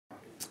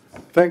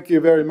Thank you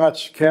very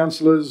much,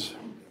 councillors,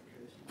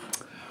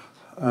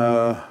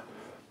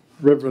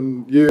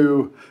 Reverend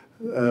you,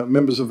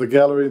 members of the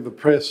gallery, the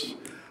press,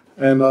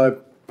 and I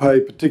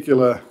pay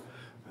particular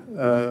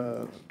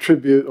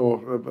tribute,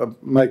 or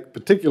make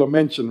particular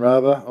mention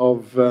rather,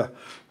 of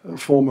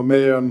former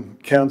Mayor and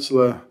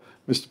Councillor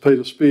Mr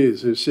Peter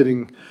Spears, who's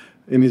sitting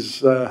in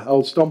his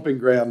old stomping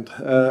ground.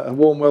 A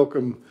warm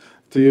welcome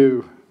to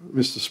you,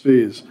 Mr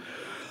Spears.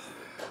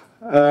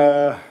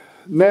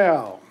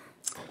 Now,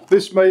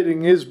 this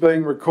meeting is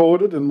being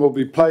recorded and will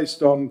be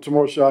placed on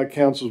Temora Shire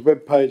Council's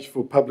webpage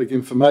for public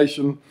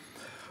information,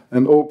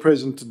 and all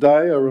present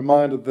today are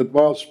reminded that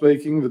while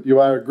speaking that you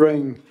are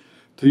agreeing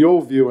to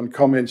your view and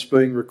comments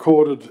being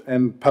recorded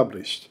and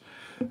published.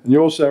 And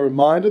you're also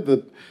reminded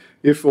that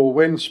if or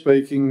when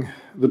speaking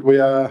that we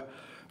are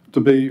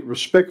to be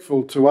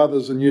respectful to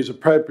others and use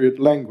appropriate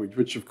language,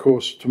 which of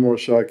course Temora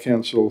Shire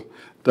Council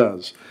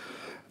does.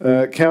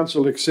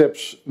 Council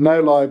accepts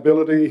no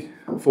liability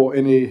for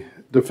any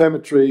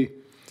defamatory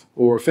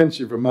or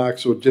offensive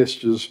remarks or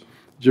gestures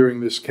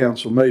during this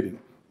council meeting.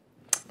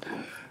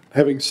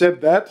 Having said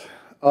that,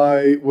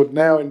 I would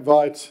now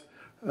invite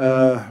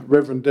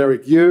Reverend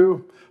Derek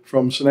Yu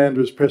from St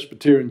Andrew's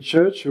Presbyterian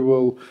Church, who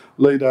will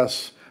lead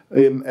us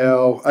in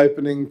our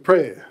opening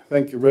prayer.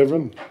 Thank you,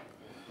 Reverend.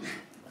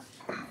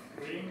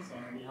 Greetings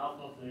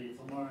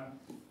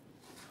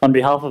on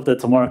behalf of the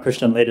Temora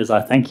Christian leaders,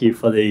 I thank you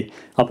for the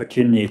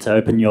opportunity to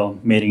open your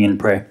meeting in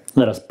prayer.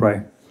 Let us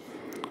pray.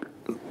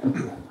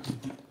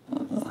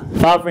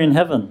 Father in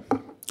heaven,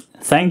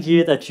 thank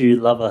you that you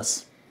love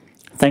us.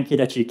 Thank you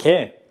that you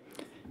care.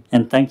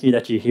 And thank you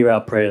that you hear our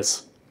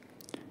prayers.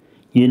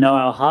 You know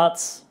our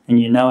hearts and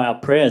you know our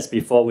prayers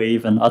before we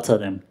even utter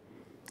them.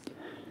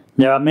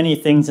 There are many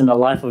things in the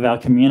life of our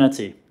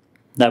community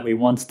that we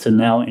want to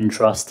now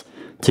entrust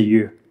to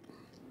you.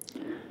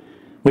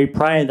 We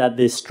pray that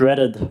this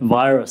dreaded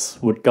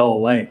virus would go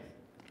away.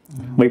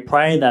 We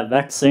pray that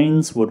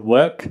vaccines would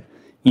work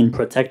in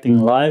protecting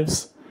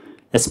lives,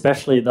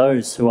 especially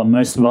those who are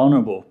most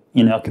vulnerable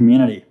in our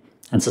community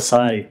and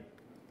society.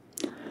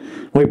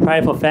 We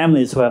pray for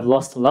families who have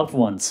lost loved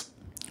ones.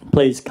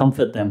 Please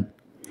comfort them.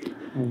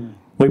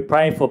 We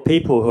pray for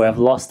people who have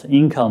lost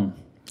income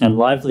and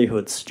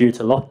livelihoods due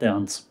to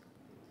lockdowns.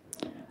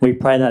 We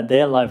pray that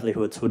their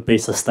livelihoods would be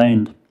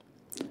sustained.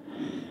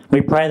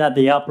 We pray that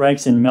the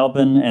outbreaks in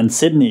Melbourne and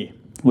Sydney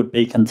would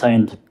be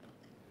contained.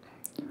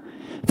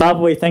 Father,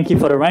 we thank you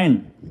for the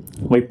rain.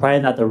 We pray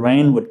that the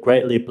rain would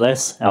greatly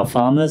bless our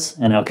farmers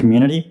and our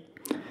community,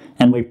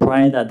 and we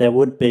pray that there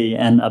would be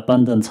an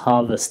abundant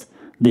harvest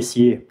this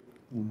year.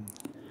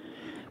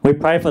 We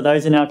pray for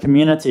those in our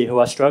community who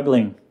are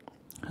struggling,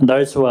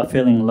 those who are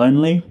feeling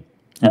lonely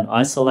and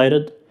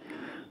isolated,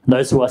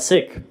 those who are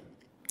sick,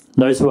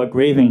 those who are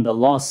grieving the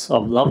loss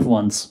of loved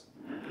ones,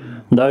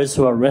 those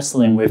who are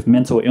wrestling with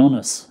mental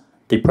illness,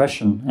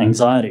 depression,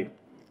 anxiety.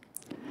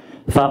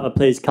 Father,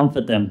 please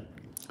comfort them,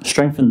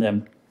 strengthen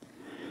them,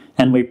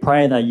 and we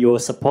pray that you will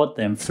support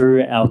them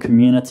through our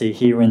community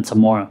here in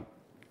Temora.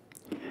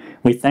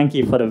 We thank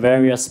you for the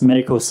various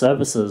medical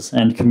services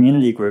and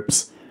community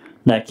groups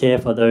that care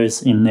for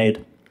those in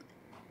need.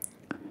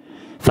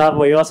 Father,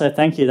 we also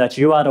thank you that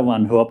you are the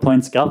one who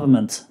appoints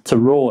government to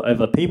rule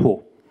over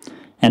people,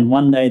 and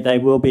one day they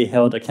will be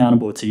held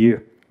accountable to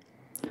you.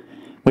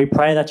 We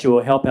pray that you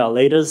will help our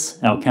leaders,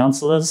 our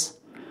councillors.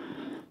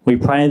 We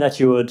pray that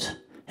you would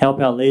help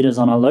our leaders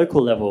on a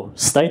local level,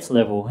 state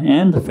level,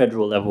 and the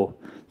federal level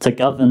to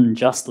govern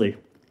justly.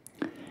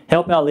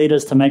 Help our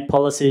leaders to make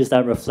policies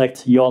that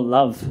reflect your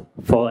love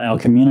for our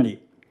community,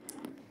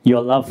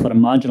 your love for the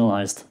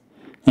marginalised,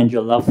 and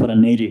your love for the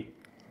needy.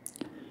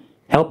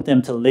 Help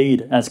them to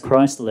lead as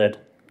Christ led,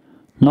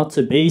 not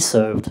to be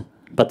served,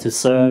 but to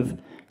serve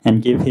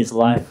and give his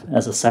life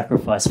as a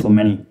sacrifice for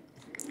many.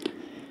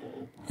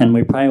 And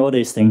we pray all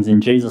these things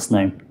in Jesus'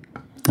 name.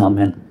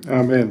 Amen.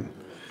 Amen.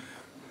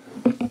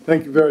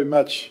 Thank you very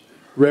much,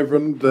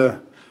 Reverend.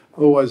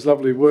 Always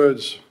lovely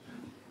words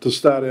to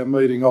start our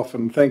meeting off,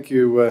 and thank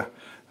you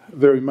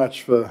very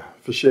much for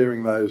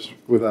sharing those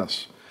with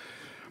us.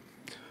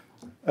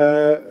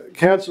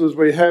 Councillors,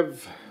 we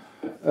have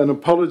an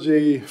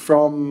apology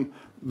from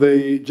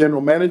the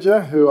General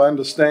Manager, who I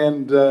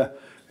understand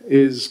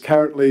is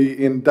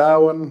currently in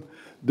Darwin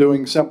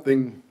doing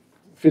something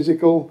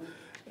physical,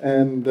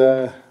 and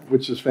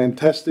which is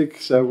fantastic.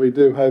 So we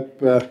do hope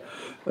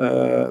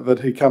that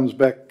he comes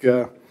back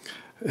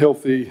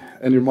healthy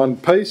and in one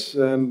piece.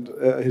 And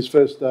his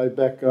first day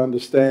back, I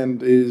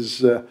understand, is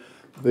the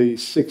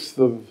 6th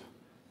of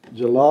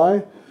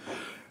July.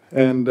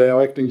 And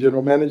our Acting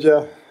General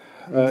Manager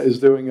is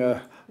doing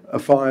a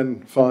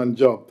fine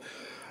job.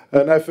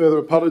 No further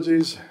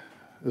apologies.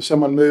 If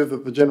someone moved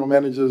that the General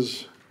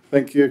Managers,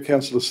 thank you,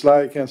 Councillor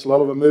Slay, Councillor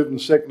Oliver moved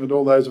and seconded.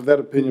 All those of that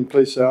opinion,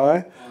 please say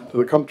aye. To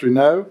the contrary,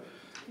 no.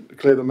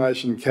 Declare the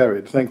motion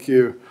carried. Thank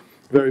you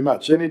very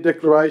much. Any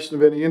declaration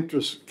of any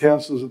interest,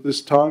 councillors, at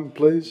this time,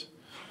 please?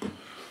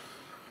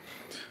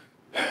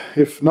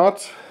 If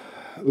not,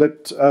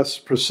 let us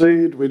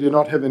proceed. We do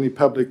not have any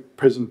public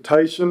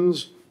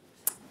presentations.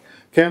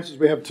 Councillors,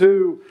 we have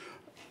two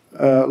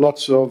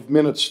lots of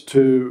minutes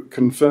to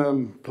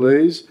confirm,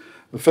 please.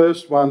 The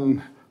first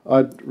one,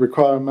 I'd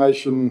require a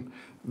motion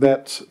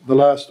that the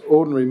last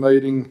ordinary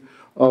meeting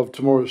of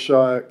Temora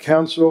Shire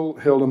Council,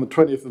 held on the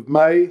 20th of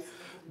May,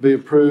 be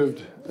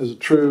approved as a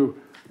true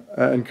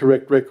and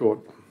correct record.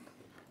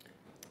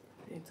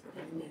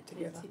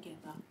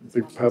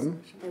 Big pardon?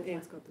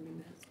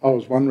 Oh, it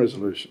was one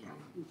resolution.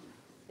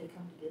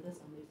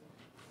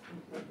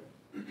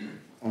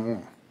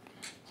 Oh,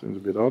 seems a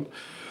bit odd.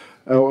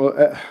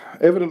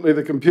 Evidently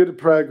the computer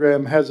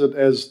program has it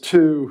as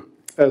two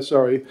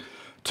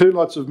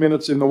lots of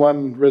minutes in the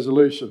one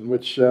resolution,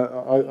 which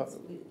I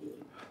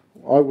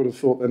would have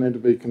thought they need to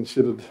be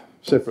considered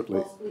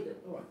separately.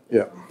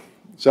 Yeah.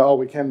 So,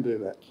 we can do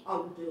that. I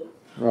will do it.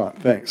 Right,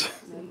 thanks.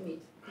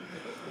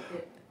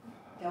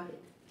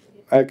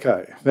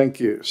 Okay, thank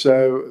you.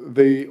 So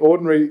the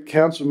ordinary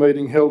council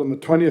meeting held on the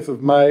 20th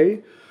of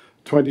May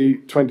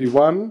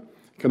 2021,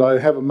 can I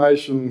have a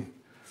motion,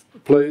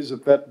 please,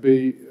 that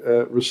be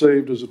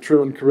received as a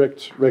true and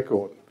correct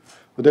record?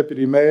 The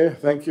Deputy Mayor,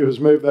 thank you, has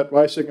moved that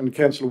way. Seconded,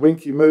 Councillor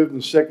Winkie, moved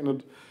and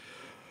seconded.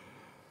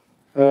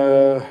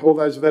 All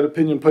those of that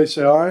opinion, please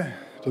say aye.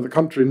 To the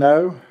contrary,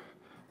 no.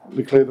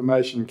 Declare the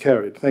motion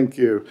carried. Thank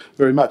you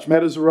very much.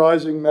 Matters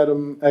arising,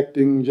 Madam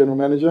Acting General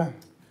Manager?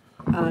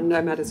 No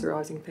matters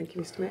arising. Thank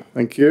you, Mr Mayor.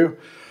 Thank you.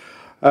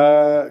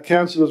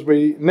 Councillors,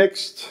 we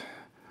next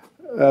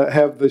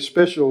have the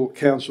special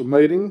council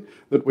meeting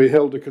that we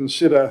held to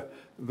consider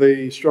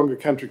the Stronger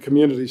Country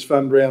Communities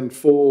Fund Round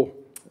 4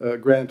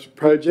 grant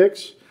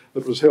projects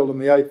that was held on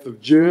the 8th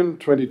of June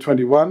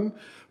 2021.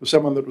 With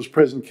someone that was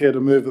present care to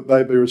move that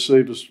they be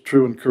received as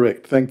true and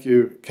correct. Thank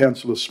you,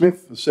 Councillor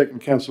Smith. The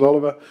second, Councillor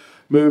Oliver,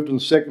 moved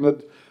and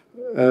seconded.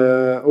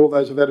 All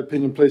those of that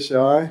opinion, please say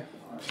aye.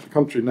 To the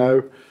contrary,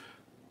 no.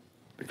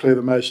 Declare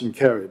the motion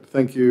carried.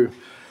 Thank you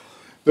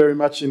very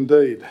much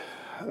indeed.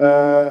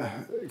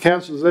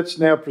 Councillors, let's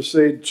now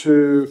proceed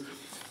to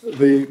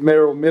the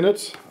mayoral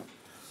minute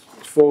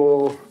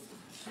for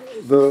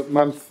the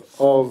month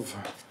of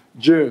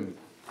June.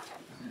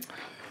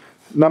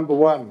 Number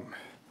 1.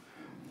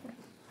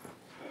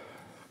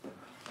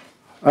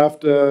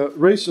 After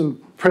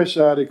recent press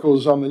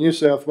articles on the New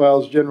South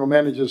Wales General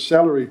Manager's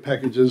salary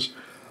packages,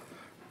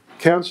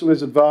 Council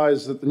is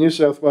advised that the New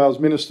South Wales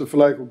Minister for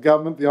Local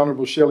Government, the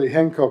Honourable Shelley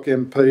Hancock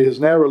MP, has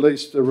now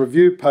released a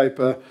review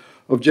paper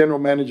of General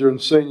Manager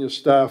and Senior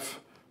Staff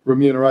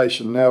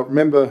remuneration. Now,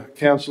 remember,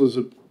 councillors,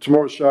 that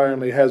Temora Shire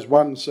only has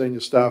one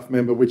senior staff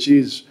member, which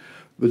is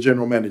the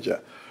General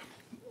Manager.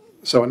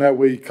 So I know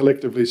we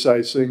collectively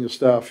say senior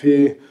staff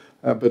here,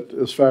 but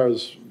as far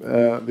as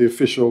the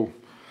official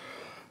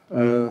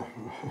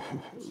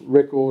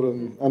record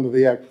and under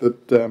the Act,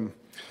 that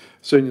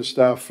senior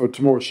staff for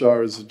Temora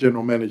Shire is the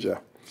General Manager.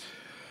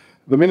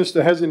 The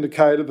Minister has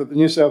indicated that the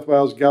New South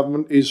Wales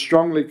Government is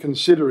strongly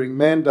considering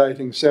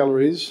mandating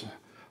salaries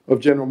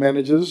of General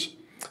Managers.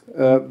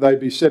 They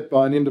be set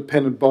by an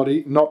independent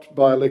body, not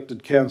by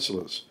elected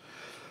councillors.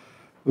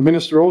 The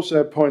Minister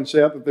also points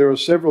out that there are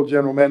several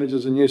General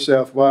Managers in New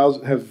South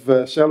Wales that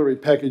have salary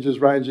packages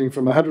ranging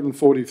from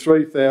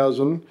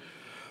 $143,000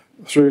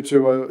 through to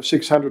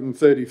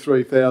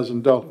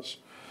 $633,000.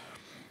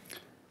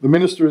 The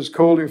Minister is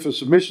calling for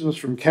submissions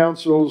from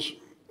councils,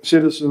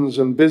 citizens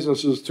and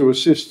businesses to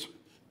assist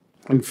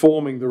in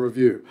forming the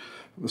review.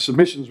 The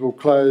submissions will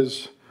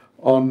close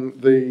on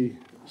the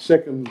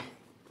 2nd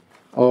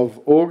of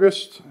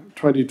August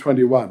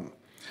 2021.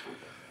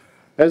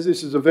 As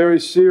this is a very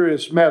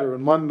serious matter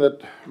and one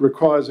that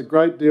requires a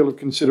great deal of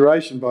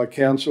consideration by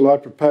Council, I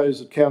propose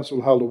that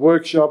Council hold a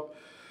workshop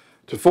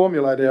to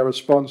formulate our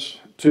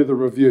response to the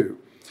review.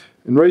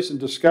 In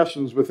recent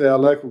discussions with our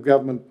local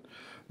government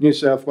New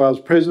South Wales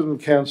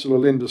President, Councillor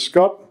Linda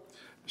Scott,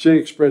 she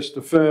expressed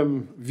a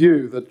firm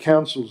view that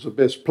councils are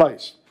best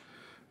placed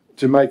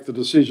to make the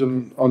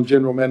decision on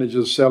General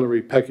Managers'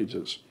 salary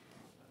packages.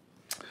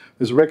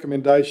 There's a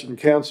recommendation,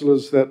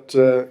 councillors,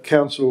 that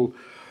Council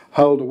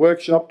hold a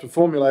workshop to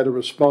formulate a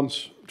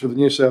response to the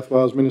New South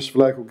Wales Minister for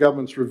Local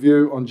Government's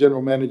review on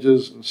General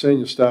Managers and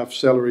Senior Staff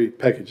salary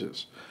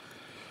packages.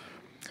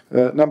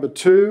 Number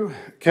 2,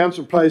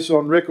 Council place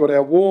on record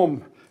our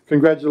warm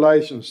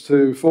congratulations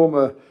to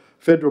former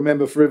Federal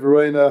Member for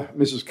Riverina,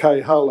 Mrs Kay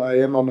Hull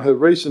AM, on her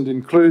recent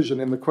inclusion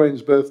in the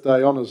Queen's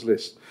Birthday Honours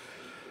List.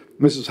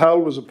 Mrs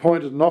Hull was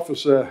appointed an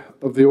Officer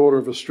of the Order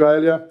of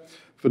Australia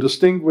for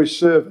distinguished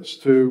service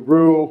to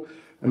rural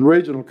and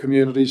regional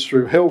communities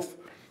through health,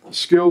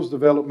 skills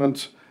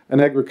development and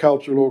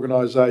agricultural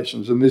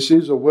organisations, and this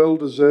is a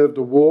well-deserved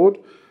award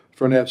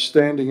for an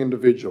outstanding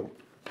individual.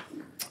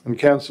 And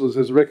councillors,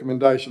 there's a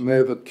recommendation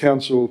there that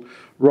Council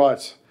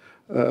write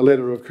a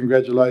letter of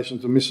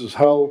congratulations to Mrs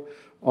Hull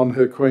on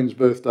her Queen's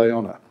Birthday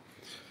honour.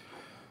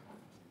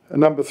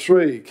 Number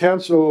 3,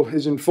 Council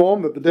is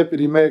informed that the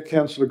Deputy Mayor,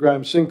 Councillor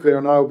Graham Sinclair,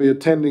 and I will be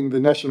attending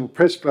the National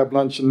Press Club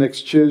luncheon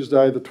next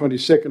Tuesday, the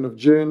 22nd of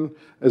June,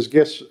 as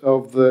guests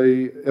of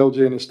the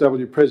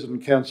LGNSW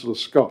President, Councillor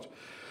Scott.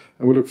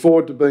 And we look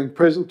forward to being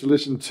present to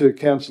listen to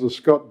Councillor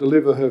Scott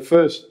deliver her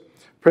first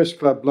Press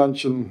Club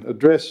luncheon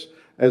address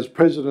as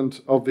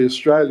President of the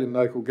Australian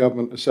Local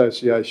Government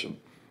Association.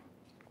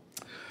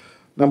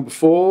 Number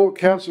 4,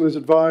 Council is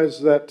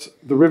advised that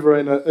the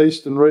Riverina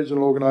Eastern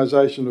Regional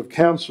Organisation of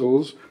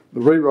Councils, the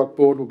REROC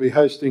Board, will be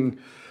hosting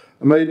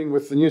a meeting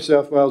with the New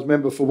South Wales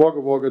member for Wagga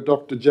Wagga,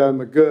 Dr Joe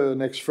McGurr,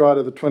 next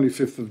Friday the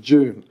 25th of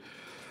June.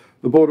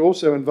 The Board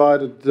also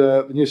invited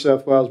the New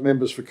South Wales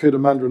members for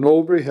Cootamundra and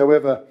Albury,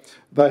 however,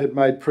 they had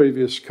made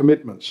previous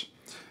commitments.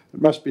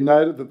 It must be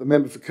noted that the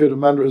member for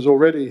Cootamundra has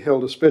already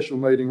held a special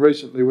meeting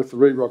recently with the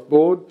REROC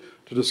Board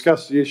to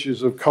discuss the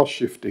issues of cost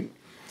shifting.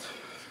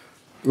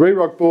 The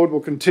REROC Board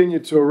will continue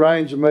to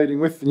arrange a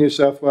meeting with the New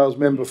South Wales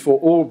member for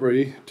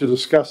Albury to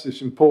discuss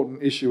this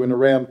important issue in a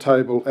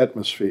round-table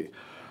atmosphere.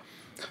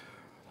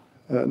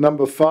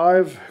 Number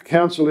 5,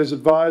 Council is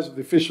advised of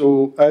the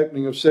official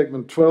opening of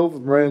segment 12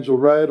 of Marangill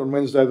Road on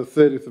Wednesday the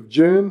 30th of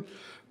June.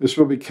 This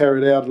will be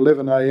carried out at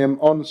 11 a.m.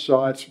 on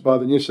site by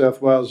the New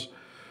South Wales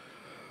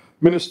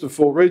Minister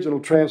for Regional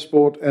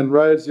Transport and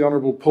Roads, the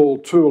Honourable Paul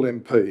Toole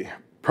MP.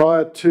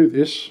 Prior to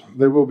this,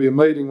 there will be a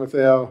meeting with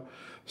our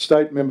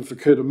State Member for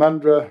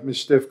Cootamundra, Ms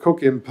Steph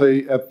Cook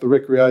MP, at the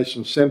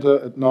Recreation Centre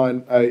at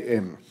 9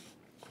 a.m.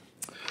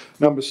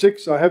 Number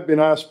 6, I have been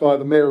asked by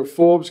the Mayor of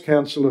Forbes,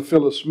 Councillor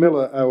Phyllis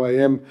Miller,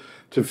 OAM,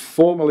 to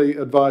formally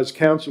advise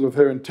Council of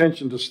her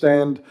intention to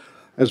stand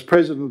as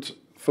President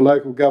for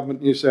Local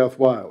Government New South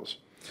Wales.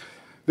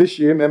 This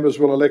year, members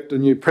will elect a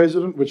new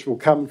President, which will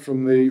come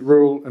from the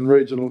Rural and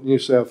Regional New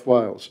South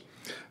Wales.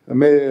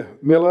 Mayor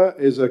Miller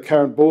is a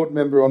current board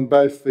member on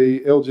both the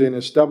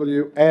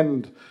LGNSW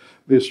and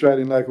the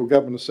Australian Local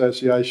Government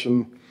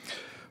Association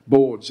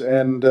boards,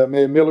 and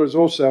Mayor Miller is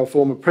also a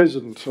former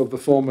president of the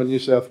former New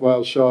South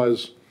Wales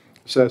Shires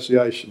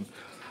Association.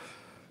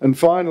 And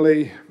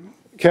finally,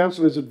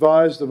 Council is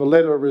advised of a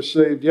letter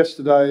received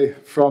yesterday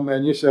from our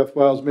New South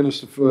Wales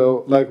Minister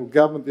for Local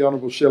Government, the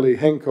Honourable Shelley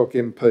Hancock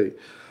MP.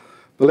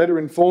 The letter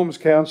informs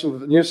Council that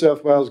the New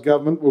South Wales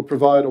Government will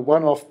provide a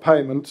one-off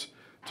payment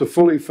to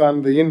fully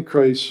fund the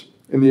increase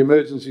in the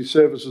Emergency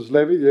Services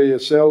Levy, the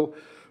ESL,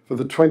 for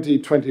the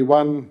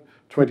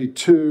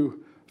 2021-22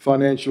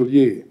 financial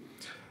year.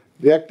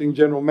 The Acting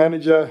General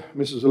Manager,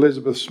 Mrs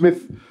Elizabeth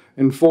Smith,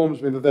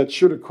 informs me that that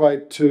should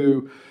equate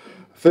to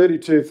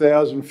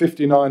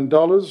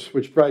 $32,059,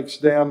 which breaks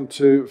down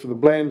to, for the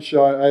Bland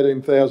Shire,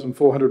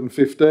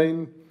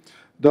 $18,415,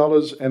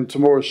 and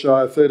Temora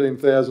Shire,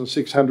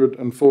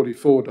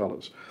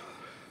 $13,644.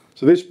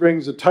 So this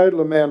brings the total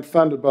amount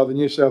funded by the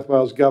New South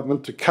Wales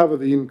Government to cover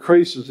the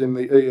increases in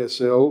the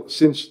ESL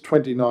since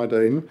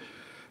 2019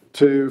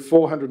 to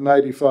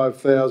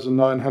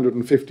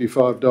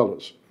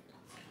 $485,955.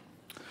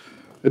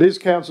 It is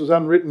Council's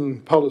unwritten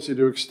policy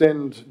to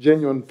extend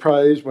genuine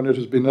praise when it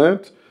has been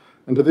earned,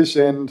 and to this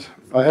end,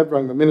 I have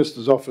rung the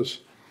Minister's office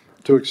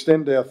to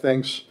extend our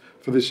thanks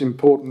for this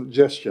important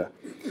gesture.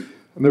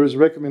 And there is a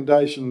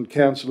recommendation,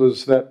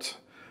 councillors, that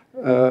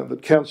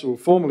Council will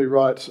formally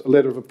write a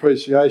letter of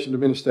appreciation to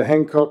Minister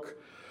Hancock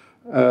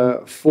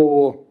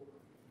for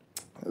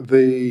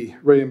the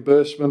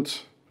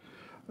reimbursement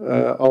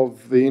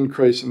of the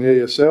increase in the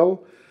ESL,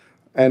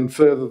 and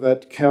further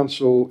that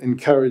Council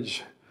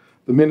encourage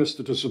the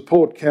Minister to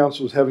support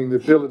councils having the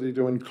ability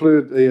to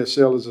include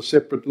ESL as a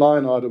separate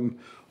line item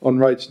on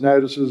rates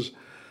notices,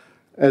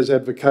 as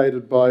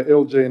advocated by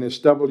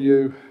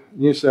LGNSW,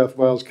 New South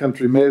Wales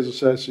Country Mayors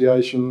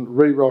Association,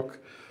 REROC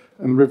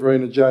and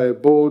Riverina JO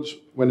boards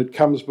when it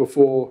comes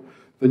before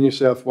the New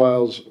South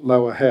Wales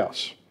Lower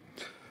House.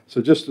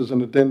 So just as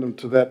an addendum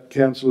to that,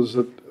 councillors,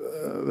 that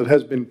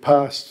has been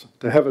passed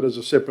to have it as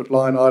a separate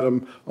line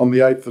item on the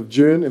 8th of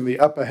June in the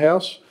Upper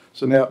House,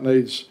 so now it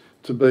needs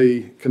to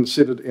be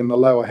considered in the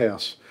Lower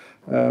House.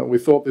 We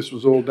thought this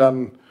was all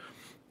done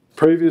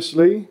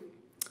previously,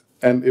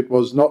 and it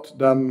was not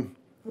done.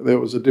 There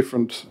was a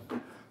different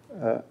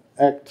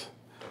act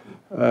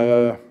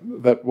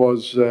that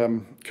was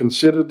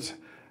considered,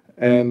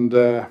 and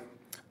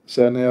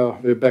so now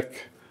they're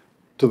back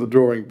to the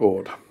drawing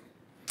board.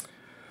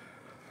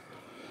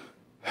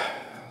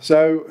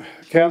 So,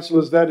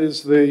 councillors, that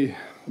is the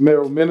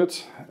mayoral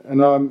minute,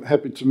 and I'm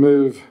happy to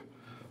move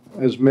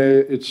as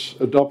Mayor its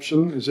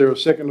adoption. Is there a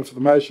seconder for the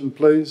motion,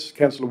 please?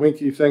 Councillor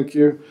Winkie, thank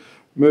you.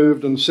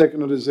 Moved and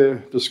seconded. Is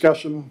there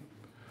discussion?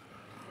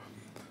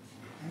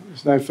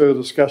 There's no further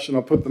discussion.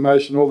 I'll put the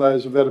motion. All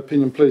those of that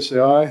opinion, please say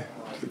aye.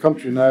 To the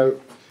contrary, no.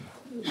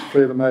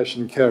 Declare the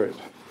motion carried.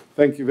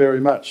 Thank you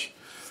very much.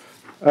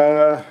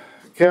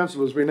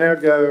 Councillors, we now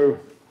go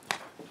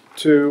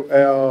to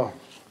our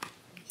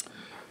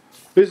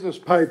business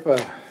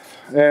paper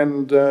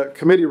and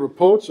committee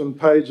reports. On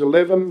page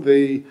 11,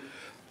 the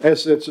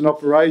Assets and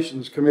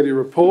Operations Committee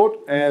report,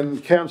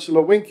 and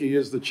Councillor Winkie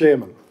is the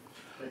chairman.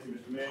 Thank you,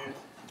 Mr Mayor.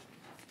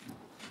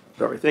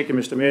 Sorry, thank you,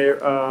 Mr Mayor.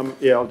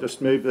 Yeah, I'll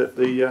just move that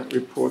the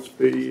reports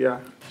be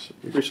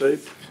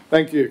received.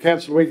 Thank you.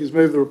 Councillor Winkie's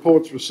moved the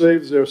reports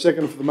received. Is there a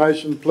second for the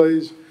motion,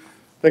 please?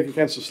 Thank you,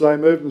 Councillor Slay.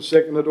 Moved and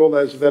seconded. All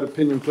those of that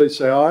opinion, please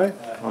say aye.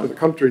 To the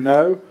contrary,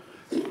 no.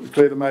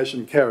 Declare the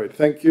motion carried.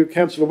 Thank you.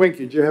 Councillor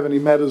Winkie, do you have any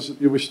matters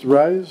that you wish to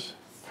raise?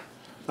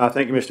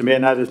 Thank you, Mr Mayor.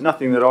 No, there's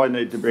nothing that I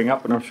need to bring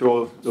up, and I'm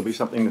sure there'll be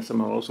something that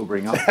someone else will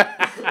bring up.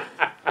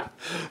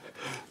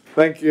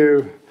 Thank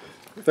you.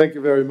 Thank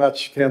you very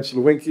much,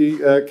 Councillor Winky.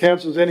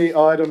 Councillors, any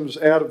items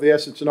out of the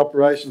Assets and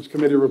Operations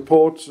Committee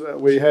reports?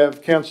 We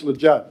have Councillor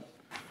Judd.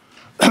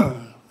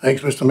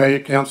 Thanks, Mr Mayor,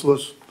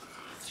 councillors.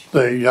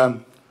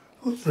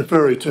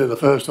 Referring to the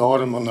first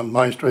item on the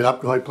Main Street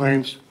upgrade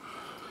plans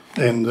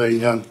and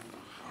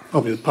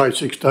probably page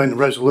 16, the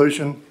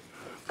resolution,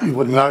 you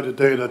would have noted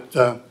there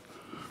that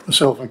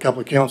myself and a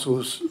couple of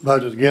councillors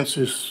voted against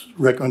this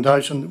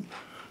recommendation.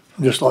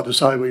 I'd just like to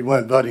say we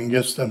weren't voting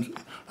against the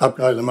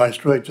upgrade of the Main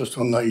Street, just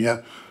on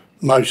the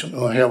motion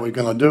on how we're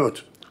going to do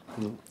it.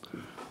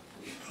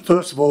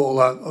 First of all,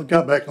 I'll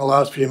go back in the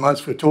last few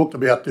months. We've talked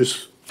about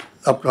this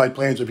upgrade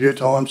plans a few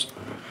times,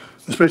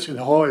 especially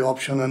the high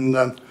option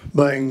and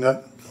being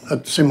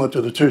similar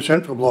to the two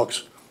central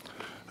blocks,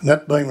 and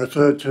that being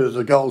referred to as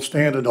the gold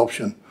standard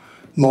option.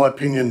 In my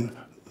opinion,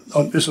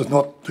 this is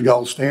not the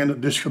gold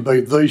standard. This should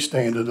be the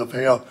standard of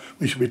how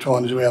we should be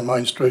trying to do our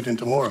Main Street in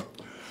Temora.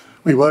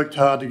 We worked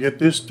hard to get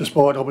this,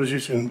 despite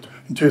opposition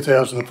in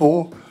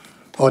 2004.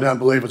 I don't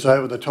believe it's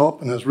over the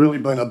top, and has really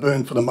been a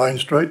boon for the Main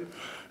Street,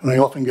 and we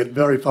often get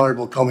very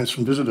favourable comments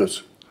from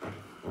visitors.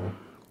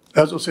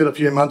 As I said a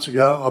few months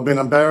ago, I've been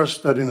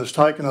embarrassed that it has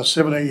taken us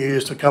 17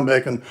 years to come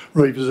back and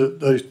revisit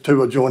these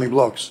two adjoining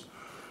blocks.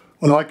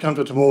 When I come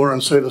to Temora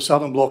and see the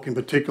southern block in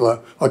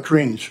particular, I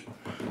cringe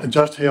at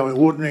just how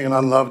ordinary and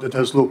unloved it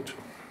has looked.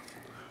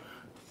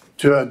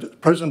 To our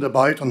present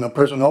debate on the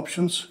present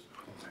options,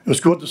 it was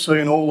good to see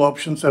in all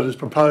options that it is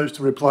proposed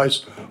to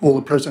replace all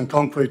the present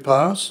concrete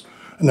paths,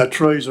 and that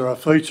trees are a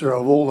feature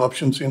of all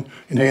options in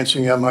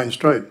enhancing our Main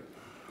Street.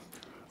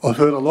 I've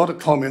heard a lot of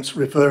comments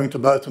referring to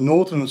both the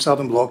northern and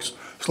southern blocks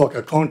as like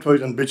a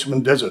concrete and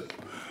bitumen desert.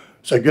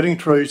 So getting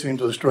trees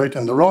into the street,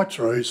 and the right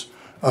trees,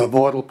 are a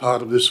vital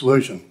part of this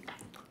solution.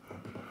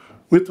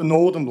 With the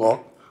northern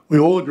block, we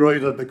all agree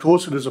that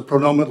because it is a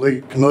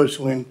predominantly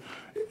commercial and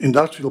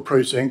industrial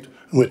precinct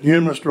and with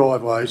numerous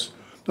driveways,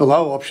 the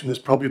low option is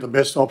probably the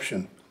best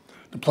option.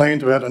 The plan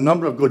to add a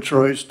number of good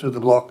trees to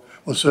the block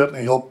will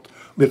certainly help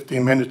lift the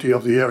amenity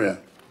of the area.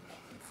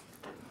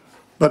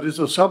 But it's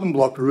the southern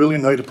block we really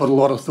need to put a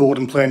lot of thought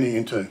and planning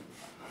into.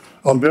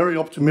 I'm very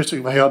optimistic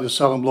about how this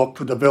southern block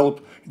could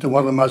develop into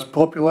one of the most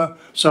popular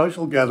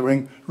social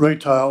gathering,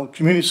 retail,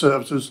 community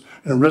services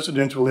and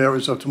residential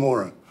areas of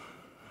Temora.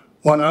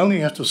 One only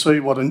has to see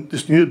what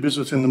this new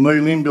business in the Me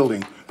Lin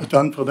building has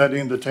done for that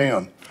end of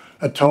town.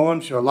 At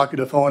times you're lucky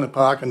to find a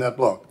park in that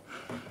block,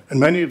 and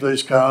many of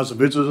these cars are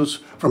visitors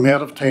from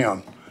out of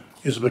town.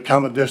 It has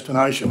become a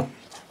destination.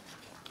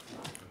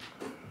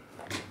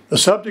 The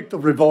subject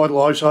of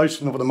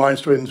revitalisation of the Main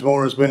Street in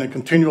Temora has been a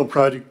continual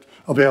project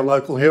of our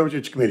local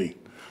Heritage Committee.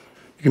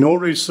 You can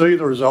already see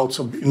the results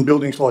in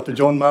buildings like the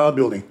John Maher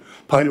building,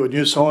 painted with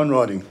new sign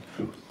writing,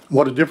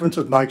 what a difference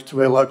it makes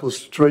to our local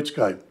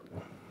streetscape.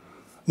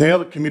 Now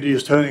the committee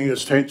is turning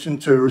its attention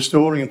to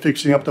restoring and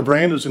fixing up the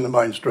verandas in the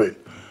Main Street.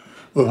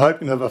 We're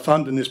hoping to have a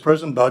fund in this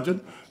present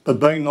budget, but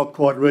being not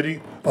quite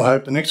ready, I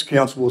hope the next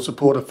council will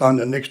support a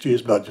fund in next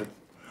year's budget.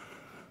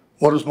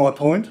 What is my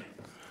point?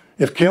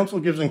 If council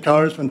gives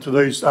encouragement to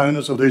these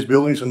owners of these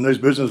buildings and these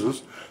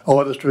businesses,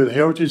 either through the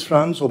heritage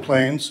funds or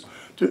plans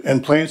to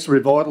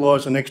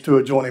revitalise the next two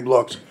adjoining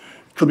blocks,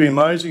 it could be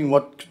amazing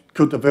what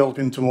could develop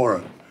in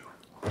Temora.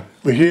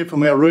 We hear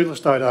from our real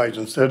estate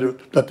agents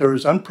that there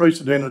is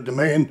unprecedented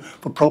demand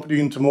for property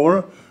in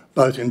Temora,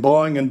 both in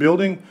buying and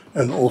building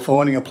or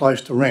finding a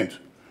place to rent.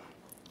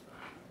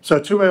 So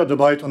to our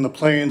debate on the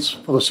plans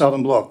for the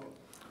southern block.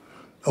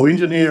 Our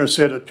engineer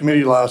said at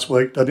committee last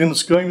week that in the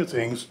scheme of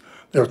things,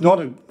 there is not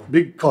a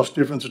big cost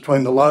difference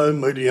between the low,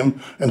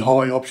 medium and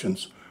high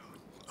options.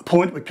 A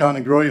point we can't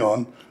agree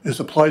on is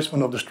the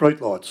placement of the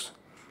streetlights.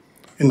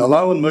 In the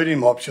low and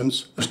medium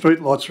options, the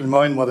streetlights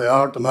remain where they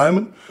are at the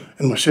moment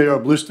and will share a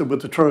blister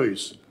with the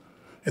trees.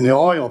 In the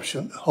high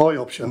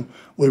option,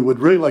 we would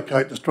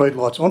relocate the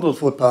streetlights onto the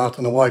footpath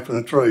and away from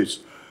the trees,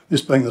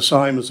 this being the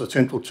same as the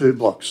central two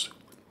blocks.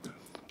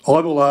 I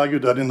will argue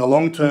that in the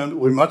long term,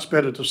 we're much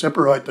better to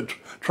separate the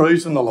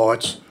trees and the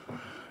lights,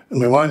 and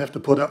we won't have to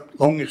put up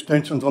long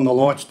extensions on the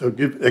lights to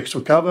give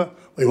extra cover.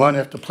 We won't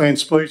have to plant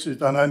species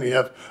that only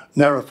have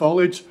narrow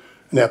foliage,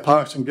 and our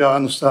parks and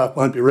garden staff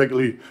won't be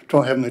regularly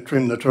having to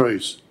trim the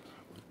trees.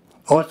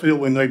 I feel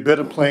we need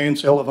better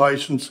plans,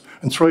 elevations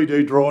and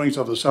 3D drawings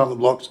of the southern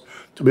blocks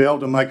to be able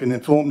to make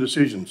informed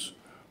decisions.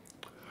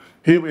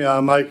 Here we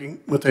are making,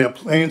 with our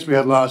plans we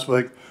had last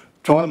week,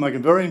 trying to make a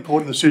very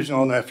important decision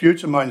on our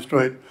future Main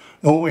Street,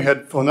 and all we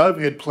had for an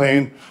overhead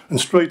plan and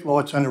street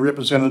lights only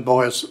represented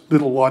by us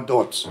little white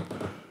dots.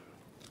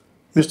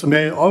 Mr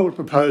Mayor, I would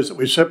propose that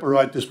we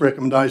separate this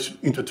recommendation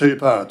into two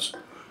parts.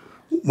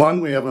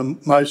 One, we have a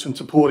motion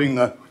supporting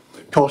the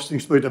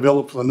costings to be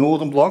developed for the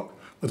northern block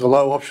with the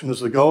low option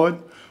as the guide,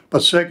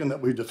 but second,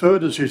 that we defer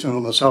decision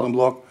on the southern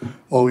block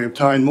while we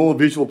obtain more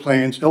visual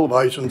plans,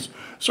 elevations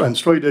and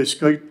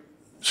 3D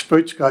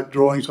streetscape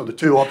drawings of the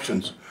two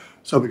options,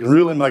 so we can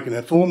really make an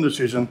informed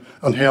decision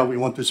on how we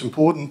want this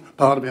important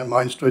part of our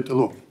Main Street to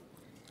look.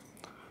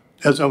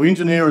 As our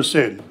engineer has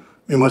said,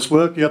 we must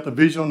work out the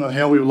vision on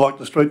how we would like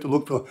the street to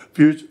look for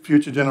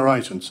future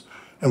generations,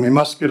 and we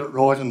must get it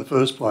right in the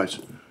first place.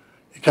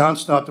 You can't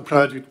start the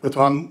project with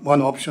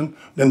one option,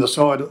 then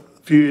decide a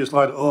few years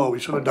later, oh, we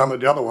should have done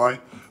it the other way.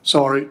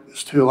 Sorry,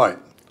 it's too late.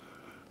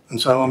 And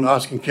so I'm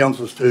asking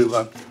councillors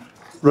to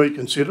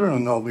reconsider,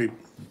 and I'll be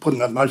putting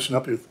that motion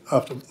up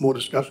after more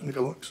discussion, if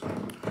you like. So,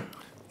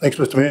 thanks,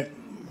 Mr Mayor.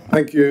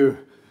 Thank you,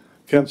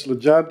 Councillor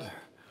Judd.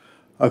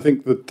 I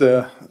think that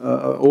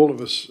all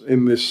of us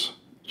in this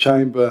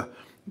chamber,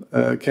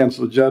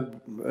 Councillor Judd,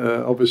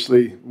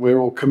 obviously we're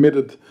all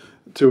committed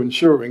to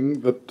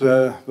ensuring that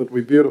that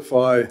we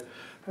beautify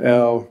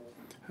our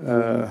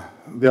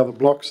the other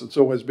blocks. It's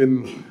always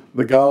been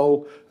the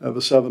goal,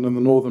 the southern and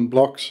the northern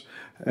blocks,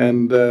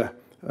 and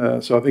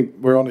so I think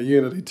we're on a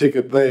unity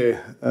ticket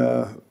there.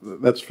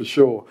 That's for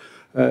sure.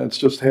 It's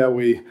just how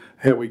we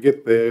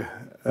get there,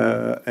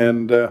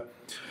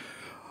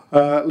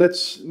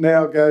 let's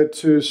now go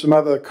to some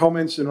other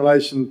comments in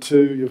relation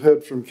to, you've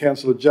heard from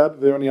Councillor Judd. Are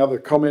there any other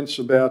comments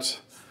about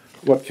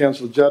what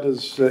Councillor Judd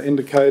has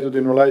indicated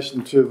in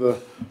relation to the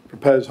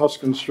proposed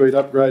Hoskins Street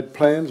upgrade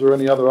plans, or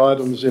any other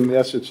items in the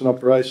Assets and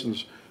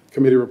Operations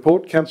Committee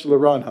report? Councillor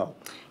Reinhardt.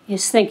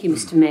 Yes, thank you,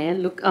 Mr Mayor.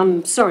 Look,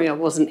 I'm sorry I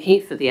wasn't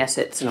here for the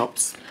Assets and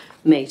Ops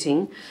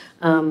meeting.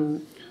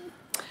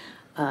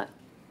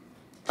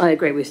 I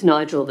agree with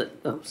Nigel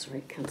that,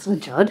 Councillor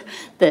Judd,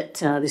 that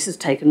this has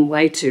taken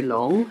way too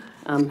long.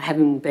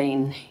 Having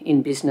been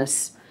in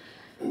business,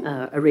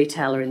 a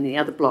retailer in the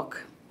other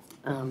block,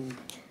 what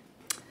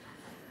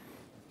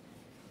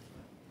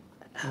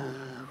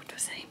do I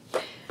say?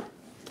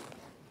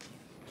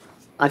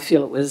 I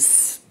feel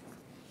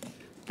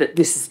that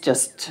this is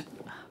just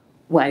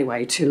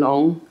way too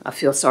long. I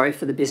feel sorry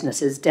for the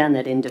businesses down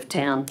that end of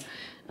town.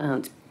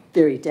 It's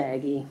very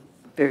daggy,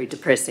 very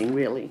depressing,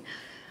 really.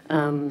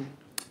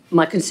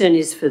 My concern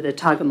is for the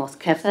Tiger Moth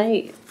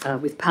Cafe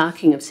with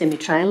parking of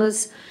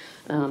semi-trailers.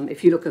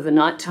 If you look at the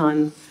night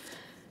time,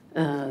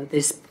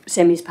 there's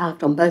semis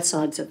parked on both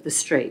sides of the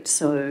street.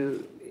 So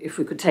if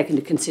we could take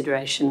into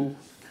consideration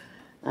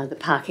the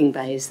parking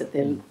bays, that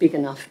they're big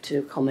enough to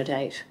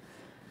accommodate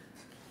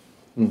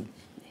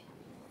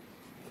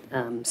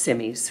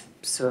semis.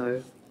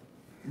 So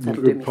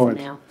that'll do me for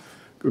now.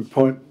 Good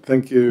point.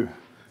 Thank you,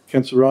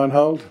 Councillor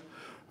Reinhold.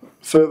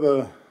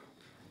 Further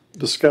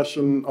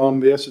discussion on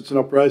the Assets and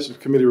Operations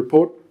Committee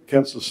report.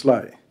 Councillor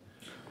Slay.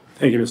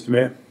 Thank you, Mr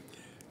Mayor.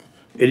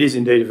 It is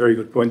indeed a very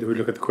good point that we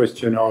look at the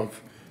question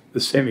of the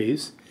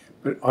semis,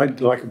 but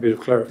I'd like a bit of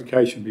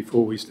clarification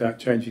before we start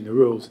changing the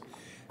rules.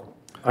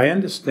 I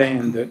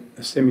understand that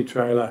a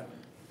semi-trailer,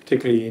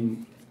 particularly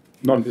in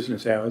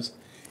non-business hours,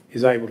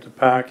 is able to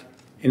park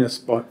in a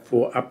spot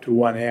for up to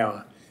 1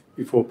 hour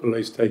before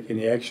police take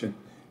any action.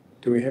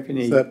 Do we have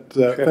any...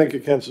 Thank you,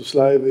 Councillor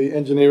Slay. The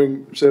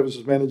Engineering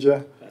Services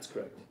Manager. That's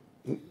correct.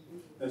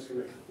 That's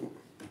correct.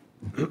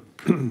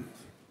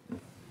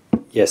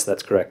 Yes,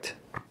 that's correct.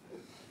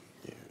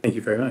 Thank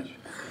you very much.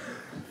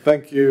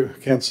 Thank you,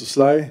 Councillor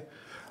Slay.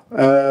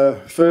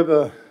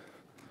 Further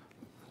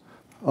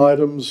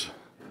items,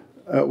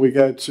 we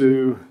go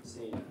to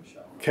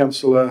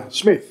Councillor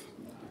Smith.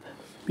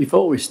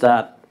 Before we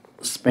start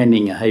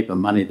spending a heap of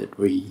money that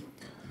we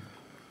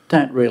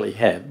don't really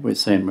have, we're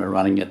saying we're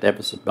running a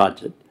deficit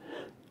budget,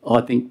 I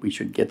think we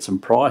should get some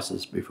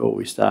prices before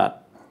we start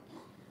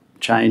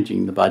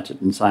changing the budget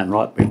and saying,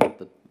 right, we've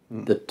got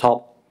the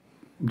top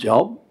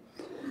job.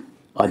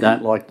 I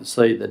don't like to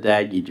see the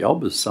daggy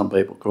job, as some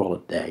people call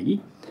it daggy,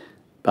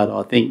 but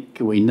I think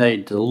we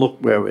need to look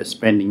where we're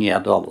spending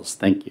our dollars.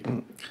 Thank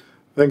you.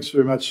 Thanks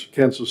very much,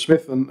 Councillor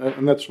Smith,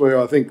 and that's where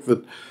I think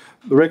that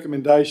the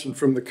recommendation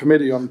from the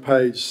committee on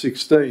page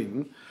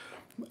 16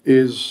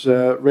 is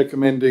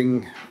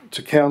recommending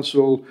to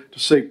Council to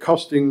seek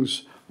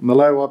costings on the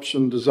low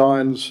option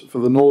designs for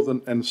the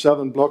northern and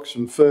southern blocks,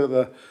 and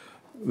further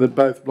that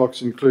both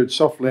blocks include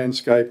soft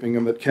landscaping,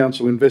 and that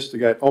Council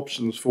investigate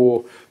options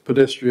for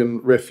pedestrian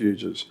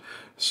refuges.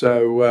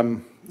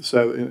 So,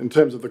 so in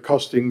terms of the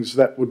costings,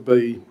 that would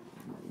be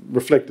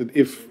reflected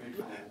if,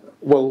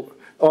 well,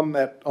 on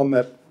that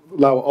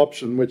lower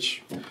option,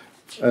 which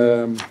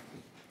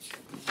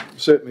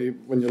certainly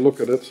when you look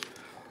at it,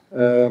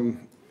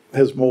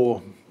 has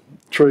more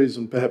trees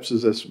and perhaps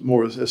is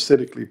more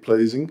aesthetically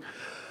pleasing.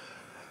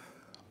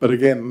 But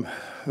again,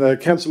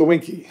 Councillor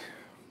Winkie.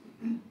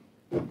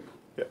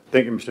 Yeah,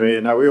 thank you, Mr Mayor.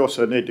 Now, we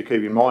also need to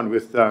keep in mind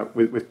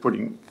with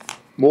putting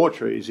more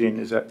trees in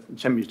is that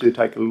semis do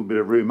take a little bit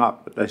of room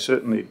up, but they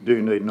certainly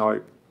do need, and I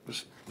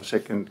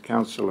second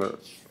Councillor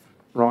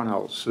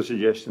Reinhold's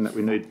suggestion that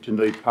we need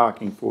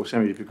parking for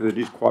semis, because it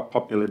is quite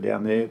popular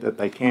down there that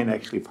they can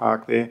actually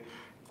park there,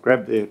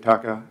 grab their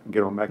tucker and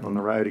get on back on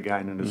the road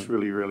again, and it's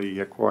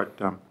really quite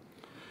a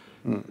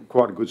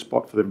good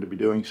spot for them to be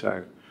doing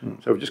so.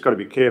 So we've just got to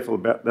be careful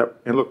about that.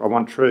 And look, I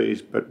want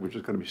trees, but we've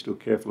just got to be still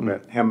careful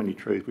about how many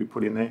trees we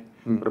put in there.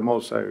 But I'm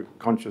also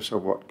conscious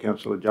of what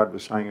Councillor Judd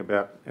was saying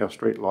about our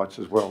street lights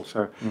as well.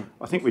 So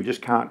I think we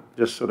just can't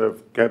just sort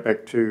of go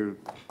back to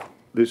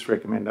this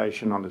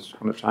recommendation on its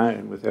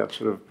own without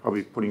sort of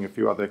probably putting a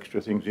few other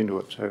extra things into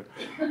it. So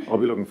I'll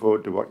be looking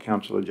forward to what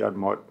Councillor Judd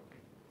might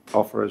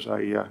offer as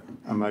a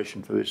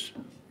motion for this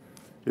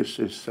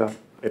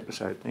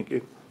episode. Thank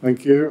you.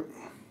 Thank you.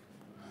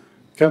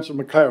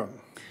 Councillor McLaren.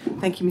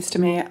 Thank you, Mr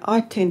Mayor.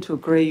 I tend to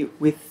agree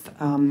with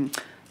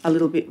a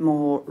little bit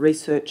more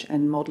research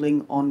and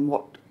modelling on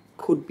what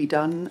could be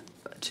done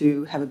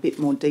to have a bit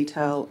more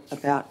detail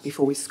about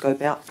before we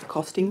scope out the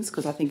costings,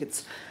 because I think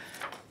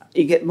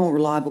you get more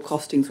reliable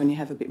costings when you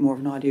have a bit more of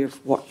an idea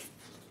of what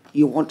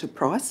you want to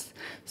price.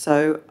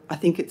 So I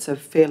think it's a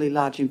fairly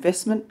large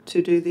investment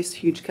to do this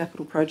huge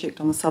capital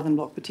project on the Southern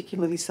Block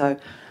particularly, so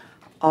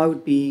I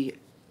would be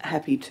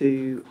happy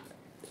to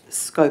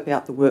scope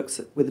out the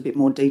works with a bit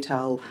more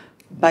detail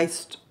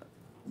based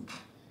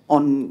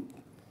on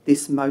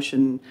this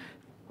motion,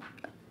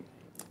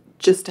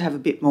 just to have a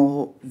bit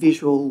more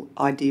visual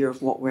idea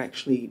of what we're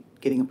actually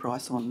getting a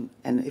price on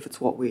and if it's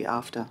what we're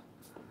after.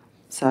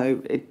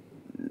 So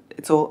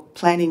it's all,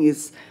 planning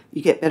is,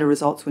 you get better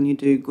results when you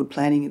do good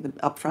planning at the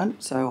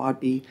upfront, so I'd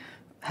be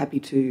happy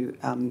to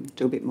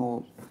do a bit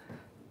more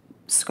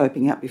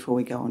scoping out before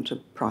we go on to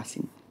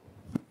pricing.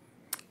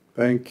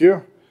 Thank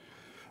you.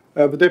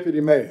 The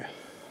Deputy Mayor.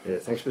 Yeah,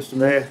 thanks, Mr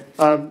Mayor.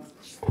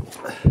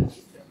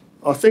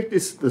 I think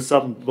the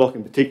Southern Block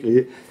in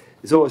particular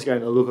is always going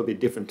to look a bit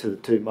different to the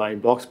two main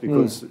blocks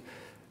because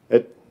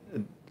it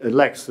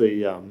lacks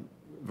the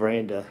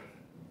verandas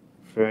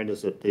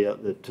that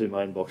the two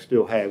main blocks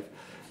still have.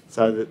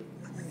 So that,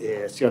 yeah,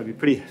 it's going to be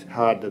pretty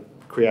hard to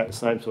create the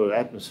same sort of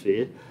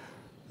atmosphere.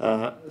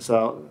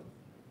 So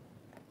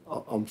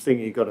I'm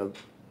thinking you've got to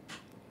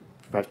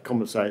perhaps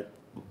compensate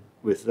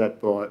with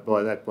that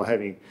by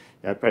having,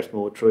 perhaps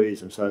more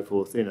trees and so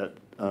forth in it.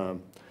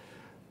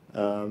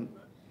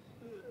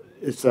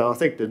 I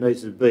think there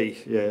needs to be,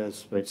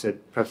 as has been said,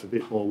 perhaps a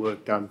bit more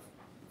work done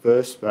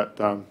first. But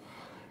to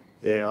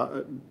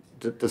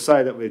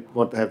say that we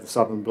want to have the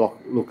Southern Block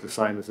look the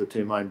same as the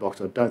two main blocks,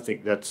 I don't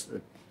think that's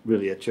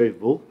really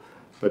achievable.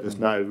 But there's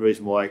no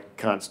reason why it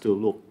can't still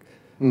look,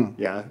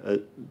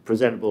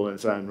 presentable in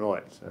its own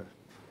right. So.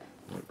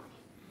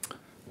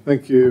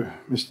 Thank you,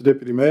 Mr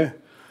Deputy Mayor.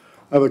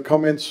 Other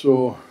comments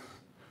or?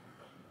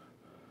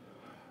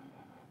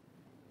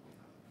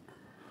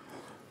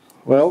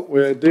 Well,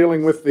 we're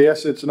dealing with the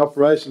Assets and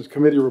Operations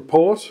Committee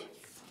report.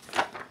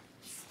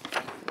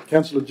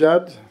 Councillor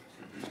Judd.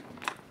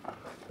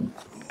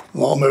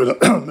 Well, I'll move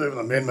an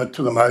amendment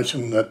to the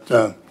motion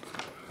that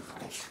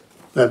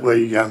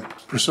we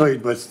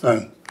proceed with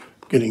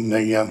getting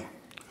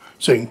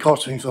seeing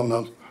costings on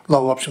the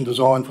low option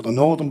design for the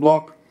Northern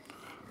Block,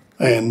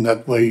 and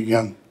that we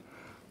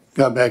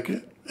go back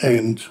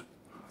and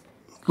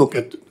look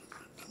at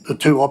the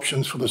two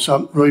options for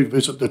the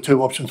revisit the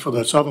two options for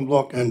the Southern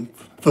Block and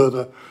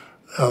further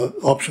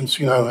options,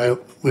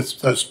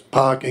 with those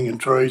parking and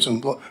trees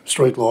and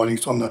street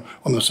lightings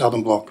on the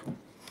Southern Block.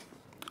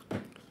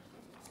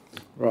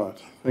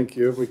 Right, thank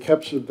you. Have we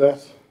captured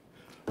that?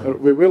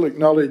 We will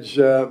acknowledge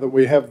that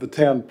we have the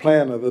town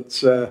planner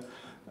that's the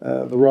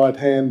right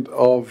hand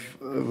of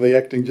the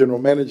acting general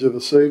manager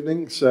this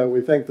evening. So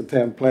we thank the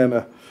town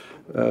planner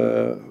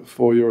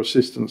for your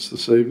assistance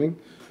this evening.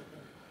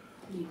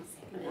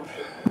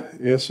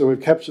 Yes, so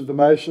we've captured the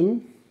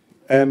motion.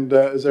 And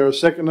is there a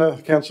seconder?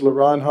 Councillor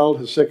Reinhold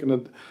has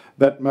seconded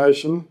that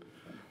motion.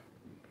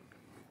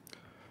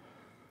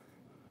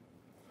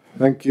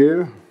 Thank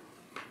you.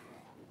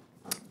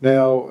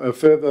 Now, a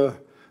further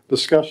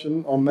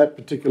discussion on that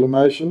particular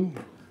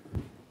motion.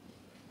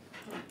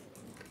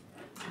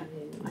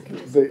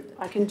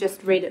 I can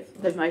just read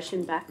the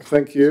motion back.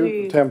 Thank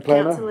you, Town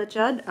Planner. Councillor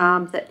Judd,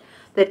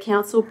 that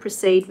council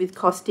proceed with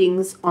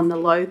costings on the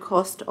low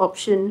cost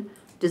option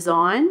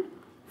design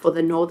for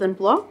the Northern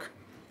Block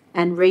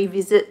and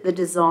revisit the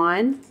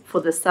design for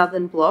the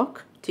Southern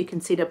Block to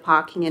consider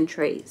parking and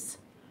trees.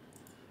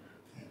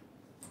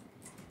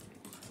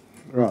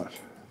 Right,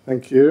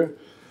 thank you.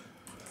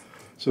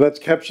 So that's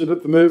captured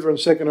it. The mover and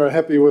seconder are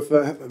happy with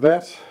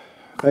that.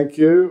 Thank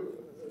you.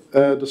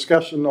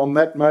 Discussion on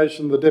that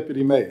motion, the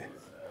Deputy Mayor.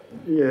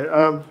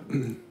 Yeah,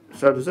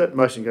 so does that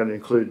motion going to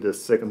include the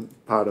second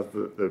part of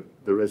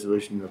the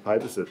resolution in the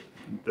papers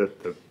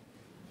that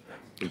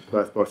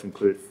both blocks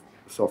include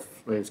soft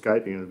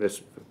landscaping and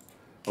investment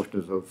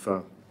options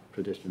of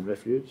pedestrian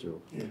refuge? Or?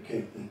 Yeah,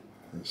 okay.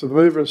 So the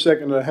mover and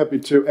seconder are happy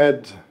to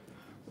add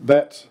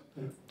that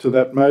to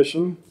that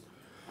motion.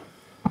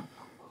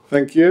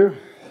 Thank you.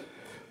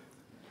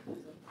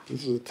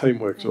 This is what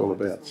teamwork's all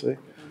about, see?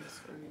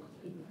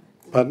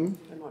 Pardon?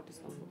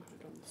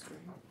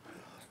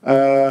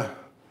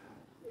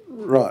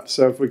 Right,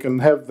 so if we can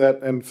have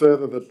that, and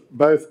further that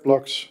both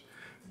blocks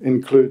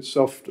include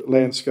soft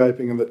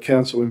landscaping and that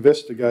council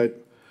investigate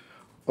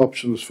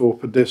options for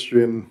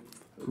pedestrian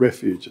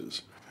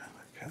refuges.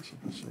 Council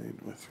proceed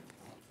with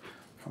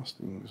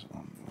costings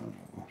on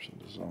option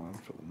design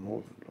for the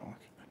Northern Block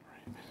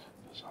and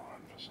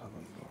design for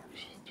Southern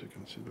Blocks to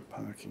consider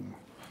parking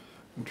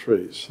and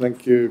trees.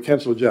 Thank you.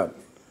 Councillor Judd.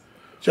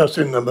 Just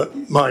in the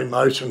main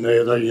motion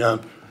there,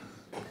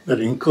 that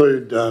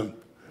include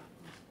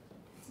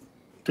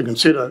to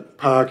consider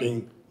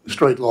parking,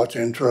 street lights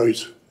and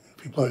trees,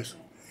 if you please.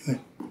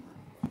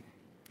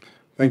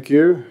 Thank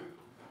you.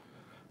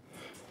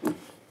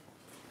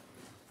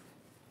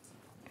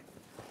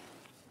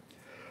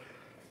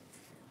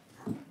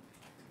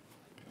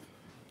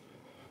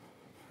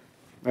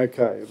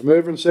 Okay, the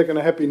mover and second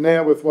are happy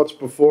now with what's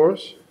before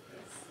us.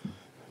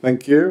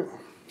 Thank you.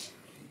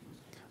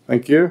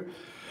 Thank you.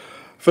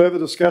 Further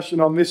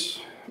discussion on this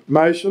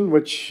motion,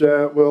 which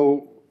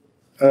will,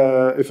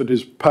 if it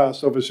is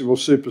passed, obviously will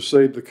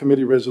supersede the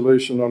committee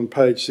resolution on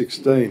page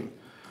 16.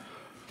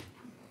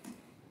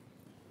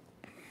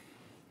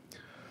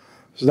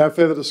 There's no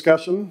further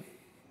discussion.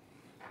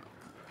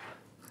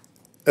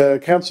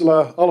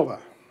 Councillor Oliver.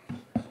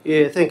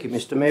 Yeah, thank you,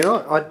 Mr.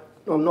 Mayor.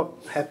 I'm not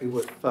happy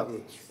with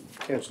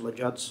Councillor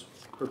Judd's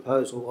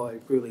proposal. I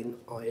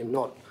am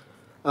not.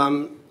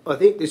 I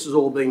think this is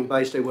all being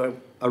based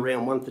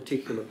around one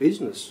particular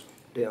business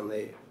down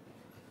there,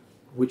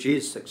 which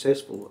is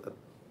successful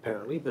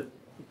apparently, but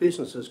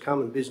businesses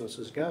come and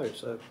businesses go.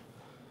 So,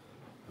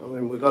 I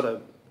mean, we've got a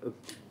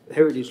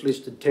heritage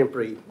listed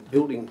temporary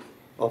building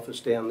office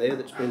down there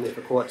that's been there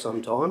for quite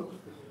some time.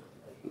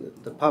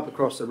 The pub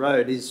across the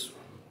road is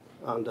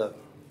under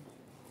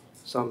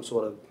some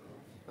sort of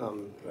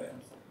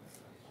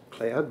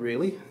cloud,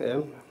 really,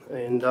 yeah.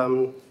 And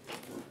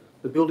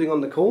the building on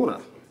the corner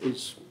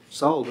is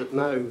sold at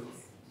no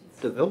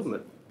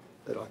development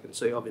that I can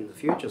see of in the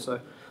future. So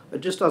it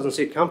just doesn't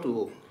sit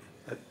comfortable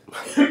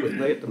with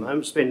me at the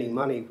moment, spending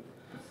money,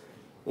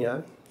 you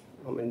know.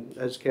 I mean,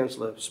 as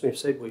Councillor Smith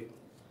said, we've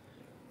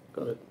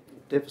got a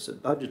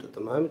deficit budget at the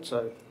moment,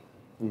 so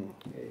yeah,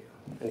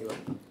 anyway,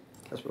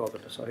 that's what I've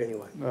got to say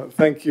anyway.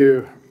 Thank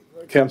you,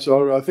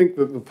 Councillor. I think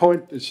that the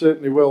point is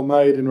certainly well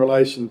made in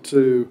relation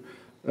to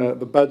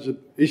the budget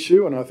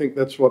issue, and I think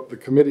that's what the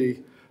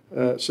committee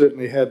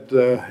certainly had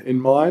in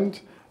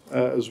mind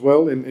as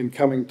well in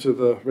coming to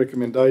the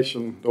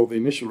recommendation, or the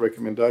initial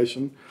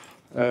recommendation,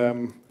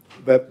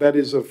 that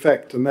is a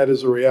fact and that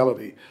is a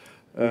reality,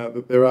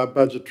 that there are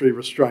budgetary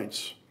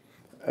restraints.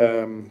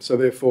 So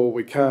therefore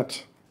we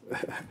can't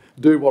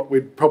do what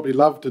we'd probably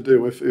love to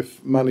do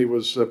if money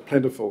was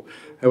plentiful.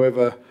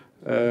 However,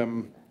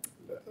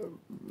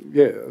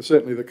 yeah,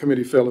 certainly the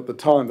committee felt at the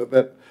time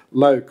that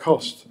low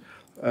cost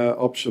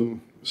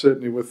option,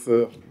 certainly with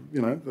the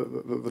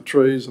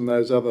trees and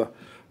those other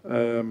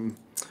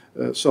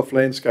soft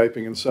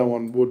landscaping and so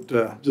on, would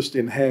just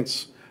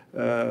enhance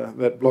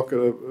that block at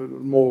a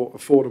more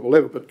affordable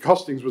level. But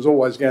costings was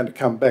always going to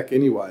come back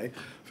anyway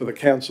for the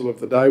council of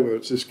the day, whether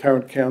it's this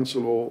current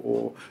council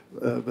or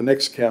the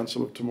next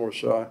council of Temora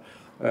Shire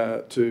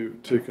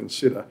to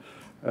consider.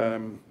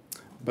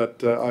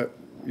 But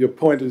your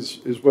point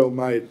is well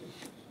made,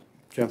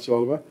 Councillor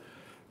Oliver.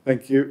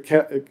 Thank you.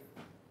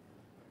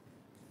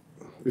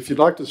 If you'd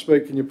like to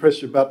speak, can you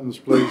press your buttons,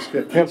 please?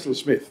 Councillor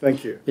Smith,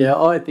 thank you. Yeah,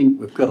 I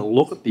think we've got to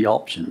look at the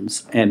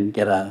options and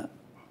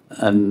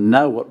and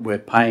know what we're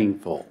paying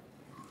for.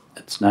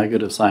 It's no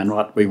good of saying,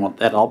 right, we want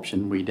that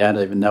option, we don't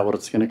even know what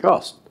it's going to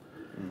cost.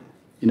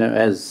 You know,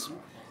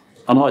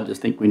 and I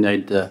just think we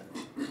need to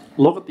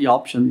look at the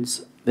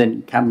options,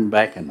 then come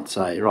back and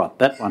say, right,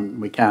 that one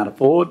we can't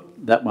afford,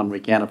 that one we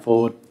can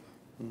afford.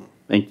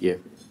 Thank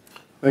you.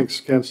 Thanks,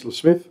 Councillor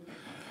Smith.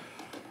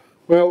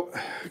 Well,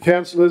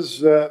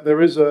 councillors,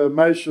 there is a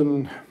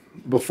motion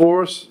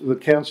before us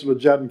that Councillor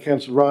Judd and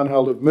Councillor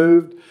Reinhold have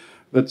moved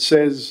that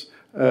says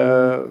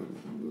that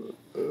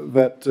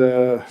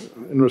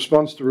in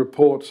response to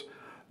report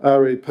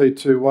REP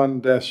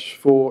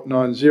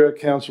 21-490,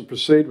 Council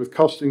proceed with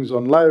costings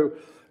on low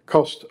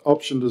cost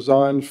option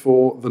design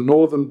for the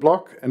northern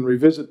block and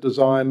revisit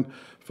design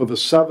for the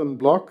southern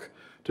block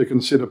to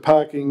consider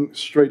parking,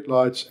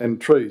 streetlights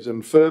and trees,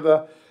 and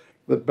further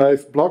that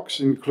both blocks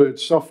include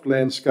soft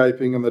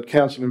landscaping and that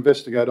Council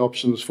investigate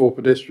options for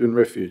pedestrian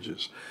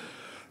refuges.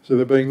 So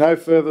there being no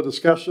further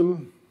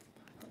discussion,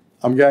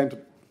 I'm going to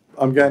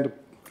go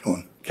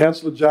on.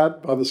 Councillor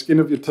Judd, by the skin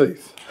of your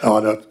teeth. Oh,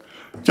 no,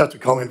 just a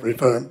comment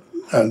referring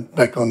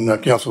back on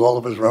Councillor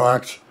Oliver's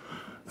remarks.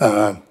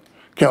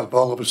 Councillor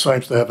Oliver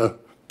seems to have a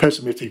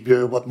pessimistic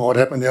view of what might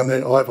happen down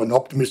there. I have an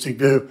optimistic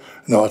view,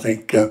 and I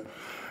think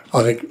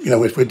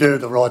if we do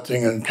the right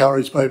thing and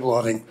encourage people,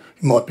 I think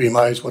you might be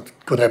amazed what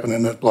could happen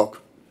in that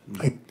block.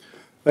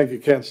 Thank you,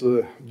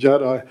 Councillor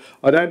Judd.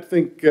 I don't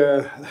think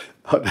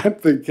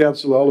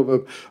Councillor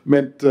Oliver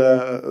meant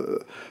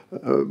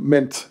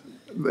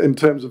in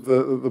terms of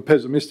the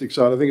pessimistic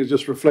side. I think it's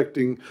just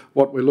reflecting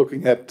what we're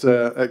looking at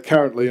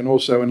currently, and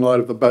also in light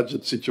of the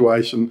budget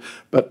situation.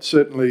 But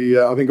certainly,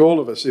 I think all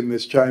of us in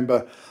this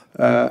chamber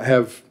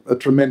have a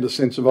tremendous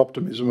sense of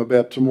optimism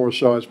about Temora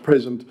Shire's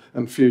present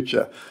and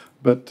future.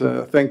 But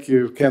thank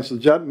you, Councillor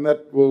Judd, and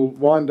that will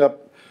wind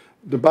up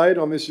debate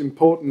on this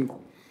important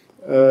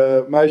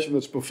motion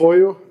that's before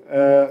you.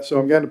 So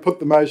I'm going to put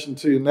the motion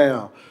to you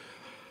now.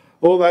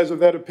 All those of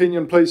that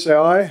opinion, please say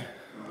aye.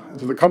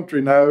 To the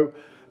contrary, no.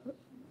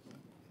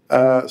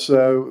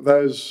 So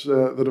those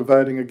that are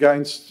voting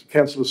against,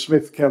 Councillor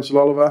Smith,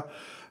 Councillor Oliver.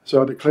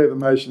 So I declare the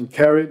motion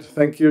carried.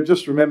 Thank you.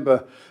 Just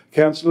remember,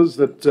 councillors,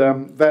 that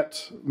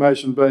that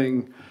motion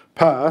being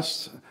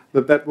passed,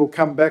 that will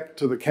come back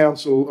to the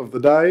council of the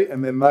day,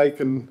 and then they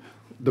can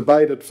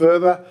debate it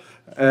further.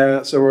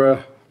 So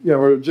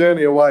we're a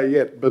journey away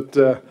yet,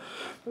 but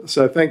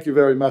so thank you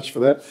very much for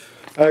that.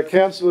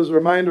 Councillors, the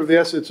remainder of the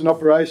Assets and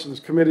Operations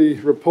Committee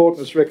report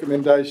and its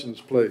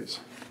recommendations, please.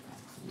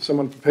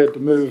 Someone prepared to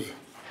move?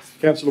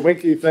 Councillor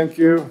Winkie, thank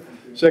you.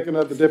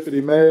 Seconded, the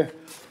Deputy Mayor.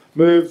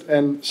 Moved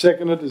and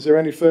seconded. Is there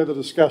any further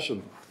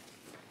discussion?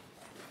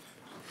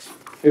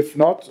 If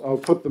not, I'll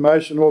put the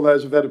motion. All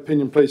those of that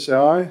opinion, please say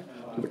aye.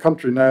 To the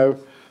contrary, no.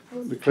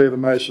 I declare the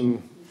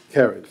motion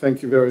carried.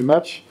 Thank you very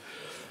much.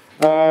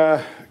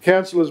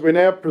 Councillors, we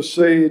now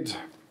proceed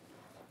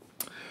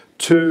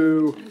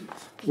to,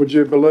 would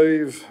you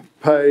believe,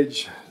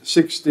 page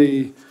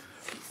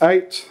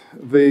 68,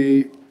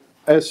 the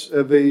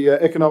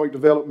Economic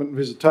Development and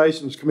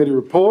Visitations Committee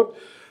report,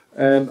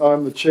 and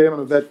I'm the chairman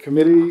of that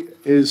committee.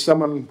 Is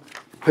someone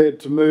prepared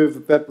to move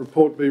that that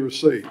report be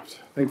received?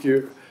 Thank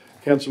you.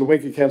 Councillor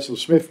Winkie, Councillor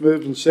Smith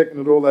moved and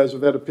seconded. All those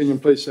of that opinion,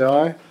 please say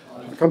aye.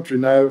 To the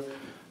contrary, no.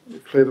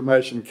 Declare the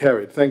motion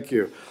carried. Thank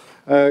you.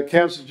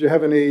 Councillors, do you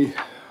have any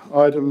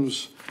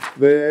items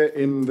there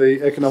in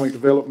the Economic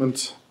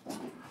Development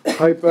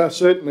paper?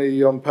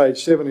 Certainly on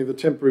page 70, the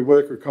temporary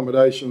worker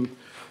accommodation.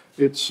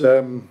 It's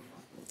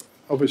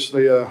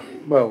obviously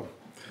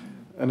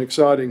an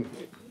exciting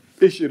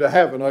issue to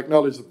have, and I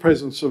acknowledge the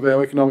presence of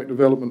our Economic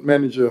Development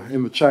Manager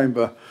in the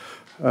chamber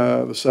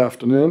this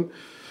afternoon.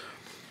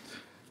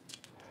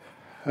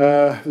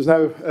 There's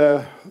no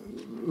the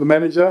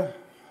manager.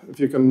 If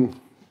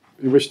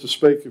you wish to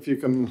speak, if you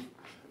can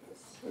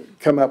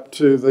come up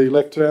to the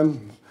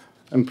lectern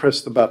and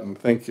press the button.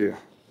 Thank you.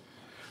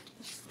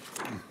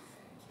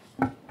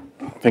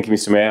 Thank you,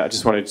 Mr. Mayor. I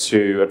just wanted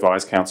to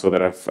advise Council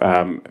that I've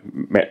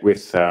met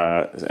with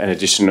an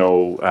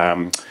additional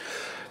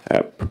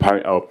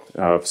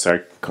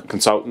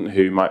consultant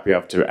who might be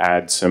able to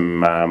add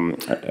some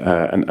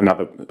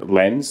another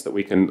lens that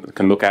we can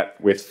look at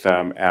with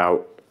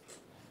our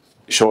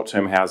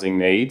short-term housing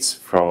needs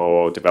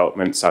for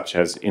development such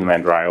as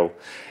Inland Rail,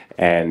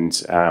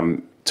 and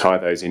tie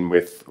those in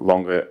with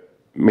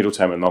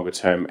middle-term and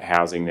longer-term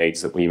housing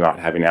needs that we might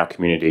have in our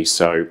community.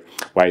 So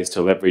ways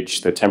to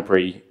leverage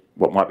the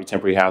what might be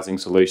temporary housing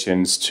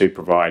solutions to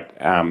provide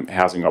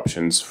housing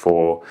options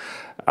for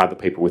other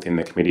people within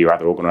the committee or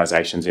other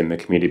organisations in the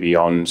committee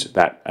beyond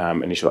that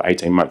initial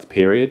 18-month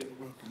period.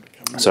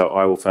 So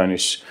I will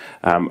furnish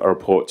a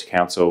report to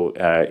Council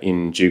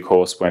in due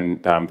course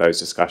when those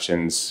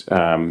discussions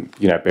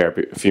bear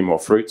a few more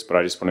fruits, but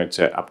I just wanted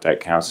to update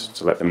Council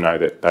to let them know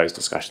that those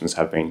discussions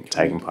have been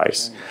taking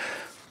place.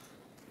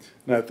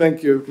 No,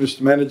 thank you,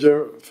 Mr.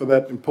 Manager, for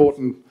that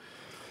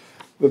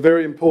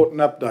very important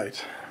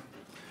update.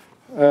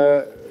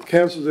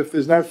 Councillors, if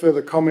there's no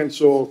further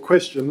comments or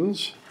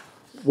questions,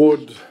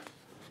 would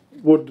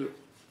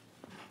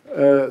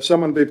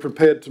someone be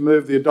prepared to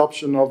move the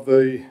adoption of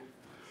the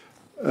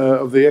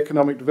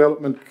Economic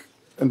Development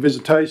and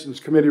Visitations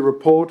Committee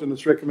report and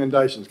its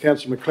recommendations?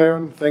 Councillor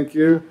McLaren, thank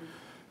you.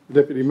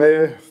 Deputy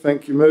Mayor,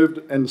 thank you. Moved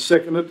and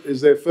seconded.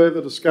 Is there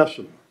further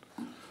discussion?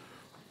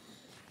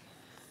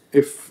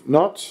 If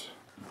not,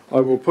 I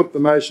will put the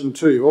motion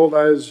to you. All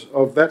those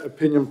of that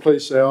opinion,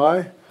 please say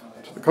aye.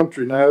 To the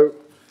contrary, no.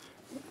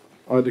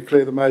 I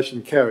declare the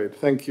motion carried.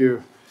 Thank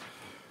you.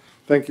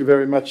 Thank you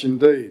very much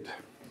indeed.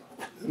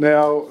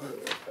 Now,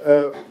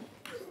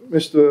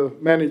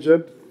 Mr.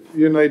 Manager,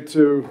 you need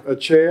a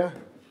chair.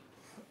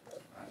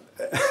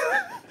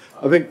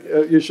 I think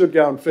you should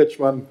go and fetch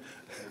one.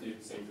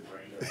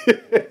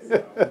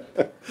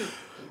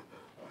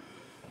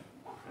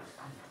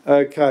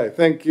 Okay,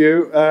 thank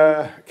you.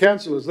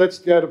 Councillors, let's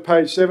go to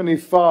page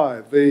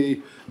 75,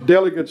 the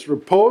delegates'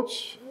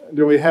 reports.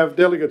 Do we have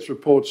delegates'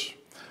 reports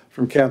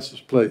from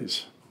councillors,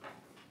 please?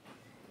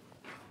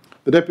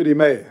 The Deputy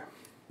Mayor.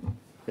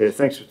 Yeah,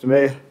 thanks, Mr.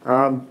 Mayor.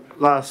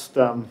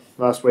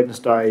 Last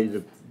Wednesday,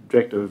 the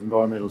Director of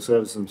Environmental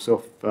Services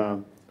himself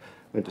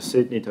went to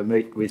Sydney to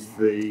meet with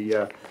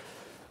the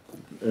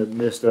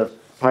Minister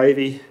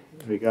Pavey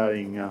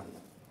regarding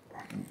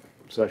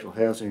social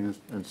housing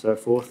and so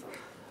forth.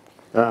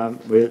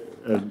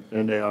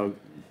 And our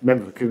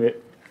member of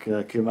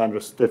the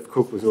Commander, Steph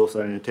Cook, was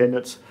also in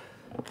attendance.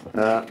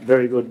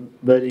 Very good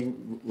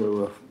meeting. We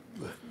were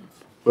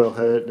well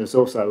heard. There's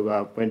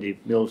also Wendy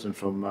Milton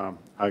from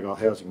Argyle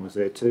Housing was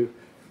there too.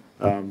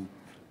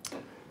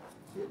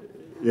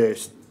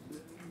 Yes,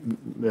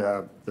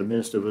 the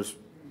Minister was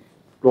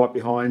right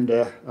behind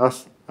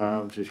us.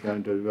 She's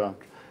going to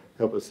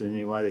help us in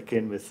any way they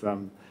can with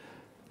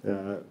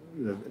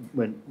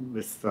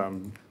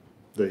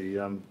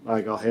the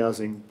Argyle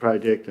Housing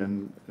project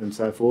and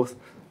so forth.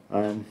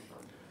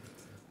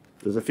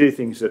 There's a few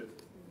things that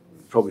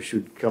probably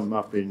should come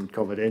up in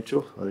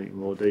confidential, I think, in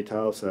more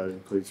detail, so it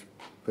includes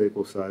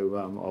people, so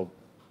I'll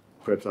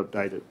perhaps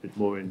update it a bit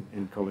more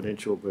in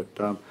confidential.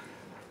 But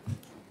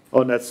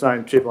on that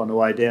same trip on the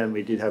way down,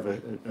 we did have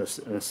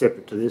a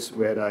separate to this,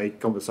 we had a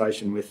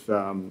conversation with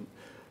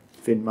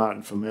Finn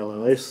Martin from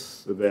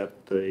LLS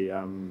about the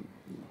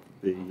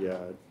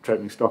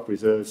travelling stock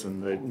reserves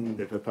and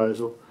the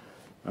proposal.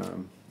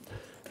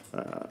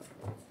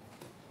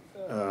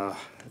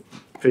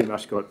 Pretty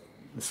much got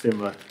a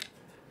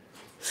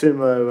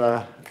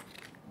similar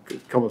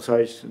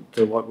conversation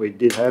to what we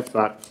did have,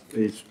 but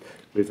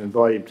we've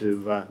invited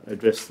him to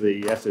address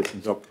the assets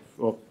and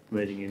op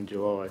meeting in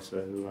July.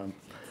 So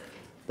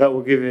that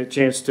will give you a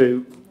chance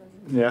to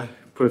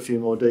put a few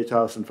more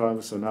details in front of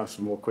us and ask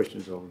some more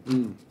questions on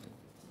them.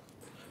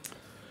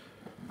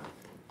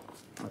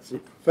 That's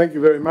it. Thank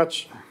you very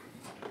much,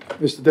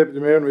 Mr Deputy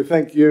Mayor, and we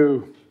thank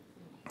you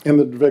and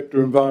the Director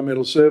of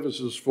Environmental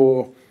Services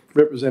for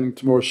representing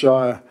Temora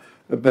Shire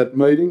at that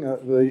meeting.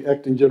 The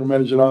Acting General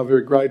Manager and I are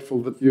very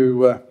grateful that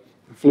you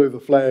flew the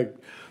flag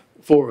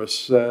for us,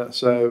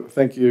 so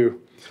thank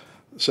you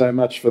so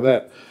much for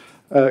that.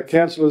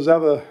 Councillors,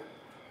 other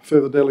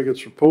further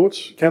delegates'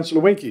 reports.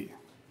 Councillor Winkie.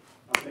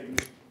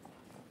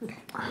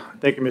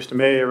 Thank you, Mr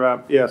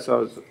Mayor. Yes,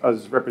 I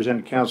was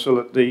representing council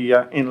at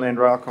the Inland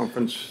Rail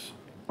Conference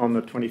on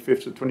the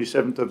 25th to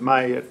 27th of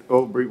May at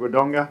Albury,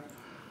 Wodonga.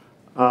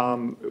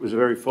 It was a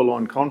very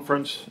full-on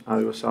conference.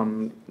 There were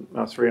some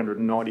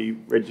 390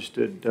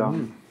 registered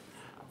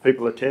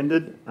people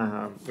attended,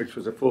 which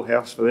was a full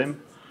house for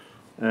them,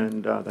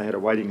 and they had a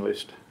waiting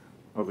list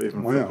of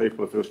even for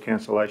people if there was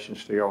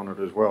cancellations to go on it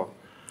as well.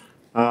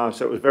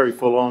 So it was very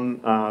full-on.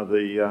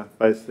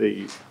 Both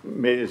the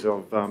mayors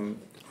of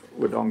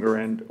Wodonga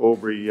and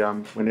Albury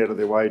went out of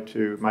their way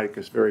to make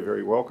us very,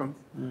 very welcome.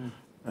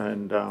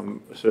 And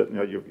certainly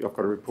I've got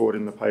a report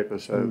in the paper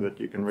so that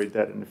you can read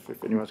that, and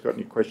if anyone's got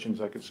any questions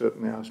they can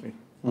certainly ask me.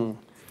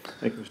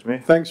 Thank you, Mr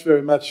Mayor. Thanks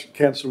very much,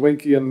 Councillor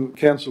Winkie, and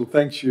Council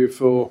thanks you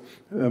for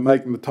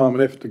making the time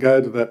and effort to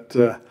go to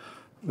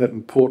that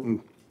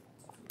important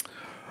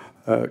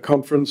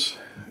conference.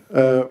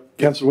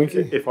 Councillor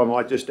Winkie? If I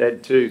might just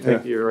add too,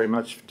 thank you very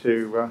much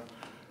to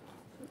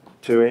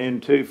Anne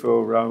too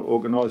for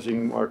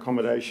organising our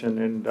accommodation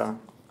and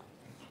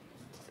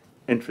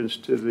entrance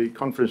to the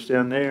conference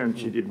down there, and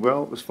she did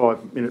well. It was a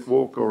 5-minute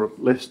walk or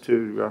less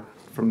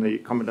from the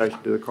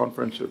accommodation to the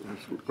conference. It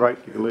was great.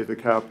 You could leave the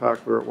car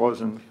parked where it was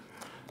and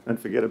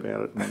forget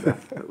about it, and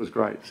it was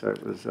great. So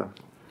it was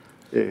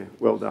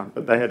well done.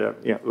 But they had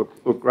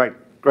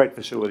great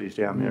facilities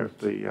down there at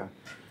the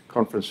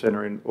conference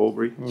centre in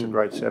Albury. It's a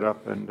great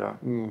setup,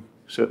 and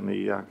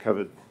certainly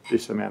covered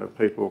this amount of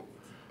people.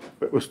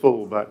 It was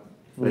full, but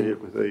they did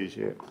it with ease.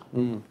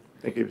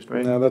 Thank you, Mr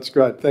Mayor. No, that's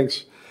great.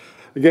 Thanks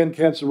again,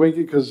 Councillor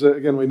Winkie, because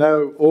again, we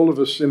know all of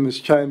us in this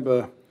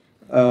chamber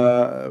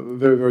are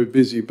very, very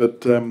busy,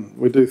 but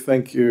we do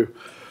thank you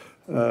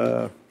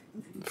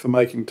for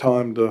making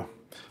time to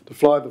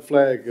fly the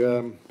flag,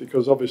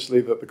 because obviously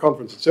the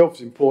conference itself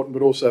is important,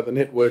 but also the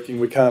networking.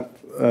 We can't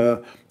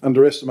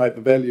underestimate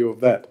the value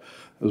of that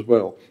as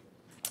well.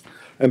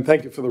 And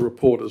thank you for the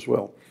report as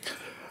well.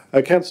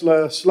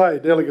 Councillor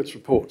Slade, delegates'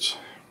 reports.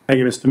 Thank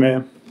you, Mr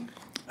Mayor.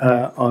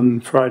 On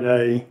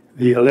Friday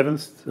the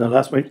 11th,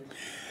 last week,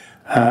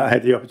 I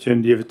had the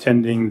opportunity of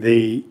attending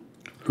the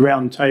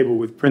round table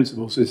with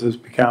principals. This has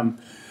become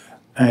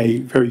a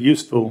very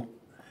useful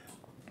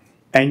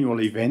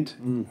annual event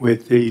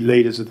with the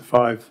leaders of the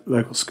 5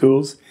 local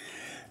schools.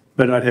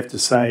 But I'd have to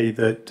say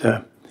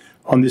that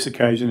on this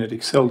occasion it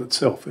excelled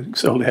itself. It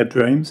excelled our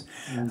dreams.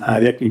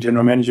 The Acting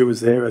General Manager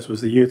was there, as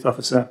was the Youth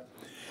Officer.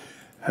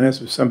 And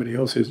as was somebody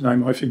else whose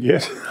name I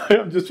forget.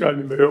 I'm just trying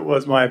to remember who it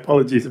was. My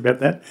apologies about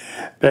that.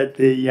 But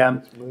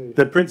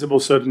the principal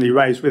certainly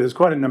raised with us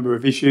quite a number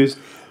of issues.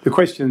 The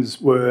questions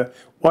were,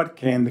 what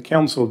can the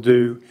council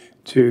do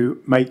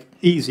to make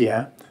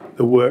easier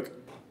the work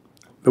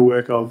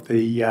of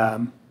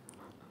the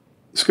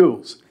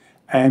schools?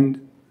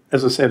 And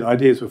as I said,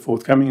 ideas were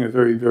forthcoming, were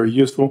very, very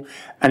useful.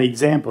 An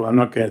example, I'm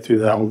not going through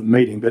the whole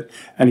meeting, but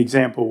an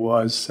example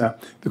was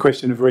the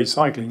question of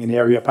recycling in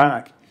Area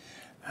Park.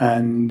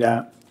 And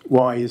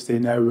why is there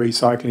no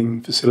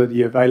recycling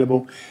facility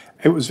available?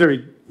 It was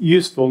very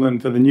useful,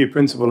 and for the new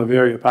principal of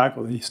Area Park,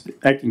 or the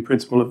acting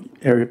principal of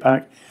Area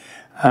Park,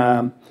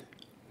 our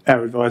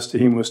advice to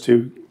him was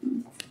to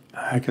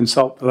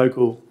consult the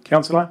local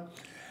councillor,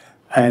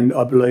 and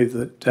I believe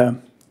that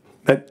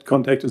that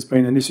contact has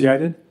been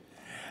initiated,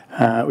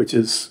 which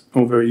is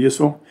all very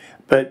useful.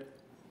 But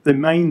the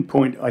main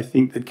point, I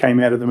think, that came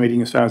out of the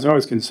meeting, as far as I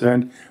was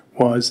concerned,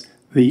 was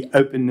the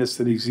openness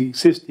that is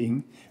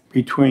existing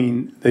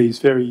between these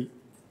very,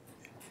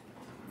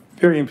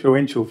 very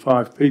influential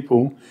 5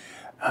 people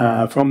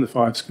from the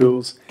 5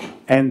 schools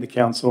and the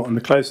council, and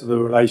the closer the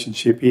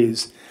relationship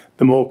is,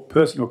 the more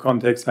personal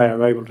contacts they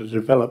are able to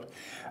develop,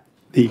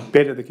 the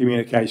better the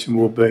communication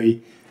will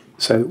be,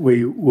 so that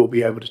we will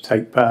be able to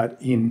take part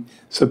in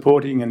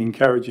supporting and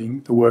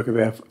encouraging the work of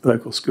our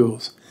local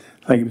schools.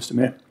 Thank you, Mr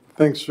Mayor.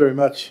 Thanks very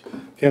much,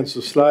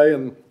 Councillor Slay.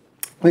 And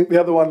I think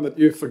the other one that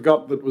you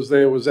forgot that was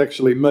there was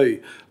actually me,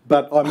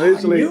 but I'm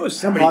easily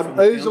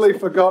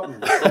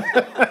forgotten.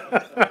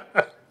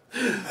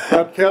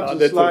 But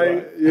Councillor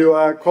Slay, you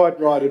are quite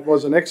right. It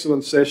was an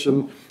excellent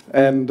session,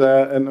 and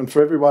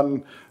for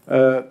everyone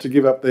to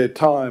give up their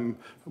time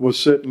was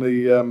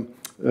certainly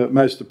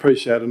most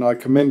appreciated. And I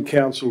commend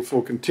Council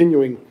for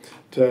continuing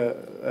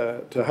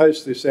to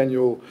host this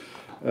annual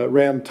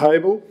round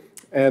table,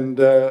 and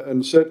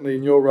certainly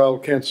in your role,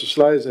 Councillor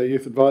Slays, our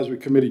Youth Advisory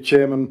Committee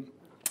Chairman,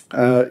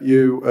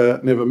 you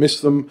never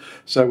miss them.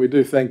 So we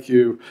do thank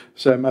you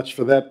so much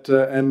for that.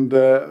 And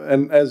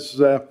as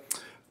a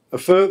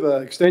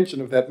further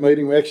extension of that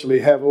meeting, we actually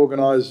have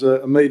organised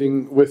a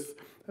meeting with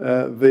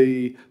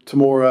the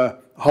Temora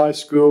High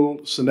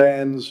School, St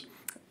Anne's,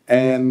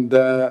 and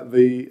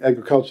the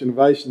Agriculture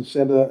Innovation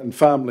Centre and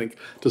FarmLink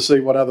to see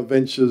what other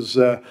ventures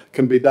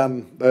can be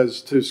done.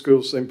 Those two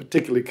schools seem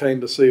particularly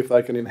keen to see if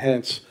they can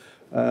enhance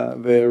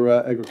their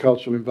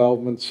agricultural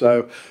involvement.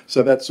 So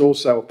that's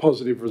also a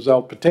positive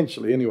result,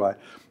 potentially anyway,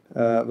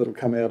 that'll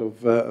come out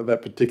of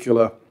that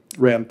particular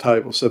round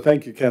table. So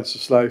thank you,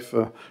 Councillor Slade,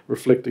 for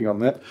reflecting on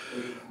that.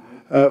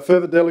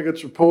 Further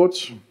delegates'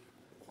 reports.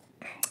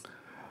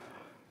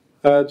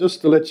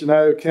 Just to let you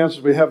know,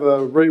 Councillors, we have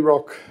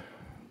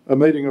a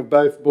meeting of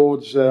both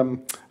boards,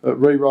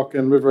 REROC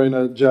and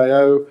Riverina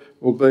JO,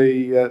 will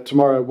be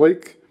tomorrow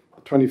week,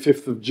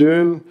 25th of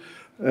June,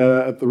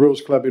 at the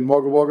Rules Club in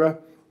Wagga Wagga.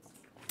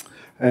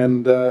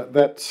 And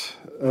that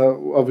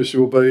obviously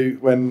will be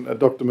when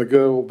Dr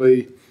McGurr will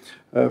be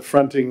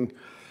fronting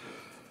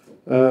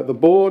the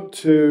board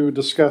to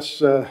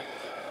discuss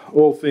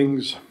all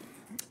things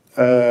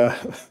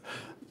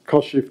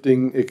cost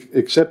shifting,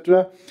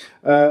 etc.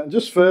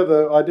 Just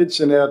further, I did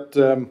send out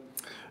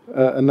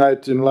a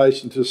note in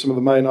relation to some of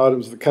the main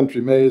items of the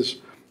Country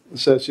Mayors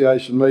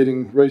Association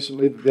meeting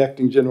recently that the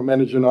Acting General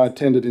Manager and I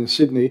attended in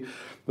Sydney.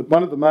 But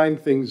one of the main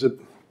things that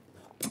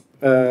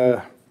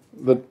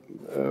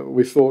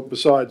we thought,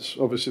 besides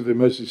obviously the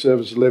Emergency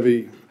Services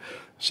Levy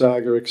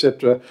saga,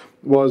 etc.,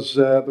 was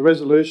the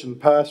resolution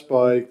passed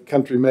by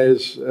Country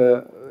Mayors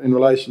in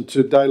relation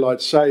to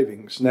daylight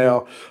savings.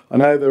 Now, I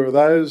know there are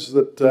those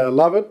that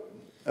love it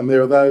and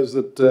there are those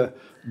that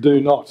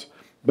do not,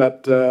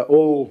 but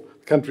all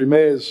Country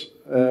Mayors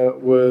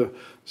were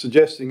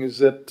suggesting is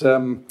that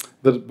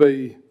that it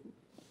be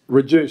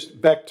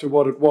reduced back to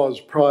what it was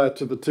prior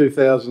to the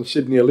 2000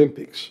 Sydney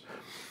Olympics.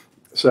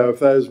 So if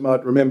those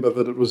might remember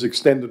that it was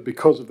extended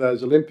because of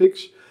those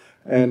Olympics,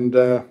 and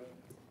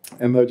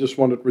they just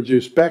want it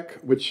reduced back,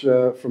 which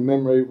from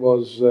memory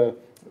was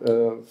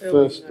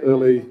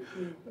early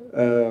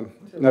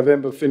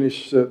November,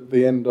 finish at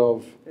the end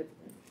of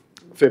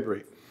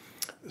February.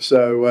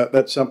 So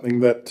that's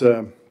something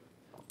that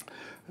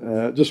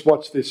just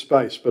watch this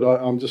space, but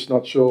I'm just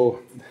not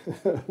sure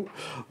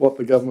what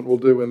the government will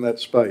do in that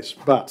space.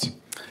 But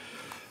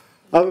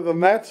other than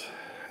that,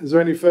 is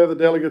there any further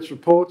delegates'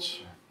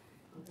 reports?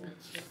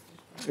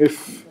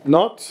 If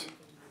not,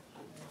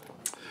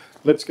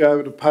 let's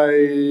go to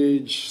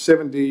page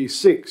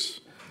 76,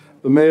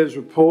 the Mayor's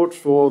report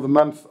for the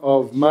month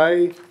of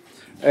May,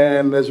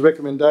 and there's a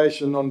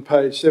recommendation on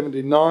page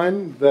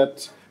 79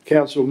 that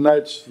Council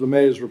notes the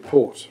Mayor's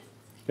report.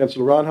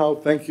 Councillor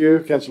Reinhold, thank you.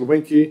 Councillor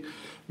Winkie,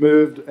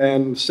 moved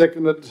and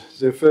seconded.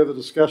 Is there further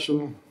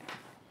discussion?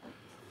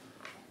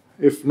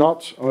 If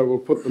not, I will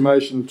put the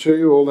motion to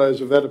you. All those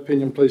of that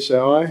opinion, please say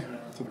aye.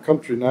 To the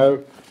contrary,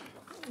 no.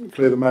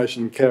 Declare the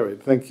motion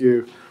carried. Thank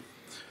you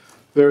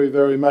very,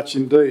 very much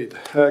indeed.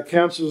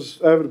 Councillors,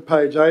 over to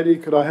page 80.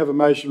 Could I have a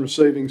motion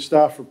receiving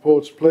staff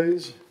reports,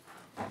 please?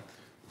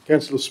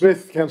 Councillor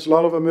Smith, Councillor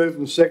Oliver, moved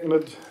and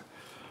seconded.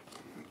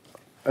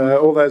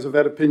 All those of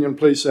that opinion,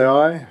 please say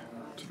aye.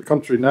 To the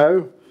contrary,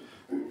 no.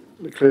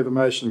 Declare the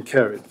motion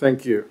carried.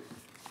 Thank you.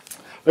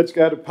 Let's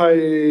go to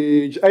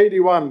page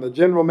 81, the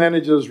General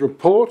Manager's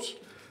report,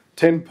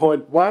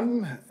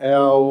 10.1,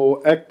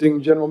 our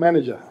Acting General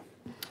Manager.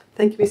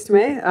 Thank you, Mr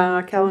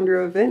Mayor.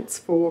 Calendar of events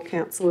for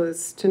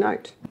councillors to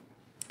note.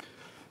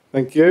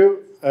 Thank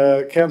you.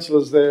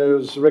 Councillors,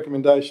 there's a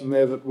recommendation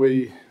there that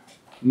we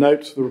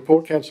note the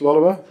report. Councillor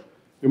Oliver,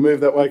 you'll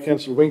move that way.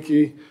 Councillor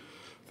Winkie,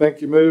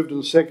 thank you. Moved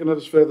and seconded.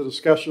 Is further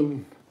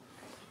discussion?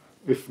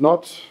 If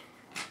not,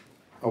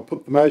 I'll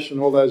put the motion.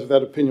 All those of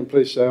that opinion,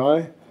 please say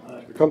aye.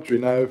 To the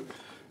contrary, no.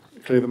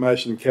 Declare the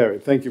motion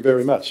carried. Thank you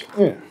very much.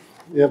 Yeah,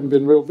 you haven't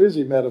been real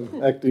busy,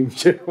 Madam Acting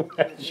General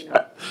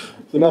Manager.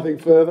 So nothing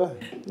further?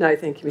 No,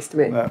 thank you, Mr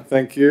Mayor. No,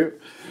 thank you.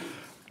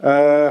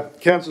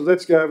 Councillors,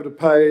 let's go over to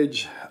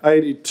page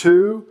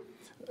 82,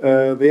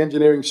 the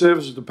Engineering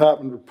Services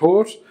Department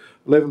report,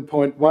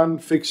 11.1,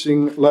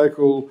 Fixing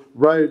Local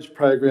Roads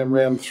Program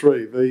Round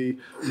 3, the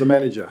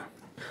Manager.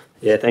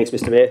 Yeah, thanks,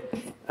 Mr Mayor.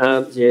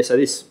 Yeah, so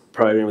this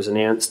program was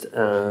announced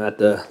at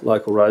the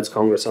Local Roads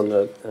Congress on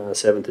the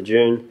 7th of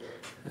June.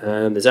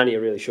 There's only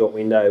a really short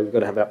window. We've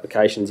got to have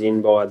applications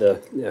in by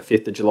the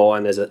 5th of July,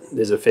 and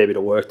there's a fair bit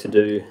of work to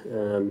do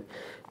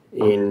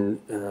in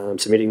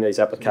submitting these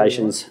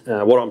applications.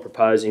 What I'm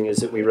proposing is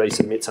that we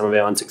resubmit some of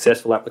our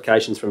unsuccessful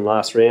applications from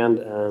last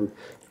round,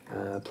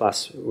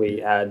 plus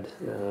we add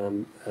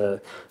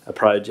a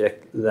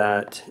project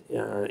that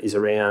is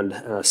around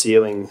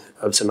sealing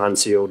of some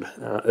unsealed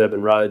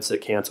urban roads that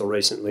Council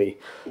recently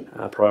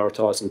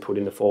prioritised and put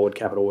in the Forward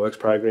Capital Works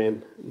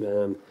program.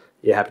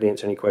 Yeah, happy to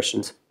answer any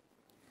questions.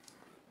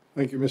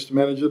 Thank you, Mr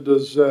Manager.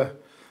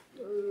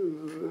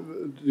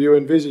 you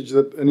envisage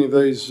that any of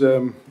these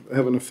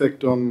have an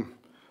effect on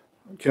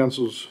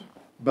council's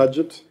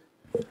budget?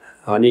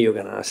 I knew you were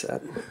going to ask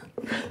that.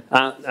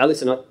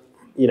 Listen,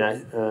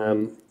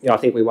 I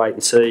think we wait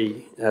and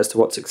see as to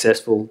what's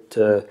successful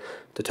to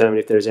determine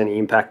if there is any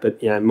impact.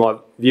 But my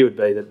view would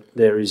be that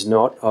there is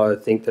not. I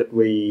think that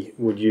we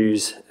would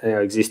use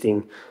our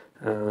existing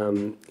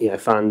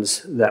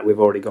funds that we've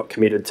already got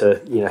committed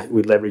to.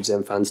 We'd leverage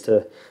them funds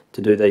to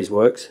do these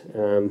works.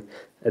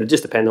 It'll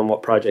just depend on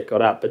what project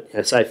got up.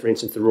 But say, for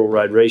instance, the rural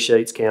road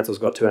resheets, council's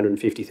got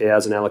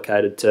 250,000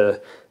 allocated to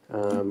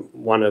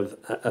one of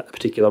a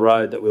particular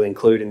road that we'll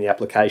include in the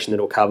application that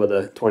will cover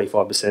the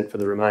 25% for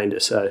the remainder.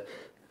 So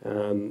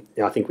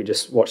I think we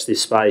just watch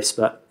this space,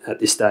 but at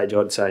this stage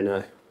I'd say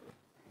no.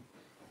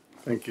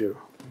 Thank you.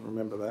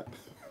 Remember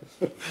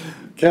that.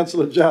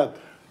 Councillor Judd.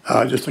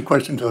 Just a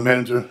question to the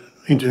manager,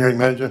 engineering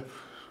manager.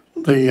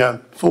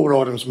 The 4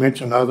 items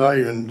mentioned, are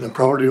they in the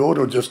priority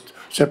order or just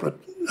separate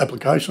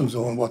applications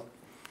or what?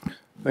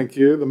 Thank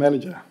you. The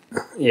manager.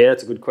 Yeah,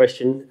 that's a good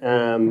question.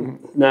 No,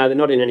 they're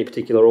not in any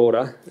particular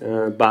order,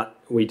 but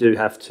we do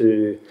have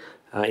to,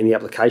 in the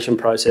application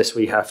process,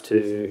 we have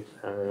to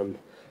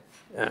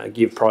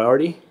give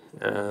priority.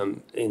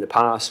 In the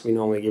past, we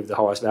normally give the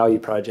highest value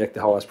project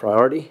the highest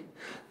priority,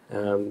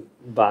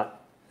 but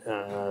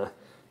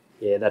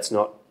that's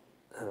not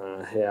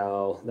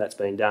how that's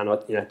been done.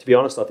 To be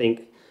honest, I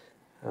think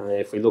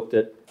if we looked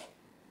at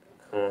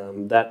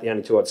the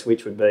only 2 I'd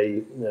switch would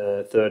be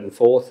the 3rd and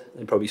 4th.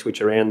 They'd probably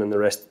switch around, and the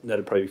rest,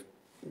 that'd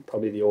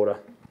probably the order.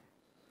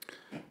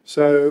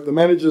 So the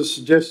manager's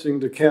suggesting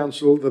to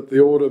council that the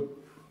order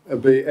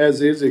be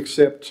as is,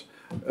 except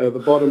the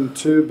bottom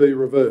 2 be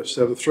reversed.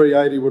 So the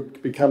 380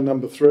 would become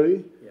number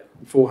 3,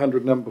 and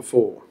 400 number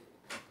 4.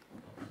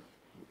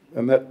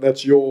 And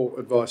that's your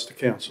advice to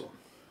council?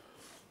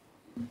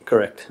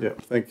 Correct. Yeah,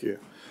 thank you.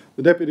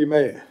 The Deputy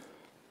Mayor.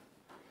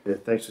 Yeah,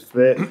 thanks, Mr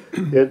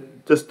Mayor.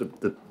 Just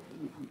the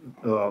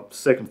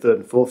second, third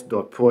and fourth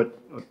dot point,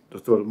 I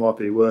thought it might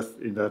be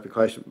worth, in the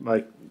application,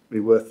 be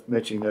worth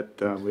mentioning that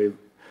we're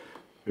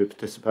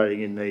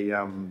participating in the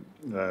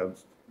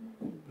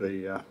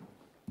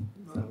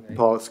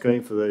pilot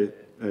scheme for the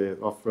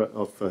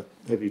off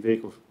heavy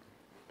vehicles.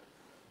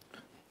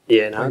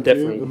 Yeah, no, Thank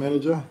definitely. You, the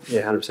manager.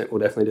 Yeah, 100%.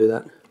 We'll definitely do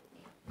that.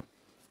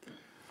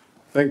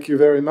 Thank you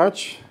very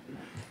much.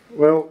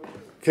 Well,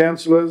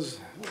 councillors,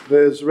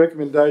 there's a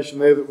recommendation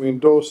there that we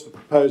endorse the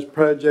proposed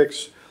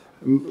projects,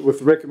 with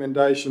the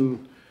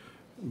recommendation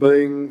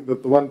being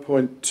that the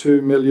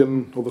 1.2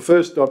 million, or the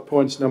first dot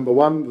point's number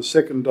 1, the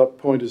second dot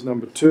point is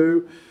number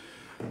 2,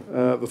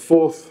 the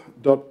fourth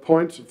dot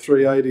point of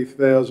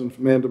 380,000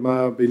 from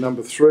Mandamar be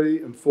number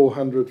 3, and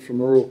 400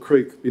 from Rural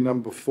Creek be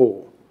number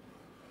 4.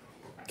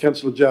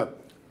 Councillor Judd.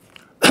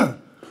 I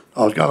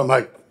was going to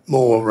make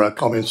more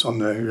comments on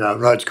the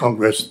Roads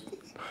Congress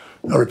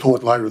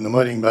report later in the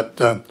meeting, but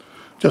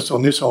just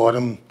on this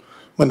item,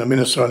 when the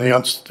Minister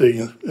announced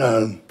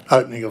the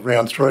opening of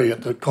round 3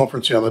 at the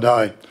conference the other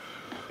day,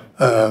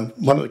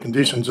 one of the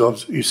conditions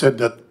he said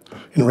that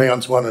in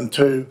rounds 1 and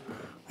 2,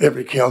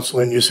 every council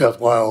in New South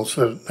Wales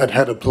that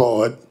had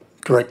applied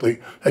correctly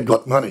had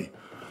got money.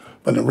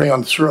 But in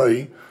round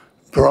 3,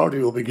 priority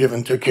will be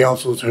given to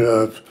councils who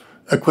have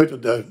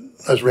acquitted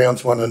those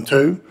rounds 1 and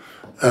 2,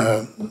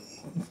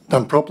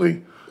 done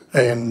properly,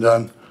 and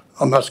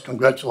I must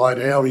congratulate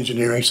our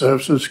engineering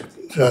services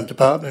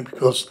department,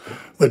 because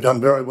we've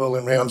done very well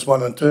in rounds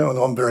 1 and 2, and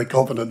I'm very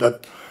confident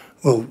that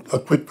we'll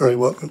acquit very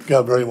well,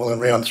 go very well in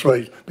round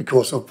 3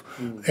 because of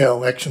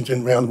our actions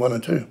in round 1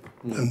 and 2.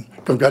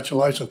 And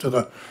congratulations to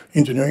the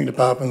engineering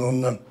department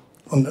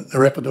on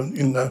their effort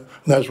in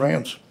those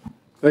rounds.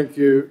 Thank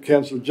you,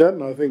 Councillor Judd,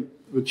 and I think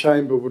the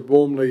chamber would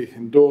warmly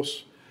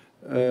endorse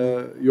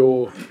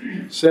your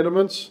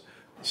sentiments.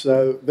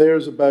 So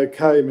there's a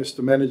bouquet,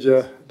 Mr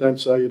Manager. Don't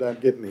say you don't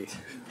get any.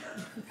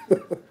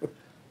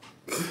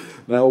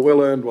 No, a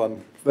well-earned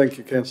one. Thank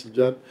you,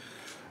 Councillor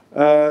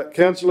Judd.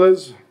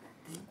 Councillors,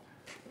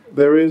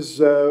 there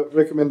is a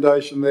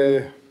recommendation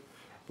there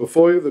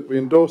before you that we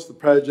endorse the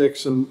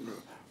projects and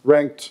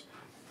ranked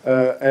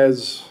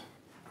as...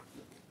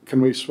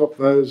 Can we swap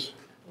those?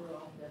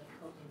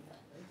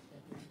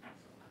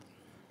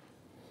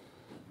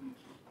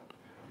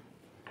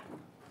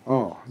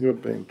 Oh, you're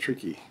being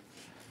tricky.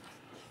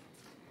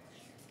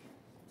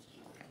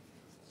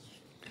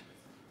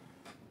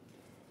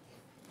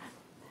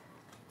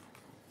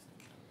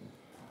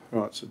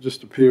 Right, so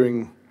just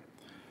appearing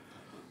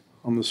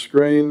on the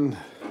screen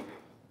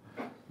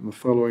in the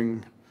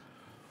following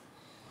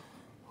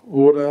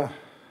order: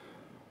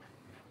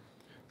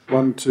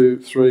 1, 2,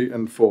 3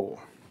 and 4.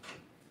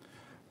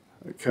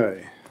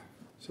 Okay,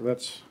 so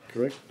that's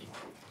correct?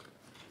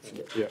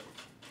 Yeah.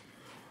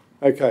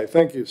 Okay,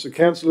 thank you. So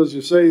councillors,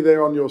 you see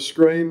there on your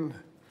screen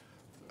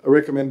a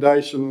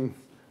recommendation,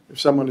 if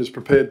someone is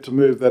prepared to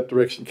move that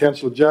direction.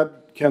 Councillor Judd,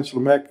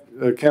 Councillor Mack,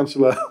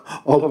 Councillor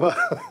Oliver.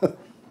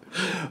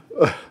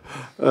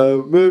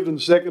 Moved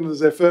and seconded. Is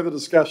there further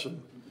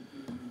discussion?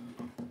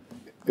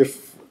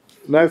 If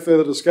no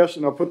further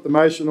discussion, I'll put the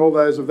motion. All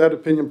those of that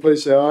opinion,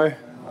 please say aye.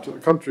 To the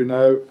contrary,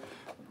 no.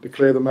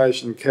 Declare the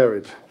motion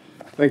carried.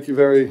 Thank you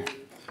very,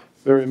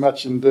 very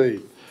much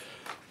indeed.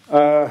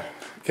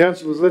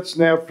 Councillors, let's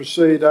now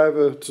proceed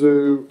over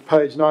to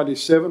page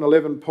 97,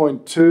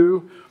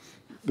 11.2,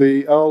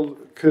 the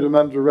Old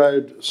Cootamundra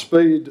Road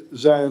Speed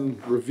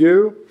Zone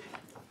Review.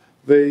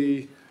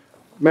 The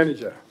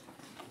Manager.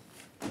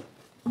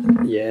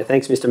 Yeah,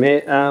 thanks, Mr.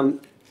 Mayor.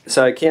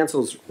 So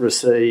Council's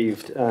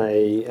received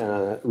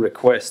a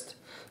request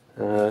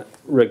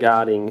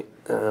regarding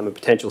a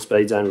potential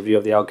speed zone review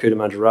of the Old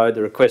Cootamundra Road.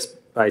 The request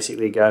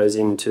basically goes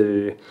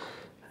into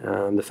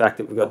the fact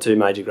that we've got two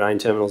major grain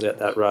terminals out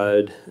that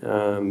road,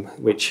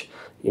 which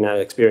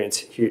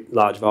experience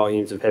large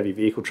volumes of heavy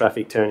vehicle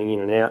traffic turning in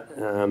and out.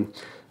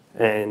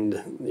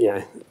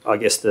 And I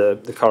guess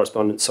the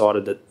correspondent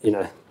cited that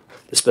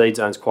the speed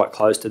zone's quite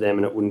close to them,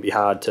 and it wouldn't be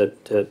hard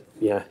to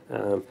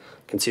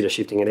consider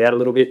shifting it out a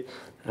little bit.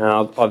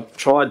 I've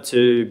tried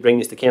to bring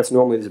this to council.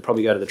 Normally this would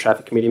probably go to the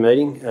traffic committee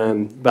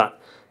meeting,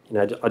 but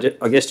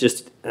I guess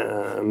just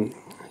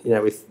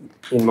with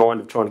in mind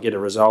of trying to get a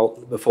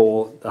result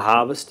before the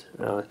harvest,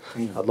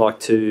 I'd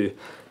like to,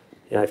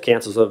 if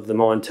council's of the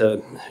mind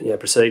to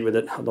proceed with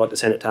it, I'd like to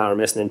send it to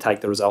RMS and then take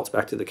the results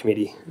back to the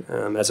committee,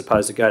 as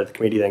opposed to go to the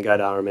committee, then go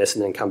to RMS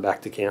and then come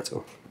back to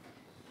council.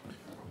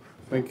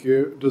 Thank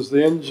you. Does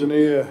the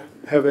engineer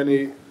have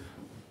any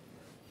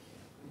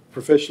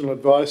professional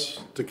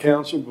advice to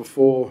council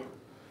before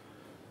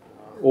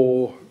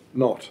or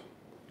not?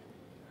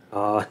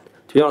 To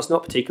be honest,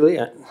 not particularly.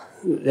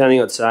 The only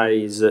thing I'd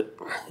say is that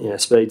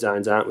speed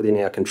zones aren't within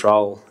our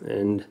control,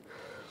 and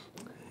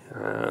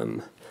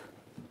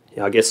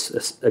I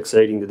guess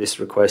acceding to this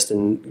request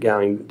and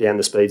going down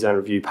the speed zone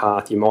review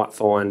path, you might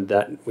find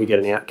that we get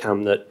an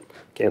outcome that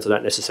council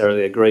don't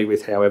necessarily agree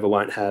with, however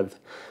won't have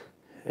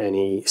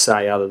any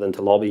say other than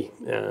to lobby.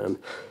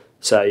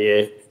 So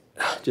yeah,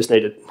 just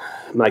need to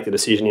make the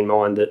decision in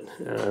mind that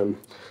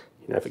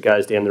if it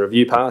goes down the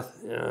review path,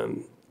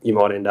 you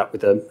might end up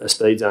with a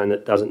speed zone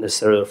that doesn't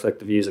necessarily reflect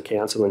the views of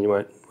council, and you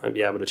won't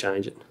be able to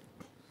change it.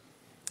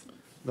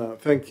 No,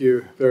 thank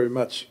you very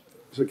much.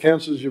 So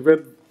councillors, you've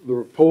read the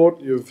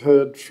report, you've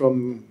heard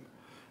from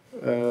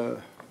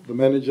the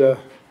Manager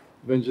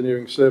of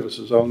Engineering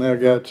Services. I'll now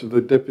go to the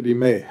Deputy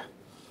Mayor.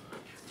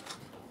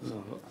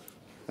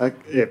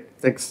 Yeah,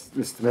 thanks,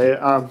 Mr.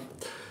 Mayor.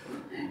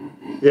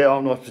 Yeah,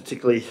 I'm not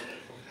particularly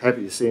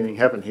happy to see anything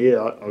happen here.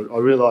 I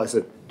realise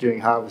that during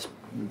harvest,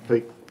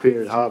 peak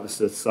period harvest,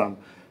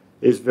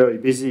 it's very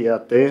busy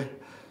out there.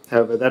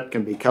 However, that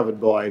can be covered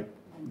by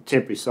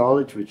temporary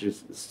signage,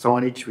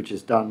 which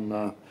is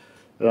done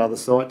at other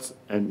sites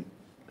and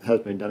has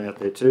been done out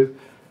there too.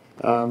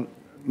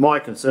 My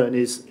concern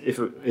is if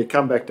it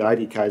come back to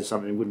 80 k's or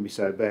something, it wouldn't be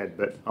so bad.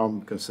 But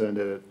I'm concerned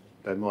that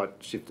they might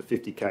shift the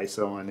 50k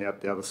sign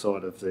out the other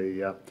side of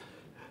the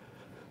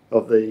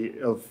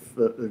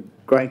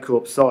Grain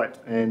Corp site,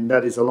 and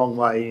that is a long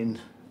way in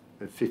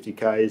at 50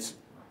 k's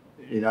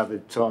in other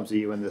times of the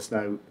year when there's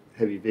no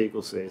heavy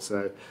vehicles there.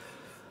 So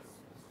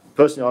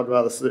personally, I'd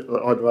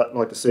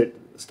like to see it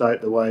stay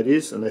the way it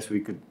is, unless we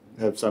could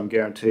have some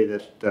guarantee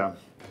that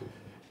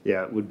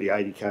it would be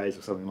 80 k's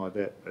or something like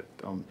that. But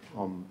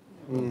I'm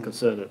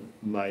concerned it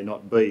may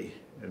not be.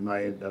 It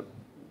may end up,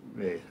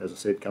 as I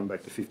said, come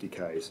back to 50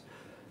 k's.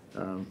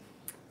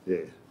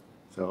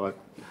 So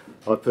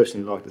I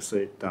personally like to see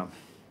it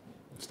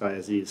stay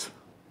as is.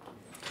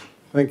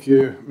 Thank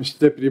you, Mr.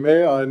 Deputy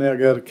Mayor. I now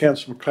go to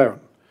Councillor McLaren.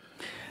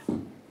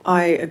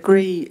 I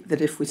agree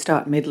that if we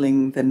start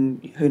meddling,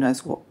 then who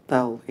knows what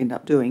they'll end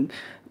up doing.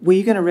 Were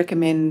you going to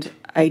recommend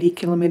 80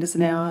 kilometres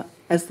an hour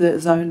as the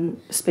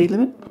zone speed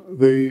limit?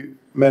 The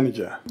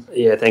Manager.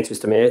 Yeah, thanks,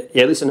 Mr. Mayor.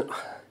 Yeah, listen,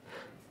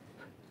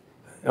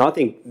 I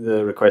think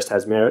the request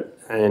has merit,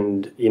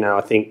 and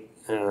I think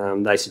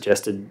they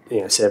suggested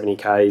 70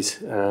 k's,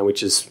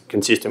 which is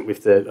consistent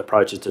with the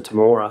approaches to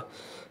Temora.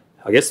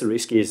 I guess the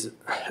risk is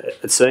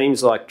it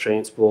seems like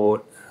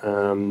transport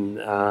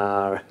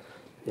are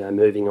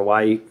moving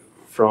away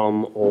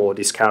from or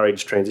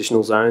discourage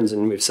transitional zones,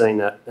 and we've seen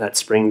that at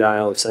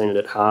Springdale, we've seen it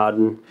at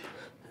Harden,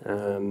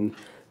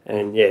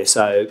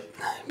 so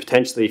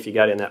potentially if you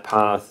go down that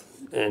path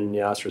and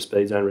you ask for a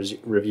speed zone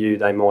review,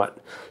 they might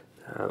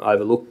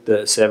overlook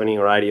the 70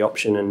 or 80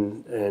 option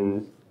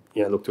and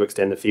look to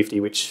extend the 50,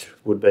 which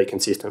would be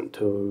consistent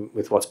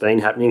with what's been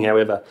happening.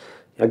 However,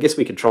 I guess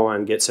we could try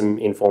and get some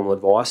informal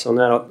advice on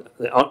that.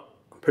 I'm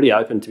pretty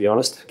open, to be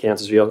honest,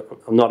 Councillor's view.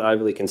 I'm not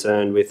overly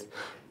concerned with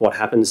what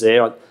happens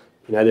there.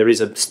 There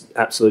is an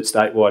absolute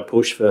statewide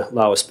push for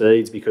lower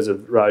speeds because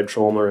of road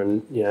trauma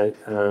and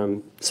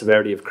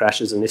severity of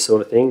crashes and this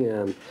sort of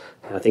thing.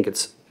 I think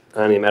it's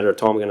only a matter of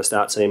time we're going to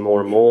start seeing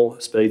more and more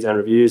speed zone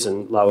reviews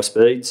and lower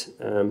speeds.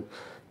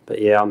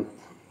 But yeah,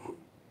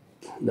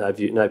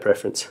 no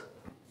preference.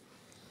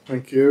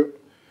 Thank you.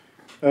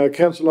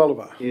 Councillor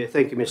Oliver. Yeah,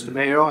 thank you, Mr.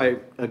 Mayor. I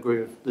agree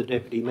with the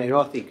Deputy Mayor.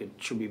 I think it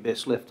should be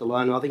best left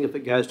alone. I think if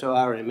it goes to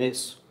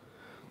RMS,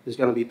 there's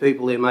going to be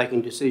people there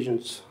making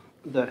decisions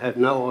that have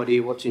no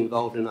idea what's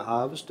involved in the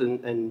harvest,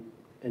 and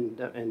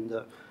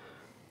the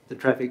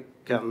traffic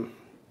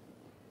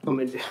I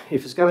mean,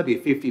 if it's going to be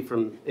a 50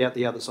 from out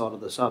the other side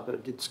of the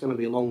suburb, it's going to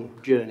be a long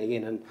journey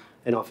in,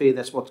 and I fear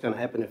that's what's going to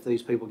happen if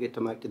these people get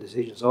to make the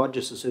decision. So I'd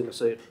just as soon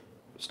see it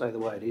stay the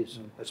way it is.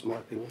 That's my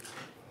opinion.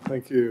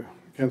 Thank you,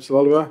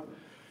 Councillor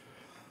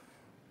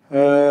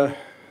Oliver.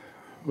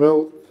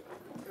 Well,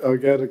 I'll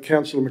go to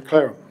Councillor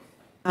McLaren.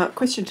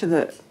 Question to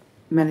the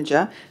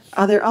manager.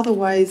 Are there other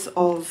ways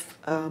of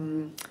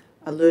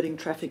alerting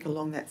traffic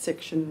along that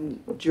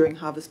section during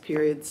harvest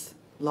periods,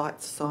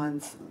 lights,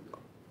 signs,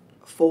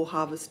 for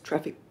harvest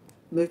traffic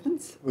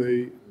movements?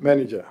 The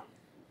manager.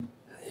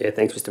 Yeah,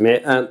 thanks, Mr.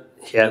 Mayor.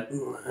 Yeah,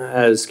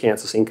 as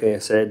Councillor Sinclair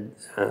said,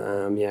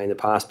 in the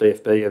past,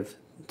 BFB have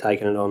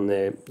taken it on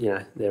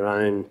their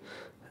own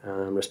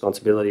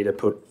responsibility to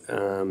put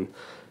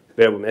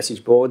variable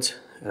message boards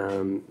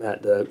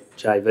at the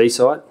JV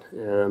site.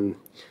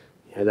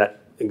 That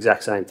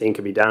exact same thing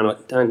could be done. I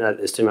don't know that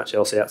there's too much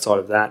else outside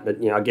of that,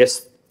 but I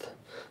guess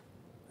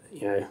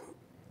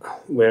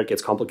where it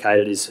gets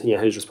complicated is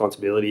whose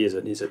responsibility is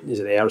it? Is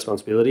it our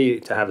responsibility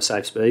to have a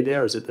safe speed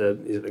there? Is it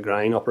the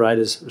grain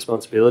operator's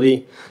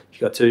responsibility? If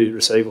you've got two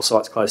receival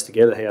sites close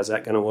together, how's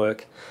that going to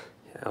work?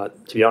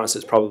 To be honest,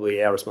 it's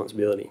probably our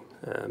responsibility.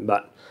 I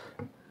know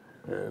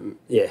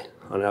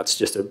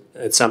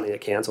it's something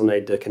that council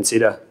need to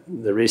consider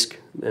the risk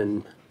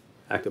and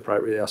act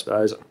appropriately, I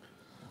suppose.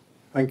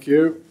 Thank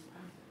you.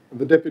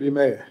 The Deputy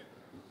Mayor.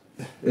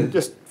 Yeah,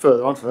 just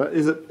further on to that,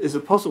 is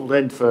it possible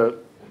then for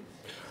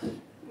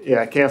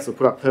council to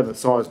put up permanent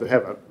signs but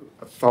have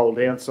a fold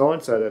down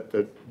sign so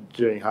that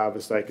during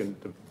harvest they can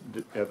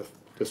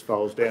just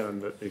folds down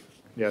and to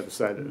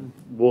say that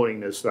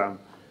warning there's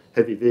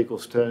heavy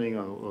vehicles turning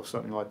or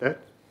something like that?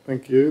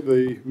 Thank you.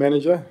 The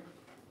manager.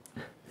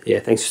 Yeah,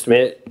 thanks, Mr.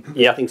 Mayor.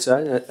 Yeah, I think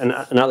so.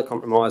 Another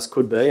compromise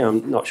could be,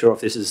 I'm not sure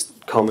if this is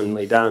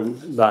commonly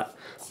done, but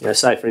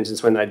say for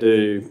instance when they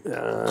do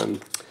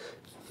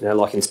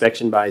like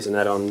inspection bays and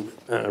that on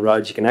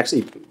roads, you can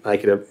actually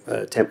make it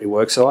a temporary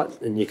work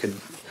site, and we could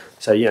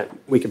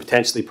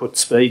potentially put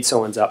speed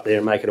signs up there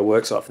and make it a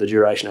work site for the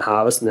duration of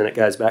harvest, and then it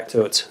goes back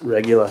to its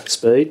regular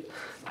speed.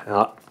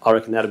 I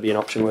reckon that'd be an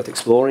option worth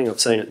exploring.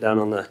 I've seen it done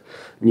on the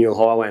Newell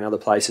Highway and other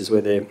places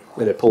where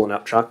they're pulling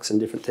up trucks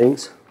and different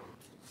things.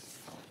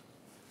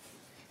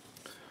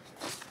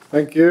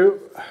 Thank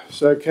you.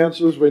 So,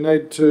 councillors, we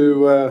need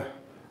to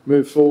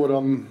move forward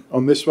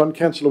on this one.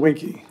 Councillor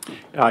Winky.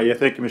 Yeah,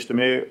 thank you, Mr.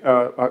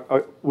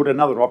 Mayor. Would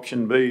another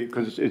option be,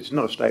 because it's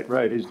not a state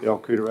road, is the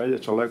Alcuda Road,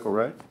 it's a local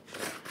road.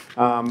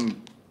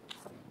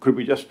 Could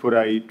we just put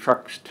a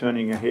trucks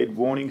turning ahead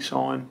warning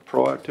sign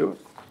prior to it?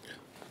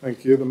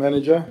 Thank you. The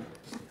manager.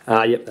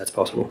 Yep, that's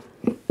possible.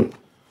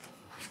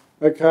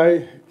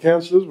 Okay,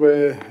 councillors,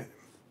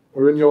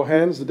 we're in your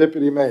hands. The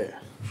Deputy Mayor.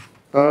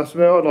 So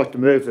now I'd like to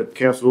move that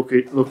council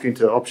look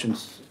into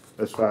options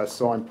as far as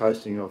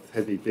signposting of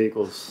heavy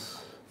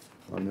vehicles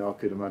on the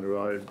Alcuda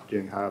Road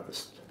during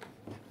harvest.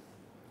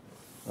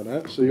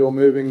 Righto, so you're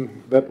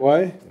moving that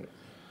way.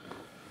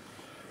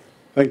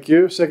 Thank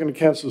you. Second to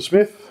Councillor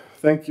Smith.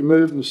 Thank you.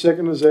 Moved and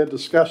second. Is there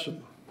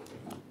discussion?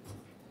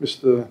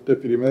 Mr.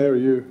 Deputy Mayor, are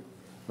you?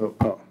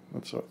 Oh,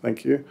 that's all right.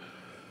 Thank you.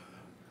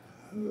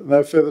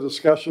 No further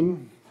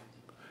discussion.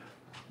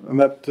 And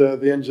that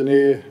the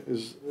engineer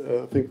is,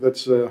 I think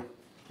that's a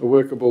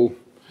workable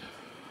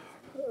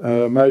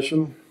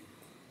motion.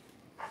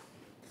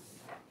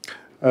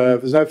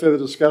 If there's no further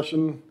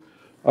discussion,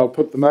 I'll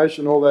put the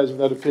motion. All those of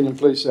that opinion,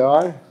 please say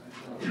aye.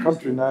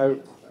 Contrary, no.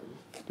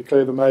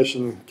 Declare the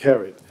motion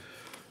carried.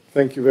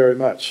 Thank you very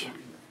much.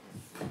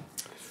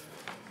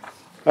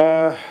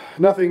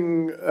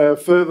 Nothing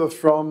further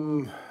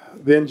from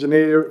the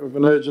engineer of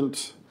an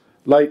urgent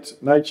late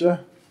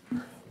nature.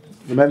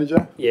 The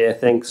manager? Yeah,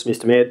 thanks,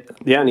 Mr. Mayor.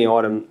 The only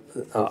item,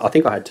 I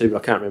think I had two, but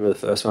I can't remember the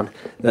first one.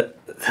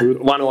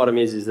 One item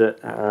is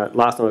that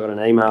last time I got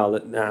an email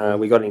that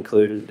we got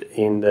included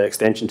in the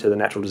extension to the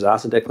Natural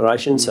Disaster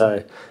Declaration,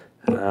 so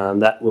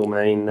that will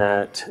mean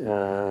that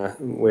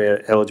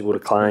we're eligible to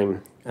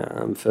claim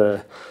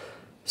for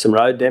some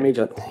road damage.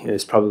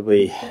 There's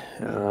probably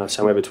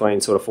somewhere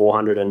between sort of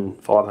 $400,000 and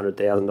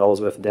 $500,000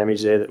 worth of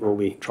damage there that we'll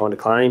be trying to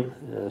claim,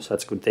 so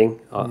that's a good thing.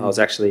 I was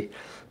actually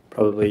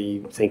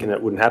probably thinking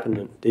that wouldn't happen,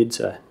 and it did,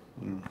 so.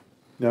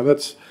 Now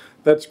that's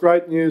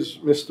great news,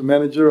 Mr.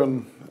 Manager,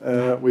 and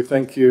we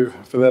thank you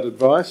for that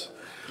advice.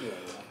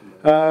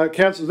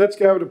 Councillors, let's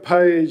go to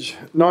page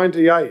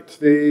 98,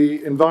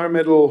 the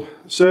Environmental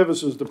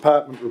Services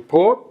Department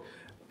report.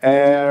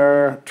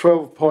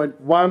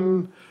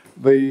 12.1,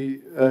 the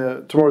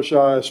Temora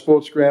Shire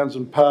Sports Grounds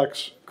and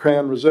Parks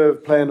Crown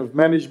Reserve Plan of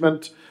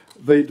Management.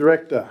 The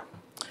Director.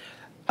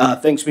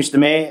 Thanks, Mr.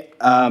 Mayor.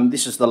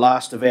 This is the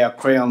last of our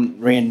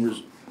Crown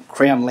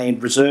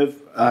Land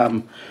Reserve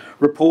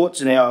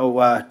reports, and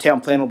our town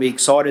plan will be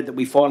excited that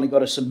we finally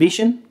got a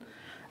submission.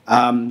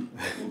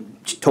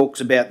 It talks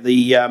about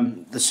the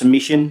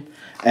submission.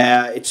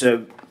 It's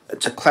a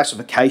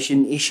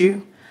classification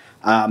issue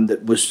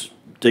that was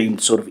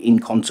deemed sort of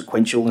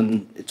inconsequential,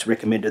 and it's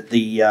recommended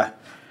the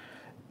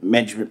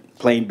management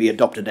plan be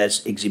adopted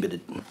as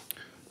exhibited.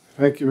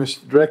 Thank you,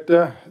 Mr.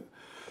 Director.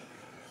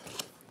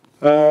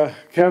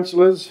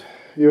 Councillors,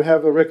 you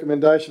have a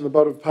recommendation at the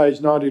bottom of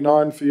page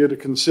 99 for you to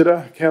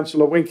consider.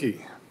 Councillor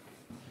Winky.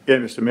 Yeah,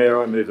 Mr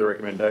Mayor, I move the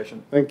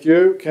recommendation. Thank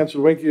you.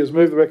 Councillor Winky has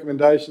moved the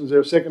recommendation. Is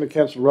there a second to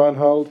Councillor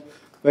Reinhold?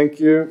 Thank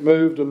you.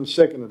 Moved and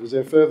seconded. Is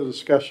there further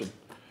discussion?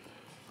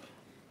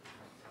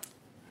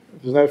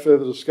 If there's no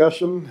further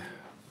discussion,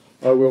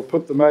 I will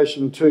put the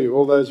motion to you.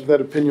 All those of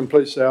that opinion,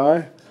 please say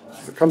aye.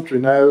 The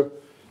contrary, no.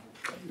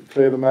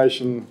 Declare the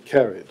motion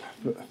carried.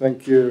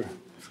 Thank you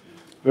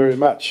very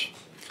much.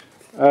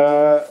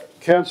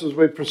 Councillors,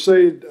 we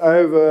proceed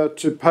over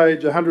to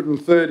page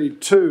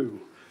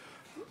 132,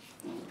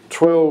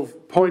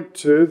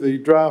 12.2, the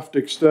draft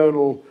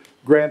external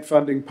grant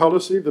funding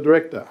policy. The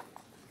Director.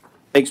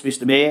 Thanks,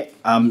 Mr Mayor.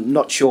 I'm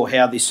not sure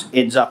how this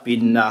ends up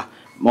in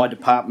my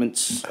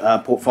department's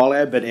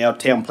portfolio, but our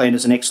town planner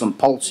is an excellent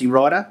policy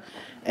writer,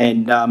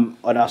 and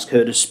I'd ask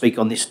her to speak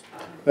on this.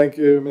 Thank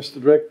you,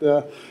 Mr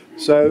Director.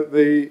 So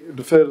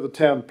defer to the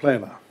town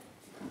planner.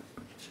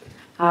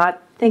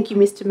 Thank you,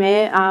 Mr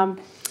Mayor.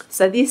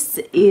 So this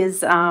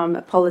is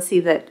a policy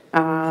that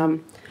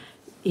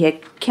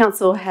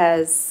Council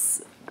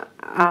has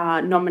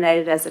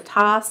nominated as a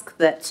task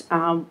that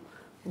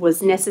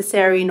was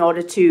necessary in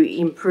order to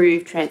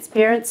improve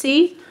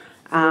transparency.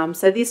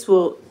 So this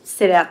will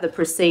set out the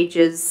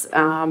procedures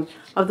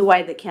of the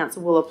way that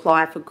Council will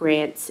apply for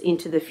grants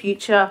into the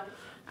future,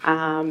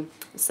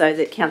 so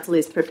that Council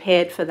is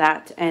prepared for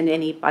that and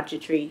any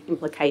budgetary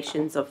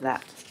implications of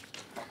that.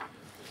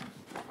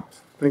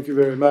 Thank you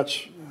very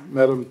much,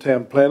 Madam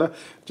Town Planner.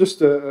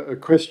 Just a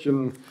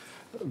question.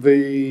 So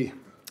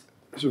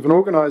if an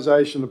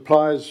organisation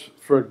applies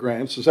for a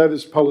grant, so say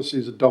this policy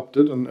is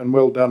adopted, and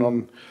well done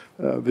on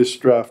this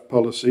draft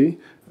policy,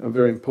 a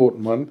very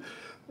important one.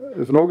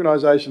 If an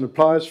organisation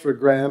applies for a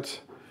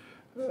grant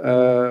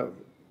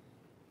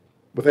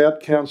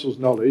without Council's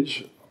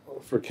knowledge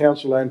for a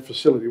Council-owned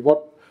facility,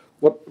 what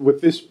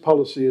with this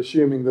policy,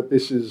 assuming that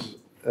this is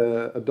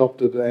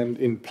adopted and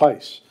in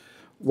place,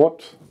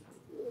 what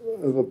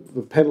are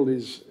the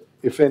penalties,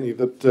 if any,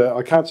 that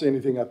I can't see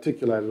anything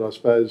articulated, I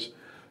suppose,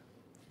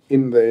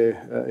 in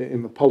there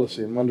in the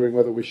policy. I'm wondering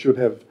whether we should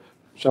have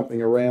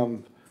something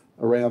around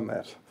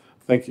that.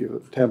 Thank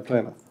you, Town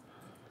Planner.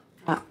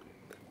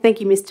 Thank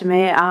you, Mr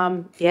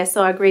Mayor. Yes,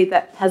 I agree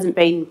that hasn't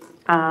been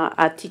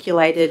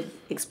articulated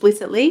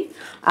explicitly.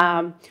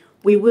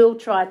 We will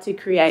try to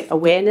create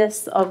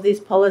awareness of this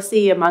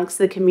policy amongst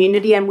the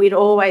community, and we'd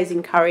always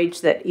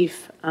encourage that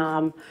if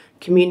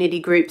community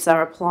groups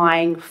are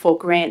applying for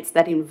grants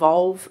that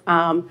involve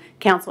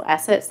council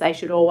assets, they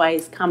should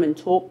always come and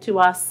talk to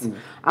us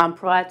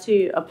prior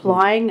to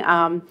applying.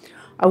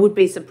 I would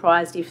be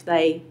surprised if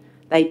they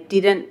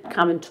didn't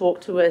come and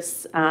talk to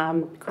us,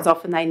 because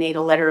often they need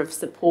a letter of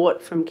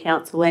support from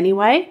council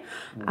anyway.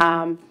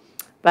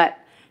 But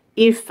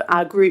if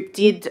a group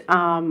did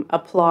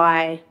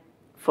apply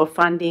for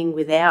funding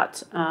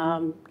without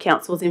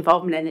council's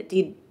involvement, and it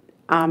did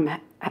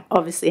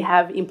obviously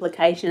have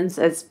implications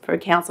as for a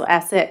council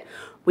asset,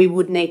 we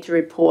would need to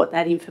report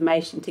that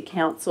information to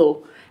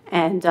council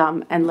and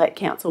let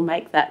council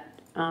make that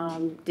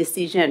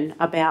decision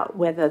about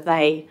whether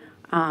they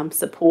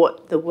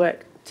support the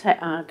work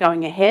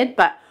going ahead.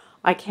 But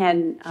I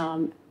can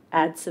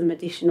add some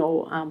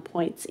additional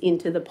points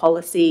into the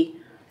policy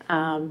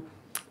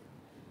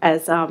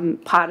as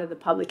part of the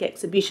public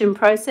exhibition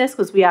process,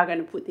 because we are going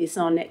to put this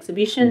on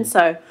exhibition.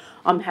 So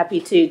I'm happy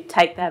to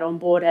take that on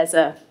board as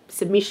a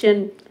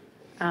submission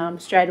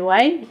straight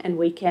away, and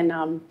we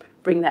can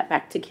bring that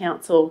back to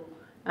council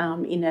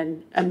in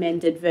an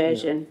amended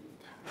version.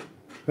 Yeah.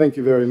 Thank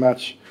you very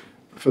much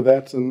for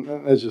that. And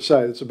as you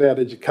say, it's about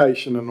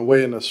education and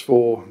awareness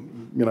for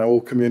all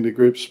community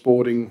groups,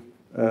 sporting,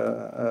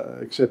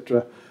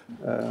 etc.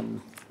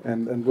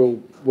 And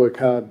we'll work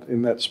hard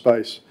in that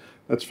space,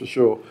 that's for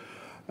sure.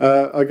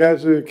 I go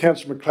to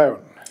Councillor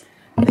McLaren.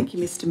 Thank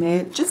you, Mr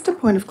Mayor. Just a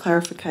point of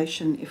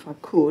clarification, if I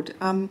could.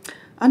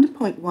 Under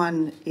point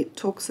 1, it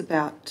talks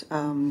about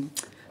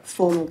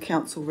formal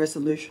council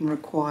resolution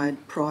required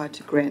prior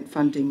to grant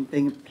funding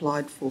being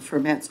applied for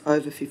amounts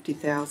over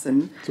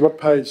 50,000. So what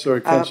page,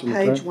 sorry, Councillor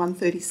McLaren? Page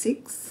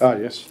 136. Ah,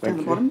 yes, thank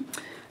you. Down the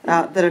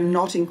bottom. That are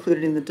not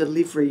included in the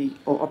delivery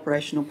or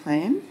operational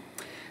plan.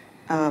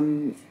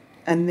 And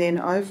then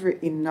over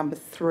in number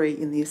 3,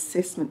 in the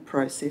assessment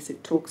process,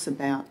 it talks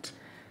about,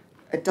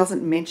 it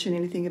doesn't mention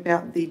anything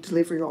about the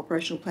delivery or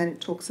operational plan.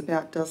 It talks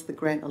about, does the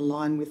grant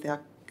align with our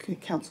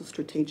council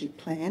strategic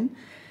plan?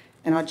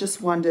 And I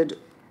just wondered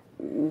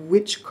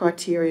which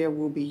criteria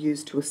will be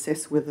used to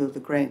assess whether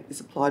the grant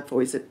is applied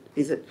for. Is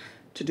it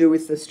to do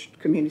with the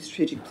community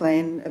strategic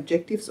plan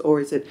objectives, or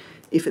is it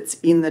if it's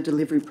in the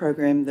delivery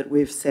program that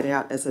we've set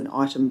out as an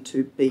item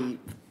to be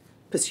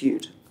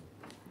pursued?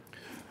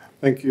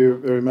 Thank you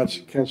very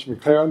much, Councillor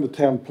McLaren. The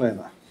Town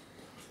Planner.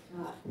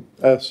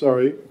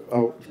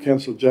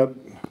 Councillor Judd.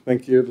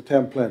 Thank you. The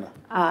Town Planner.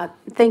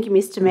 Thank you,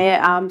 Mr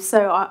Mayor.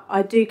 So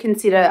I do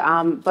consider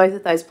both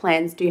of those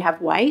plans do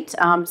have weight.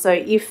 So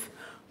if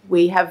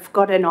we have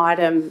got an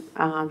item,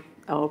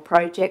 a or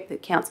project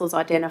that council's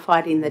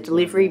identified in the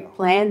delivery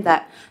plan,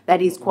 that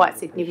is quite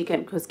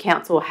significant because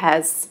council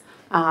has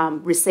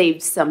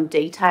received some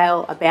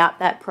detail about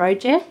that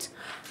project.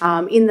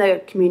 In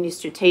the community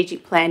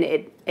strategic plan,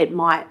 it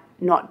might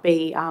not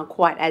be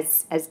quite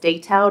as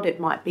detailed. It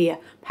might be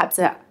perhaps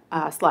a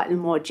slightly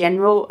more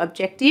general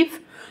objective,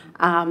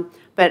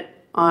 but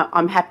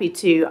I'm happy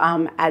to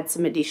add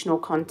some additional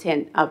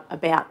content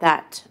about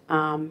that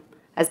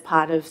as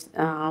part of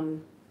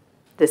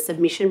the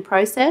submission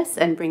process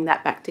and bring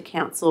that back to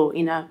council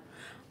in a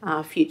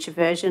future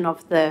version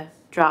of the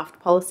draft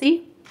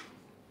policy.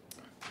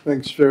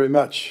 Thanks very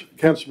much.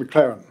 Councillor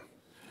McLaren.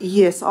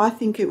 Yes, I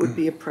think it would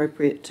be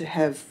appropriate to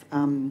have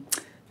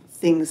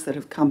things that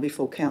have come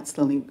before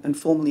council and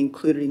formally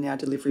included in our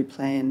delivery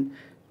plan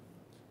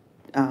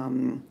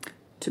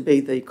to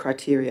be the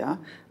criteria.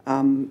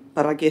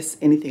 But I guess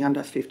anything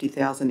under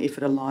 50,000, if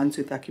it aligns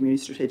with our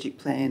community strategic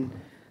plan,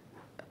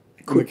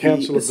 could the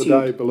council of the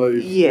day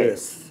believe.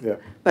 Yes. Yeah.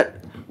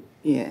 But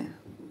yeah.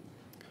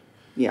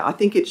 Yeah, I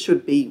think it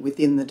should be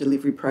within the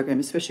delivery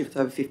program, especially if it's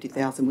over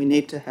 50,000. We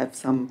need to have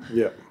some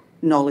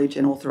knowledge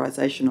and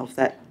authorisation of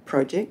that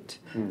project.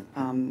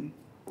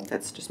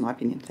 That's just my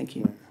opinion. Thank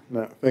you.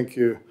 No, thank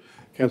you,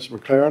 Councillor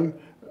McLaren.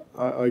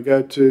 I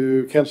go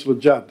to Councillor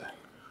Judd.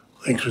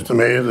 Thanks, Mr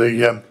Mayor.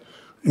 You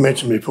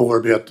mentioned before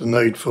about the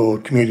need for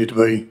community to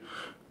be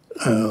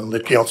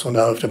let council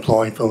know if they're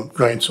applying for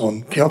grants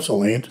on council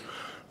land.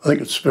 I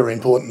think it's very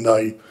important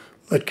they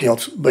let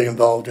council be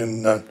involved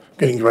in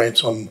getting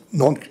grants on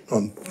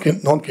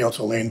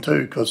non-council land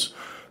too, because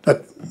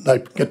that they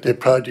get their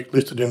project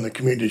listed in the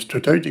community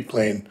strategic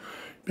plan,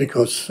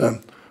 because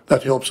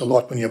that helps a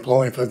lot when you're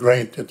applying for a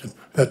grant.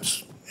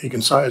 That's you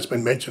can say it's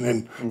been mentioned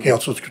in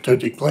council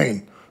strategic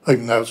plan,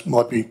 even though it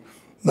might be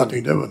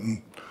nothing to do with it.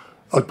 And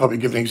I'd probably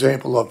give an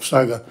example of,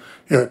 say, the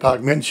Area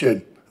Park Men's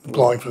Shed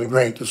applying for the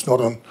grant. It's not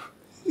on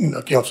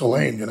council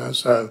land,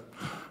 so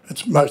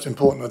it's most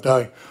important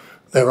that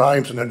their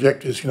aims and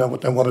objectives,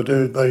 what they want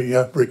to do, be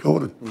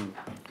recorded.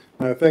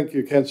 No, thank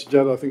you, Councillor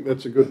Judd. I think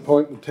that's a good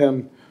point. The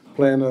town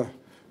planner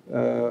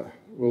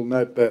will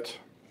note that.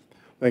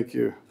 Thank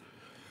you.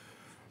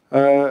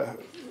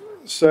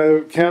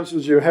 So,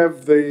 councillors, you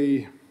have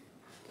the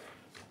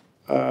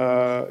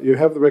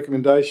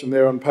recommendation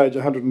there on page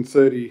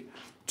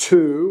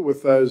 132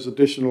 with those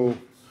additional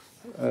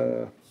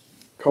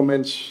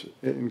comments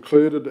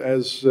included,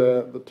 as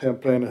the town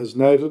planner has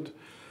noted.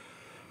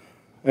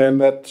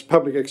 And that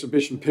public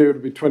exhibition period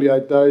will be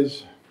 28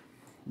 days.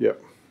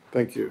 Yep,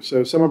 thank you.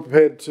 So someone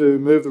prepared to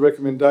move the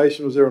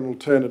recommendation? Was there an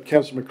alternate?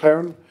 Councillor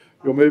McLaren,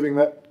 you're moving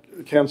that.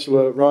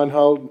 Councillor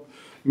Reinhold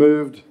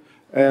moved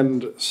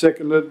and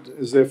seconded.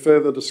 Is there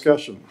further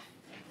discussion?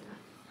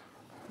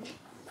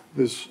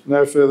 There's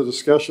no further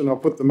discussion. I'll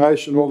put the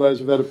motion. All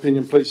those of that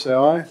opinion, please say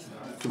aye.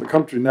 To the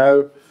contrary,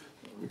 no.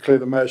 Declare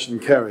the motion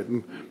carried.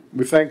 And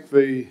we thank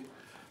the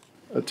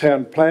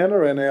town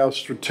planner and our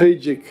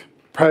strategic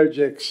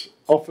projects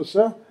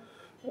officer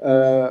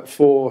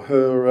for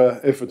her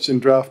efforts in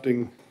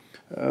drafting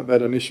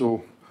that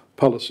initial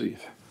policy.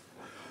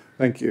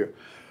 Thank you.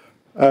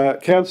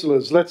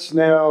 Councillors, let's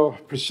now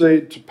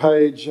proceed to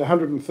page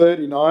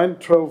 139,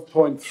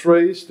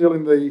 12.3, still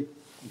in the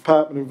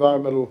Department of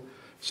Environmental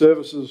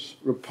Services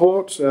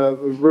report, the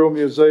Rural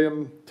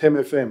Museum,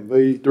 TEM-FM,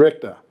 the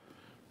Director.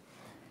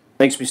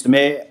 Thanks, Mr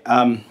Mayor.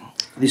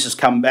 This has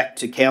come back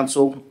to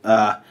Council.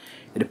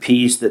 It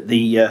appears that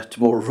the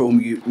Temora Rural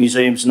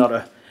Museum is not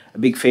a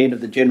big fan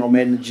of the General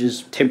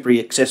Manager's temporary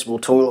accessible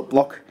toilet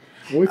block.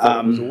 We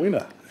thought it was a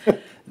winner.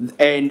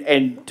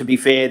 and to be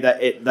fair,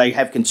 they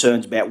have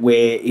concerns about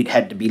where it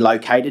had to be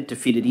located to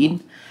fit it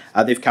in.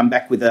 They've come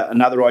back with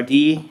another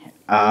idea.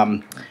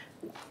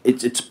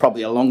 It's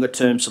probably a longer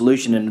term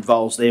solution and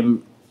involves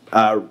them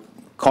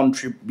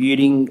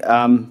contributing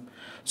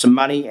some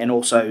money and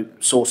also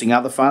sourcing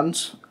other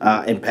funds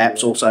and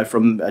perhaps also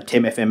from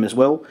TEM-FM as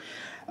well.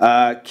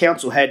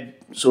 Council had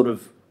sort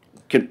of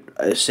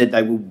said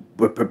they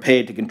were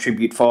prepared to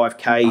contribute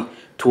 $5,000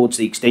 towards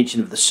the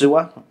extension of the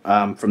sewer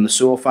from the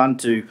sewer fund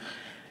to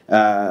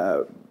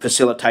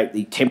facilitate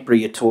the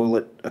temporary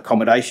toilet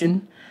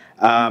accommodation,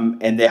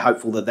 and they're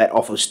hopeful that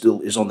offer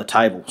still is on the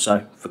table,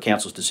 so for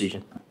Council's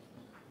decision.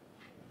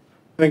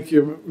 Thank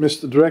you,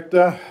 Mr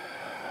Director.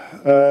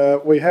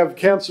 We have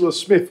Councillor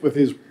Smith with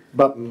his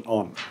button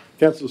on.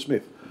 Councillor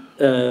Smith.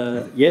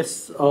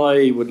 Yes,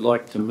 I would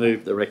like to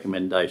move the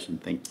recommendation.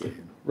 Thank you.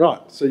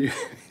 Right, so you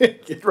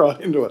get right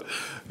into it.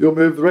 You'll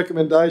move the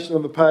recommendation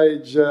on the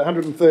page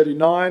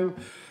 139,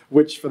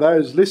 which for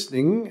those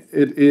listening,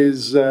 it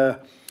is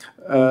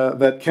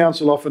that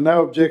Council offer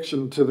no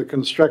objection to the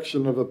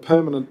construction of a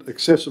permanent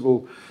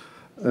accessible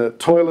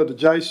toilet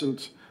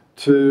adjacent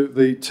to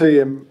the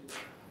TEM-FM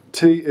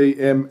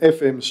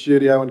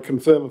studio and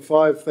confirm a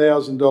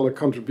 $5,000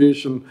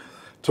 contribution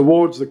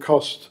towards the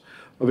cost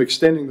of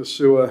extending the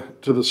sewer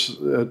to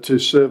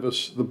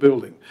service the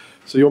building.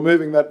 So you're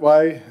moving that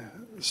way.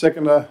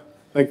 Seconder,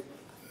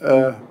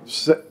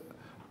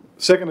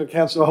 seconded,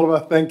 Councillor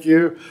Oliver, thank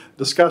you.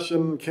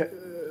 Discussion,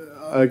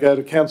 I go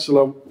to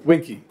Councillor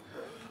Winkie.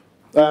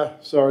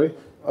 Sorry,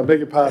 I beg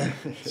your pardon.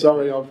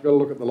 Sorry, I've got to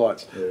look at the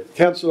lights. Yeah.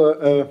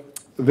 Councillor,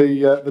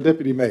 the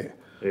Deputy Mayor.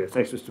 Yeah,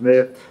 thanks, Mr.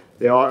 Mayor.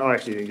 Yeah, I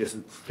actually think this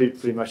is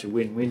pretty much a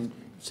win-win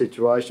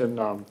situation.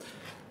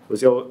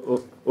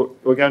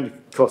 We're going to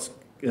cost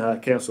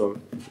council,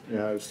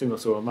 similar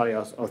sort of money.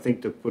 I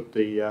think to put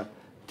the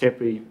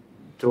temporary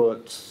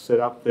toilets set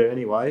up there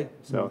anyway.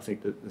 So I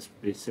think that this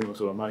would be similar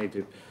sort of money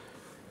to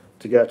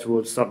go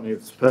towards something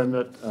that's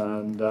permanent,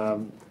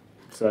 and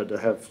so to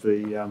have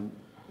the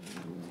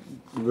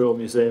Rural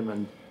Museum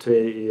and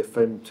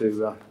TEFM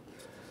to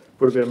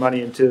put a bit of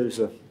money into is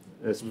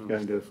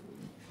going to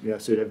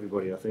suit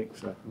everybody, I think.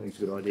 So I think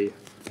it's a good idea.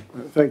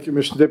 Thank you,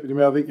 Mr. Deputy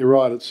Mayor. I think you're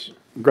right. It's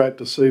great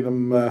to see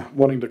them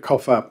wanting to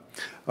cough up.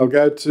 I'll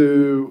go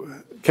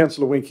to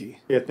Councillor Winky.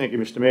 Yeah, thank you,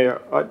 Mr.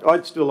 Mayor.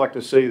 I'd still like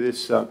to see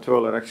this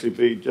toilet actually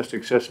be just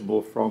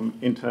accessible from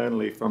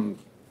internally from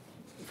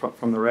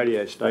the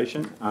radio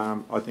station.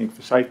 I think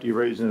for safety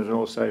reasons and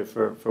also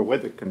for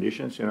weather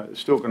conditions, it's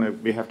still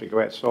going to have to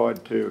go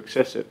outside to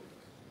access it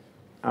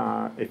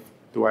if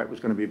the way it was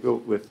going to be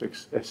built with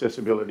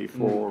accessibility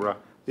for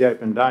the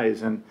open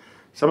days. And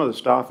some of the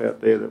staff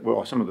out there,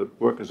 some of the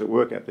workers that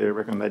work out there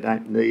reckon they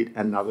don't need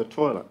another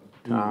toilet.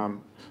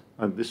 And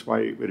this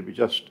way it would be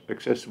just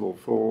accessible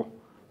for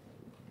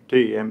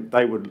TEM.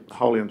 They would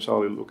wholly and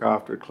solely look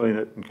after it, clean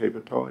it and keep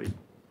it tidy.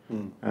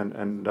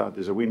 And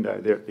there's a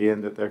window there at the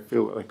end that they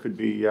feel that they could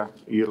be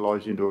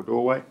utilised into a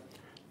doorway,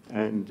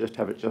 and just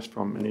have it just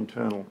from an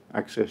internal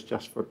access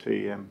just for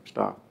TEM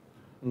staff.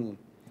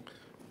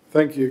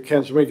 Thank you,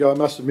 Councillor Winky. I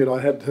must admit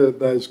I had heard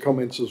those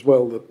comments as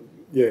well, that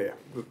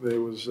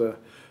there was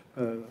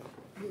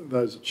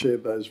those that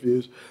shared those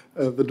views.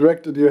 The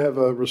Director, do you have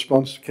a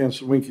response to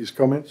Councillor Winky's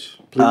comments,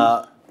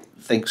 please?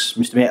 Thanks,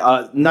 Mr.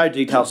 Mayor. No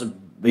details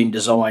have been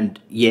designed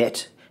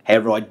yet.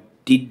 However, I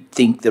did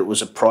think that it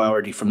was a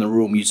priority from the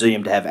Rural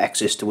Museum to have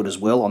access to it as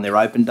well on their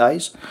open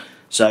days.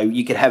 So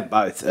you could have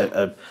both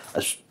a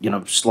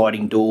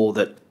sliding door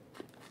that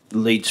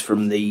leads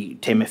from the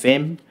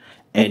TEM-FM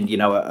and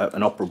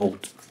an operable,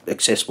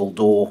 accessible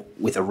door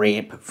with a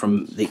ramp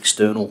from the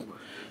external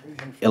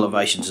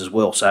elevations as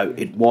well. So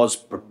it was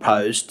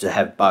proposed to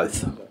have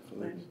both.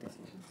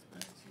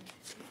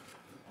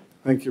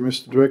 Thank you,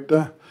 Mr.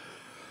 Director.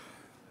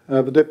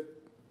 The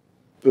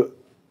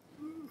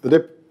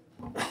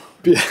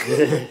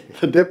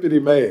Deputy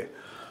Mayor.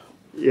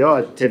 Yeah,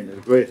 I tend to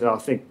agree. I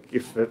think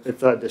if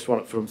they just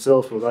want it for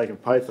themselves, well, they can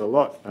pay for a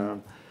lot.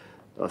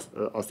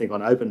 I think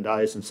on open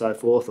days and so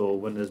forth, or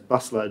when there's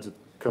bus loads that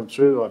come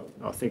through,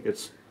 I think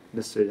it's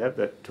necessary to have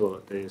that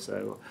toilet there.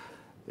 So,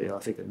 I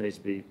think it needs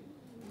to be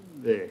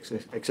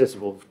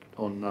accessible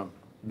on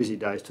busy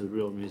days to the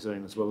Rural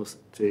Museum as well as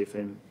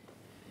TFM.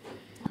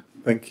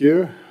 Thank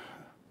you.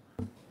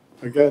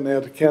 I go now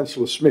to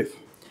Councillor Smith.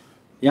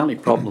 The only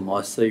problem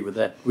I see with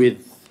that,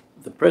 with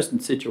the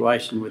present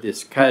situation with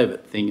this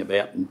COVID thing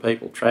about and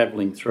people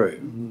travelling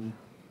through,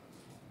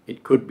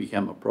 it could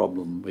become a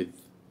problem with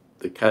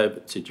the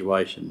COVID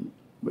situation.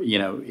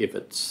 If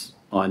it's,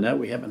 I know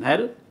we haven't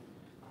had it,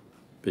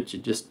 but you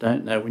just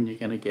don't know when you're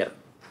going to get it.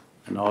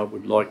 And I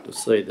would like to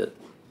see that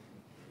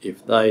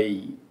if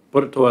they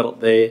put a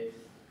toilet there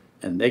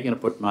and they're going to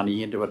put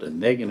money into it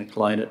and they're going to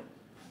clean it,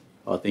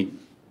 I think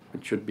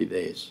it should be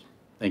theirs.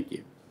 Thank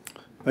you.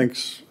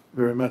 Thanks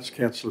very much,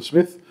 Councillor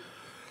Smith.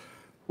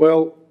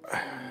 Well,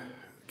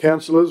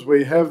 councillors,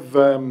 we have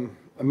a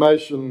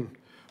motion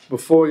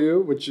before you,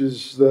 which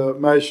is the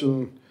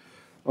motion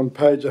on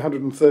page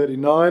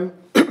 139,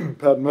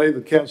 pardon me,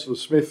 that Councillor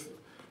Smith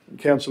and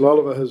Councillor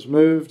Oliver has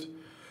moved,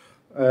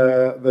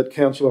 that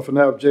council offer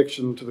no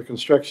objection to the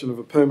construction of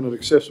a permanent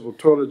accessible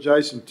toilet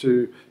adjacent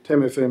to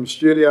TEM-FM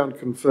studio and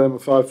confirm a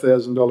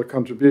 $5,000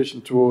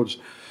 contribution towards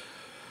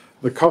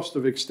the cost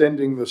of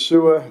extending the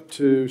sewer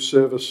to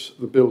service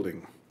the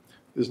building.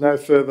 There's no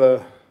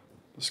further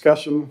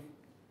discussion.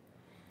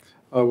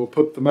 I will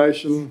put the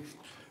motion.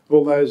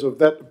 All those of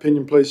that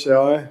opinion, please say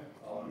aye.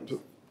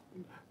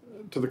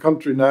 To the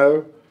contrary,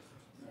 no.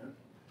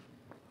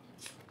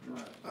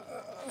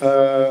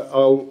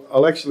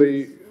 I'll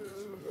actually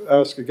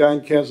ask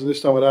again, Councillor,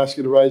 this time I'd ask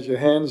you to raise your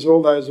hands.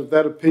 All those of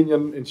that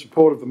opinion in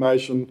support of the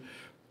motion,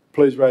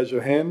 please raise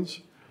your hands.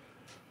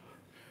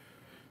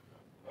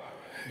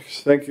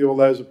 Thank you. All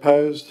those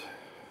opposed?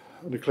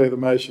 I declare the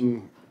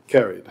motion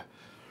carried.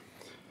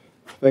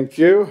 Thank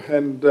you.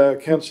 And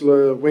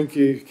Councillor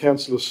Winky,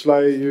 Councillor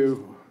Slay,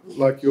 you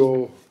like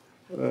your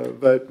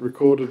vote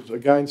recorded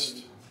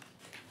against?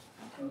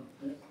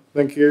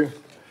 Thank you.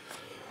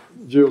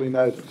 Duly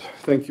noted.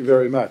 Thank you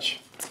very much.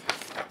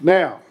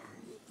 Now,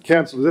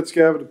 councillors, let's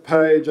go over to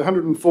page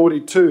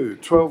 142,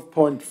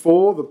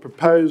 12.4, the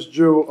proposed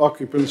dual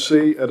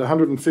occupancy at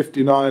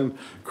 159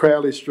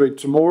 Crowley Street,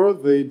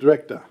 Temora. The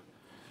Director.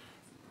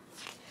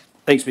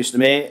 Thanks, Mr.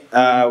 Mayor.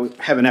 We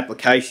have an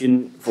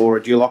application for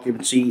a dual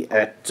occupancy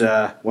at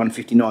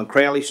 159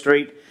 Crowley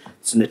Street.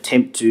 It's an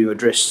attempt to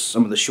address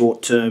some of the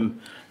short-term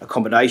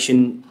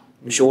accommodation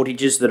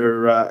shortages that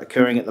are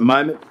occurring at the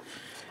moment.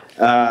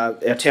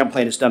 Our town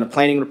plan has done a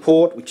planning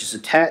report, which is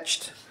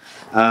attached.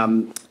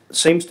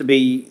 seems to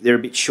be they're a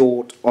bit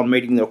short on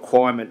meeting the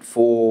requirement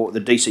for the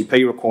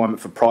DCP requirement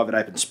for private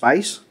open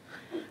space,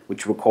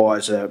 which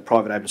requires a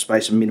private open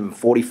space of minimum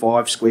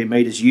 45 square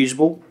metres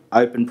usable,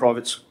 open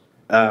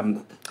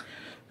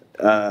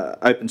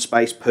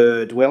space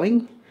per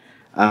dwelling,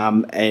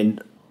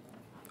 and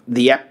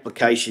the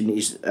application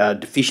is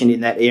deficient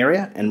in that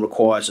area and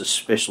requires a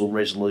special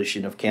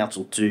resolution of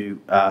council to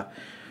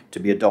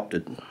be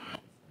adopted.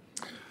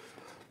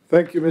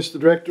 Thank you, Mr.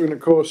 Director. And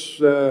of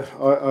course,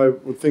 I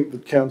would think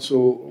that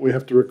council, we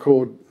have to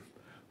record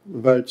the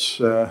votes.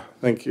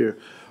 Thank you.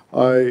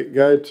 I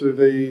go to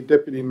the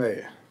Deputy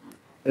Mayor.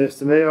 Yes,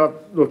 to me,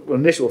 look, my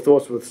initial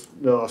thoughts was,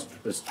 no,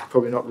 it's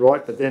probably not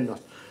right, but then,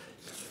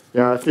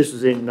 if this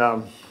was in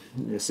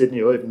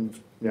Sydney or even,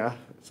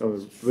 some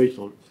of the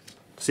regional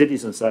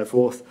cities and so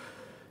forth,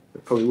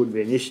 it probably wouldn't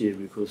be an issue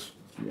because,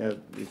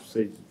 you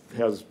see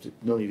houses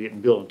normally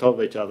getting built on top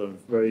of each other and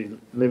very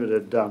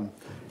limited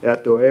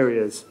outdoor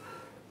areas.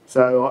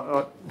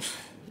 So,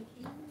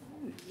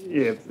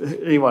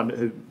 anyone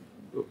who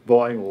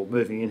buying or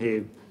moving in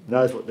here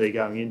knows what they're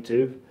going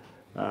into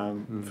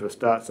for a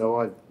start. So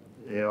I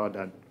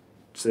don't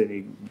see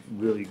any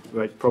really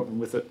great problem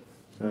with it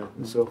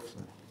myself.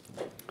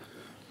 So.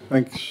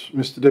 Thanks,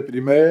 Mr. Deputy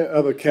Mayor.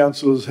 Other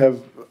councillors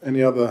have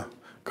any other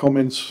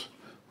comments?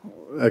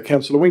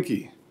 Councillor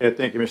Winkie. Yeah,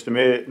 thank you, Mr.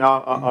 Mayor.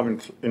 No, I'm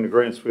in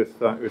agreement with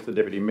the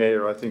Deputy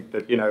Mayor. I think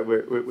that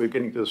we're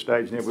getting to the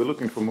stage now. We're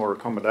looking for more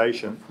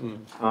accommodation,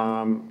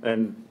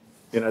 and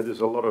there's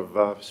a lot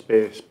of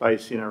spare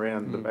space in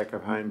around the back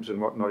of homes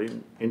and whatnot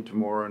in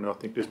Temora, and I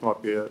think this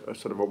might be a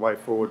sort of a way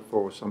forward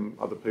for some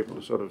other people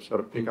to sort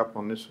of pick up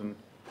on this and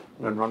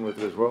run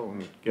with it as well,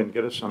 and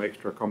get us some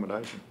extra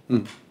accommodation.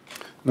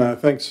 No,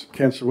 thanks,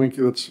 Councillor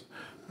Winkie. That's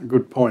a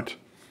good point.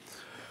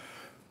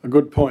 A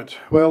good point.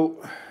 Well.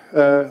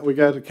 We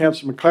go to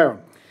Councillor McLaren.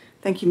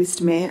 Thank you,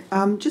 Mr. Mayor.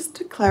 Just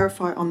to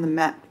clarify on the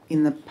map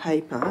in the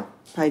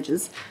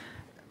pages,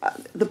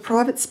 the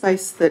private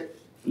space that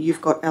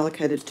you've got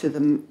allocated to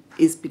them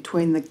is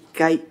between the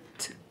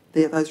gate,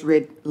 those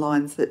red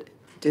lines that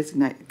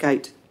designate the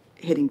gate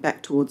heading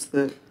back towards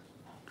the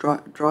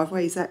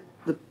driveway. Is that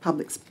the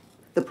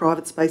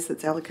private space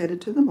that's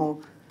allocated to them, or?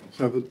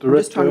 So the director, I'm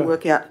just trying to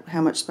work out how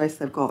much space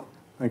they've got.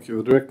 Thank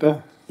you, the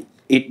Director.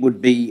 It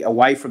would be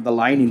away from the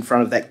lane in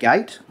front of that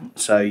gate,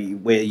 so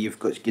where you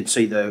can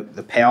see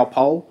the power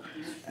pole,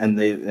 and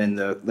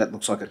that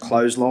looks like a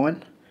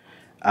clothesline.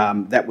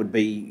 That would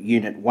be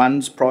Unit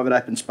 1's private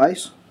open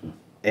space,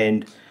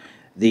 and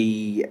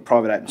the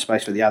private open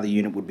space for the other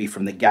unit would be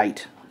from the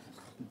gate,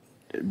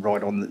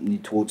 right on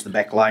towards the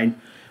back lane,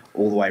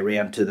 all the way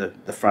around to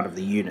the front of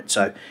the unit.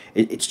 So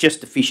it's just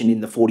deficient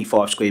in the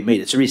 45 square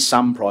metres. There is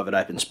some private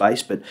open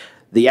space, but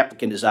the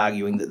applicant is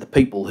arguing that the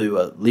people who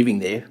are living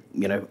there,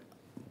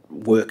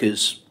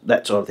 workers,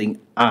 that sort of thing,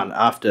 aren't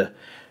after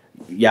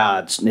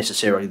yards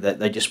necessarily, that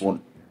they just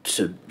want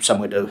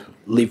somewhere to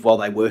live while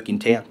they work in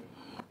town.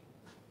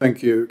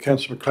 Thank you.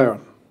 Councillor McLaren.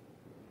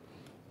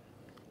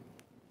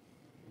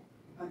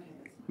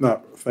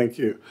 No, thank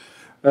you.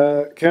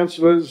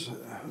 Councillors,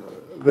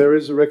 there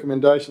is a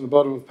recommendation at the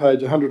bottom of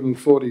page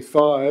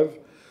 145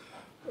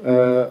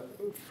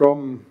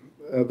 from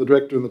the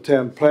Director and the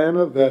Town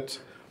Planner that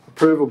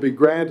approval be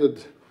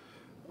granted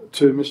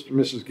to Mr and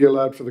Mrs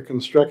Gillard for the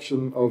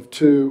construction of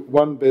 2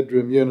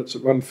 one-bedroom units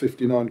at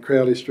 159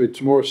 Crowley Street,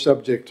 Temora,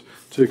 subject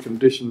to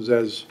conditions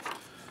as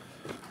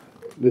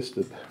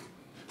listed.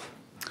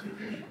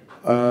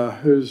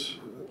 I've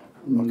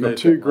got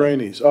 2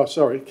 greenies. Oh,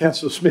 sorry,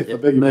 Councillor Smith, I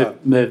beg your pardon.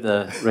 Move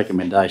the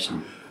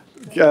recommendation.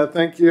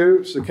 Thank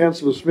you. So,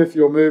 Councillor Smith,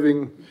 you're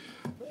moving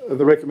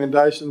the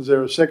recommendations.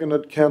 There a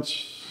seconded.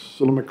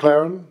 Councillor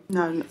McLaren?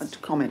 No,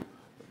 comment.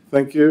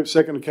 Thank you.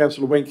 Seconded,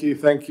 Councillor Winkie.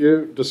 Thank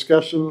you.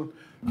 Discussion.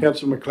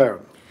 Councillor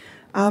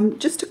McLaren.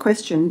 Just a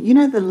question. You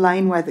know the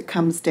laneway that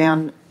comes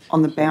down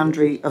on the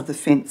boundary of the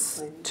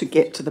fence to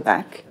get to the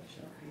back?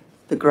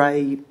 The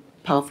grey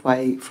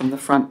pathway from the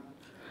front,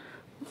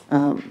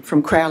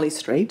 from Crowley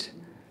Street,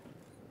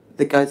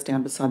 that goes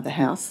down beside the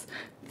house.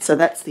 So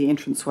that's the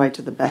entranceway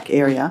to the back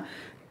area.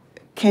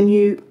 Can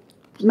you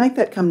make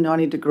that come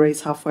 90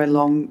 degrees halfway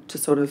along to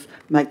sort of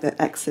make that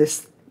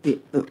access the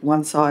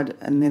one side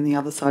and then the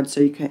other side,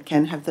 so you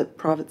can have the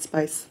private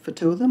space for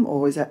 2 of them,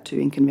 or is that too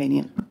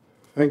inconvenient?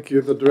 Thank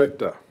you. The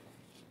Director.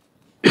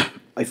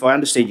 If I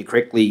understand you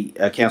correctly,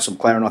 Councillor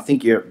McLaren, I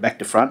think you're back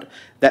to front.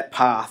 That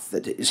path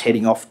that is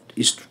heading off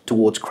is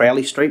towards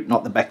Crowley Street,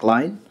 not the back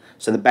lane.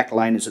 So the back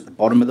lane is at the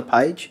bottom of the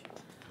page.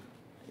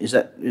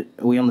 Are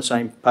we on the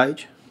same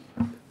page?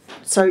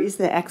 So is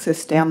there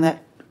access down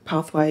that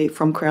pathway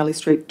from Crowley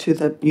Street to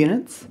the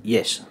units?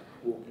 Yes.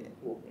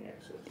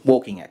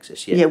 Walking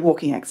access, yeah. Yeah,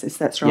 walking access,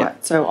 that's right. Yeah.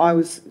 So I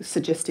was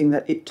suggesting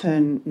that it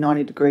turn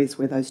 90 degrees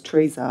where those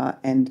trees are,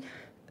 and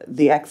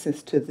the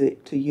access to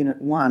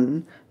Unit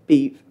 1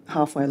 be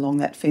halfway along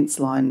that fence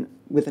line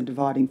with a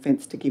dividing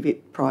fence to give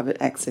it private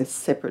access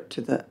separate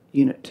to the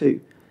Unit 2,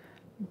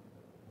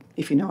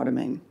 if you know what I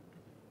mean.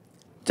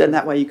 And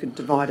that way you could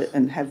divide it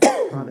and have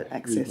private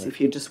access if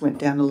you just went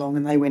down along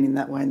and they went in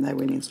that way and they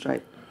went in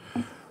straight.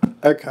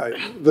 Okay,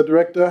 the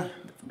Director?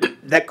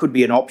 That could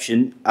be an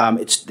option.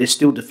 They're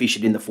still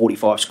deficient in the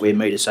 45 square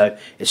metres, so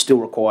it still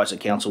requires a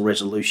council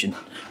resolution.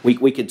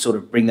 We could sort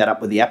of bring that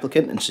up with the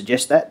applicant and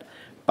suggest that,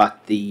 but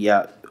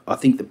I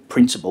think the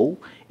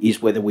principle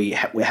is whether we're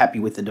happy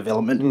with the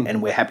development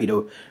and we're happy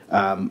to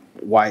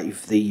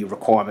waive the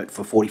requirement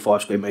for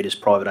 45 square metres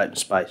private open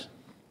space.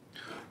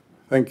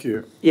 Thank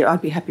you. Yeah,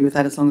 I'd be happy with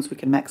that as long as we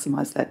can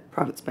maximise that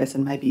private space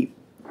and maybe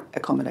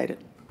accommodate it.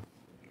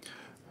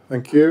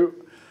 Thank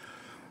you.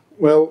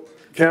 Well,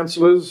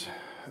 councillors,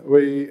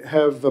 we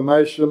have the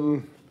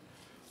motion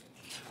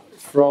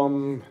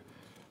from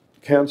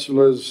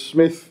Councillors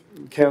Smith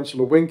and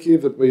Councillor Winkie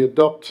that we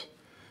adopt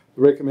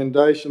the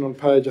recommendation on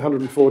page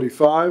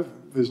 145.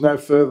 There's no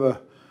further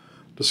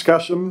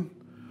discussion.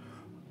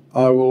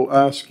 I will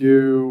ask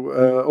you,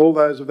 all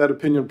those of that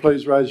opinion,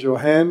 please raise your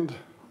hand.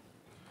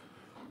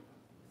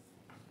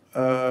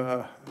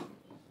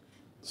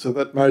 So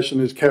that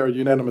motion is carried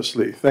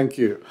unanimously. Thank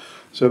you.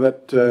 So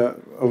that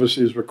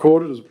obviously is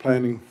recorded as a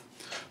planning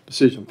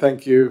decision.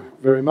 Thank you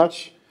very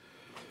much.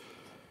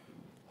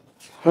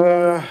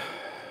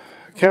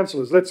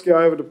 Councillors, let's go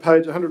over to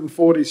page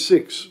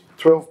 146,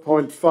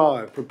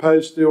 12.5,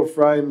 proposed steel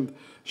framed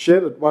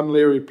shed at 1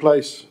 Leary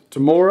Place,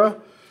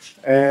 Temora,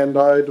 and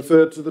I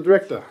defer to the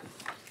Director.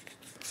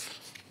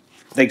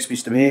 Thanks,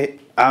 Mr Mayor.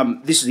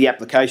 This is the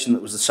application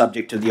that was the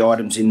subject of the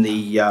items in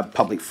the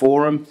public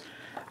forum.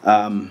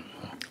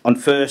 On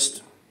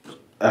first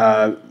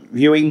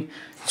viewing,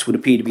 this would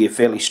appear to be a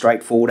fairly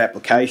straightforward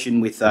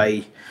application with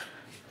a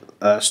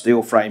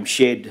steel frame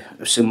shed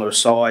of similar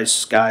size,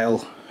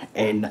 scale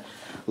and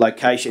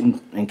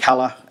location and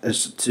colour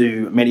as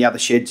to many other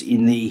sheds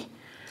in the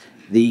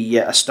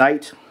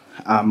estate.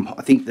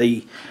 I think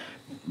the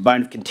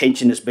bone of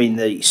contention has been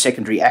the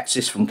secondary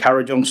access from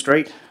Currajong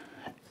Street.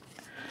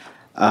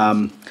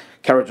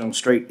 Currajong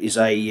Street is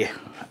a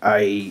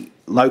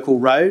local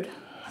road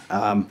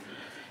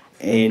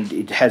and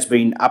it has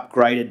been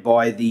upgraded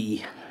by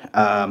the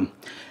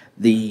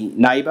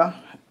neighbour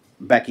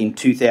back in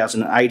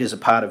 2008 as a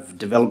part of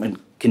development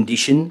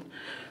condition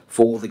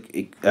for the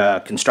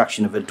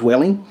construction of a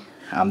dwelling.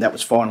 That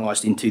was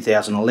finalised in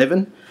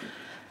 2011.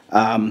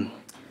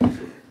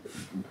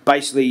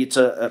 Basically,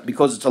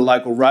 because it's a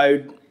local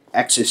road,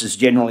 access is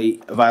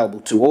generally available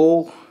to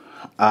all.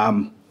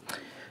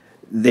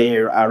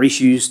 There are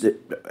issues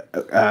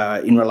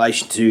that in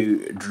relation to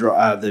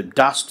the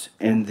dust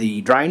and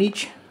the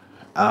drainage.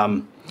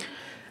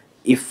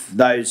 If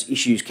those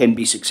issues can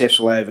be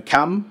successfully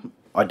overcome,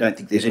 I don't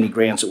think there's any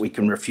grounds that we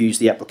can refuse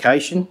the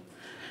application.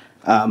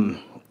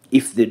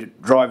 If the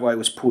driveway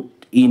was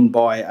put in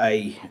by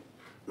a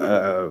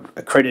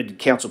accredited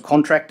council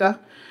contractor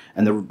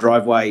and the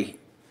driveway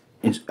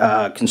is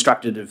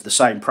constructed of the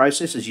same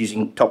process as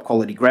using top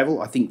quality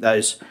gravel, I think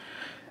those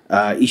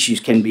issues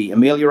can be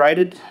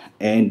ameliorated,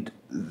 and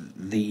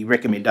the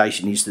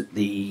recommendation is that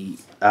the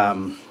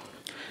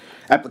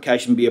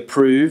application be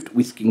approved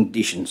with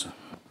conditions.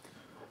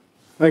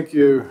 Thank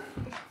you,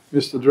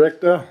 Mr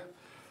Director.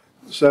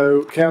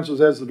 So,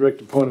 councillors, as the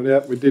Director pointed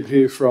out, we did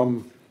hear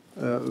from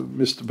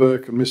Mr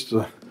Burke and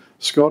Mr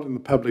Scott in the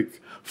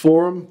public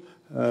forum,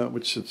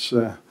 which it's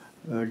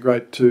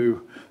great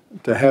to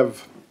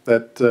have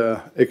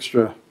that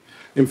extra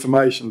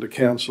information to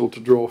council to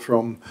draw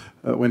from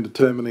when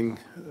determining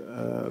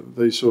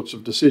these sorts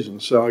of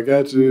decisions. So I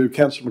go to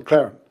Councillor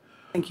McLaren.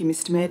 Thank you,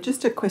 Mr Mayor.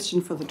 Just a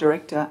question for the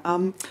Director.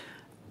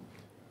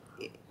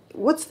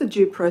 What's the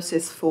due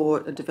process for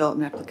a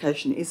development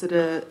application? Is it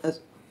a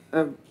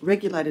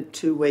regulated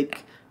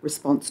 2-week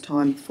response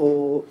time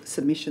for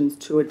submissions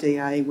to a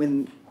DA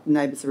when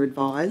neighbours are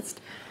advised?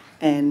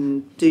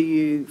 And do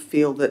you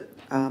feel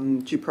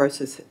that due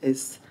process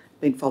is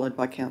being followed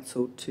by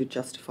council to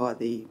justify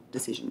the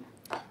decision?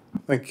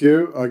 Thank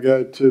you. I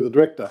go to the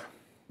Director.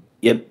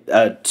 Yep,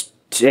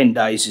 10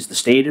 days is the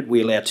standard.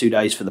 We allow 2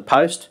 days for the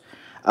post.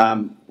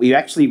 We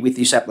actually, with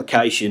this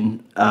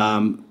application,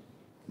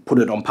 put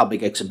it on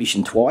public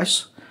exhibition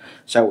twice.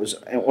 So it was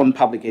on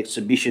public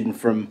exhibition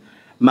from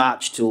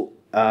March till,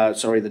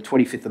 the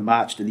 25th of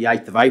March to the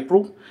 8th of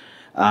April.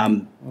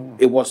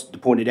 It was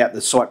pointed out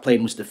the site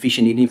plan was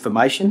deficient in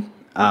information.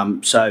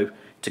 So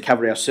to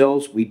cover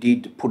ourselves, we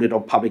did put it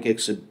on public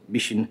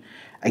exhibition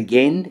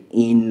again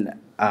in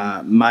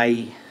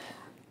May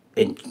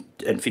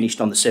and finished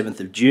on the 7th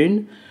of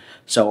June.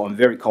 So I'm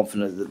very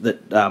confident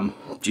that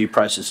due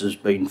process has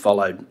been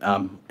followed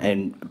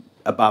and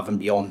above and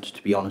beyond,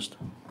 to be honest.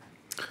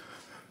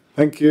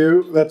 Thank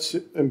you. That's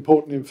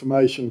important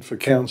information for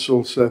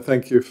council, so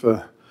thank you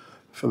for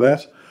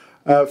that.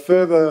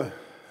 Further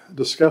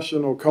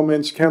discussion or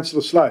comments?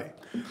 Councillor Slay.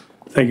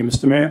 Thank you,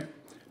 Mr Mayor.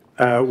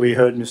 We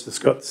heard Mr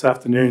Scott this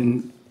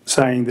afternoon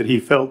saying that he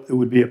felt it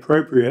would be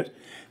appropriate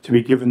to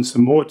be given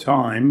some more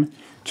time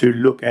to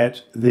look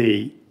at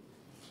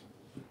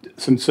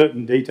some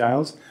certain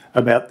details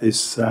about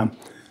this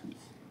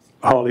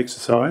whole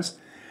exercise.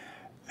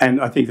 And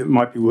I think it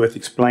might be worth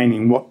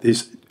explaining what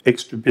this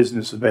extra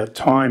business about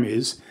time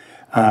is.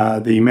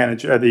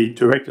 The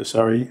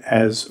director,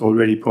 has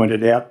already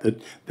pointed out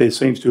that there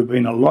seems to have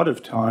been a lot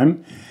of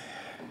time.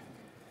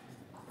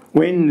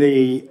 When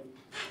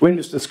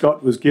Mr.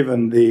 Scott was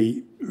given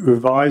the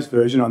revised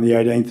version on the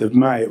 18th of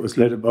May, it was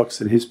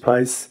letterboxed at his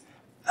place.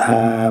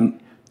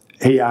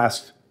 He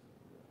asked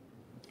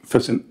for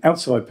some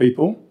outside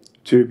people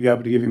to be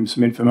able to give him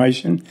some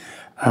information,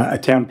 a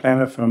town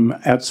planner from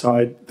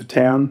outside the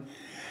town,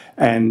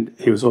 and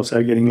he was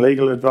also getting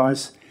legal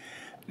advice.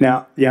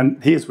 Now,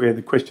 here's where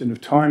the question of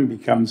time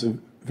becomes a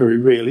very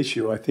real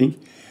issue, I think.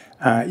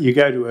 You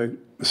go to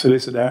a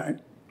solicitor,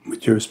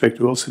 with due respect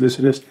to all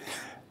solicitors,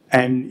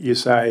 and you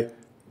say,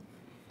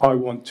 I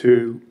want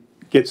to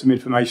get some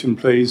information,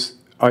 please.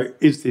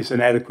 Is this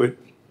an adequate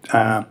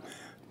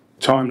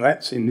time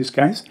lapse in this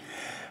case?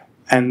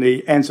 And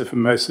the answer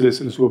from most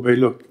solicitors will be,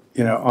 look,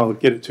 I'll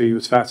get it to you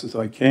as fast as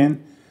I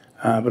can,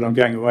 but I'm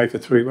going away for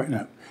 3 weeks.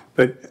 No,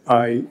 but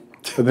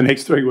for the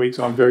next 3 weeks,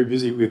 I'm very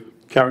busy with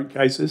current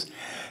cases.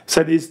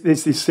 So there's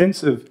this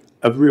sense of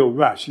real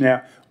rush.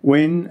 Now,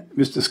 when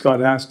Mr.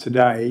 Scott asked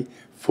today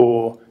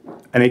for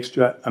an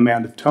extra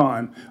amount of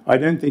time, I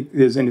don't think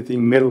there's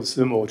anything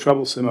meddlesome or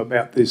troublesome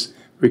about this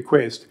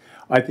request.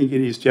 I think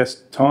it is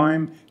just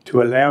time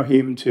to allow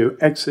him to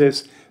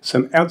access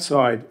some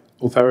outside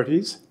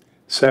authorities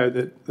so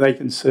that they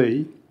can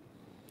see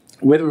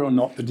whether or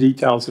not the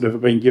details that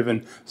have been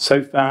given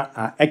so far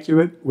are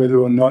accurate, whether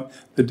or not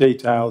the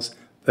details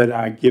that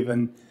are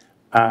given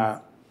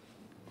are...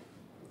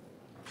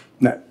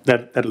 No,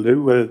 that'll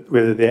do,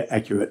 whether they're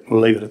accurate. We'll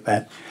leave it at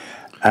that.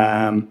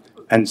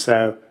 And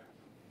so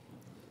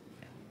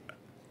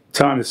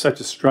time is such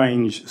a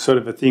strange sort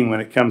of a thing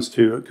when it comes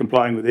to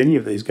complying with any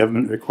of these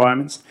government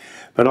requirements,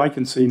 but I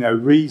can see no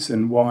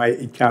reason why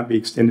it can't be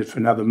extended for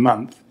another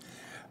month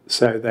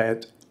so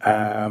that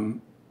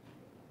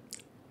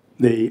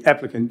the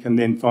applicant can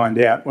then find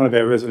out, one of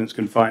our residents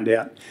can find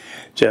out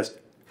just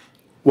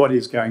what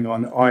is going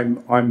on.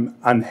 I'm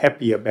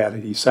unhappy about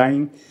it, he's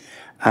saying.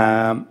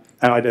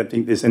 And I don't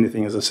think there's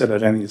anything, as I said, I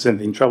don't think there's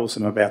anything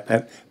troublesome about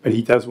that, but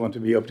he does want to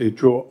be able to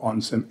draw on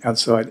some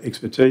outside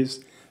expertise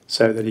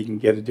so that he can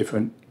get a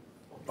different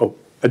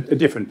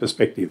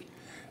perspective.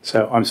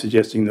 So I'm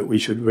suggesting that we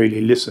should really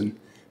listen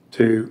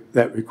to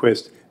that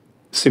request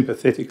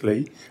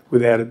sympathetically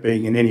without it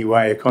being in any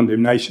way a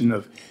condemnation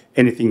of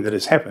anything that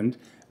has happened,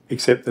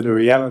 except that the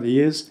reality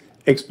is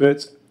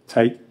experts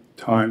take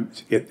time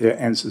to get their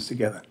answers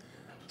together.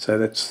 So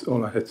that's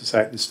all I have to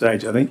say at this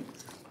stage, I think.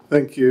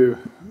 Thank you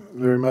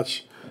very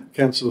much,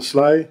 Councillor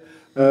Slay.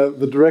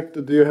 The Director,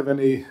 do you have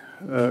any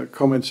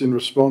comments in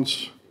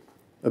response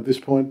at this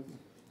point?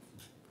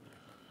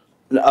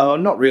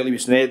 Not really,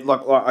 Mr. Mayor.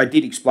 Like I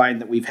did explain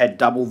that we've had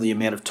double the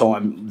amount of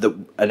time that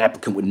an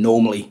applicant would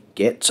normally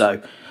get.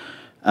 So,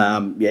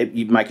 yeah,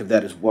 you make of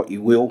that as what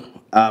you will.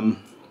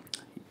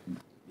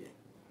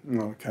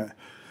 Okay.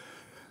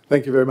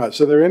 Thank you very much.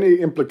 So, are there any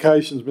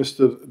implications,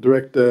 Mr.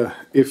 Director,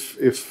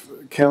 if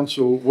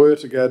Council were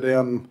to go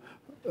down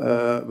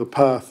the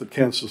path that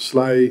Councillor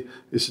Slay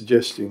is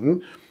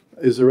suggesting?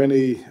 Is there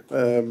any,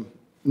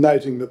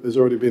 noting that there's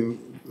already been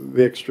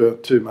the extra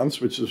 2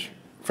 months, which is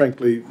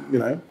frankly,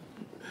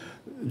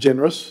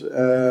 generous,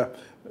 are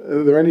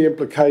there any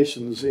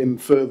implications in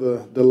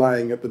further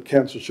delaying it that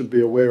Council should be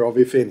aware of,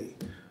 if any?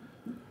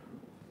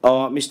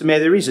 Mr. Mayor,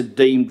 there is a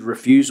deemed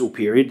refusal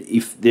period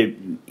if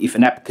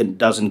an applicant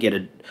doesn't get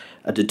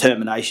a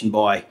determination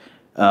by,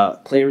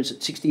 Claire, is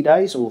it 60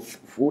 days or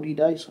 40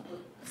 days?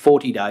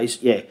 40 days,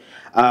 yeah.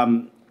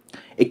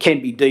 It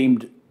can be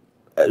deemed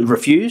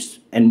refused,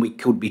 and we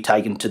could be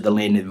taken to the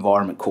Land and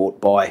Environment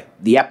Court by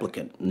the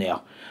applicant.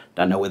 Now,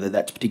 don't know whether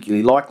that's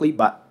particularly likely,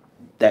 but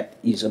that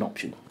is an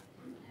option.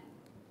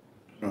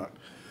 Right.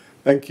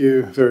 Thank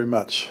you very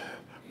much.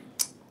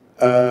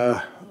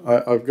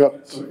 I've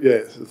got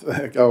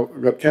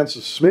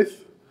Councillor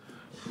Smith.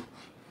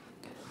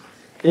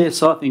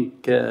 Yes, I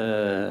think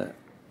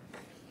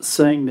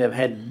seeing they've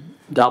had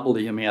double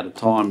the amount of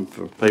time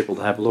for people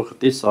to have a look at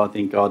this, I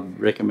think I'd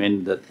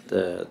recommend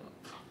that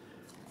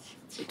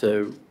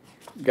to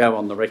go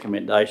on the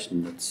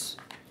recommendation that's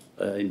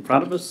in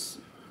front of us.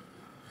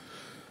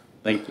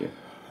 Thank you.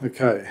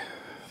 Okay,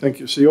 thank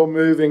you. So you're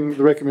moving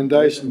the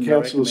recommendation,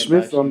 Councillor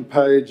Smith, on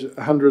page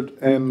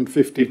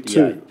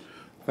 152.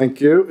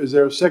 Thank you. Is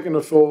there a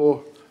seconder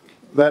for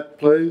that,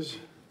 please?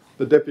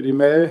 The Deputy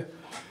Mayor.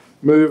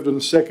 Moved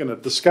and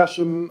seconded.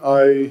 Discussion.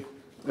 Sorry,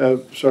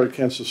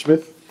 Councillor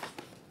Smith.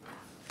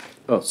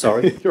 Oh,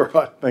 sorry. You're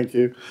right, thank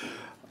you.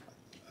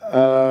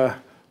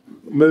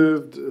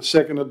 Moved,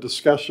 seconded,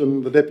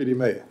 discussion, the Deputy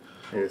Mayor.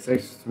 Yeah,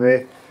 thanks, Mr.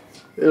 Mayor.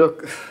 Yeah,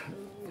 look,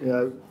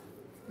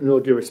 in all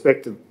due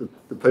respect to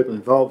the people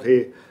involved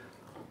here,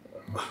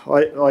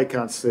 I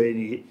can't see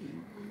any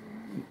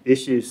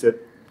issues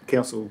that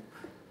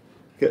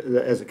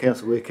as a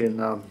council we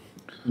can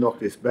knock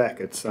this back.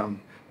 It's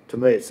to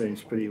me it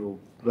seems pretty well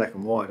black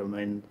and white. I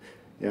mean,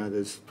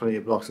 there's plenty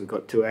of blocks that have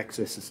got 2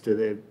 accesses to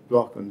their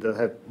block, and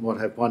they might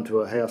have one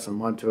to a house and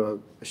one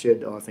to a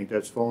shed. I think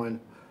that's fine.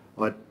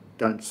 I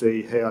don't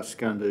see how it's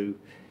going to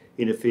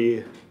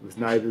interfere with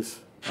neighbours.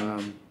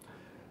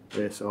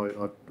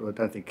 So I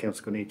don't think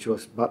council's got any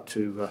choice but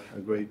to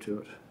agree to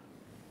it.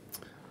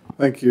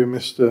 Thank you,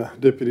 Mr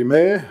Deputy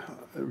Mayor.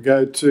 We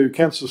go to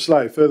Councillor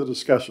Slay. Further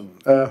discussion.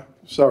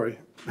 Sorry,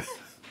 I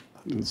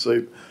didn't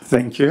see.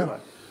 Thank you.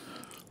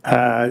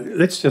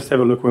 Let's just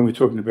have a look when we're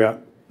talking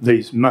about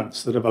these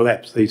months that have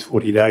elapsed, these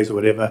 40 days or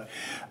whatever.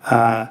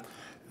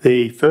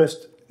 The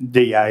first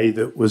DA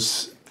that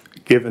was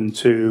given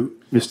to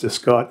Mr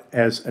Scott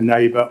as a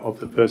neighbour of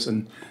the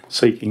person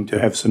seeking to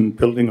have some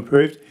building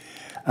approved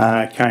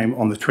came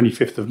on the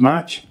 25th of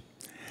March.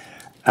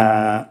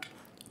 Mr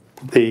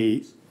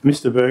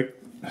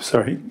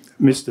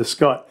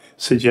Scott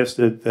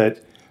suggested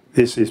that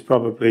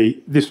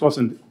this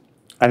wasn't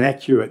an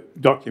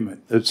accurate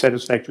document, a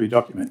satisfactory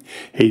document.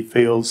 He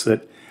feels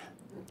that,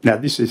 now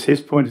this is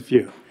his point of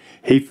view,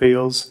 he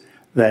feels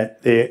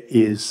that there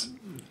is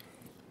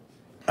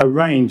a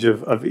range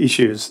of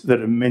issues that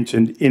are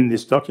mentioned in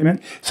this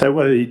document. So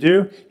what did he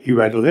do? He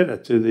wrote a letter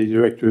to the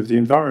Director of the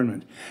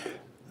Environment.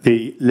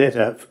 The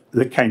letter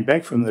that came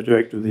back from the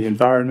Director of the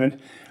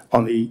Environment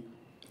on the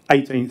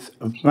 18th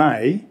of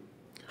May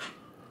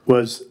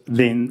was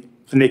then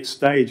the next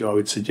stage, I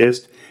would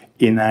suggest,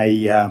 in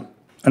an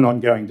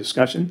ongoing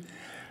discussion.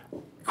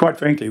 Quite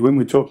frankly, when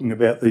we're talking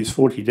about these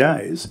 40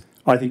 days,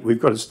 I think we've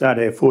got to start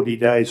our 40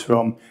 days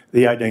from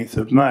the 18th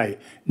of May,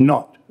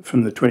 not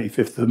from the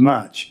 25th of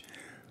March.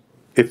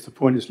 If the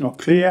point is not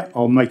clear,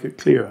 I'll make it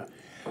clearer.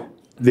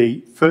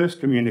 The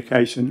first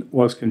communication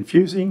was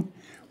confusing.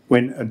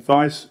 When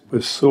advice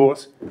was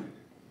sought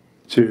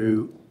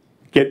to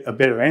get a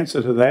better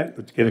answer to that,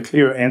 to get a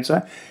clearer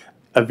answer,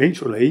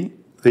 eventually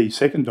the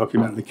second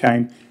document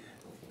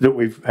that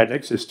we've had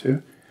access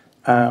to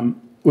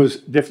was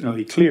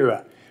definitely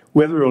clearer.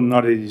 Whether or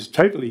not it is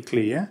totally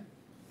clear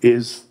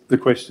is the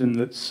question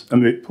that's a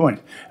moot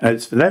point. And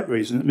it's for that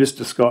reason that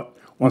Mr Scott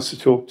wants to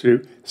talk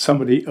to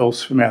somebody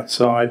else from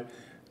outside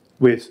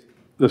with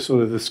the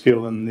sort of the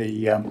skill and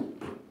the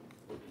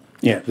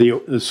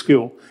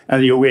skill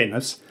and the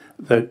awareness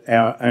that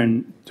our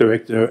own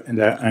director and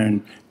our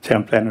own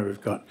town planner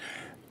have got.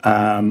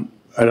 And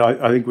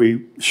I think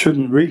we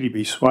shouldn't really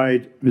be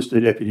swayed,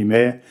 Mr Deputy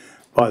Mayor,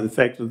 by the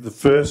fact that the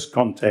first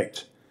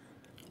contact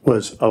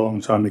was a long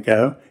time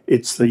ago.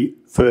 It's the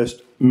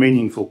first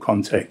meaningful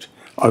contact,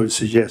 I would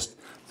suggest,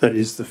 that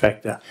is the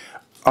factor.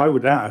 I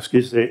would ask,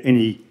 is there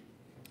any,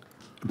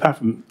 apart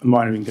from a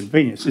minor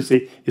inconvenience, is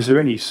there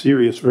any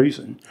serious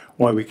reason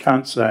why we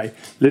can't say,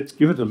 let's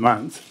give it a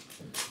month,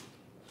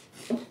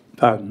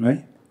 pardon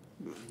me,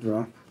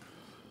 Right.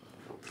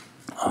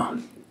 Oh,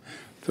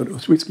 thought it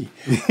was whiskey.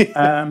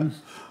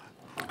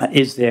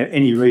 Is there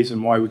any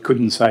reason why we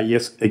couldn't say,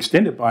 yes,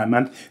 extend it by a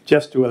month,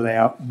 just to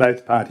allow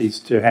both parties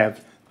to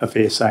have a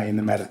fair say in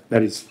the matter?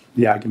 That is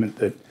the argument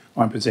that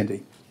I'm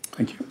presenting.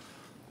 Thank you.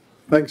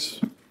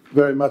 Thanks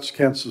very much,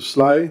 Councillor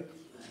Slay.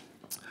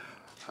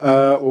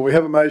 Well, we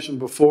have a motion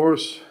before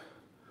us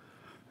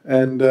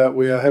and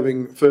we are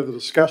having further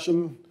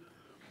discussion.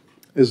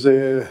 Is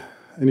there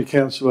any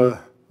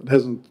councillor that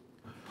hasn't?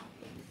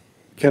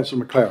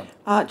 Councillor McLaren.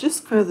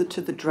 Just further to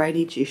the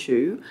drainage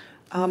issue,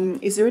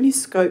 is there any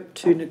scope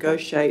to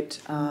negotiate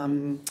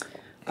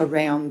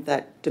around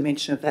that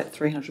dimension of that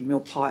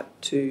 300mm pipe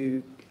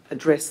to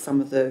address some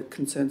of the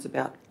concerns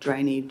about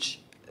drainage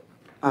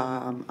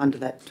under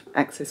that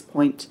access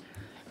point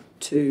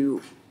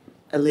to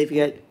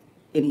alleviate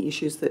any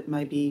issues that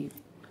may be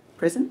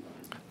present?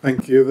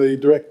 Thank you. The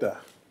Director.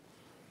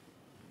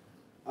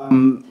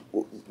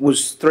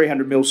 Was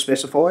 300mm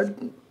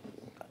specified?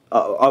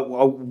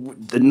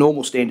 The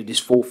normal standard is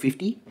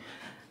 450.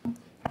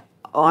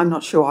 I'm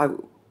not sure.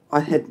 I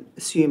had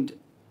assumed,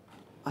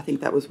 I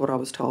think that was what I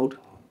was told.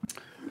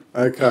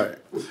 Okay.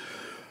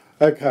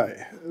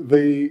 Okay.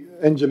 The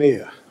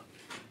engineer.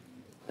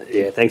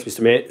 Yeah, thanks,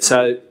 Mr Mayor.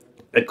 So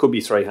it could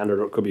be 300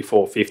 or it could be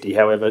 450.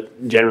 However,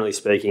 generally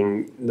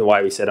speaking, the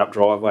way we set up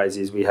driveways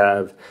is we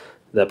have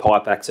the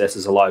pipe access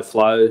as a low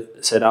flow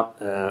setup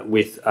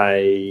with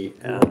a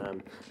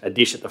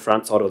dish at the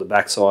front side or the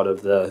back side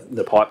of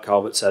the pipe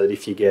culvert, so that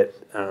if you get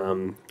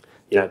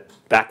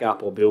back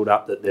up or build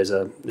up, that there's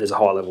a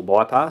high level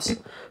bypass.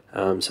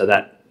 So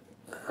that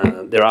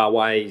there are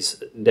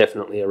ways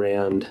definitely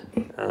around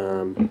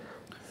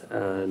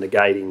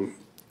negating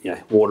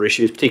water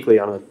issues, particularly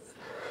on it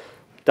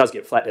does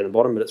get flat down the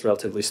bottom, but it's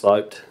relatively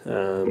sloped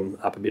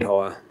up a bit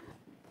higher.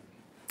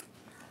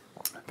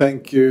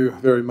 Thank you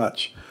very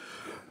much.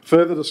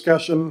 Further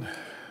discussion?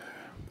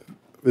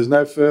 There's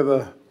no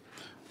further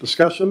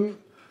discussion.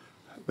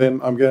 Then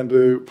I'm going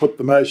to put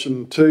the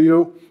motion to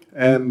you,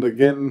 and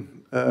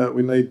again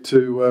we need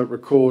to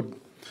record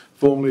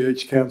formally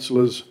each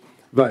councillor's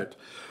vote.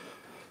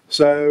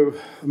 So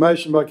the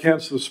motion by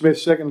Councillor Smith,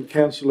 second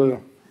Councillor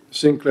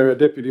Sinclair,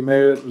 Deputy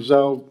Mayor,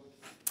 resolved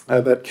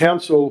that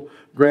Council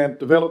grant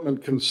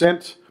development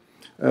consent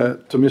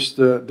to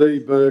Mr D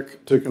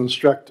Burke to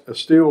construct a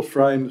steel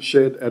framed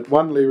shed at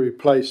 1 Leary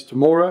Place,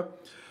 Temora,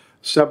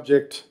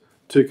 subject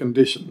to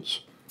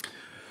conditions.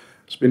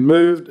 It's been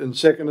moved and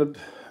seconded.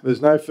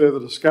 There's no further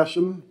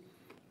discussion.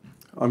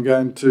 I'm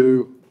going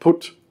to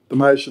put the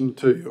motion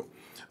to you.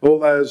 All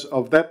those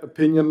of that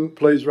opinion,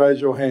 please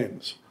raise your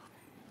hands.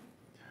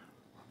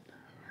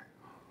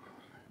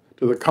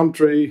 To the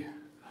contrary,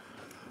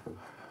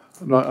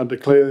 I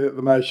declare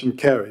the motion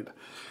carried.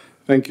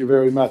 Thank you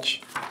very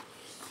much.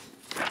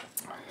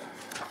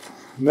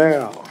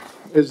 Now,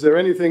 is there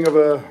anything of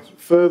a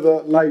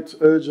further late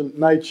urgent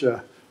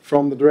nature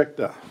from the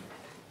Director?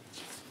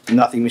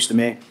 Nothing, Mr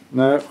Mayor.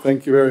 No,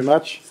 thank you very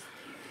much.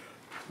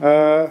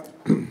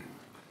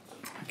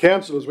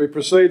 Councillors, we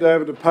proceed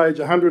over to page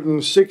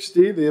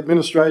 160, the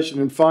Administration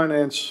and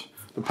Finance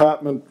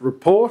Department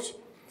report.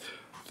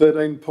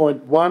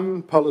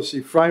 13.1, Policy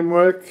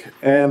Framework,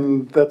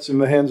 and that's in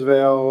the hands of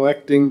our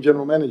Acting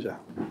General Manager.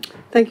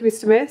 Thank you,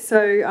 Mr Mayor.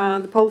 So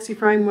the policy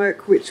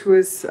framework, which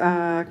was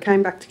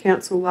came back to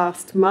Council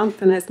last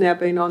month and has now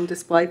been on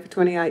display for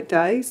 28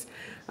 days,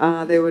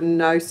 there were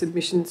no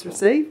submissions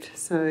received,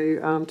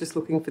 so just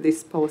looking for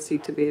this policy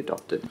to be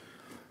adopted.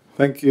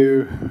 Thank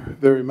you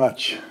very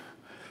much.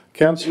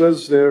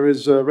 Councillors, there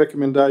is a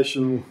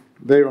recommendation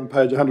there on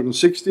page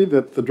 160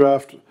 that the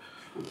draft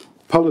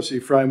policy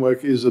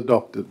framework is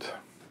adopted.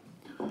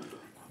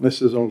 Unless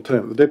there's an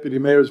alternative. The Deputy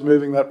Mayor is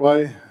moving that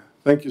way.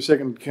 Thank you.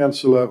 Second,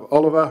 Councillor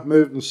Oliver.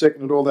 Moved and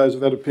seconded. All those of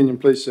that opinion,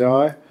 please say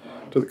aye.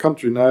 To the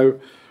contrary, no.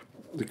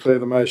 Declare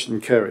the motion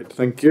carried.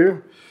 Thank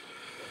you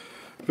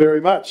very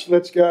much.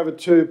 Let's go over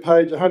to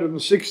page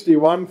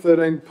 161,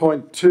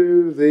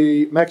 13.2,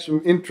 the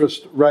maximum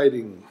interest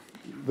rating.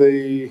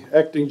 The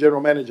Acting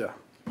General Manager.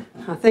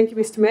 Thank you,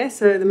 Mr Mayor.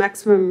 So the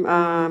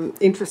maximum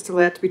interest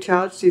allowed to be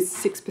charged is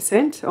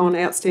 6% on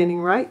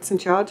outstanding rates and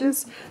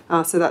charges.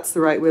 So that's the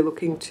rate we're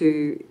looking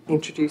to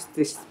introduce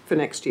this for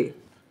next year.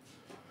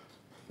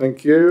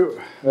 Thank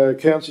you.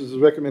 Council's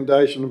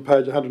recommendation on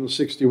page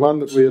 161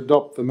 that we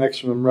adopt the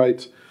maximum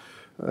rate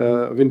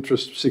of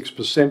interest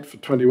 6% for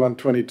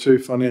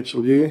 21-22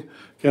 financial year.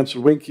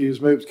 Councillor Winkie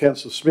has moved.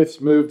 Councillor Smith's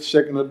moved,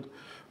 seconded.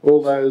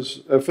 All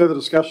those further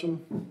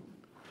discussion?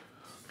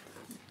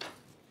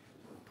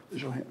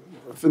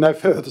 For no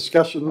further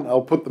discussion,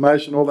 I'll put the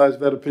motion. All those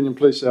of that opinion,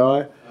 please say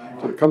aye.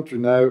 To the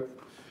contrary, no.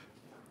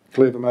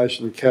 Declare the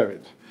motion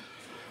carried.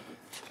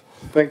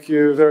 Thank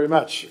you very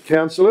much,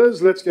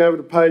 councillors. Let's go over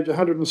to page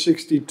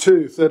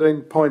 162,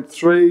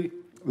 13.3,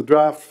 the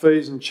draft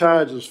fees and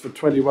charges for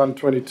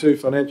 21-22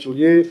 financial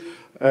year,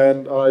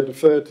 and I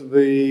defer to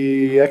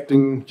the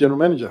Acting General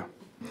Manager.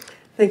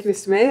 Thank you,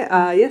 Mr Mayor.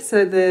 Yes,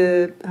 so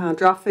the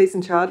draft fees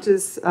and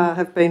charges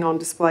have been on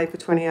display for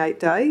 28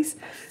 days.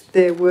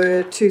 There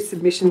were 2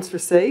 submissions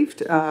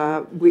received,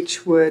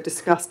 which were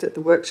discussed at the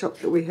workshop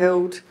that we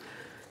held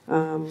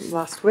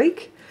last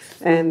week,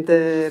 and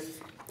the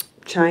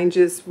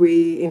changes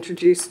we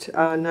introduced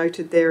are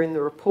noted there in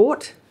the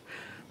report.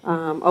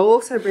 I'll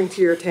also bring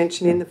to your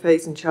attention in the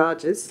fees and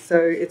charges, so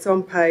it's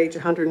on page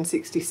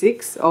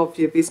 166 of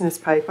your business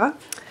paper.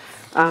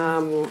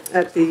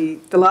 At the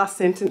last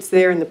sentence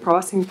there in the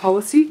pricing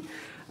policy,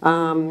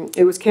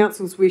 it was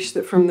Council's wish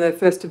that from the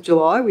 1st of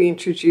July we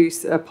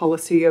introduce a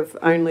policy of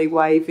only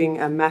waiving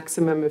a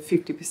maximum of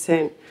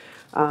 50%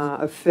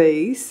 of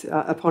fees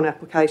upon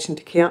application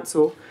to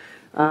Council.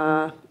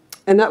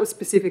 And that was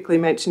specifically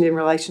mentioned in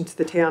relation to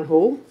the Town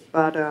Hall,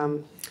 but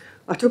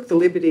I took the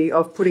liberty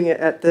of putting it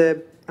at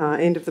the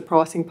end of the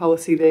pricing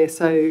policy there,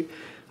 so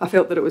I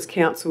felt that it was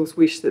Council's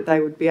wish that they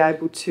would be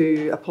able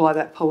to apply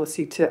that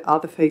policy to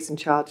other fees and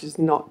charges,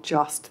 not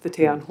just the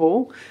Town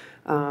Hall.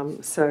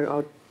 So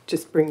I'll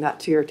just bring that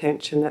to your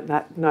attention, that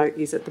that note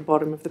is at the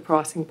bottom of the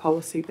pricing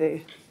policy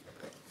there.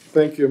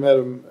 Thank you,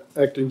 Madam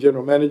Acting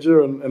General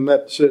Manager, and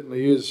that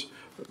certainly is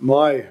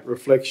my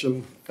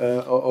reflection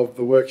of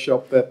the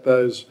workshop, that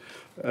those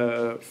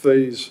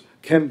fees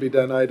can be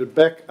donated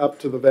back up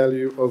to the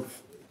value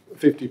of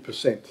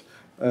 50%,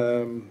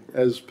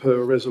 as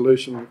per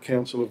resolution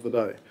Council of the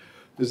day.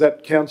 Is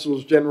that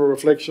Council's general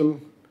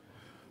reflection?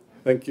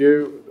 Thank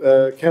you.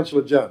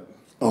 Councillor Judd.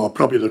 Oh,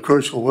 probably the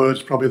crucial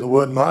word's probably the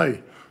word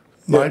may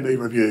be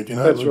reviewed, you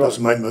know. That's it right.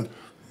 Doesn't mean that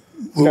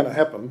it's going to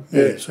happen.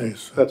 Yes,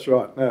 yes. That's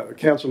right. Now, the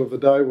Council of the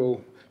day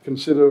will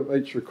consider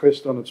each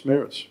request on its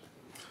merits.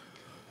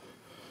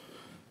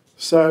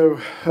 So,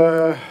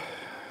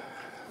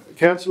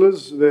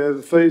 councillors,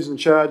 the fees and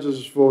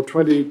charges for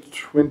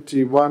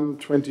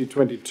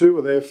 2021-2022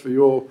 are there for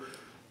your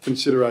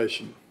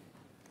consideration.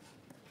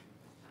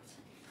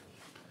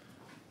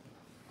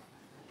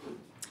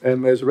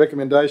 And there's a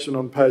recommendation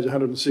on page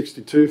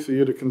 162 for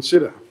you to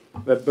consider,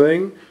 that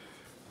being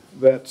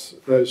that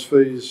those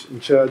fees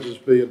and charges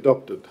be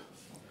adopted.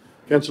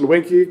 Councillor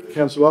Winkie,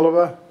 Councillor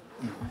Oliver,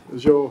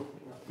 is your...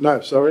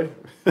 No, sorry.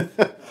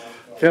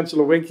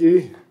 Councillor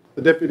Winkie,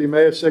 the Deputy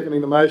Mayor,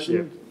 seconding the motion.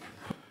 Yep.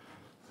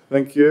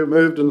 Thank you.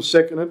 Moved and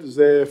seconded. Is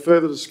there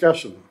further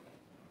discussion?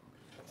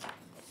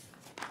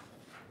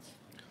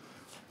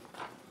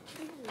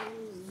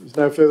 There's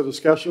no further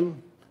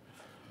discussion.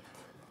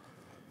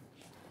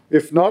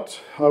 If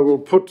not, I will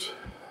put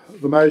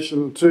the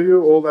motion to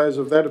you. All those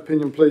of that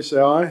opinion, please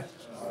say aye.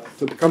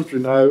 To the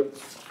contrary, no.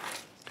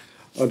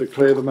 I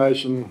declare the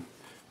motion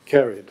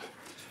carried.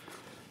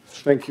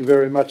 Thank you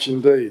very much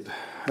indeed.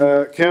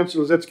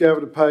 Councillors, let's go over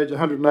to page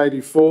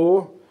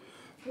 184,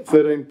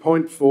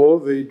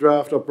 13.4, the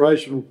draft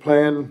operational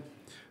plan,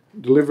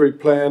 delivery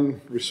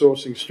plan,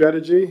 resourcing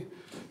strategy.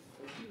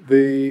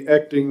 The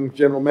Acting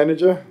General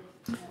Manager.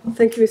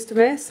 Thank you, Mr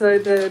Mayor. So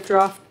the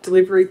draft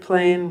delivery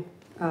plan,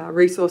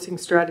 resourcing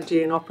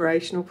strategy and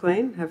operational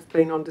plan have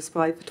been on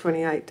display for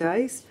 28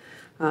 days.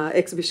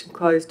 Exhibition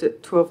closed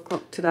at 12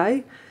 o'clock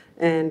today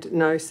and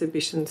no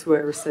submissions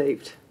were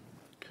received.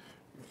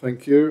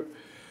 Thank you.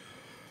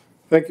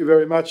 Thank you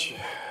very much,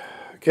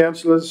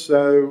 councillors.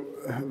 So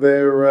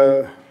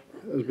there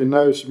has been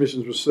no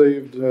submissions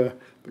received. The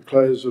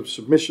close of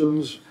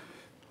submissions.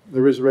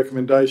 There is a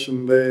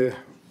recommendation there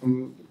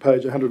on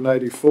page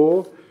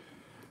 184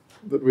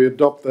 that we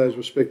adopt those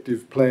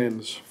respective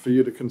plans for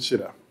you to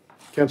consider.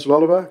 Councillor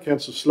Oliver,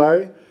 Councillor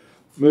Slay,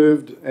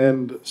 moved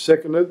and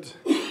seconded.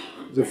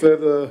 Is there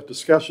further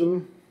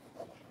discussion?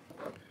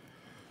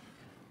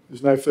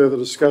 There's no further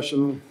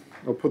discussion.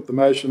 I'll put the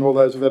motion. All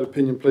those of that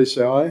opinion, please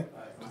say aye.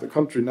 To the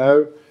contrary,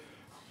 no.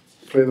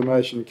 Declare the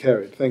motion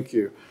carried. Thank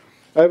you.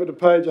 Over to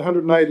page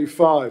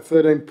 185,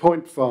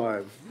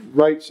 13.5,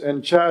 rates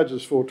and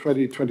charges for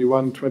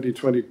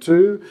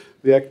 2021-2022.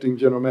 The Acting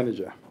General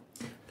Manager.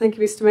 Thank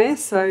you, Mr Mayor.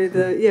 So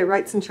the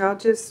rates and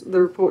charges, the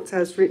report's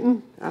as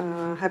written.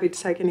 Happy to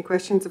take any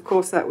questions. Of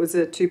course, that was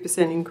a 2%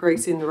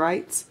 increase in the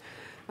rates,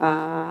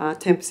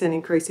 10%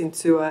 increase in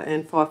sewer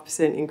and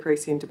 5%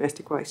 increase in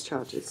domestic waste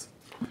charges.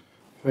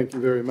 Thank you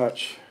very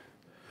much.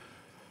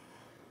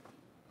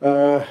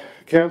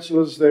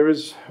 Councillors, there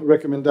is a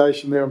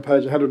recommendation there on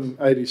page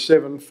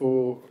 187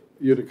 for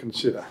you to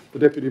consider. The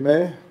Deputy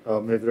Mayor.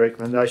 I'll move the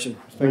recommendation.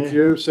 Thank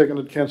you.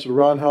 Seconded, Councillor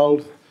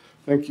Reinhold.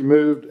 Thank you.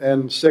 Moved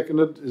and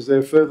seconded. Is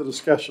there further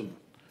discussion?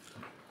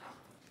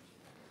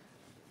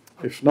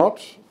 If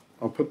not,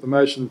 I'll put the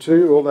motion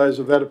to. All those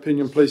of that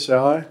opinion, please say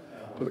aye.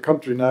 To the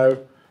contrary, no.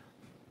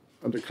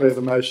 And declare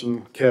the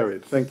motion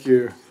carried. Thank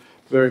you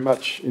very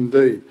much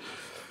indeed.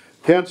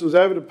 Councillors,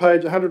 over to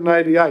page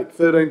 188,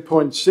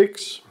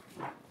 13.6.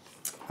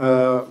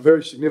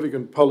 Very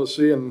significant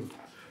policy and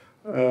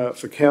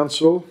for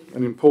Council,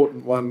 an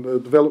important one, the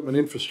Development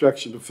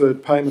Infrastructure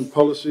Deferred Payment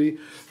Policy,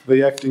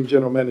 the Acting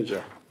General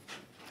Manager.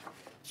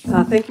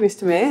 Thank you,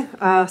 Mr Mayor.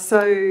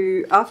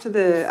 So after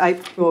the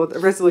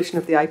resolution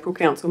of the April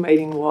Council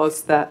meeting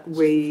was that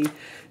we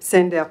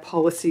send our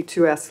policy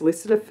to our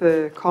solicitor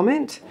for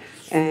comment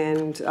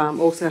and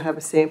also have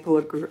a sample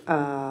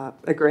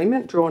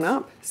agreement drawn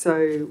up.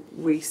 So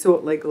we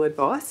sought legal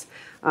advice.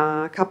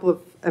 A couple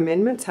of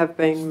amendments have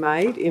been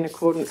made in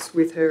accordance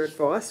with her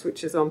advice,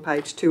 which is on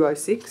page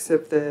 206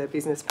 of the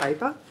business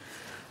paper.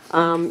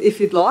 If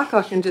you'd like,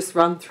 I can just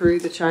run through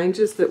the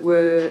changes that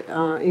were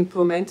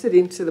implemented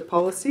into the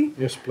policy.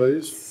 Yes,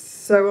 please.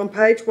 So on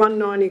page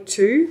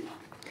 192,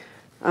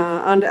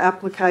 under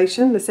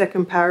application, the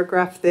second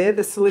paragraph there,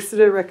 the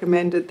solicitor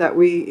recommended that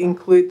we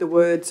include the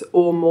words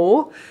or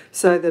more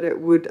so that it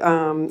would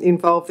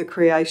involve the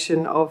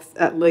creation of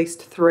at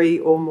least 3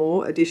 or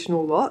more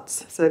additional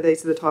lots. So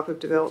these are the type of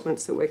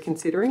developments that we're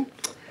considering.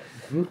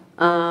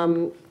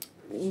 Mm-hmm.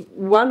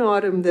 One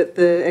item that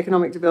the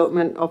Economic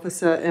Development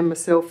Officer and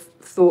myself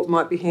thought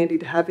might be handy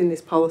to have in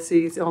this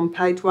policy is on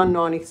page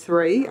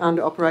 193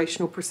 under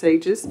operational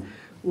procedures.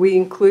 We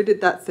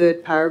included that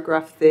third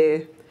paragraph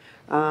there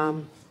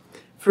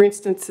for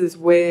instances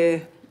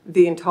where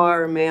the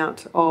entire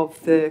amount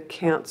of the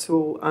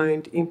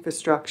council-owned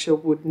infrastructure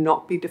would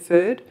not be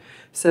deferred.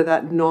 So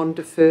that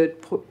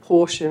non-deferred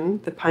portion,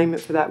 the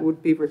payment for that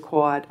would be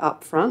required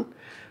up front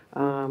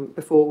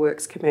before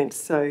works commence.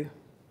 So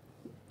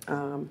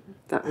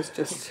that was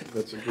just,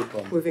 that's a good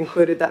one. We've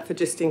included that for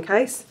just in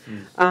case.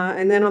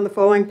 And then on the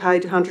following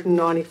page,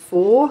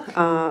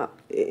 194,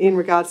 in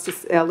regards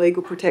to our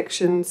legal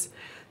protections,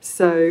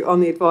 so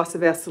on the advice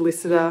of our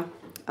solicitor,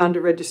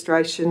 under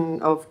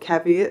registration of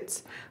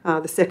caveats,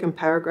 the second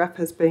paragraph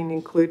has been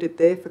included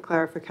there for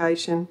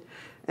clarification,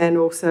 and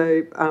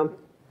also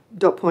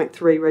dot point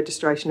 3,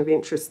 registration of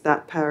interest,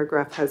 that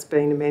paragraph has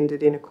been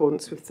amended in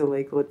accordance with the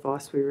legal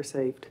advice we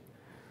received.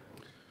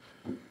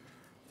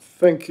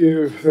 Thank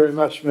you very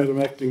much,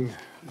 Madam Acting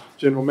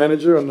General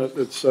Manager, and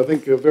it's, I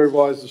think, a very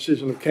wise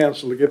decision of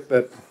Council to get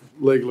that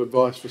legal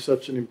advice for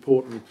such an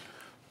important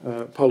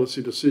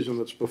policy decision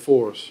that's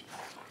before us.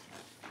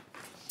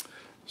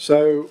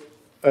 So,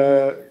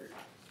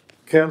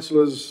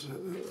 councillors,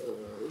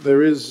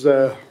 there is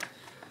a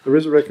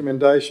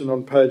recommendation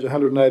on page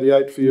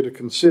 188 for you to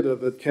consider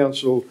that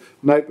Council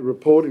note the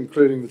report,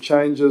 including the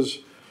changes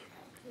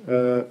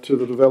to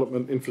the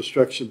Development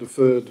Infrastructure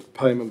Deferred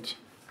Payment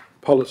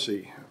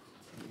Policy.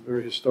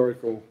 Very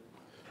historical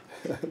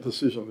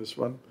decision, this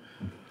one.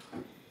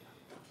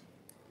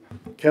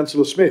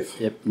 Councillor Smith.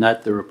 Yep,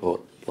 note the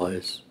report,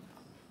 please.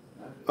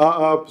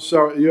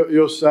 Sorry,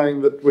 you're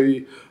saying that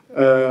we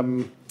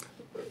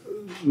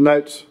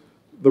note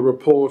the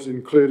report,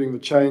 including the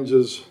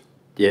changes.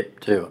 Yep,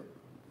 to it.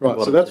 Right,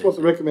 so that's what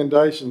the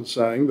recommendation's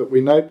saying, that we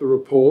note the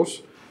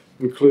report,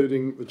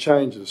 including the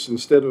changes,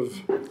 instead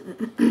of,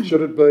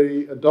 should it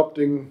be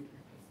adopting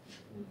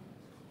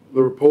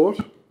the report?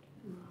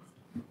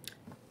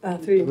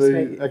 Through you,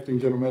 the Acting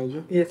General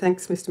Manager. Yeah,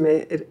 thanks, Mr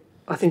Mayor.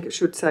 I think it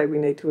should say we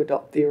need to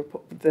adopt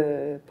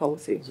the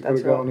policy. Is it going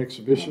to go on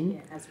exhibition?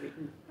 Yeah, as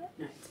written.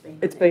 No,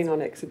 It's been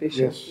on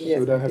exhibition. Yes, so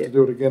we don't have to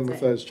do it again with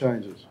those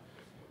changes.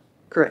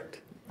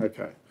 Correct.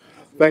 Okay,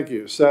 thank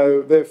you.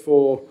 So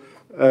therefore,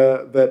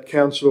 that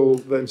council,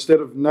 that instead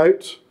of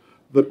note,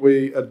 that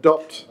we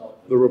adopt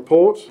the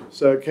report.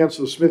 So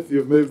Councillor Smith,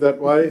 you've moved that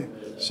way.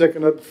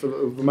 Seconded for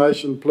the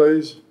motion,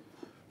 please.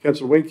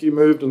 Councillor Winkie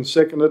moved and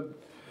seconded.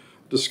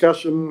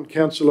 Discussion,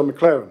 Councillor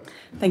McLaren.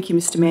 Thank you,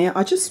 Mr Mayor.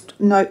 I just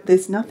note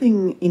there's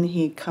nothing in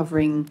here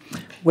covering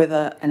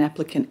whether an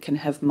applicant can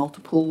have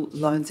multiple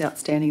loans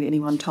outstanding at any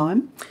one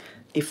time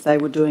if they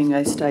were doing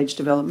a stage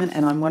development,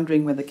 and I'm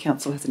wondering whether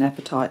council has an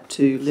appetite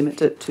to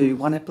limit it to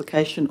one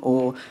application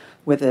or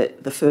whether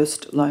the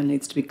first loan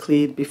needs to be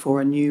cleared before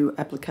a new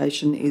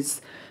application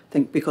is,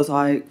 because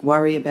I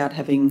worry about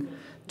having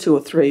 2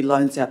 or 3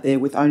 loans out there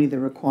with only the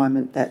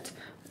requirement that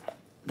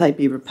they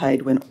be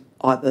repaid when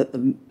either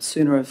the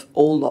sooner of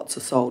all lots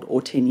are sold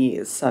or 10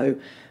 years. So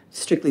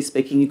strictly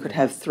speaking, you could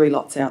have 3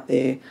 lots out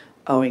there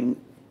owing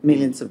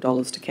millions of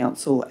dollars to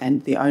council,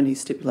 and the only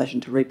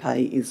stipulation to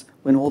repay is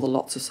when all the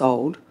lots are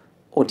sold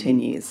or 10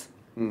 years.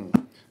 No,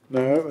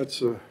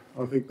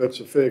 I think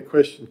that's a fair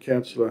question,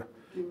 Councillor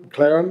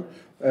McLaren.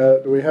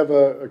 Do we have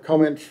a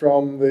comment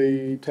from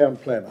the town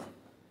planner?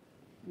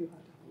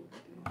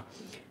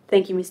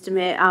 Thank you, Mr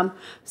Mayor.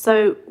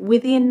 So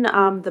within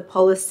the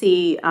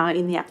policy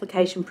in the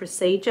application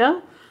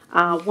procedure,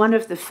 one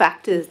of the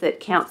factors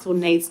that council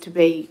needs to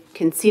be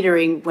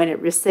considering when it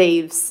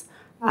receives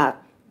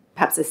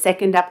perhaps a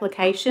second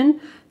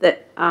application,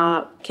 that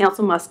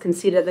council must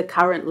consider the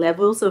current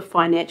levels of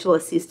financial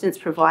assistance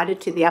provided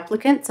to the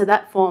applicant. So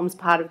that forms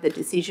part of the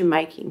decision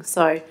making.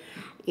 So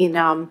in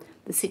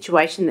the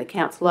situation that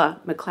Councillor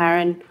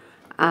McLaren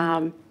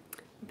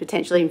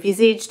potentially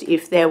envisaged,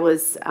 if there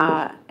was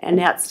an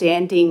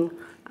outstanding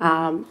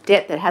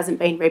debt that hasn't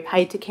been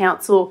repaid to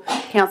council,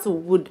 council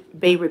would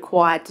be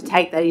required to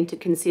take that into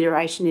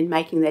consideration in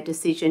making their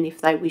decision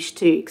if they wish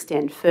to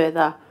extend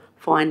further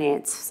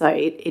finance. So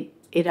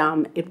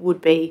it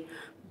would be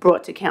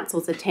brought to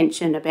council's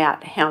attention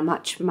about how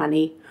much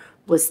money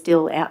was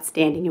still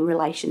outstanding in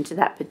relation to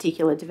that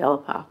particular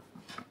developer.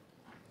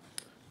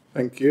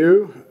 Thank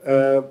you.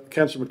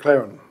 Councillor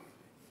McLaren.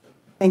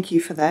 Thank you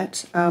for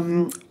that.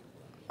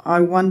 I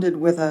wondered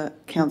whether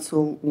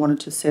council wanted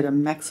to set a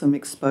maximum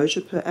exposure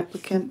per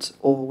applicant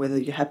or whether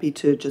you're happy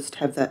to just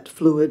have that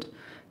fluid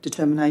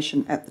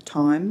determination at the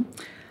time.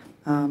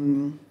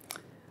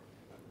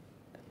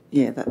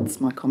 Yeah,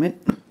 that's my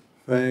comment.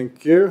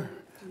 Thank you.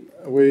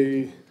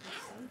 We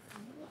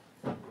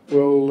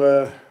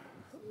will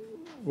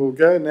we'll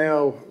go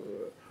now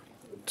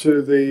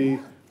to the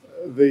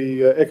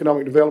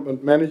Economic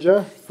Development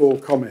Manager for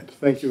comment.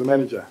 Thank you, the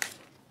Manager.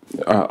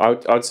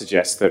 I'd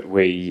suggest that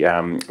we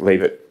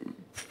leave it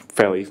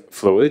fairly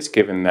fluid,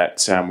 given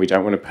that we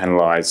don't want to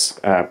penalise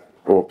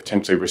or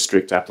potentially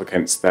restrict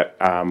applicants that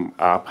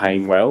are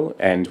paying well,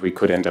 and we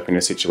could end up in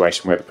a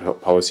situation where the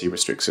policy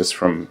restricts us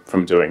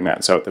from doing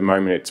that. So at the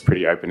moment it's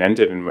pretty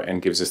open-ended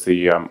and gives us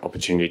the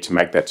opportunity to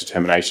make that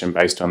determination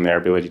based on their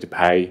ability to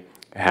pay,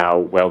 how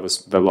well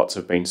the lots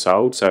have been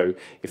sold. So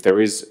if there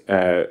is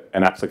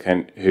an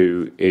applicant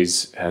who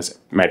has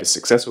made a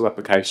successful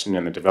application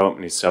and the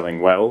development is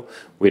selling well,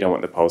 we don't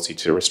want the policy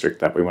to restrict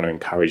that. We want to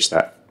encourage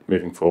that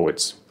moving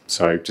forwards.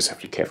 So just have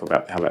to be careful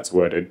about how that's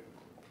worded.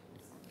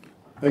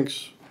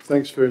 Thanks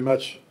very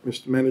much,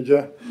 Mr.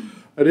 Manager.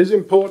 It is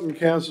important,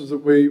 councillors, that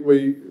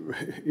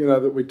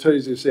we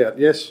tease this out.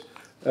 Yes,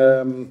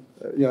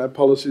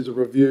 policies are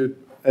reviewed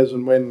as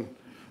and when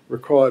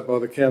required by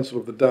the council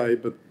of the day,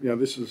 but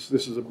this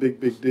is a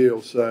big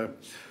deal. So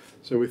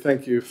we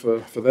thank you for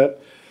that.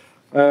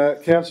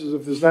 Councillors,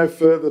 if there's no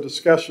further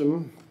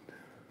discussion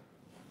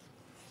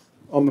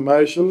on the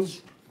motion,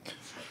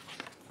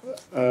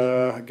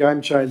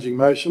 game-changing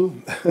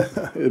motion,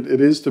 it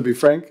is, to be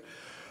frank.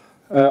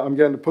 I'm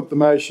going to put the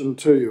motion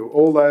to you.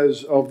 All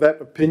those of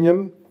that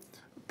opinion,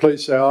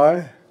 please say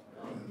aye.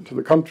 To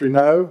the contrary,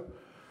 no.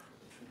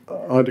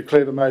 I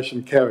declare the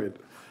motion carried.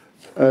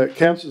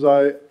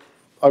 Councillors,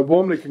 I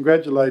warmly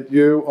congratulate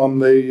you on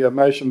the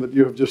motion that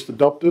you have just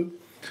adopted.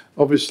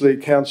 Obviously,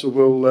 council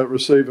will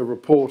receive a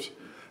report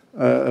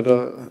at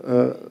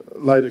a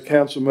later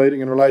council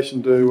meeting in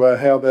relation to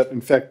how that in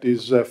fact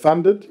is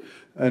funded,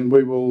 and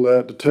we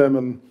will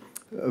determine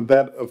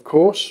that, of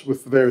course,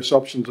 with the various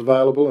options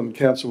available, and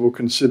council will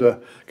consider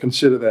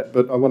that.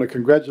 But I want to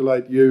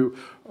congratulate you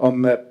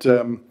on that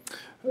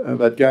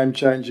that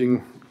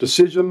game-changing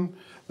decision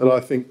that I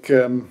think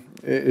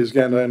is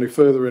going to only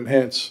further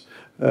enhance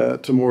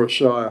Temora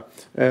Shire.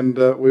 And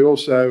we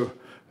also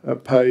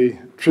pay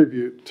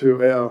tribute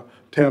to our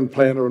town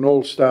planner and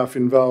all staff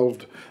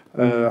involved,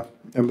 and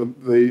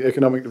the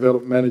Economic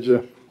Development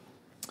Manager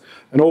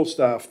and all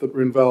staff that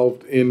were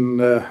involved in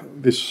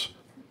this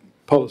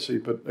policy.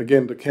 But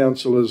again, to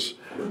councillors,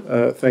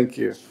 thank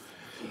you.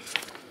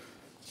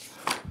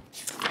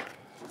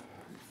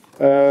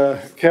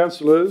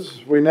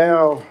 Councillors, we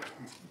now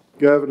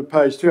go over to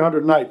page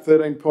 208,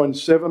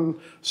 13.7,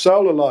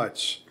 solar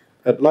lights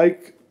at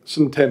Lake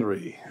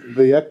Centenary.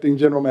 The Acting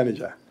General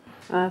Manager.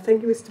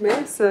 Thank you, Mr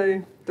Mayor.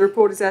 So the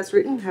report is as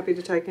written. Happy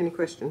to take any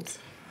questions.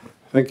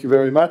 Thank you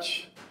very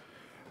much.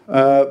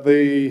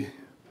 Thank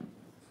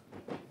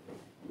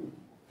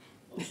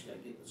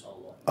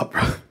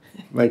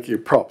you,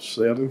 props.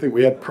 See, I didn't think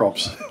we had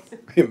props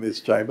in this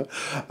chamber.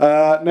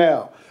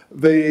 Now,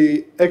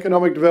 the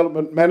Economic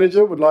Development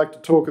Manager would like to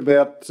talk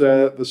about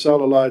the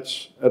solar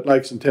lights at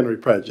Lake Centenary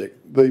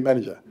project. The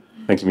Manager.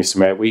 Thank you, Mr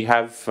Mayor. We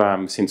have,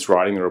 since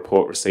writing the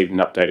report, received an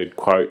updated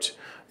quote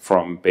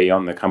from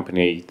Beyond, the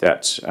company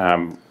that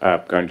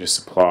are going to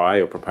supply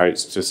or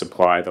propose to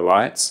supply the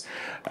lights.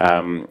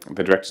 The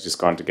director's just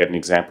gone to get an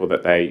example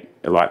that a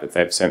light that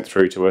they've sent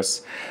through to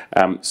us.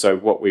 So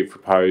what we've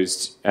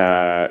proposed,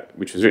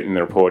 which was written in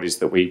the report, is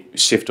that we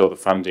shift all the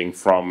funding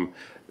from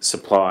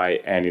supply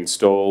and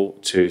install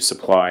to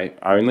supply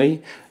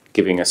only,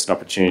 giving us an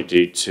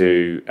opportunity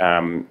to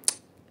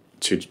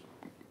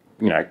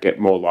get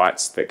more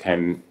lights that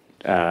can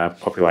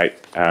populate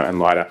and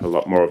light up a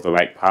lot more of the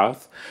lake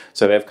path.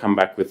 So they've come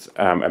back with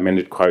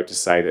amended quote to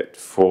say that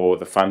for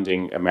the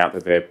funding amount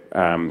that they've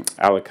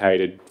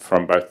allocated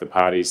from both the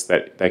parties,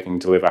 that they can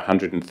deliver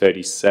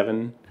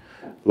 137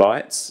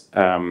 lights,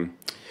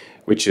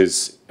 which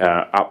is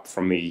up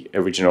from the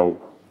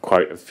original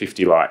quote of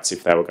 50 lights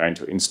if they were going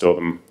to install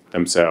them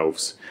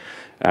themselves.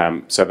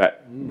 So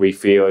that we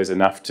feel is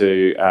enough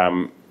to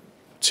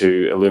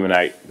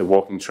illuminate the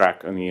walking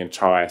track on the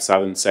entire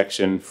southern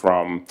section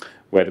from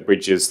where the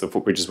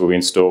footbridges will be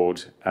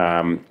installed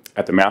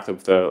at the mouth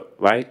of the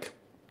lake,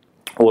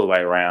 all the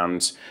way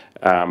around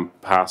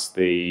past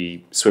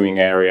the swimming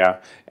area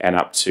and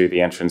up to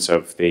the entrance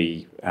of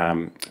the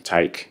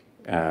take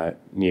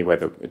near where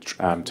the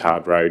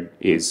tarred road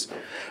is.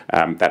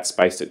 That's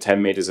spaced at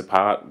 10 metres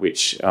apart,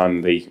 which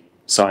on the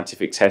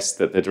scientific test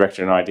that the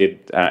director and I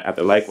did at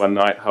the lake one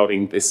night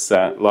holding this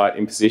light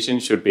in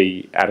position should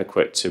be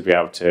adequate to be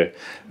able to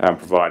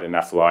provide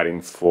enough lighting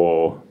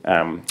for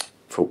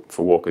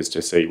walkers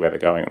to see where they're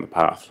going on the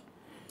path.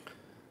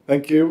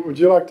 Thank you. Would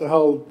you like to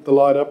hold the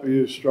light up? Are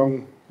you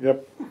strong?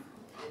 Yep.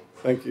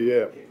 Thank you,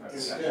 yeah.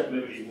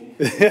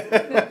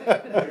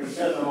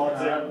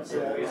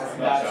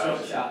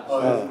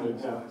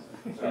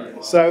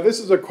 So this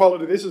is a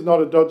quality, this is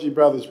not a Dodgy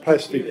Brothers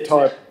plastic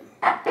type.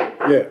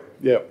 Yeah,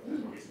 yeah.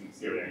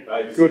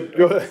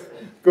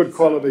 Good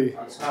quality.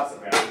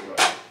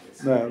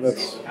 No,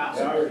 that's...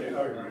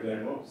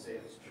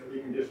 You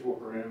can just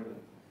walk around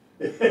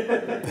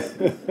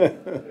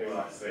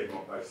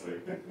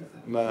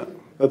no,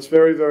 that's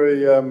very,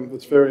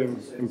 that's very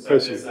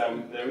impressive.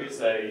 So there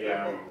is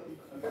a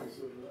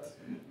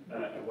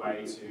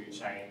way to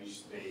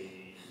change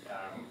the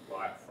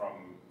light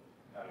from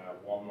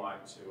warm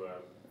light to a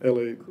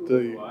LED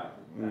cool light.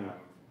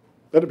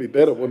 That'd be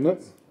better, wouldn't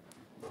it?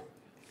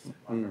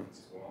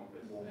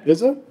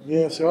 Is it?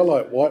 Yeah, see, I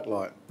like white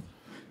light.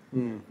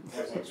 Well,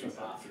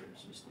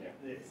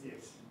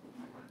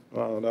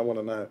 I don't want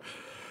to know.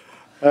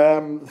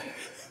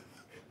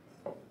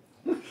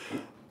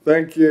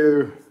 Thank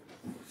you,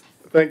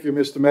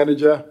 Mr.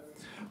 Manager.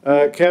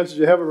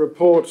 Councillor, you have a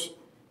report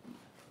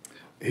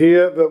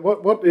here. But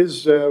what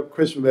is a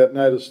question about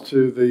notice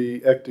to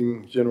the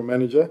Acting General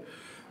Manager?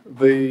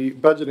 The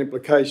budget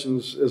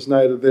implications, as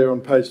noted there on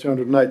page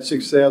 208,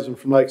 6,000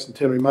 from Lake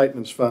Centenary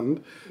Maintenance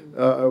Fund.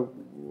 I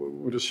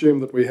would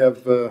assume that we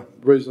have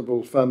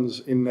reasonable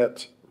funds in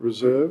that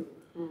reserve.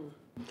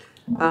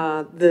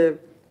 The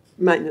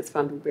maintenance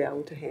fund will be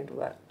able to handle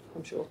that,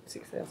 I'm sure.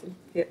 6,000.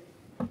 Yep.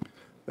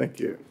 Thank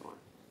you.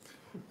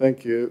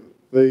 Thank you.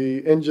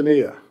 The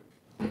engineer.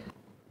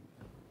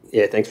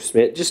 Yeah, thanks, Mr.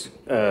 Mayor. Just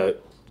a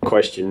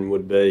question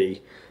would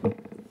be,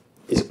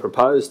 is it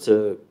proposed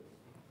to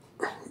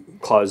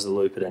close the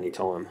loop at any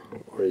time,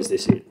 or is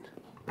this it?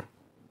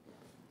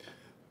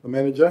 The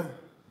manager.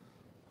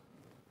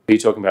 Are you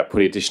talking about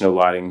putting additional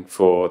lighting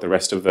for the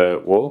rest of the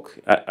walk?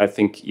 I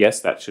think, yes,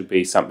 that should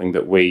be something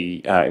that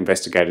we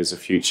investigate as a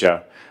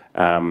future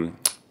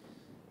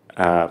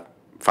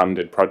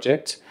funded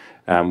project.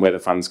 Where the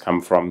funds come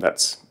from,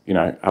 that's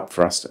up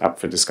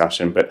for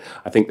discussion. But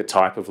I think the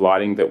type of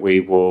lighting that we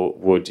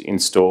would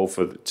install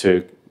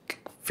to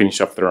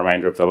finish off the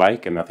remainder of the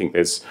lake, and I think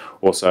there's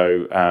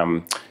also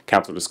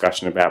council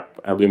discussion about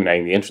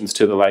illuminating the entrance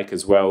to the lake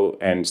as well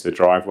and the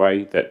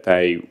driveway, that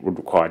they would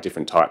require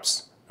different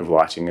types of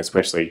lighting,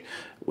 especially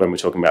when we're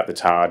talking about the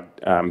tarred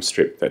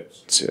strip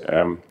that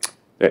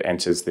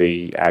enters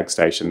the ag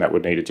station. That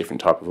would need a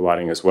different type of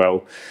lighting as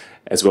well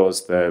as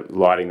the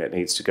lighting that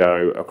needs to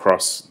go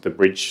across the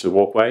bridge, the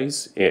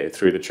walkways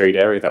through the treed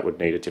area. That would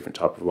need a different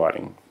type of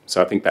lighting.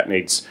 So I think that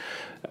needs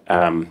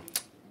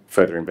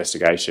further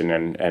investigation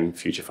and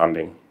future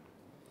funding.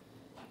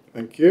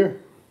 Thank you.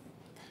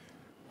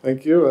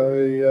 Thank you.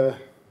 You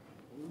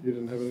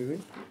didn't have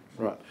anything?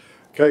 Right.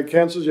 Okay,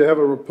 councillors, you have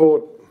a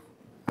report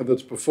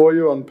that's before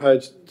you on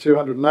page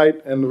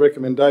 208 and the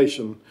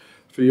recommendation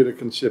for you to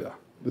consider.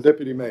 The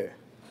Deputy Mayor.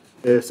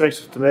 Yeah,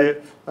 thanks, Mr.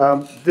 Mayor.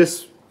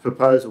 This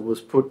proposal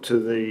was put to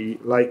the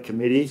Lake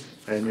Committee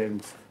and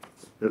then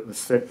it was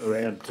sent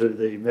around to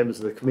the members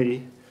of the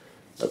committee.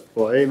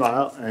 by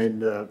email,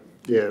 and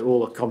yeah,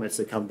 all the comments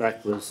that come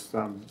back was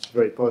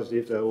very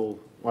positive. They're all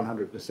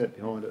 100%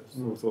 behind it.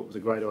 All thought it was a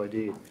great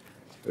idea,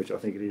 which I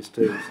think it is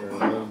too.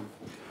 So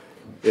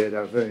yeah, they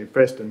were very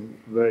impressed and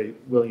very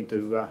willing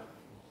to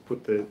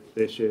put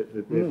their share,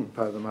 their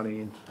part of the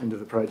money into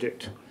the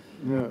project.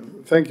 Yeah.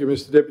 Thank you,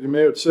 Mr. Deputy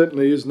Mayor. It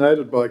certainly is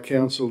noted by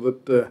Council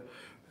that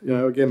you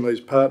know, again, these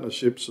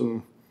partnerships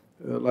and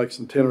Lakes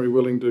and Tenere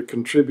willing to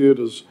contribute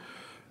as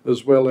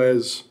well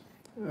as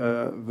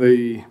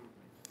the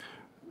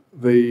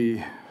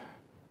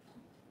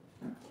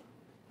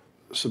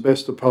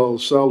Sebastopol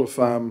solar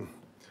farm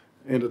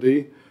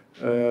entity.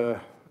 And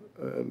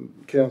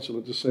Council,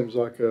 it just seems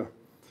like a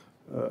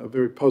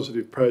very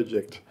positive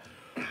project.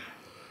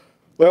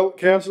 Well,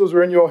 councillors,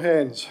 we're in your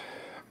hands.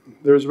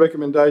 There is a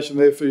recommendation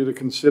there for you to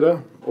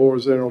consider, or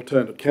is there an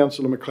alternative?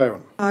 Councillor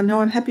McLaren.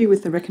 No, I'm happy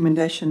with the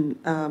recommendation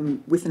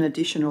with an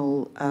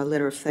additional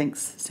letter of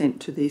thanks sent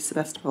to the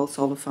Sebastopol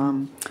Solar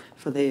Farm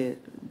for their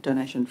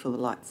donation for the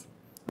lights.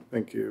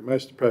 Thank you.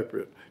 Most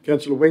appropriate.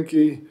 Councillor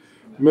Winkie,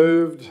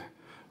 moved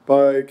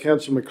by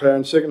Councillor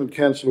McLaren, seconded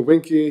Councillor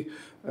Winkie.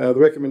 The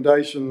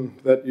recommendation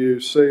that you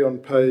see on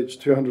page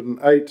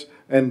 208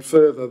 and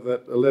further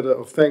that a letter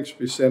of thanks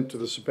be sent to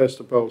the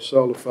Sebastopol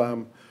Solar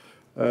Farm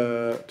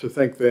to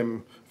thank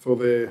them for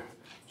their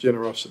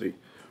generosity.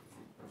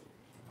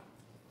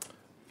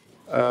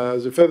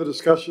 Is there further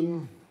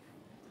discussion?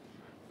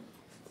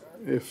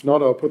 If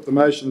not, I'll put the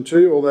motion to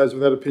you. All those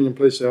with that opinion,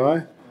 please say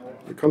aye.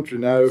 The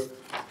contrary, no.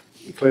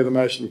 Declare the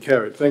motion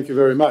carried. Thank you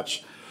very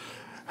much.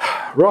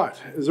 Right.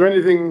 Is there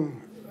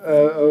anything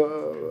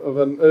of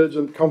an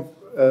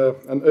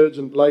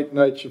urgent late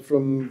nature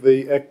from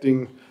the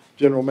Acting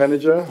General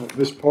Manager at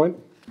this point?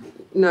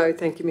 No,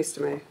 thank you,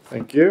 Mr. Mayor.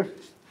 Thank you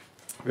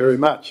very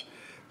much.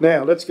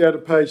 Now, let's go to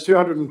page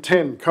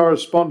 210,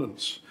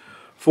 correspondence.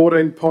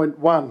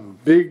 14.1,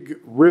 Big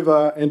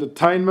River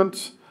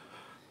Entertainment,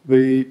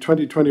 the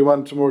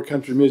 2021 Temora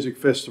Country Music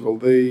Festival.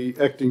 The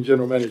Acting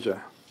General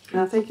Manager.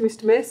 Thank you,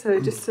 Mr. Mayor.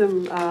 So just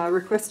some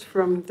requests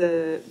from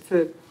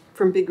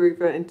Big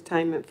River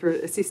Entertainment for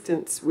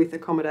assistance with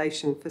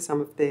accommodation for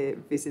some of their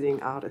visiting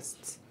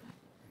artists.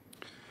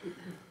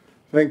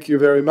 Thank you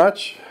very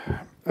much.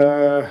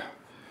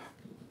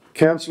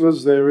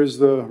 Councillors, there is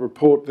the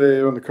report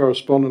there on the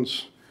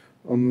correspondence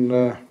on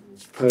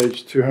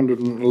page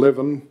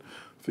 211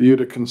 for you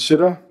to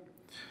consider.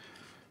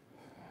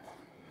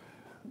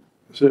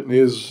 It certainly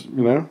is,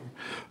 you know,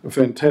 a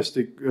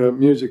fantastic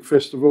music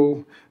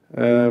festival.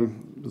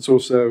 It's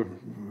also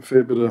a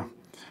fair bit of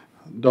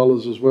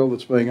dollars as well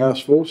that's being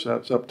asked for, so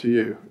it's up to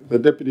you. The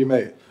Deputy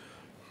Mayor.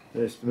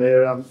 Yes,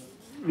 Mayor.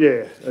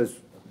 Yeah, as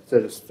I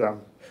said,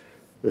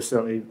 there's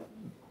certainly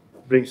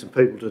bring some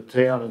people to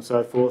town and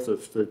so forth.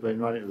 If they've been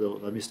running,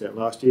 they missed out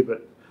last year,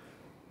 but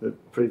the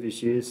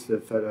previous years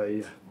they've had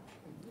a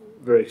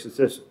very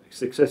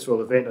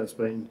successful event. It's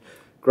been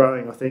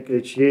growing, I think,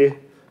 each year.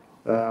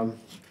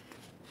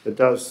 It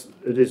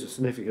is a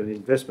significant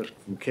investment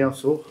from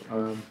council,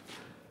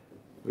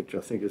 which I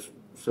think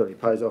certainly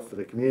pays off for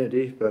the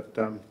community. But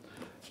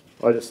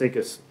I just think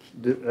as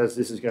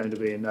this is going to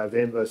be in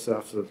November, so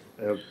after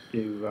our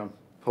new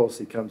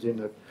policy comes in,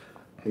 that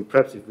I think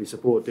perhaps if we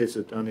support this,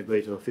 it'd only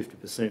be to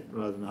 50%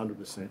 rather than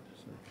 100%.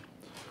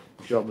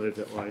 So I'll move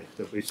that way,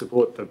 that we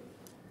support the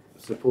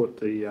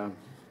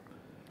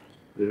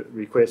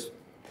request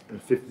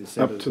of 50%.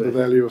 Up to the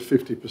value of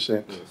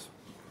 50%. Yes.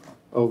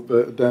 Of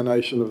the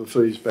donation of the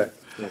fees back.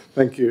 Yes.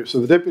 Thank you. So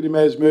the Deputy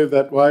Mayor's moved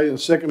that way, and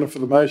seconder for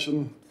the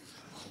motion,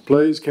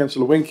 please.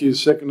 Councillor Winkie has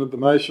seconded the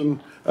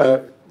motion.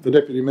 The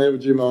Deputy Mayor,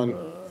 would you mind?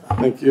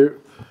 Thank you.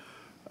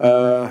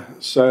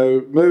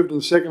 So moved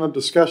and seconded.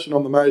 Discussion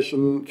on the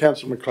motion.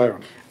 Councillor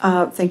McLaren.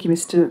 Thank you,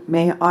 Mr.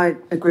 Mayor. I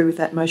agree with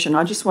that motion.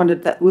 I just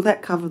wondered will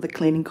that cover the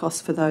cleaning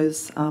costs for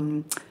those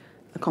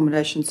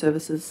accommodation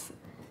services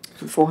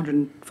for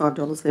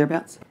 $405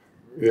 thereabouts?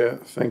 Yeah,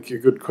 thank you.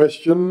 Good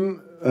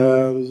question.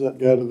 Does that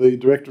go to the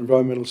Director of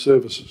Environmental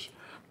Services?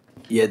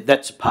 Yeah,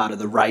 that's part of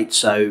the rate.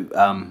 So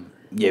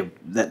yeah,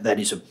 that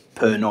is a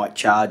per night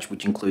charge,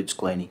 which includes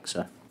cleaning.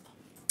 So.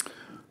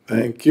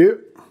 Thank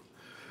you.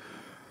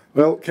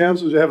 Well,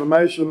 councillors, you have a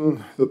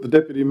motion that the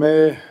Deputy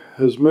Mayor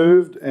has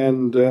moved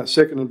and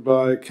seconded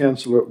by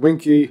Councillor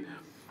Winkie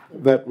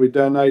that we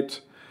donate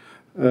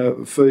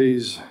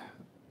fees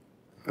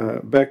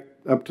back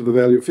up to the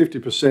value of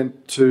 50%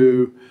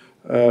 to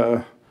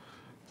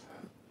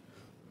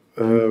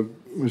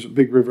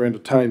Big River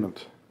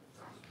Entertainment.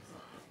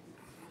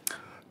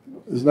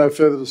 There's no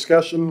further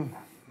discussion.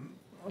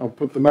 I'll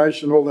put the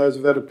motion. All those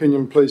of that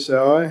opinion, please say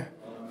aye.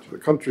 To the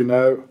contrary,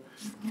 no.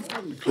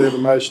 Declare the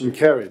motion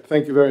carried.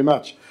 Thank you very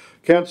much.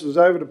 Councillors,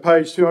 over to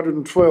page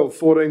 212,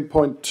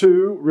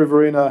 14.2,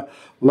 Riverina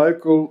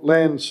Local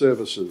Land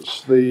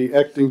Services, the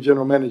Acting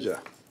General Manager.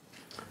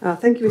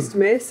 Thank you, Mr.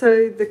 Mayor.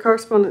 So the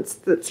correspondence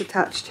that's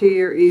attached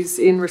here is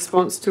in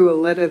response to a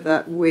letter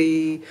that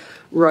we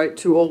wrote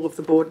to all of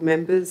the board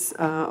members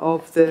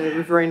of the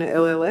Riverina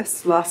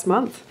LLS last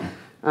month,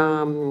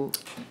 and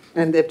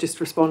they've just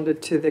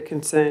responded to the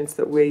concerns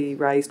that we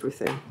raised with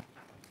them.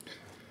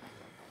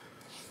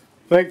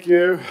 Thank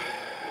you.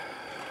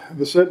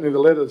 Certainly the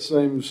letter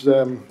seems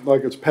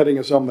like it's patting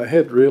us on the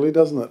head, really,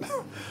 doesn't it?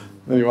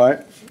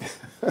 Anyway,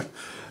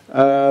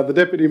 the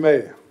Deputy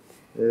Mayor.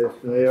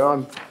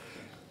 Yeah,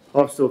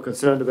 I'm still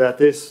concerned about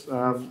this.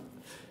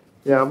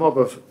 Yeah, a mob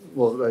of,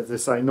 well, they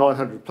say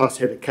 900 plus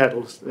head of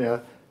cattle.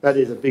 That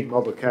is a big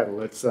mob of cattle.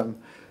 It's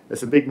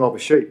a big mob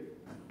of sheep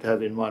to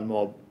have in one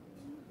mob.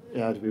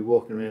 To be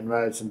walking around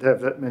roads and to have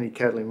that many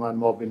cattle in one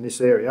mob in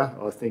this area,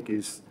 I think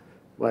is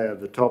way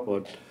over the top.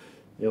 I'd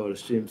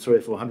assume 300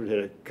 or 400 head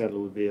of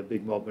cattle would be a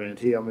big mob around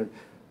here. I mean,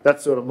 that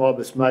sort of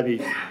mob is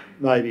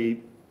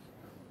maybe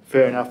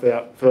fair enough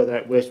out further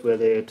out west where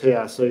their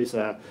TRCs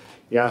are,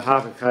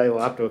 half a k or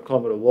up to a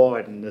kilometre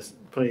wide, and there's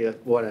plenty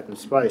of wide open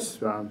space.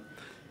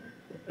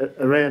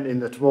 Around in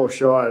the Temora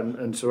Shire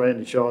and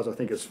surrounding shires, I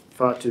think it's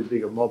far too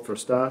big a mob for a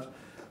start.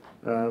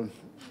 And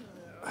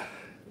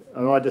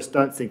I just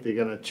don't think they're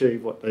going to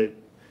achieve what they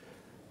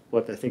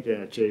think they're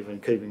going to achieve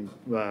in keeping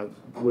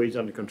weeds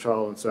under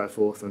control and so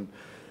forth. And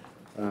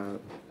I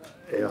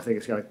think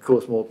it's going to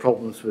cause more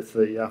problems with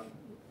the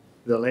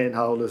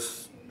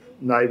landholders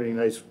neighbouring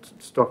these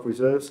stock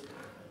reserves.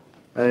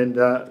 And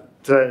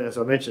today, as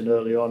I mentioned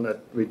earlier on,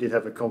 that we did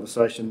have a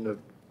conversation. The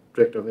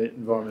Director of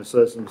Environment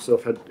Services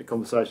himself had a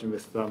conversation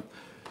with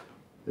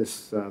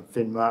this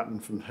Finn Martin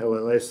from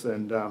LLS,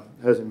 and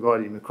has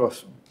invited him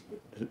across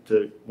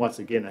to once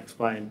again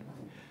explain,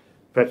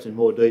 perhaps in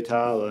more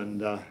detail,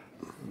 and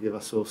give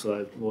us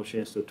also more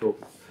chance to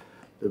talk,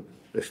 to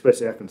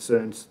express our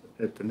concerns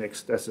at the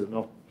next Asset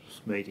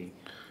Ops meeting.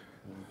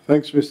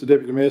 Thanks, Mr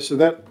Deputy Mayor. So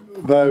that,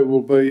 though,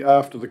 will be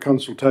after the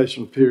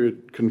consultation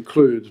period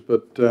concludes,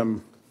 but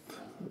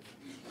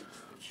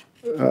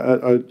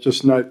I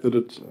just note that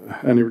it's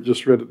only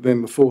just read it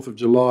then, the 4th of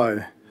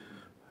July,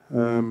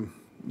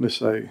 unless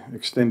they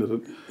extended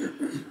it.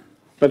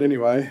 But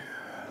anyway,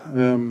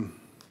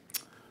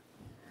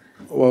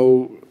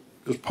 well,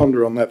 just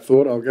ponder on that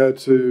thought. I'll go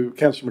to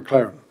Councillor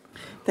McLaren.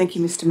 Thank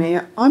you, Mr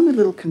Mayor. I'm a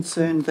little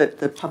concerned that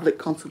the public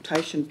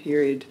consultation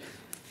period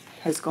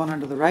has gone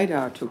under the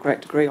radar to a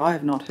great degree. I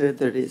have not heard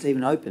that it is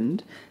even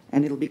opened,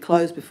 and it'll be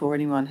closed before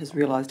anyone has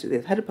realised that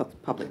they've had a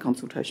public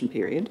consultation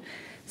period.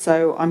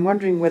 So I'm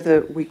wondering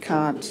whether we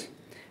can't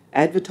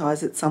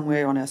advertise it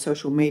somewhere on our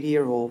social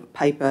media or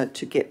paper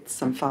to get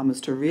some farmers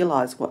to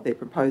realise what they're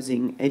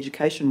proposing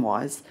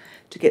education-wise,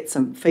 to get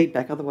some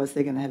feedback. Otherwise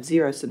they're going to have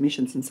zero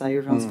submissions and say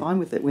everyone's fine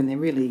with it when they're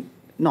really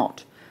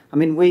not. I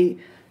mean, we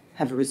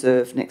have a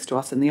reserve next to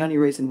us, and the only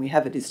reason we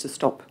have it is to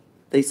stop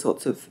these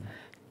sorts of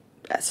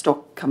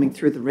stock coming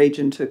through the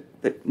region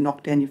that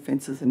knock down your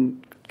fences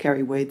and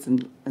carry weeds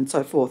and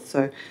so forth.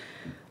 So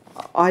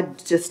I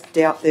just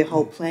doubt their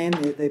whole plan.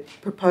 They're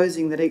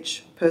proposing that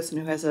each person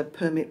who has a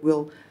permit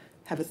will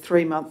have a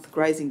 3-month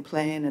grazing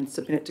plan and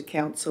submit it to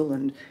council,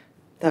 and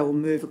they will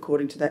move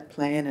according to that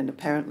plan, and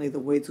apparently the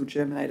weeds will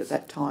germinate at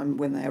that time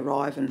when they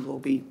arrive and it will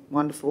be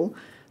wonderful.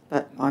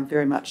 But I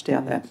very much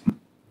doubt that.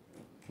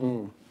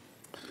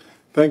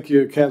 Thank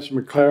you,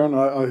 Councillor McLaren.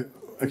 I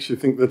actually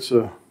think that's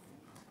a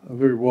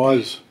very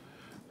wise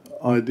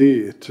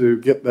idea to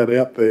get that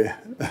out there,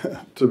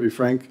 to be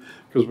frank,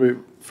 because we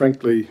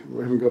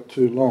haven't got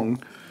too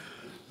long.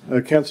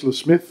 Councillor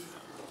Smith?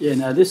 Yeah,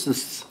 no, this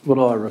is what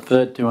I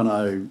referred to when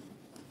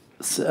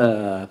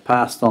I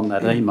passed on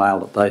that email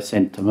that they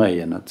sent to me,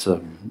 and it's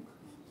a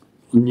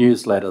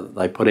newsletter that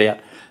they put out,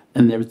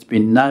 and there's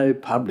been no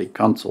public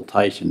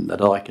consultation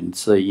that I can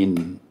see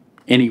in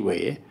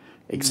anywhere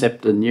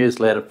except a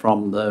newsletter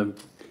from the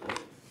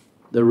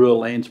Rural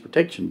Lands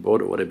Protection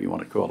Board, or whatever you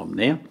want to call them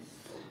now.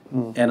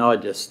 And I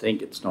just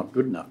think it's not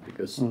good enough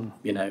because,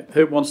 you know,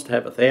 who wants to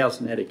have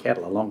 1,000 head of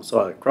cattle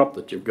alongside a crop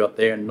that you've got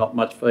there and not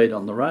much feed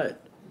on the road?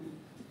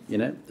 You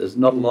know, there's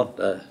not a lot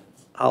to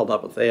hold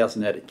up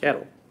 1,000 head of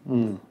cattle.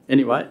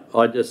 Anyway,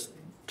 I just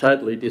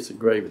totally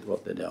disagree with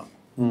what they're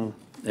doing.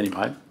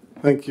 Anyway.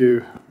 Thank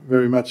you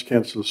very much,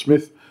 Councillor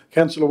Smith.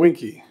 Councillor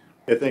Winky.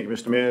 Yeah, thank you,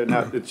 Mr Mayor.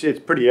 No, it's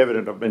pretty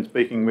evident. I've been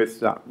speaking with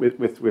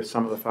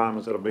some of the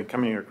farmers that have been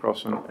coming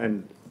across,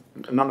 and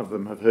none of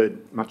them have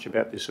heard much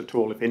about this at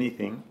all, if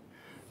anything.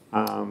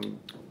 And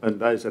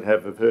those that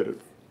have heard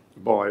it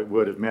by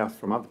word of mouth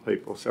from other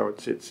people. So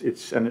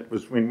and it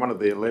was in one of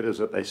their letters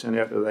that they sent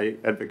out that they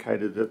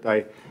advocated that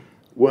they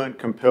weren't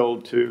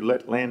compelled to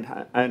let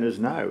landowners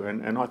know,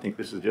 and I think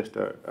this is just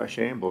a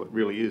shamble. It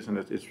really is, and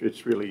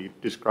it's really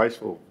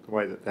disgraceful the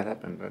way that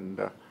happened,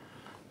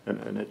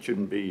 and it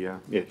shouldn't be.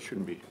 It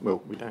shouldn't be.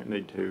 Well, we don't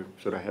need to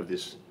sort of have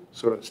this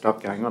sort of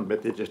stuff going on,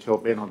 but they're just hell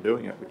bent on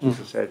doing it, which is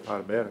the sad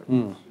part about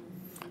it.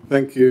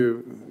 Thank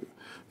you,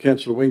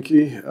 Councillor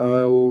Winky.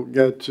 I'll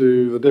go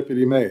to the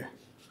Deputy Mayor.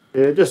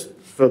 Yeah, just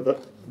for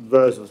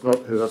those of us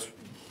who are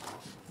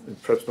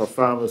perhaps not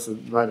farmers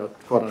and may not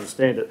quite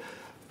understand it.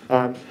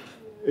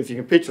 If you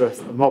can picture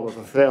a mob of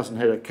 1,000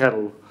 head of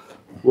cattle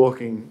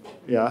walking,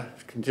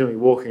 continually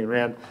walking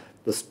around,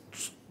 the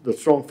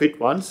strong fit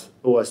ones,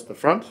 always at the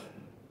front,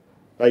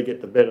 they get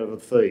the better of the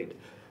feed.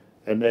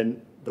 And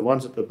then the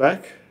ones at the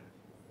back,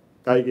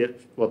 they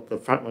get what the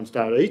front ones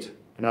don't eat,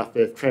 and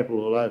after they've trampled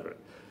all over it.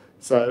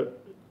 So,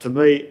 to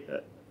me,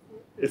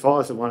 if I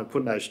was the one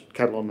putting those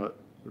cattle on the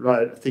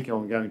road, thinking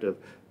I'm going to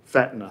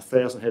fatten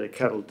 1,000 head of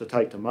cattle to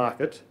take to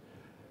market,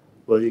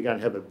 well, you're going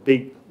to have a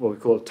big, what we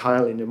call a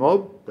tail in your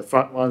mob. The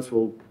front ones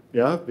will,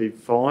 be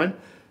fine,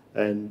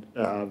 and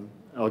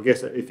I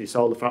guess if you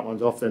sold the front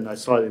ones off, then they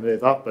slowly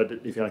move up. But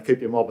if you're going to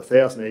keep your mob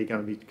 1,000, there, you're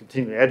going to be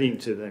continually adding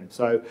to them.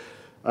 So,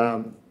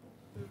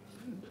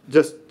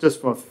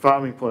 just from a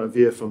farming point of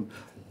view, from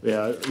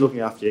looking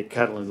after your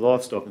cattle and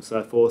livestock and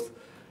so forth,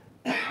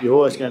 you're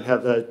always going to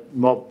have the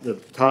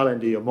tail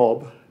end of your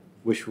mob,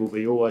 which will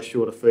be always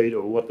short of feed,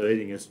 or what they're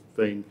eating has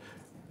been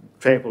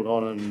trampled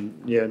on,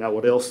 and know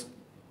what else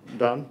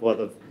done by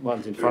the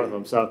ones in front of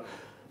them. So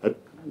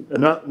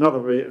another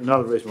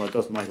reason why it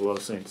doesn't make a lot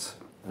of sense.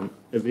 And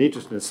it'd be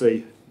interesting to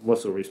see what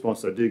sort of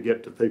response they do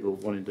get to people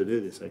wanting to do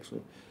this,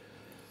 actually.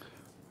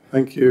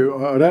 Thank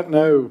you. I don't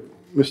know,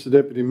 Mr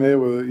Deputy Mayor,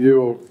 whether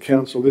you or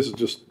Council, this is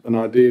just an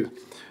idea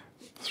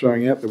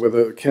throwing out there,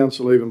 whether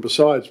Council, even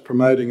besides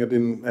promoting it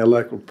in our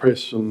local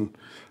press and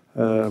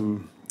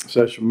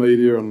social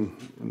media and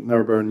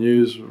Narrabri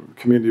News,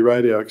 community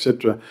radio,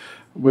 etc.,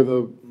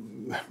 whether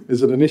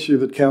is it an issue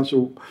that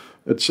Council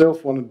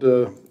itself wanted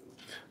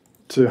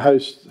to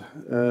host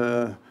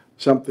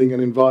something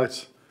and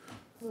invite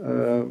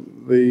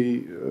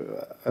the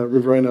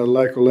Riverina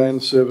Local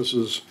Land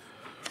Services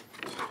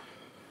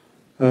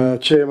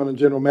Chairman and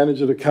General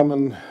Manager to come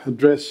and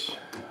address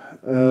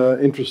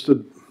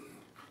interested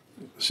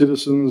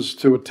citizens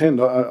to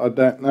attend? I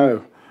don't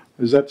know.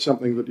 Is that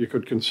something that you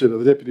could consider?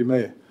 The Deputy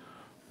Mayor.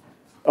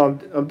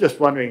 I'm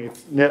just wondering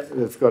if now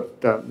they've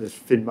got this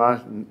Finn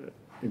Martin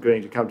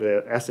agreeing to come to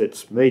our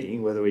assets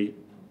meeting, whether we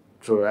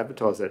sort of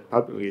advertise that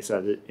publicly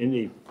so that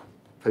any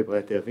people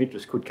out there of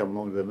interest could come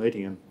along to the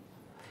meeting and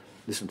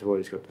listen to what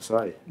he's got to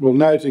say. Well,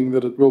 noting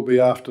that it will be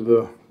after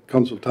the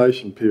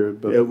consultation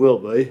period, but it will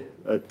be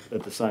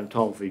at the same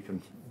time if we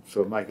can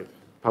sort of make it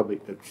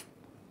public. That's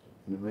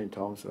in the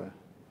meantime, so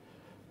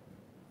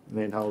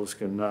landholders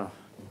can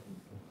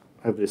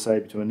have their say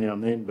between now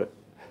and then. But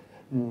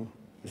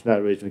there's no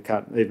reason we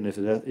can't, even if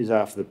it is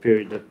after the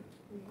period that,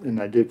 and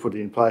they do put it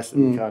in place, that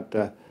we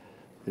can't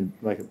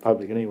make it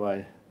public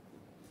anyway.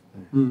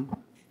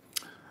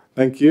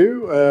 Thank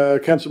you,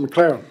 Councillor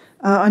McLaren.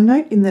 I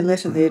note in the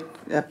letter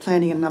they're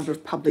planning a number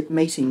of public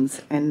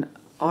meetings, and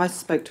I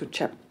spoke to a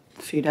chap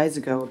a few days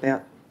ago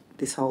about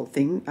this whole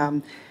thing,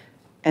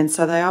 and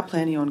so they are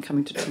planning on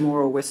coming to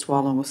Temora or West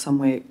Wyalong or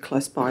somewhere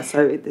close by,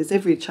 so there's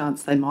every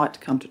chance they might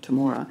come to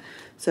Temora.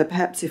 So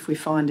perhaps if we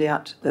find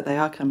out that they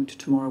are coming to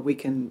Temora, we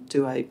can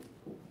do a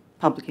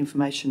public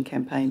information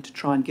campaign to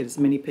try and get as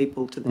many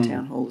people to the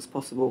town hall as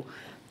possible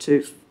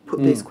to put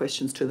these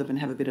questions to them and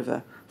have a bit of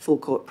a full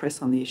court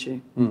press on the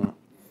issue.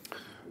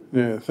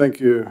 Yeah, thank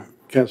you,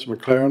 Councillor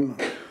McLaren.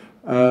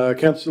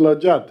 Councillor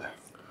Judd.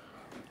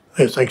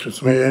 Yes, thanks,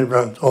 Mr Mayor.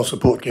 I'll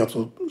support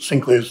Councillor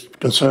Sinclair's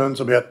concerns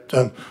about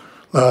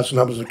large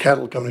numbers of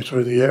cattle coming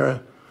through the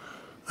area.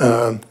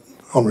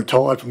 I'm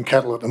retired from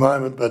cattle at the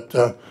moment, but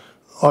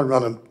I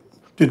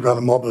did run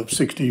a mob of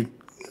 60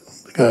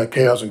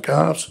 cows and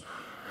calves,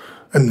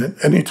 and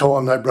any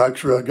time they broke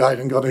through a gate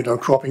and got into a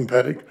cropping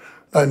paddock,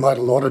 they made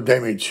a lot of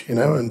damage,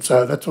 and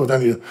so that's what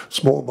only a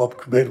small mob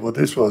compared to what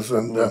this was.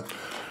 And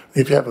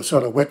if you have a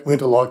sort of wet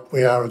winter like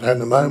we are at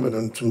the moment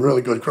and some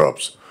really good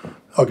crops,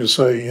 I can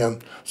see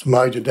some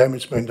major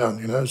damage being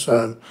done,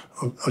 so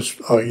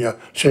I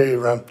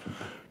share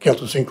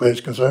Councillor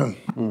Sinclair's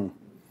concern.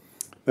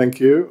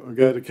 Thank you. I'll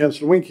go to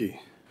Councillor Winkie.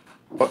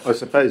 I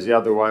suppose the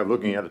other way of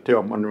looking at it too,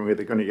 I'm wondering where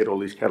they're going to get all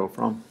these cattle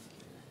from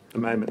at the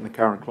moment in the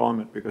current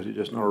climate, because they're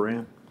just not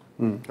around.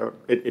 So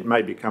it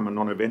may become a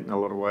non-event in a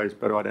lot of ways,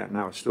 but I don't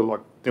know. I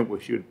still think we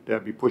should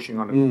be pushing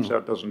on it so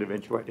it doesn't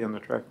eventuate down the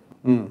track.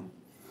 Yeah,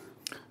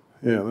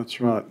 that's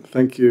right.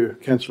 Thank you,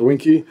 Councillor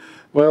Winkie.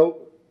 Well,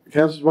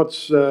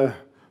 Councillor,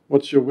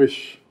 what's your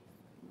wish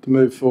to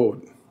move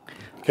forward?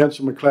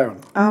 Councillor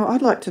McLaren.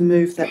 I'd like to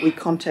move that we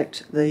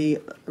contact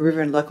the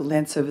River and Local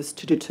Land Service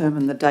to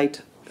determine the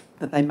date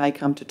that they may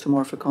come to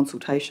Temora for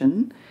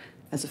consultation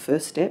as a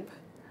first step.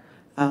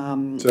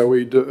 So are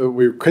we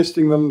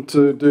requesting them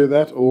to do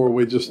that, or are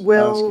we just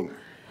asking?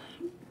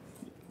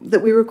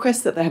 That we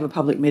request that they have a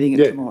public meeting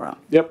at Temora.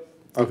 Yep,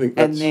 I think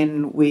that's... And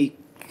then we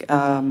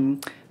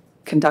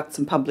conduct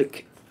some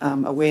public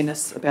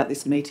awareness about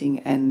this meeting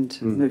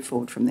and move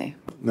forward from there.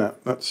 No,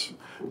 that's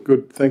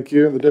good. Thank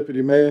you. The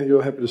Deputy Mayor,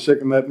 you're happy to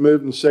second that.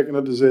 Moved and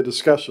seconded. Is there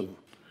discussion?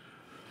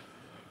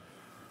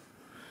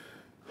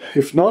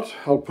 If not,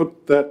 I'll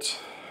put that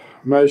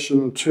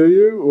motion to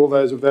you. All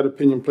those of that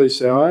opinion, please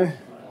say aye.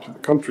 To the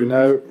contrary,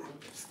 no.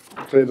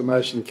 Declare the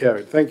motion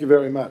carried. Thank you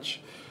very much.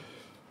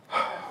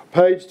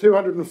 Page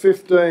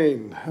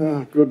 215.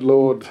 Oh, good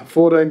Lord.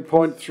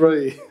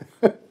 14.3.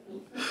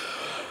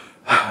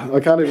 I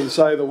can't even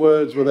say the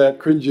words without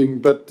cringing,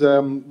 but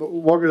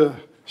Wagga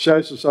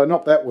Shosa, so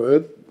not that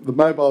word, the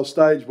mobile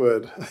stage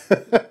word.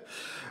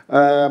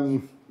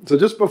 So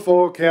just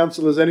before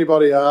councillors,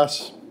 anybody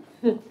asks,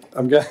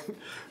 I'm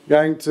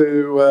going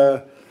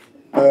to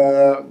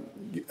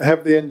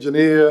have the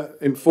engineer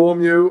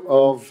inform you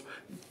of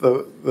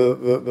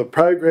the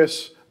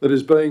progress that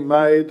is being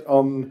made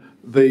on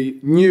the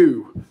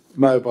new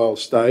mobile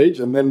stage,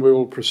 and then we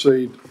will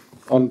proceed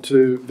on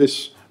to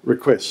this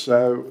request.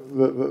 So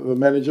the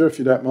manager, if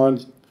you don't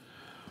mind.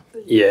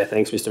 Yeah,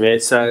 thanks, Mr. Mayor.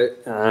 So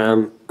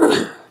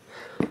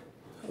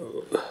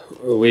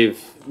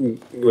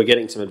we're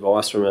getting some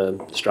advice from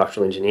a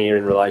structural engineer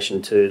in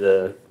relation to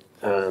the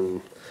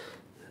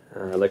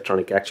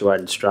electronic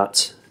actuated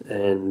struts,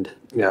 and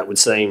it would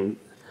seem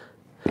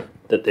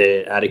that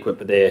they're adequate,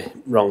 but they're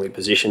wrongly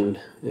positioned,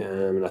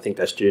 and I think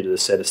that's due to the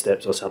set of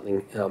steps or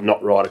something. I'm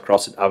not right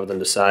across it, other than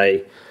to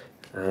say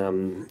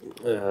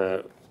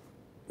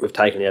we've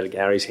taken it out of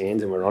Gary's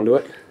hands and we're onto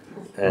it,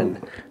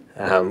 and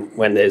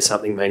when there's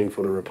something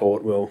meaningful to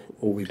report, we'll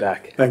be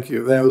back. Thank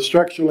you. Now, the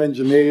structural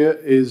engineer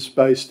is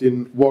based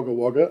in Wagga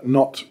Wagga,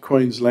 not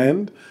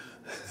Queensland.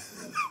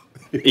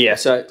 Yeah,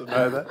 so to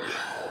know that.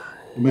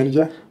 The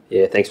manager.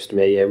 Yeah, thanks, Mr.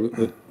 Mayor.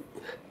 Yeah,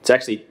 it's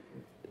actually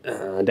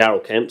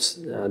Darryl Kemp's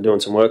doing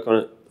some work on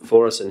it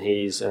for us, and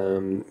he's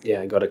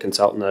got a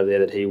consultant over there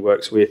that he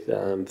works with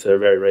for a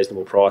very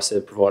reasonable price.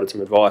 They've provided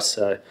some advice,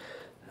 so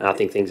I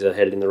think things are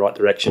headed in the right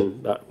direction.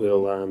 But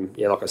we'll,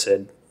 like I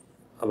said,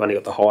 I've only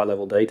got the high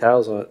level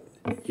details.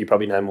 You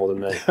probably know more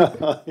than me.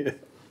 Yeah.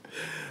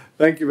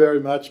 Thank you very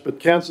much. But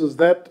councillors,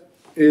 that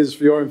is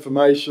for your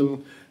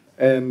information,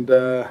 and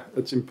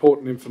it's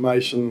important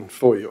information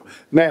for you.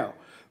 Now,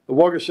 the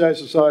Wagga Shire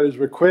Society's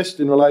request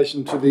in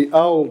relation to the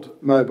old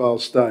mobile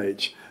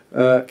stage.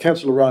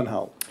 Councillor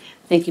Reinhold.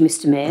 Thank you,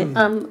 Mr.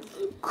 Mayor.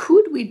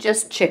 Could we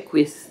just check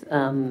with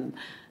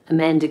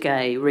Amanda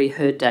Gay,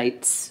 her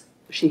dates?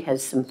 She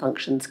has some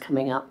functions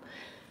coming up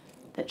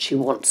that she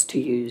wants to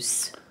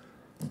use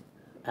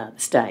the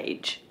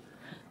stage.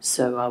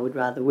 So I would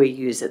rather we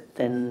use it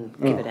than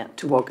give it out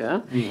to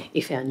Wagga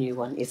if our new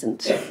one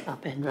isn't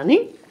up and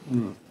running.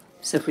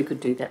 So if we could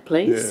do that,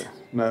 please. Yeah.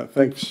 No,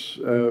 thanks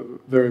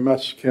very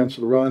much,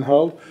 Councillor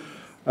Reinhold.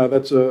 I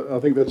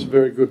think that's a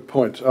very good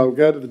point. I'll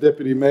go to the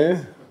Deputy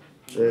Mayor.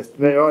 Yes,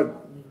 Mayor,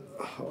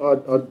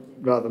 I'd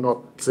rather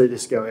not see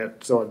this go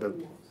outside the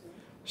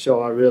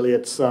Shire, really.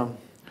 It's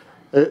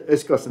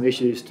got some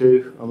issues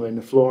too. I mean,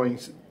 the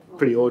flooring's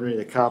pretty ordinary,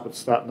 the carpet's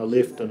starting to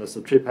lift, and it's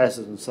the trip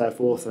hazards and so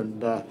forth,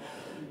 and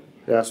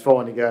it's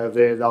fine to go over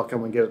there, they'll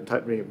come and get it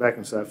and bring it back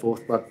and so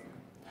forth, but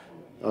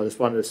I just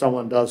wonder if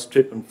someone does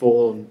trip and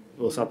fall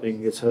or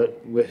something gets hurt,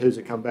 who's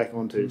it come back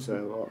onto?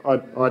 So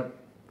I'd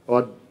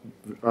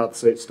rather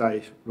see it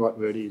stay right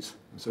where it is.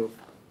 So.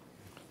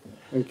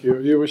 Thank you.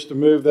 You wish to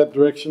move that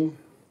direction?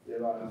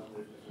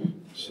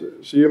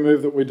 So you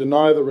move that we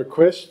deny the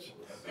request,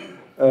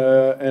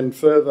 and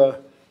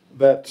further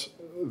that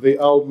the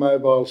old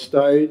mobile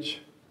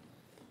stage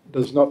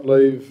does not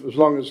leave, as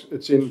long as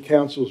it's in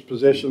council's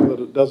possession, that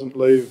it doesn't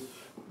leave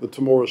the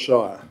Temora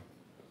Shire.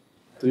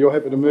 So you're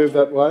happy to move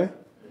that way?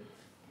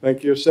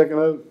 Thank you.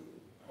 Seconder,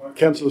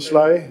 Councillor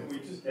Slay. Can we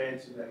just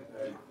answer that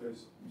though,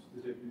 first,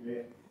 Mr. Deputy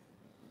Mayor,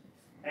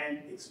 and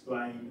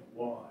explain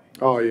why?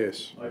 Oh,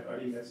 yes. I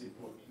think that's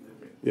important.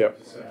 Yep.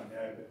 Just say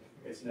no, but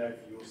it's no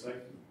for your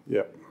safety.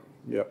 Yep.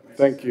 Yep.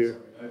 Thank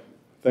you.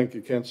 Thank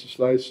you, Councillor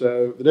Slay.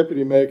 So the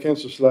Deputy Mayor,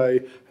 Councillor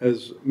Slay,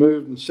 has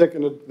moved and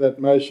seconded that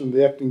motion.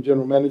 The Acting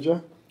General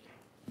Manager.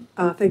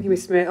 Thank you,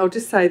 Mr. Mayor. I'll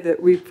just say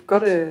that we've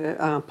got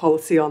a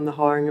policy on the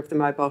hiring of the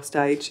mobile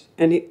stage,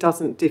 and it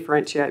doesn't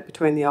differentiate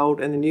between the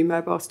old and the new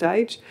mobile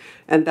stage.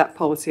 And that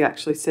policy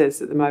actually says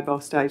that the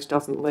mobile stage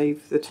doesn't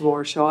leave the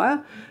Temora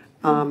Shire,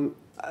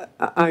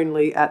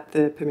 only at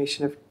the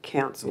permission of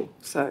council.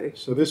 So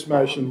this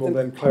motion will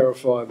then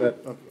clarify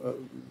that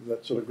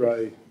that sort of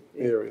grey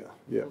area.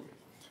 Yeah.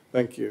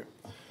 Thank you.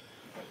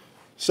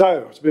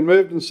 So it's been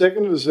moved and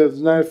seconded. As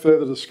there's no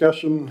further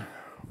discussion,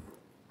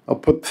 I'll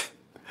put.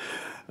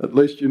 At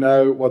least you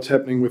know what's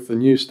happening with the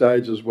new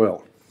stage as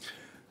well.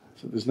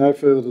 So there's no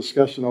further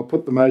discussion. I'll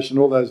put the motion.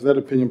 All those of that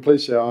opinion,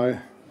 please say aye.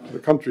 To the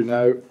contrary,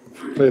 no.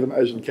 Declare the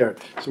motion carried.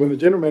 So when the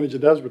General Manager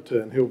does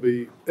return, he'll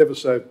be ever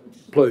so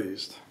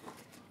pleased.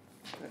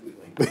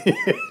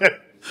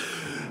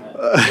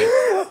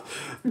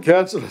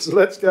 Councillors,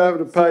 let's go over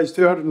to page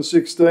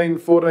 216,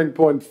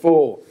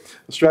 14.4.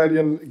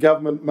 Australian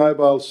Government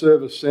Mobile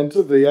Service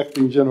Centre, the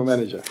Acting General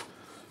Manager.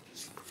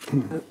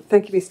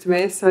 Thank you, Mr.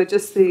 Mayor. So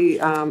just the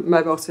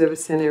Mobile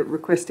Service Centre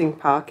requesting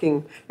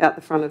parking out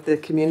the front of the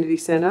community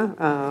centre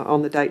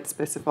on the date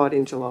specified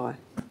in July.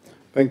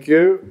 Thank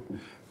you.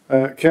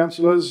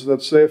 Councillors,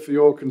 that's there for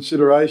your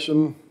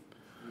consideration.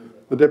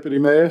 The Deputy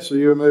Mayor, so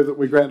you move that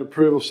we grant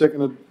approval,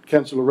 seconded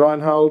Councillor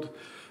Reinhold.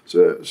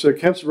 So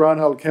Councillor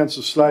Reinhold,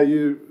 Councillor Slay,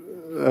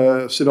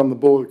 you sit on the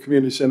board of the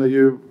community centre.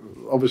 You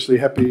obviously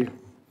happy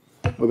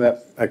with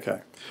that?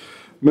 Okay.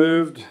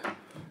 Moved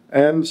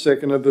and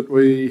seconded that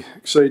we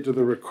accede to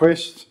the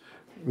request.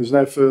 There's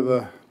no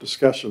further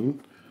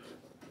discussion.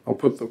 I'll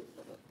put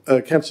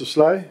the Councillor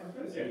Slay.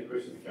 That's the only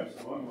question that comes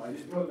to my mind.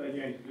 Is what are they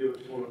going to do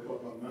at 4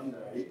 o'clock on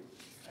Monday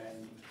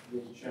and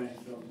then change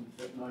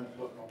at 9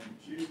 o'clock on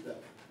Tuesday?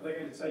 Are they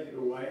going to take it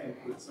away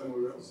and put it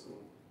somewhere else?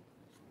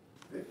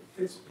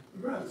 It's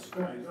rather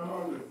strange.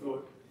 I would have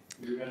thought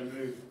you were going to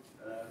move.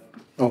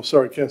 Oh,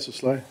 sorry, Councillor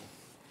Slay.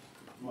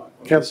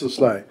 Councillor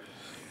Slay.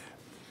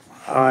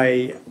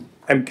 I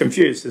am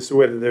confused as to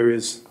whether they're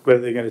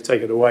going to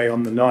take it away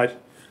on the night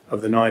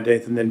of the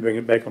 19th and then bring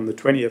it back on the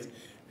 20th.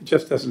 It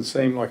just doesn't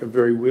seem like a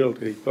very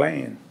wieldy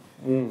plan.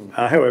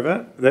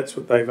 However, that's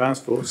what they've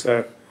asked for,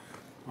 so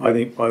I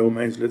think by all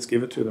means let's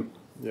give it to them.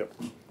 Yep.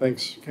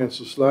 Thanks,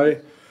 Councillor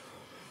Slay.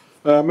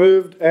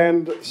 Moved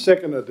and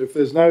seconded. If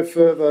there's no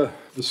further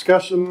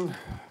discussion,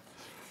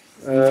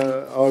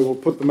 I will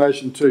put the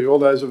motion to you. All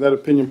those of that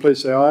opinion,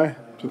 please say aye.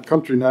 To the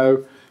contrary,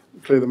 no.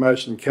 Declare the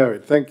motion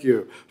carried. Thank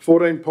you.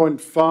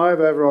 14.5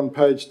 over on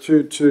page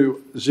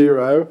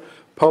 220.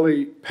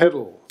 Polly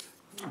Peddle,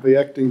 the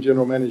Acting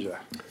General Manager.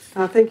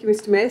 Thank you,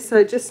 Mr Mayor.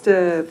 So just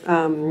a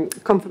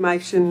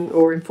confirmation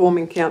or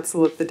informing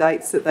Council of the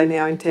dates that they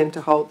now intend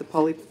to hold the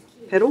Polly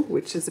Peddle,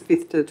 which is the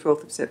 5th to the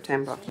 12th of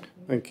September.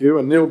 Thank you.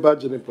 And nil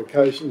budget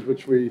implications,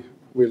 which we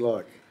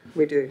like.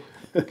 We do.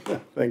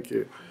 Thank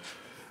you.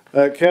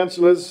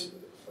 Councillors,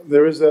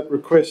 there is that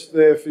request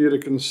there for you to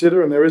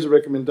consider, and there is a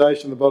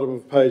recommendation at the bottom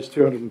of page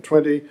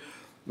 220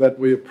 that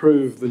we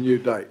approve the new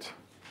date.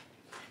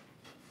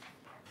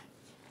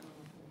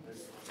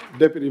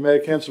 Deputy Mayor,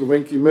 Councillor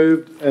Winkie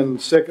moved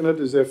and seconded.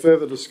 Is there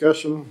further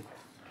discussion?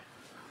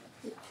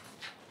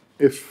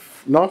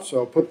 If not,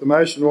 I'll put the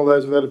motion. All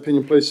those of that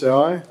opinion, please say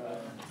aye.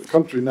 The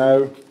contrary,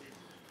 no.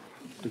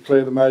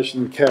 Declare the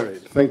motion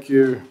carried. Thank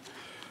you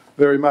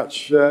very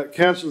much.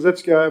 Councillors,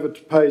 let's go over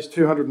to page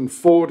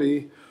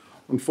 240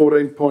 on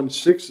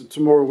 14.6, the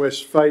Temora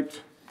West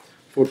Fate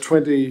for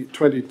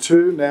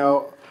 2022.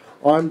 Now,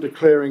 I'm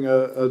declaring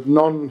a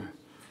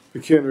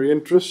non-pecuniary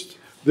interest.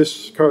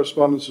 This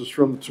correspondence is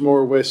from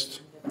Temora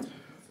West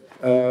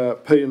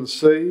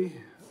P&C.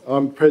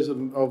 I'm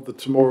president of the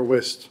Temora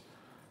West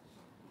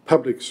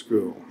Public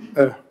School.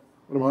 The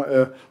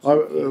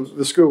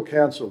school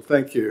council,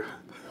 thank you.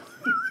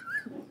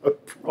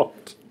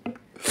 Prompt.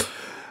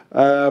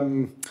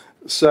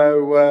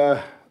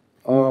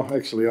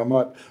 Actually, I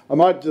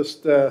might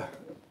just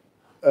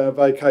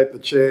vacate the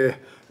chair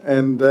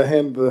and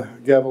hand the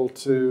gavel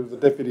to the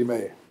Deputy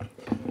Mayor.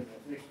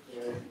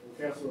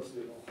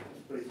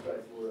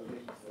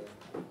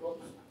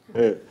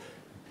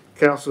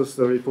 Councillors,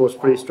 the report's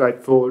pretty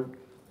straightforward.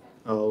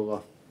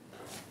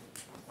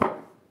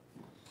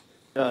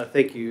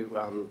 Thank you,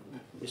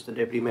 Mr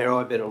Deputy Mayor.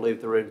 I better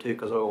leave the room too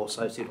because I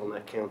also sit on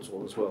that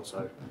council as well,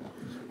 so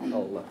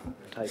I'll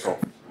take off.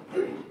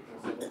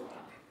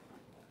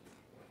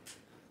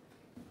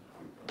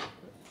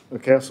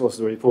 Councillors,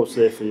 the report's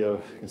there for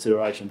your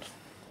consideration.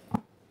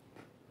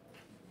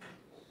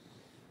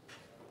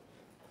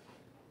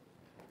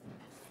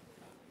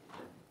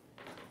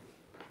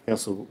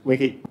 Councillor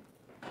Winkie.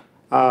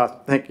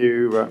 Thank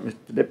you,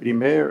 Mr Deputy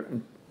Mayor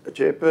and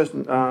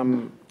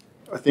Chairperson.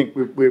 I think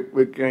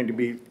we're going to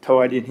be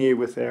tied in here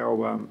with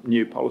our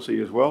new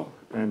policy as well,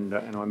 and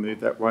I move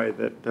that way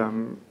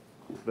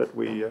that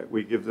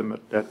we give them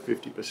at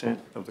 50%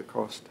 of the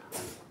cost,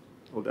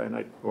 or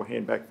donate or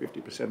hand back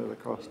 50% of the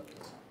cost.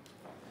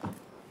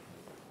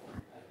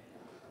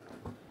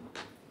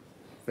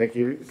 Thank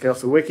you,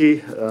 Councillor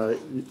Winkie.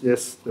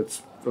 Yes,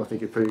 I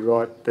think you're pretty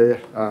right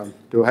there.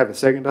 Do I have a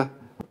seconder?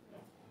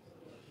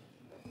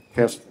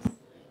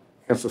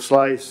 Councillor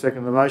Slay,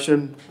 second the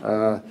motion.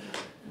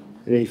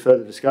 Any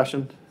further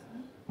discussion?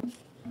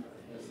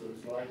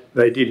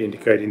 They did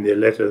indicate in their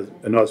letter,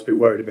 and I was a bit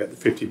worried about the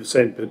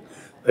 50%, but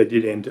they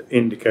did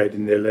indicate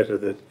in their letter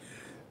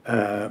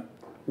that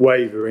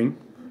waiving,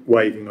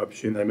 I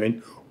presume they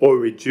mean, or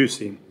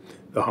reducing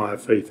the higher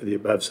fee for the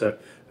above, so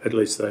at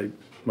least they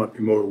might be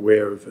more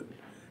aware of it.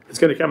 It's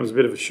going to come as a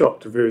bit of a shock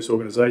to various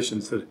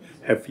organisations that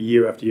have for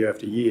year after year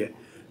after year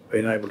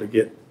been able to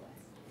get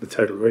the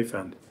total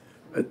refund.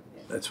 But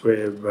that's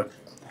where we'll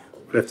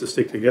have to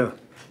stick together.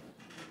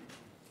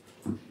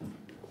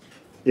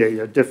 Yeah,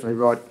 you're definitely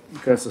right,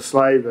 Councillor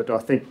Slay, but I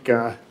think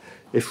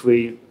if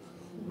we,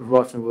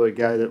 right from the word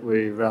go, that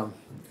we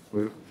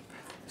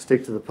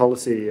stick to the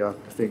policy, I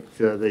think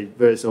the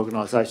various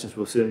organisations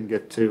will soon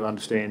get to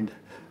understand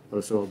what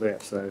it's all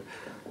about. So,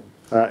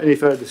 any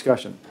further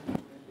discussion?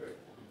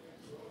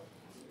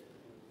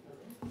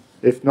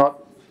 If not,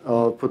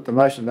 I'll put the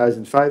motion. Those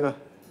in favour?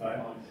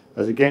 Aye.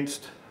 Those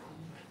against?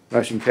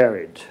 Motion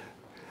carried.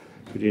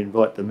 Could you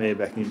invite the Mayor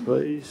back in,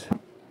 please?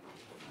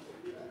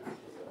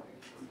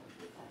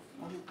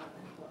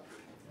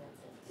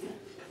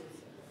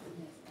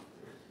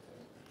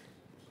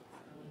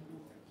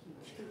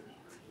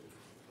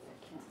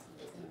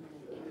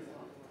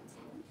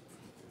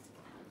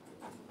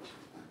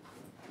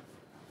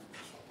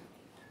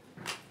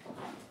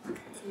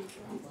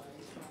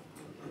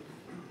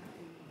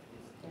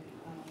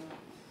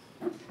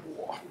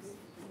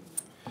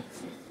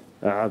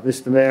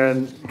 Mr Mayor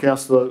and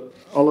Councillor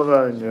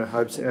Oliver, in your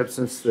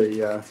absence,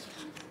 the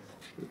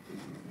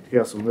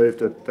Council moved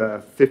that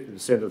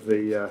 50% of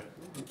the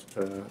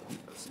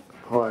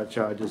hire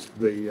charges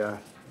be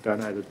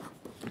donated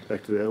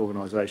back to the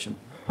organisation.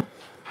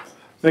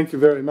 Thank you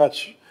very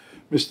much,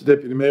 Mr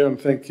Deputy Mayor,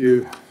 and thank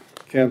you,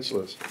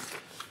 councillors.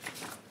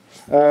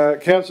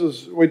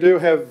 Councillors, we do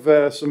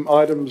have some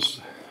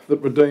items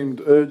that were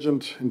deemed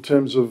urgent in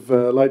terms of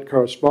late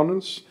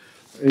correspondence.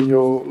 in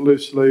your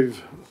loose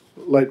leaf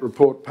late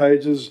report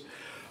pages.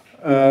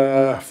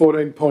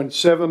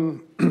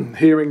 14.7,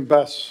 Hearing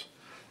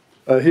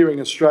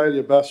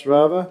Australia bus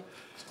rather,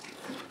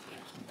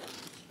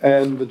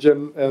 and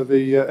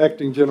the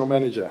Acting General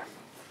Manager.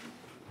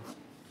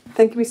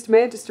 Thank you, Mr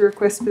Mayor. Just a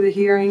request for the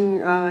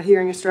Hearing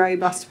Australia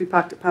bus to be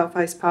parked at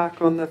Paleface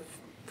Park on the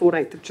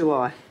 14th of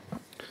July.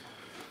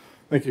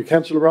 Thank you.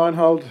 Councillor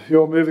Reinhold,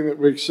 you're moving that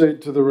we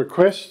accede to the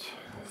request.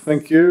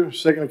 Thank you.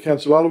 Seconded,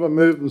 Councillor Oliver.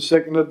 Moved and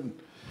seconded.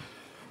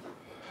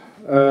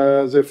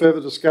 Is there further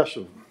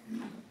discussion?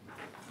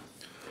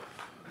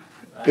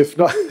 If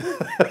not,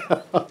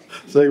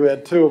 see, we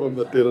had two of them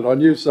that did it. I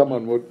knew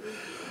someone would.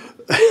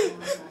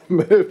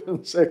 Moved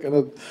and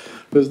seconded.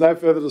 If there's no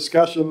further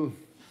discussion,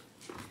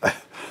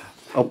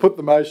 I'll put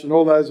the motion.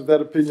 All those of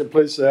that opinion,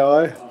 please say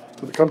aye.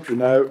 To the contrary,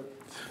 no.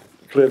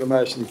 Declare the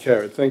motion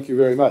carried. Thank you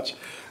very much.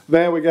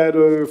 Now we go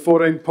to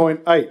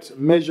 14.8,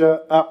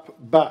 Measure Up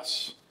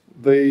Bus,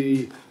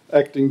 the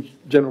Acting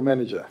General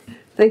Manager.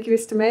 Thank you,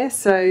 Mr Mayor.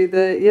 So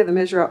the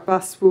Measure Up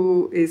bus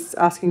is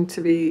asking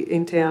to be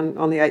in town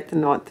on the 8th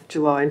and 9th of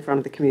July in front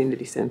of the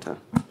community centre.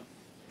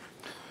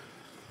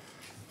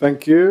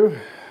 Thank you.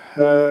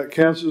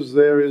 Councillors,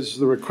 there is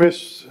the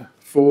request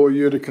for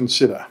you to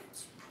consider.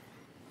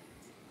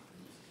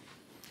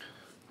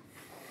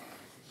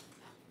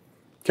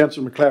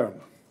 Councillor McLaren.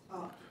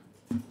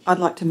 I'd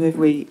like to move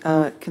we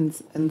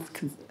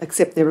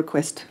accept their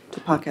request to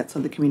park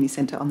outside the community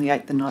centre on the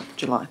 8th and 9th of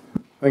July.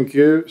 Thank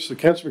you. So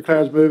Councillor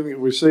McLaren is moving that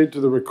we accede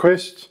to the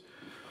request.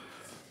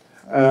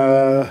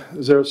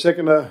 Is there a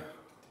seconder?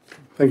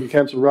 Thank you,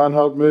 Councillor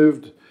Reinhold.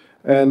 Moved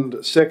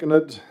and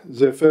seconded. Is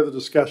there further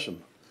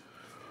discussion?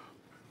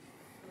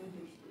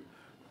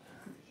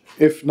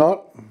 If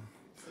not,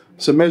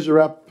 so Measure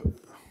Up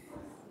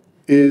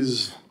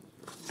is...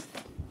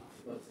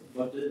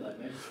 What do they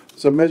mean?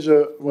 So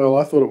measure, well,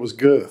 I thought it was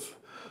girth.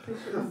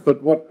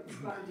 But what?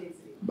 Bone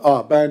density.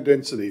 Ah, bone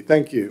density.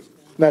 Thank you.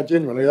 No,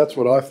 genuinely, that's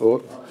what I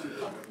thought.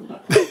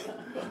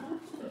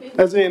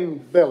 As in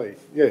belly,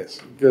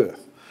 yes,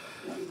 girth.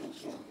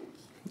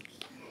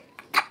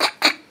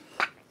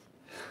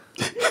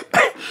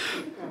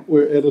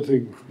 We're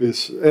editing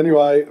this.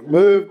 Anyway,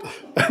 moved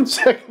and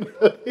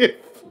seconded.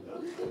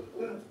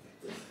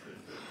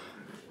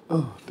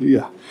 Oh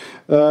dear.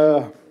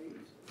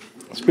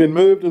 It's been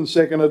moved and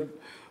seconded.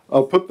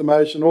 I'll put the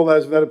motion. All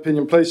those of that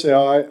opinion, please say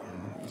aye.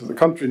 To the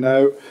contrary,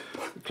 no.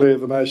 Declare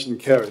the motion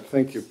carried.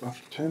 Thank you. I'll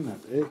turn that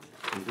air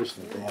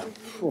conditioner down.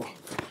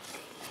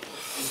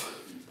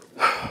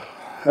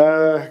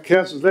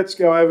 Councillors, let's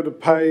go over to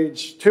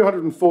page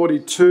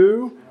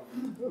 242.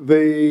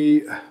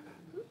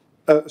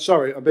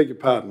 Sorry, I beg your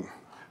pardon.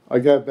 I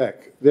go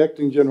back. The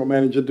Acting General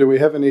Manager, do we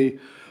have any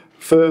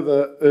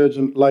further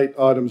urgent late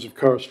items of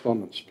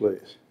correspondence,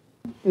 please?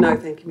 No,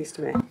 thank you, Mr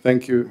Mayor.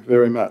 Thank you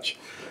very much.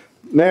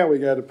 Now we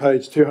go to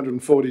page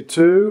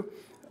 242.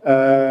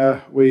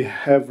 We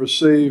have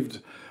received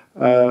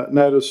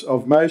notice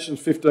of motions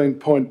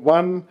 15.1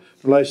 in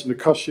relation to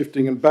cost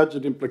shifting and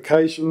budget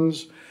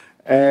implications,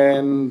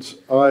 and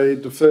I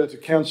defer to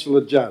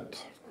Councillor Judd.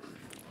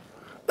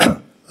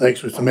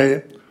 Thanks, Mr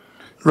Mayor.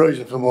 The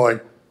reason for my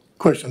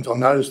questions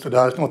on notice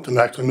today is not to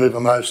actually move a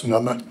motion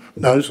on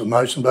notice of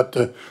motion, but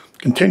to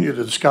continue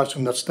the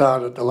discussion that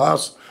started at the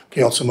last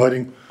council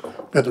meeting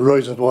about the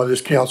reasons why this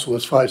council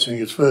is facing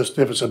its first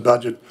deficit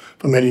budget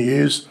for many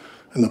years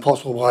and the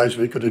possible ways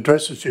we could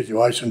address the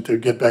situation to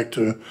get back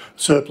to a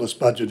surplus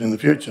budget in the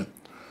future.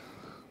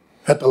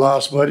 At the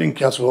last meeting,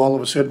 Councillor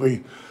Oliver said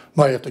we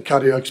may have to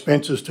cut our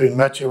expenses to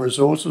match our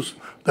resources,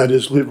 that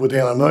is, live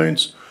within our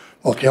means,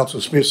 while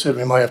Councillor Smith said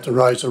we may have to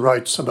raise the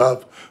rates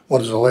above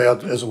what is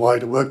allowed as a way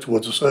to work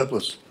towards a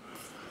surplus.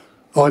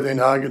 I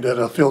then argued that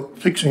I felt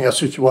fixing our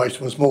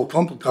situation was more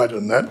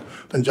complicated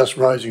than just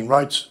raising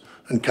rates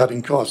and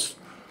cutting costs.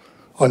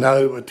 I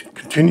know with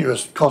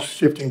continuous cost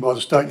shifting by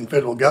the state and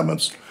federal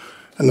governments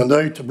and the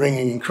need to bring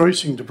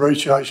increasing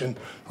depreciation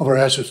of our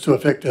assets to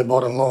affect our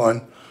bottom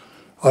line,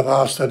 I've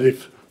asked that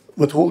if,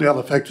 with all the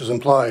other factors in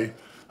play,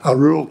 are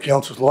rural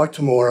councils like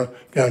Temora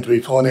going to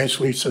be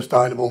financially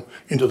sustainable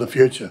into the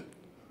future?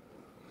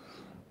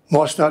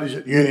 My studies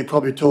at uni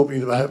probably taught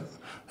me to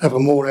have a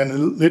more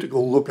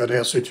analytical look at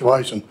our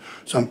situation,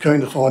 so I'm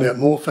keen to find out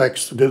more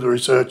facts to do the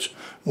research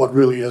what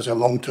really is our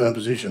long-term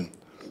position.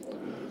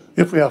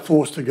 If we are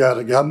forced to go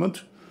to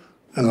government,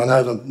 and I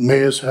know the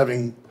mayor's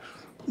having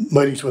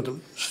meetings with the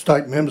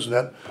state members and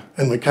that,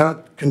 and we can't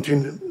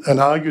continue and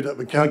argue that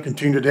we can't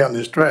continue down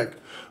this track,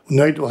 we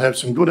need to have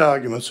some good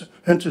arguments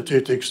and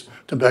statistics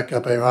to back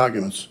up our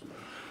arguments.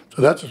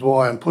 So that's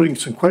why I'm putting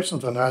some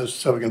questions on those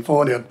so we can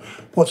find out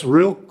what's the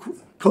real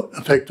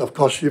effect of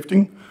cost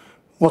shifting,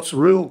 what's the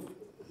real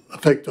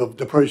effect of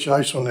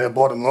depreciation on our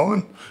bottom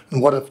line,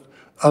 and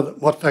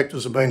what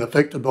factors have been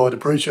affected by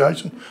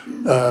depreciation,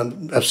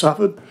 have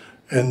suffered,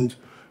 and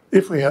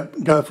if we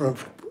go for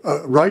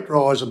a rate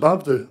rise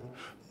above the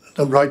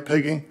rate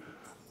pegging,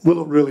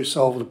 will it really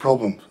solve the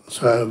problem?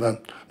 So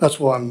that's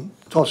why I'm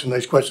tossing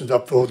these questions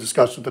up for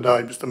discussion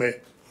today, Mr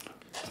Mayor.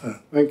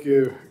 Thank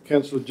you,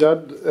 Councillor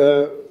Judd.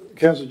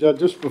 Councillor Judd,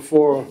 just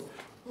before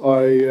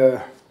I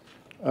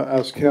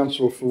ask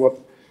Council for what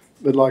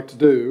they'd like to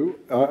do,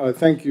 I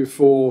thank you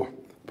for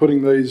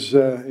putting these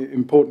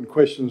important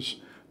questions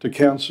to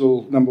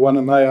Council, number one,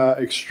 and they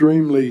are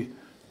extremely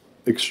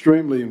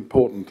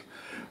important.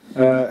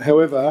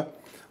 However,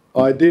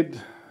 I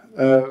did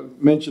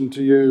mention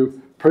to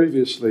you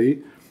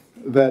previously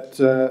that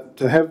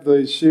to have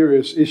these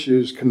serious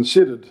issues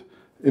considered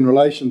in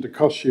relation to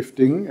cost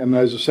shifting and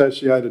those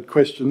associated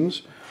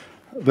questions,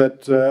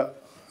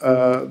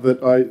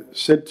 that I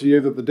said to you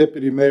that the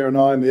Deputy Mayor and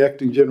I and the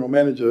Acting General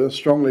Manager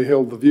strongly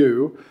held the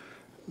view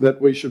that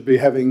we should be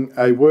having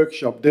a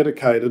workshop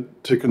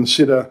dedicated to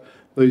consider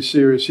these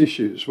serious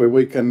issues where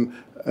we can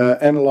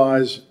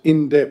analyse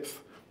in depth,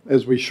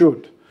 as we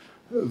should,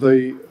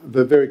 the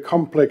very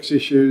complex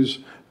issues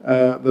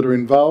that are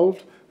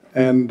involved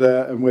and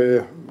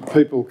where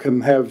people can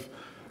have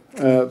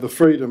the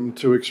freedom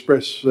to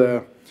express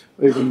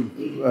even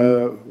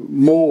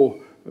more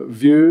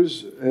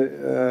views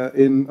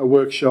in a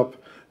workshop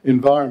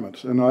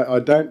environment. And I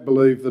don't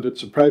believe that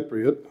it's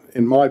appropriate,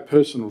 in my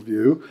personal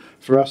view,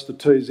 for us to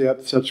tease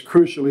out such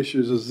crucial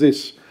issues as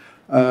this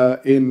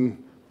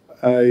in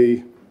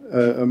a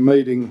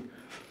meeting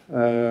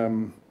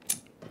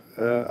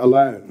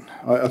alone.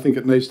 I think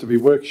it needs to be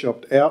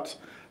workshopped out,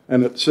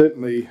 and it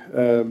certainly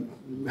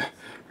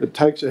it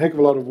takes a heck of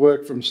a lot of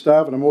work from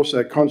staff, and I'm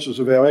also conscious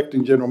of our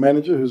Acting General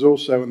Manager, who's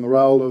also in the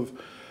role of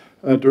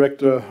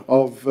Director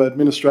of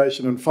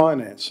Administration and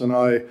Finance, and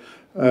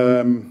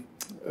I'm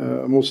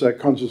also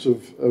conscious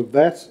of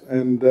that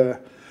and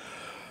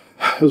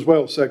as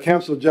well. So,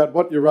 Councillor Judd,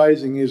 what you're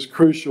raising is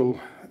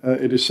crucial.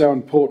 It is so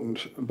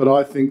important, but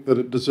I think that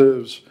it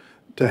deserves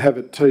to have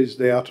it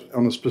teased out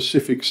on a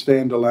specific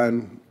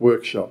standalone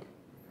workshop.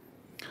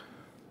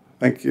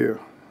 Thank you.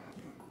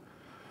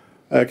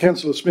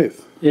 Councillor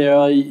Smith.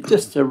 Yeah,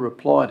 just to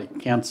reply to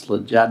Councillor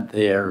Judd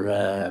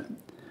there,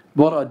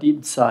 what I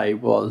did say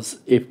was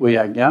if we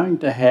are going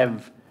to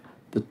have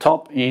the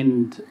top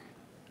end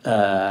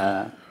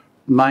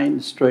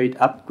Main Street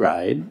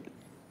upgrade,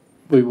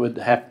 we would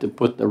have to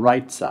put the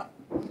rates up.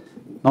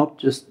 Not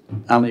just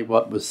only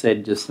what was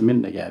said just a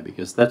minute ago,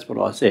 because that's what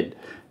I said.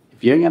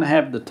 If you're going to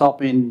have the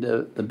top end,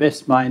 the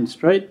best Main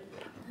Street,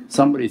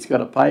 somebody's got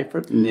to pay for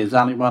it, and there's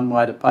only one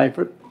way to pay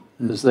for it.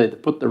 Is there to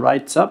put the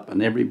rates up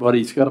and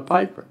everybody's got to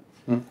pay for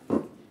it.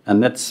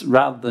 And that's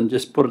rather than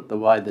just put it the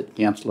way that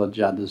Councillor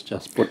Judd has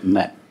just put in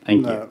that.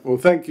 Thank you. Well,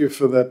 thank you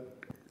for that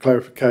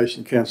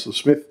clarification, Councillor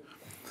Smith.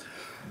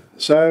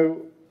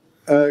 So,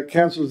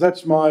 councillors,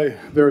 that's my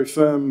very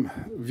firm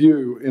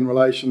view in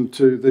relation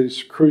to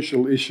these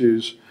crucial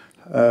issues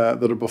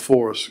that are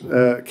before us.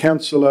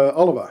 Councillor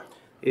Oliver.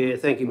 Yeah,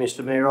 thank you,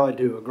 Mr Mayor. I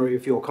do agree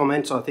with your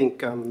comments. I think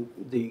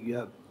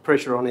the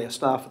pressure on our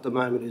staff at the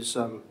moment is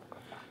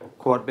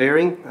quite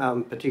bearing,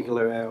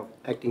 particularly our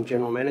Acting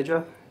General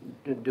Manager,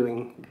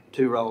 doing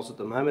two roles at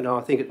the moment. And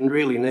I think it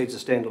really needs a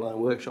standalone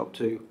workshop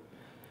to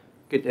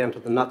get down to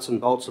the nuts and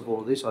bolts of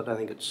all of this. I don't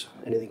think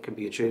anything can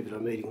be achieved at a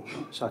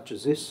meeting such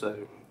as this,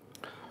 so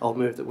I'll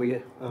move that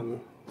we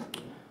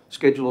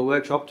schedule a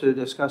workshop to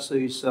discuss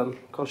these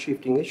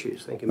cost-shifting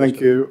issues. Thank you, Mr.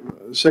 Thank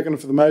you. Second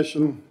for the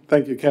motion.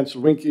 Thank you,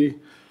 Councillor Winkie.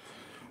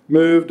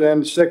 Moved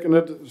and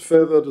seconded.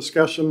 Further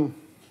discussion?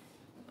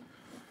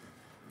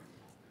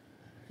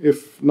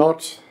 If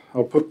not,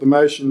 I'll put the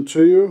motion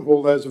to you.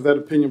 All those of that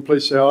opinion,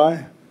 please say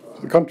aye.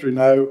 To the contrary,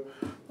 no.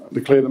 I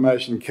declare the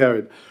motion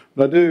carried.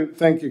 But I do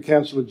thank you,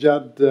 Councillor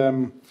Judd,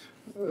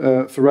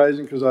 for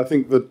raising, because I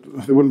think that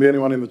there wouldn't be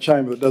anyone in the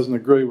chamber that doesn't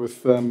agree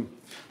with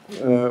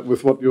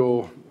what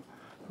you're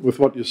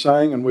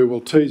saying, and we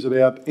will tease it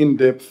out in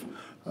depth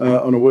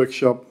on a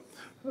workshop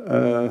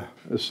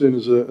as soon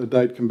as a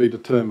date can be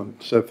determined.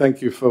 So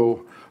thank you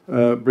for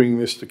bringing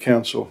this to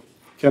Council.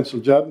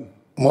 Councillor Judd?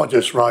 I might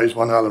just raise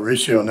one other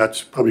issue, and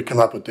that's probably come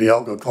up at the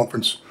ALGA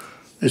conference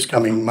this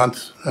coming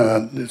month.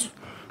 It's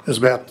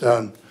about,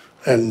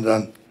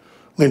 and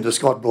Linda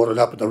Scott brought it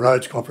up at the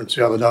Roads conference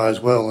the other day as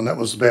well, and that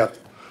was about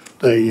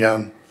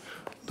the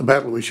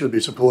battle we should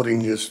be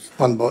supporting is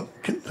one by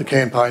the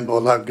campaign by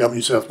local government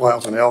New South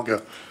Wales and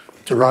ALGA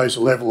to raise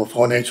the level of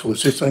financial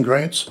assistance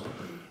grants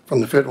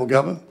from the federal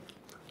government.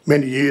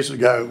 Many years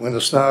ago, when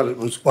it started, it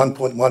was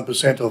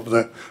 1.1% of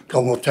the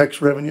Commonwealth tax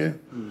revenue,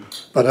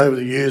 but over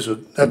the years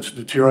that's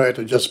deteriorated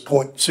to just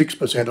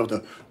 0.6% of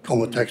the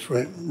Commonwealth tax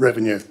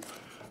revenue.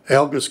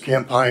 ALGA's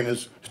campaign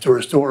is to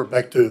restore it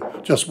back to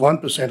just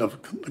 1% of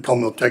the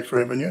Commonwealth tax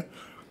revenue.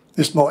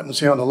 This mightn't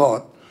sound a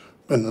lot,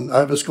 but an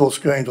overscore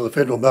scheme to the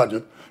federal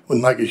budget would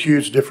make a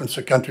huge difference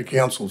to country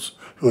councils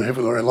who are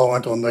heavily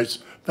reliant on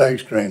these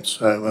VAGS grants.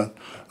 So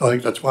I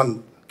think that's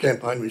one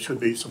campaign we should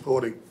be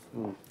supporting.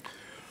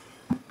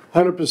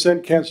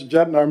 100%, Councillor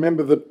Judd, and I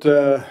remember that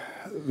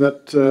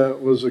that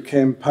was a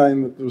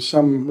campaign that there was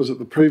some, was it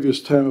the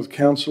previous term of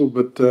council,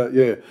 but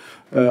yeah,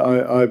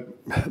 I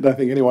don't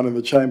think anyone in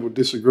the chamber would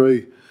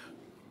disagree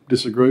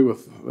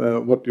with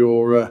what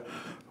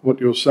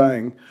you're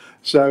saying.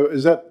 So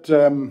is that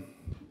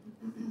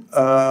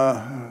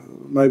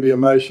maybe a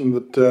motion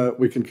that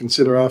we can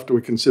consider after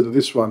we consider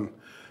this one,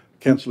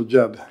 Councillor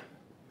Judd?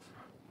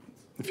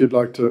 if you'd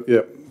like to,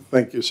 yeah,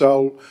 thank you.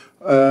 So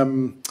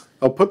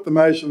I'll put the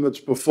motion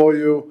that's before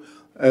you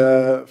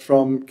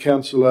from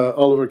Councillor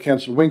Oliver,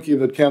 Councillor Winkie,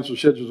 that Council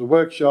schedules a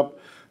workshop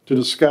to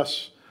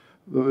discuss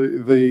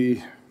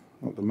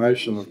not the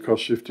motion of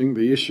cost shifting,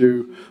 the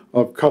issue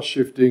of cost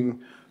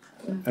shifting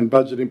and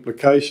budget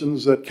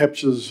implications. That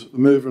captures the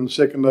mover and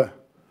seconder.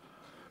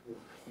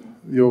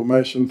 Your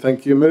motion,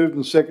 thank you. Moved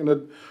and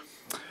seconded.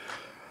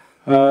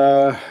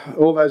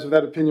 All those with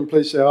that opinion,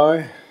 please say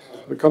aye.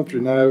 The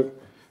contrary, no.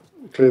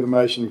 Declare the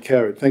motion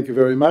carried. Thank you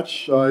very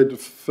much. I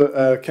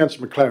defer,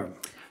 Councillor McLaren.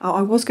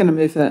 I was going to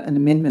move an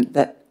amendment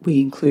that we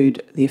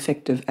include the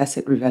effect of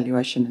asset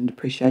revaluation and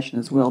depreciation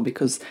as well,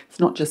 because it's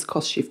not just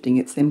cost shifting,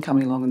 it's them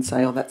coming along and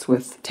say, oh, that's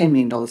worth $10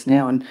 million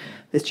now and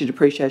there's your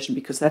depreciation,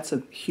 because that's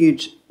a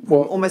huge,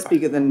 almost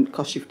bigger than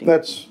cost shifting.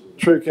 That's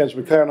true,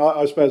 Councillor McLaren.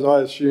 I suppose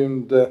I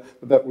assumed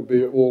that would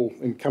be all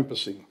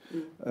encompassing,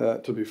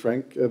 to be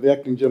frank. The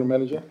Acting General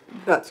Manager?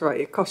 That's right.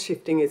 Yeah, cost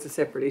shifting is a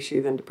separate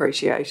issue than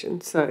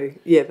depreciation. So,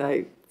 yeah,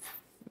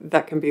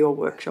 that can be all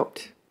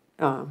workshopped.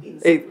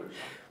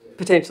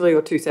 Potentially,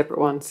 or two separate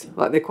ones.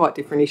 Like, they're quite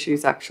different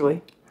issues,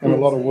 actually. And a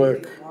lot of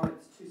work.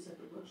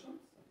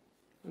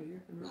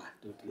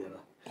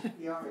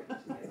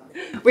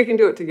 We can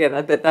do it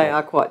together, but they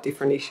are quite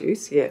different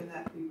issues, yeah.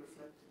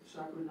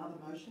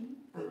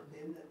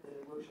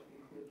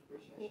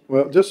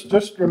 Well,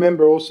 just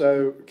remember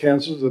also,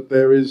 councillors, that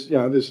there is,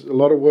 there's a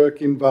lot of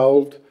work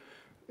involved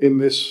in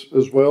this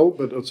as well,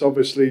 but it's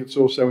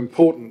also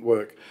important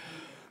work.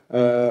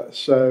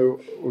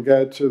 So we'll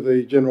go to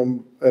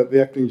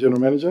the Acting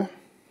General Manager.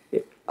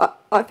 Yeah,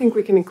 I think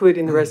we can include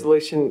in the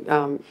resolution,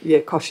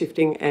 cost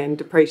shifting and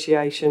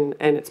depreciation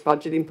and its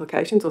budget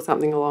implications, or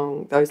something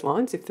along those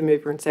lines, if the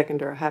mover and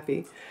seconder are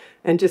happy.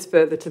 And just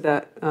further to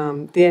that,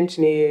 the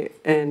engineer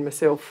and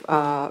myself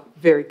are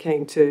very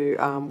keen to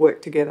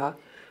work together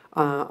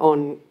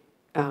on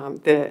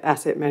the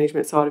asset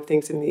management side of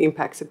things and the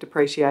impacts of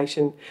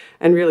depreciation,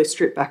 and really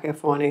strip back our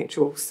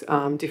financials,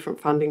 different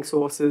funding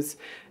sources,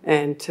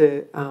 and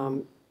to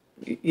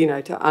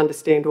to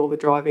understand all the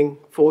driving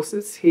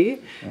forces here,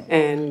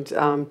 and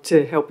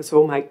to help us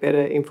all make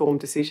better informed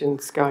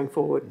decisions going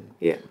forward.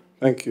 Yeah.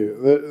 Thank you.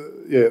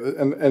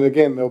 And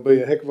again, there'll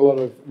be a heck of a lot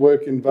of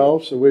work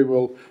involved, so we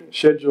will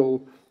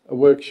schedule a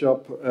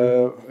workshop,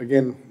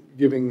 again,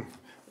 giving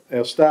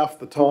our staff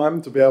the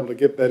time to be able to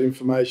get that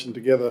information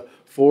together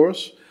for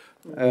us,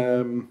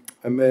 and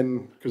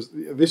then, because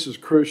this is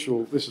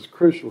crucial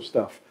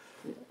stuff.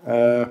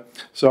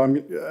 So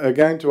I'm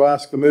going to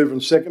ask the mover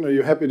and seconder, are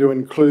you happy to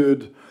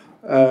include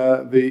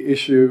the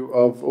issue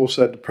of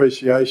also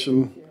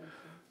depreciation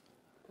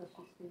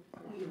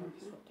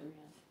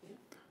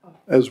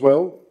as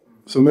well?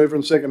 So mover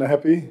and seconder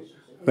happy?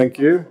 Thank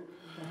you.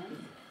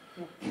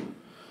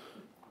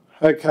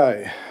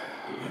 Okay.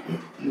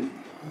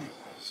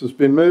 This has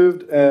been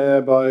moved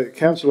by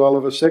Councillor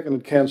Oliver,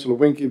 seconded Councillor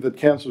Winkie, that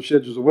Council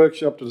schedules a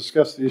workshop to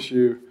discuss the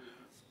issue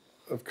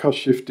of cost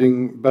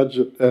shifting,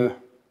 budget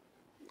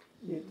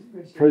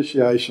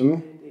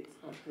depreciation.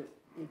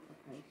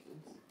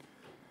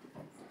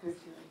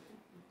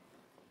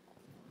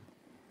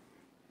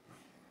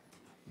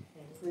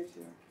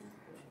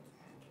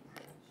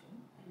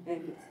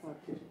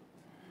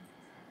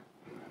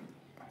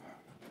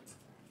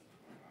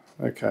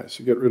 Okay,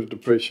 so get rid of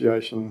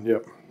depreciation.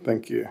 Yep,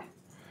 thank you.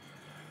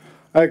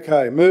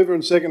 Okay, mover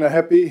and seconder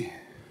happy.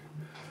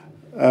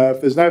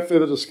 If there's no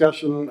further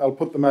discussion, I'll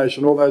put the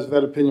motion. All those of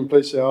that opinion,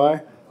 please say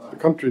aye. The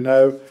contrary,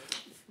 no.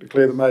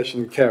 Declare the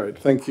motion carried.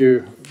 Thank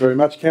you very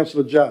much.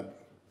 Councillor Judd.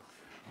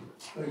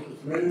 Thank you,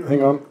 Mr. Mayor.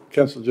 Hang on,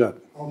 Councillor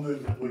Judd. I'll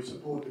move that we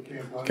support the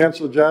campaign.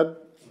 Councillor Judd.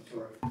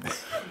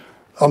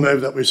 I'll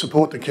move that we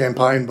support the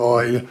campaign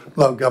by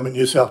Local Government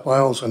New South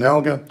Wales and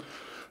ALGA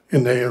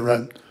in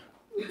their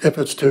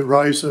efforts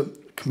to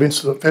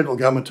convince the federal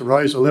government to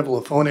raise the level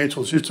of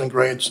financial assistance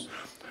grants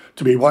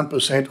to be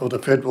 1% of the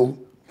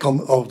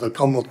the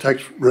Commonwealth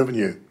tax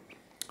revenue.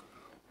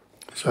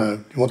 So,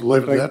 do you want to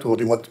leave it at that, or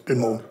do you want a bit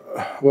more?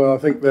 Well, I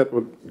think that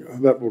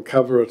will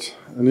cover it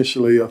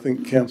initially. I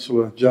think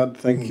Councillor Judd,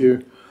 thank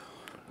you.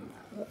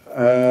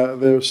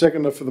 There a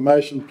seconder for the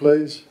motion,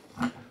 please.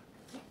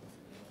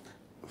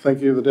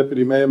 Thank you. The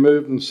Deputy Mayor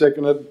moved and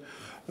seconded.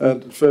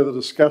 Further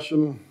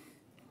discussion.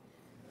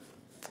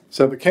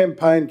 So the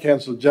campaign,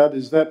 Councillor Judd,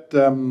 is that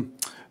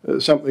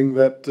something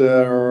that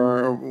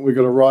we've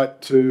got to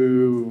write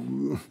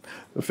to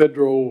the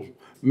federal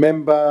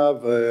member,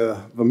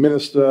 the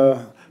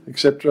minister,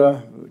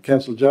 etc.,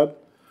 Councillor Judd?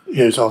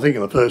 Yes, I think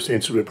in the first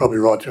instance we'd probably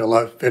write to a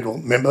local federal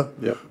member.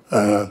 Yep.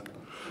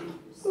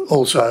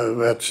 Also,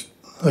 it's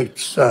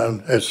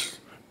as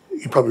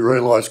you probably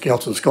realise,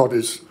 Councillor Scott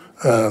is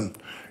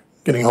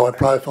getting high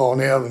profile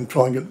now and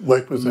trying to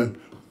work with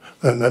them,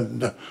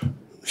 and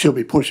she'll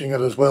be pushing it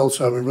as well.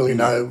 So we really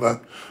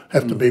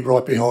have to be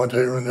right behind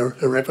her and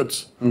her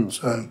efforts.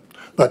 So,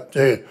 but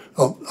yeah,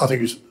 I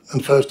think it's in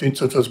the first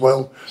instance as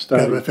well, go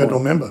to a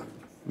federal member.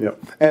 Yeah,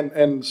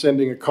 and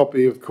sending a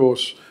copy, of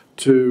course,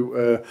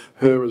 to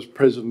her as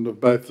president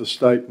of both the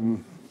state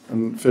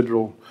and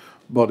federal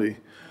body.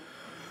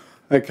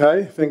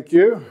 Okay, thank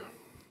you.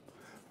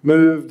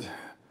 Moved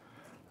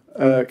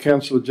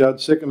Councillor Judd,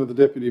 seconded the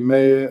Deputy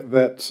Mayor,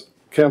 that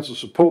Council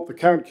support the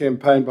current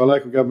campaign by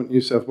Local Government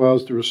New South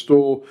Wales to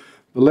restore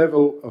the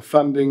level of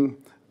funding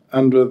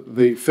under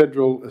the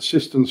federal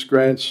assistance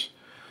grants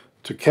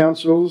to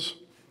councils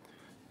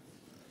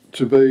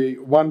to be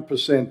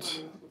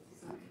 1%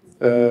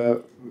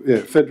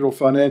 federal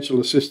financial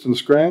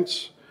assistance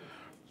grants,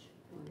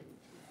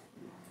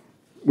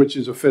 which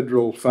is a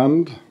federal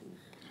fund,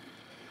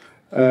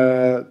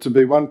 to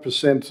be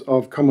 1%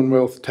 of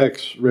Commonwealth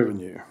tax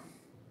revenue.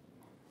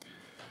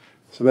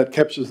 So that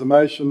captures the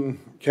motion,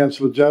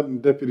 Councillor Judd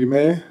and Deputy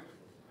Mayor,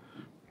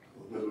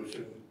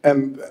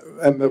 and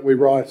that we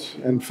write,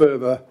 and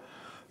further,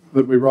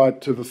 that we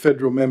write to the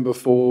federal member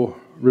for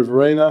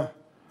Riverina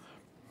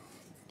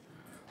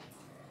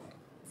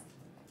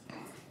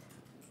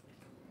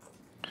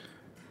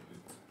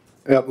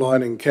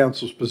outlining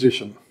Council's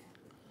position.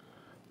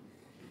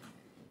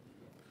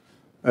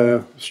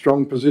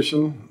 Strong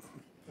position.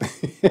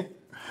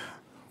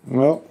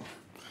 Well,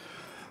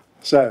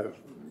 so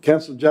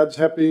Councillor Judd's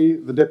happy.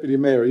 The Deputy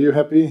Mayor, are you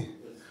happy?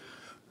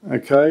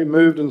 Okay,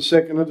 moved and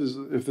seconded.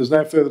 If there's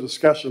no further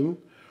discussion,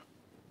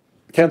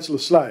 Councillor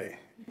Slay.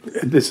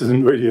 This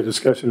isn't really a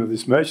discussion of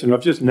this motion.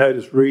 I've just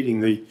noticed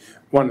reading the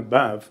one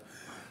above,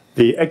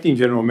 the Acting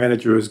General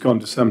Manager has gone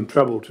to some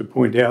trouble to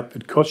point out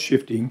that cost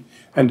shifting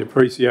and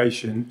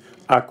depreciation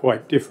are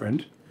quite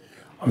different.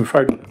 I'm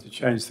afraid we'll have to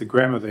change the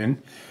grammar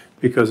then,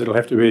 because it'll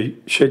have to be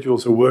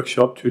schedules a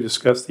workshop to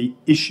discuss the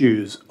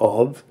issues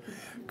of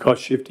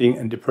cost shifting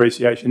and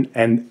depreciation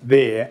and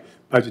their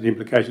budget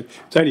implications.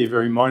 It's only a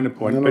very minor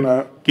point,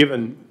 but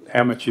given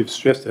how much you've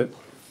stressed it.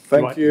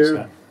 Thank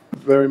you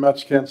very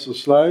much, Councillor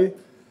Slay.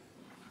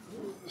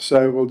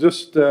 So we'll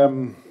just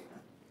go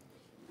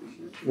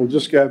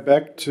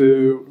back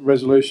to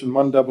Resolution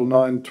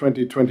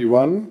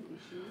 199/2021.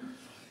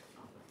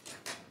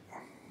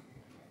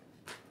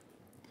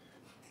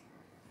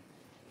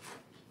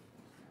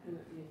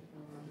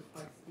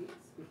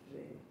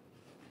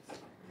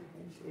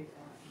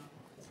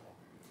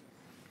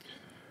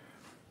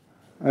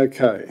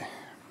 Okay,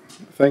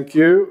 thank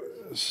you.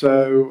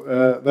 So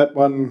that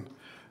one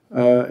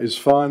is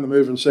fine. The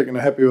mover and second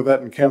are happy with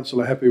that, and council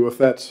are happy with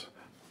that.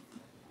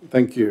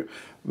 Thank you.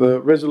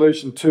 The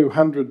Resolution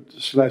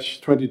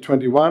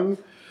 200/2021.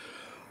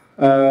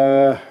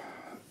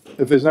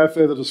 If there's no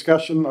further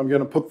discussion, I'm going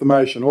to put the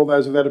motion. All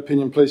those of that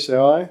opinion, please say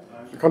aye.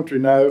 The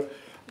contrary, no.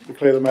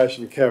 Declare the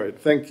motion carried.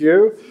 Thank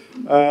you.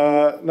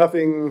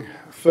 Nothing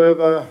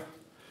further.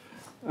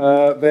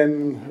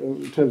 Then,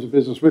 in terms of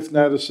business with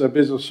notice,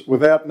 business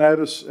without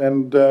notice,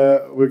 and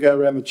we'll go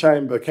around the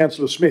chamber.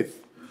 Councillor Smith.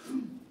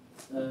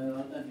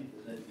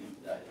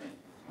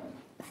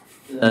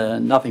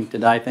 Nothing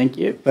today, thank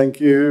you.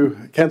 Thank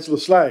you. Councillor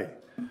Slay.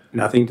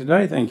 Nothing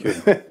today, thank you.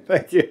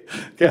 Thank you.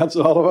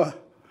 Councillor Oliver.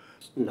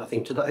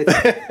 Nothing today.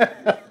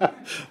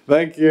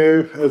 Thank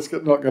you. It's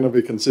not going to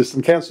be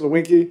consistent. Councillor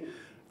Winky.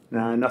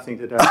 No, nothing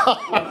today.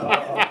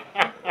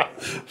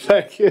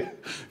 Thank you.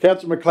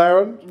 Councillor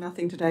McLaren?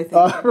 Nothing today,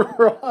 thank you.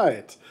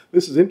 Right.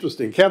 This is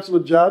interesting.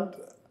 Councillor Judd?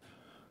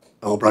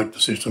 I'll break the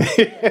system.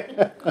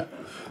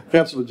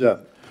 Councillor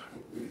Judd?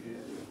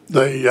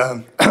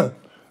 I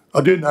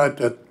do note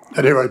that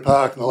at Aero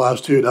Park in the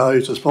last 2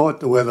 days, despite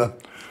the weather,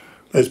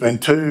 there's been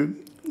 2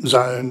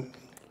 zone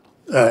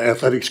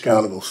athletics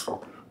carnivals,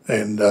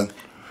 and they've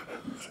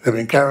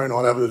been carrying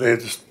on over there,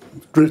 just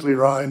drizzly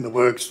rain, the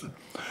works.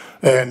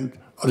 And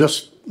I'll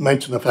just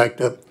mention the fact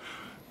that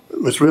I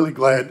was really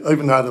glad,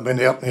 even though they've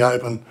been out in the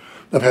open,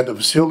 they've had the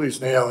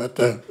facilities now at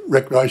the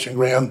recreation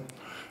ground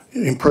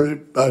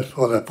improved, both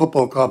for the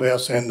football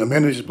clubhouse and the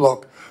amenities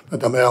block,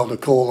 that they're able to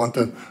call on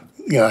to,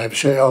 have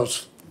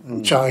showers,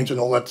 change and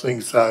all that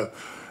thing. So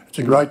it's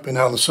a great being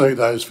able to see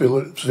those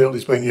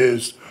facilities being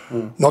used,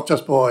 not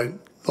just by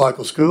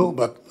local school,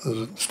 but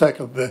there's a stack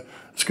of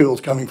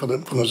schools coming from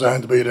the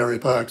zone to be at Area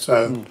Park.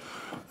 So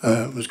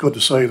it was good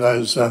to see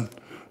those,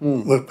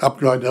 we've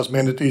upgraded those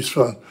amenities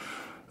for,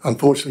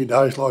 unfortunately,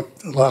 days like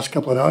the last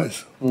couple of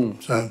days.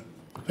 So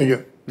thank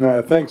you.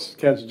 No, thanks,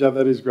 Councillor Judd.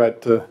 That is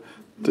great to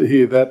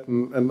hear that,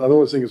 and I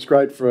always think it's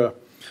great for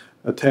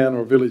a town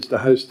or a village to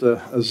host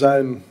a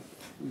zone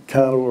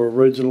carnival or a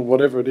regional,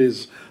 whatever it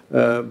is,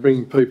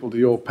 bringing people to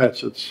your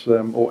patch,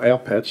 or our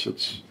patch.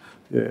 It's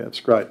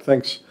great.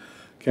 Thanks,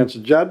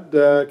 Councillor Judd.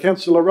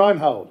 Councillor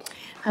Reinhold.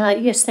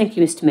 Yes, thank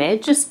you, Mr. Mayor.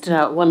 Just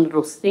one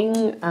little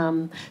thing.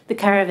 The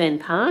caravan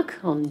park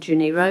on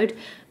Junee Road,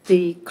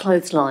 the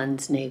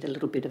clotheslines need a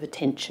little bit of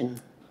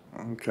attention.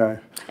 Okay.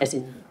 As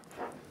in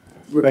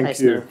Thank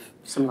you. Of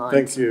some lines.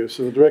 Thank you.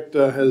 So the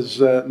Director has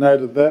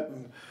noted that.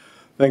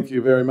 Thank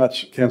you very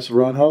much,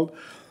 Councillor Reinhold.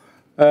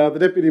 The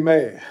Deputy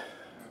Mayor.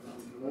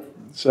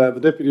 So the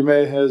Deputy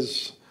Mayor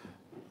has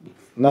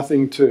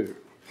nothing to.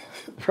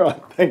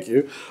 Right, thank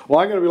you. Well,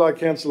 I'm going to be like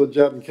Councillor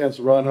Judd and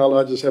Councillor Reinhold.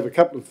 I just have a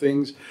couple of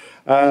things.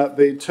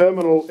 The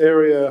terminal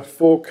area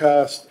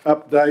forecast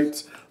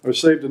update. I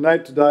received a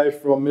note today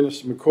from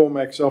Minister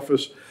McCormack's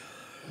office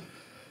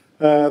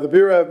The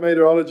Bureau of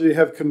Meteorology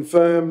have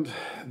confirmed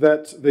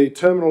that the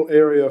Terminal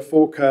Area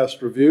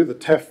Forecast Review, the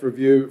TAF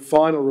review,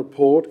 final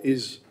report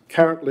is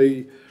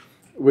currently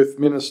with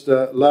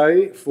Minister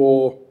Lay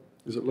for,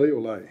 is it Lee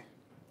or Lay?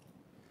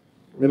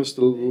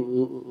 Minister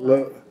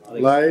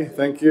Lay,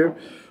 thank you,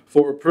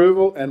 for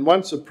approval, and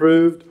once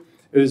approved,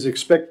 it is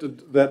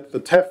expected that the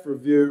TAF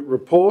review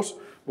report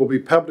will be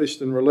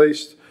published and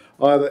released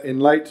either in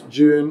late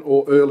June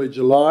or early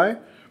July.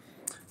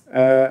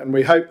 And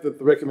we hope that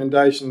the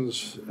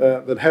recommendations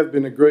that have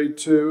been agreed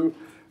to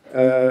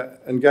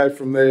and go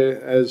from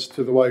there as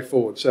to the way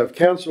forward. So if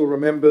Council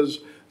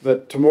remembers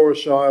that Temora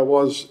Shire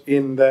was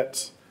in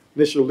that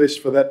initial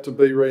list for that to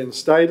be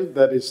reinstated,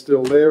 that is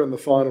still there in the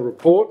final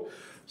report.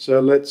 So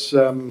let's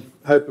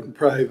hope and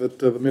pray that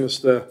the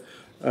Minister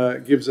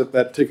gives it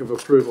that tick of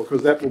approval,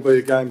 because that will be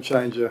a game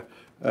changer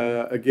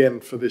again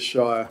for this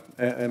Shire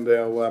and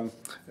our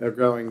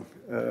growing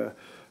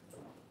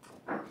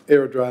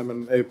aerodrome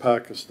and air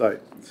park estate.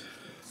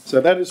 So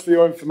that is for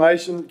your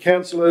information.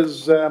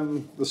 Councillors,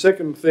 the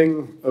second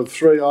thing of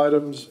 3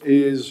 items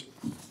is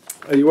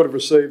you would have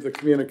received the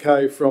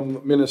communique from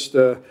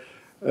Minister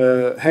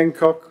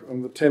Hancock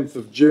on the 10th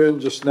of June,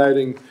 just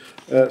noting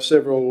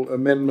several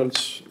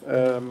amendments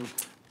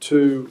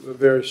to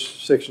various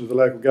sections of the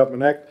Local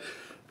Government Act.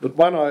 But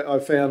one I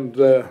found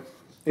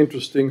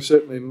interesting,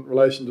 certainly in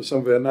relation to some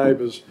of our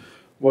neighbours,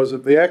 was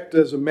that the Act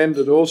as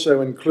amended also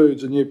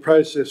includes a new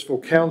process for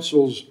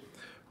councils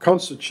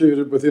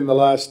constituted within the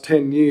last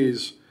 10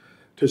 years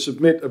to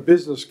submit a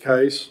business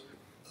case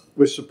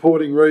with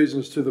supporting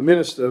reasons to the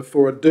Minister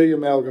for a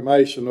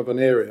de-amalgamation of an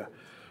area.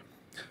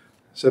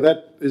 So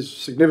that is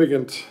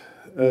significant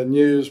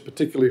news,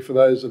 particularly for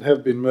those that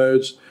have been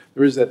merged.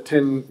 There is that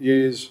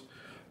 10-year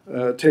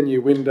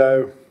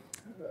window,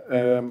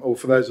 or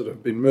for those that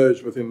have been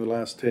merged within the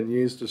last 10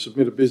 years, to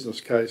submit a business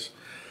case.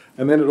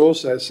 And then it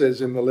also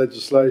says in the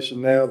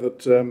legislation now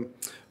that,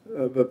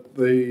 that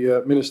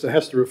the Minister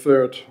has to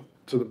refer it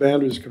to the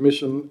Boundaries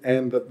Commission,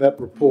 and that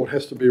report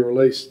has to be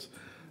released,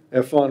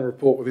 our final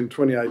report, within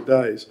 28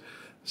 days.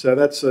 So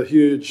that's a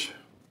huge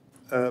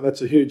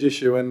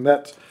issue, and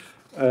that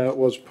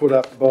was put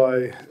up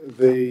by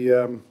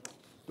the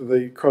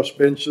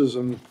crossbenchers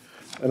and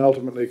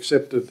ultimately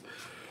accepted.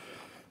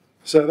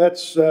 So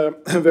that's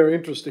very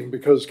interesting,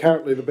 because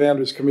currently the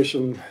Boundaries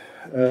Commission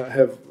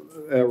have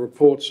our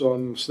reports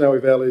on Snowy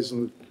Valleys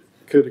and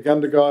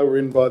Cootagundagai were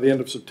in by the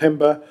end of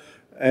September,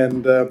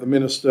 and the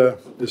Minister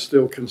is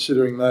still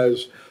considering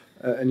those,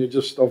 and you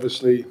just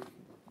obviously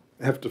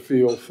have to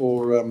feel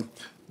for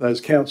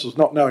those councils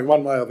not knowing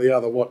one way or the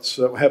other what's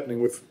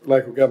happening with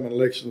local government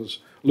elections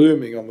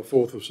looming on the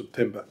 4th of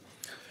September.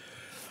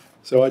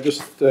 So I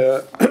just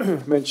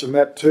mentioned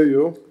that to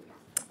you.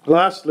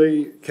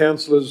 Lastly,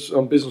 councillors,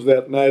 on business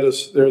without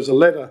notice, there is a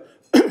letter,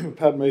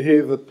 pardon me,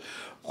 here that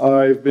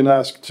I've been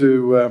asked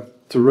to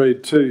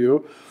read to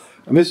you,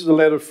 and this is a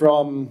letter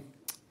from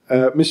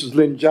Mrs.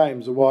 Lynn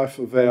James, the wife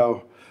of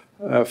our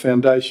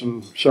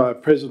Foundation Shire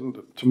President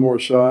at Temora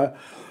Shire.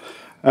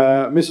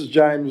 Mrs.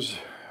 James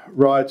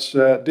writes,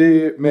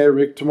 "Dear Mayor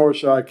Rick, Temora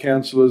Shire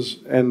councillors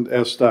and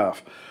our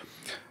staff,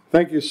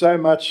 thank you so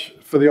much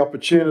for the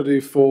opportunity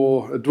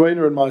for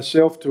Edwina and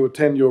myself to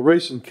attend your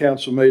recent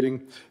council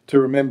meeting to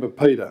remember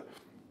Peter.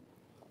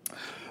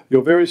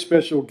 Your very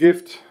special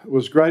gift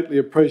was greatly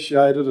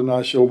appreciated, and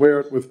I shall wear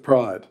it with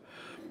pride.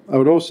 I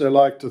would also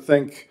like to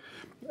thank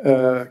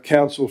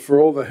Council for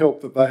all the help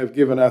that they have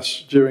given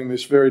us during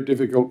this very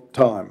difficult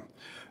time.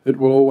 It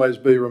will always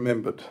be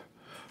remembered.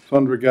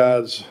 Fond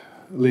regards,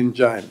 Lynn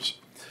James."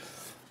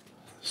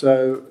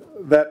 So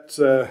that,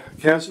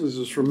 councillors,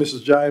 is from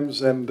Mrs.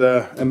 James, and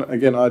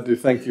again I do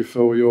thank you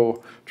for your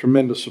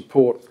tremendous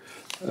support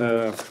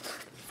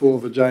for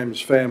the James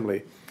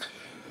family.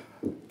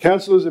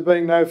 Councillors, there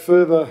being no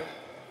further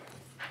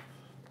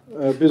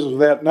business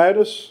without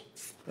notice,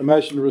 a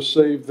motion to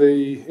receive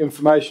the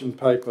information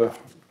paper,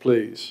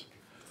 please.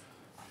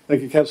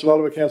 Thank you, Councillor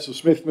Oliver. Councillor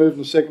Smith moved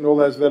and second. All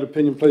those of that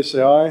opinion, please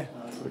say aye.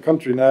 The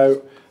contrary,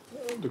 no.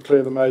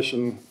 Declare the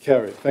motion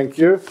carried. Thank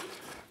you.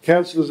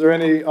 Councillors, are there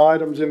any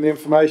items in the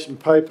information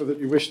paper that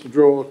you wish to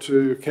draw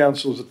to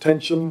Council's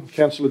attention?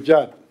 Councillor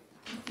Judd.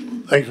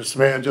 Thanks, Mr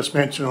Mayor. I just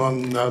mentioned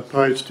on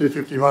page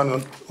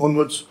 251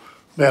 onwards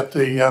about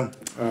the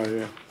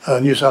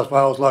New South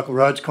Wales Local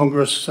Roads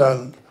Congress.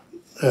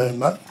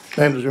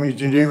 Landers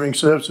Engineering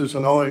Services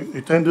and I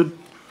attended.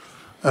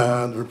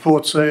 The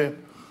report's there.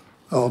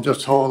 I'll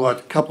just highlight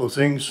a couple of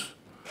things.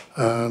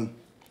 I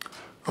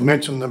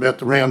mentioned about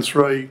the round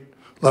 3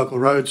 local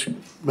roads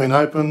being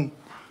open.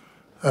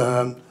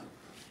 On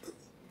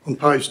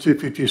page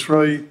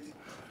 253,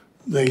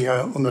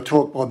 on the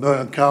talk by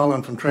Bernard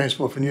Carlin from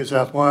Transport for New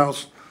South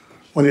Wales,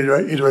 one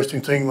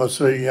interesting thing was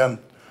the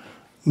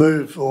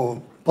move,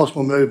 or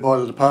possible move by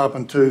the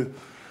department, to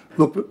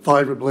look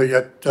favourably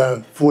at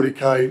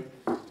 40k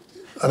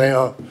an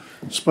hour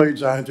speed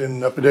zones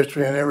in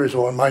pedestrian areas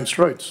or on main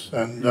streets.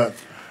 And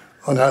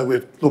I know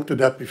we've looked at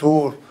that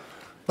before,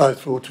 both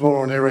for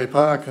Temora and Area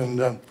Park,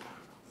 and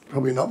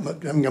probably not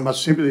haven't got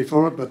much sympathy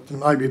for it, but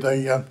maybe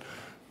the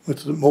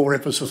with more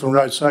emphasis on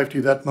road safety,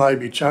 that may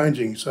be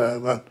changing.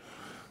 So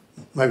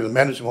maybe the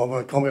manager might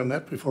want to comment on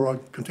that before I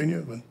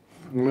continue. But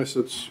unless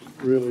it's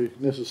really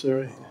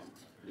necessary.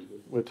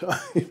 We're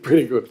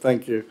pretty good,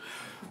 thank you.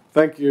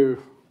 Thank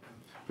you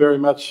very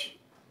much,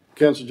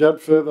 Councillor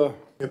Judd. Further?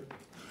 Yep.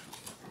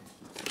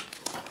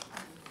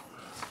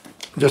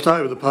 Just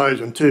over the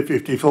page on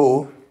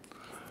 254,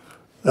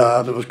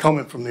 there was a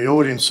comment from the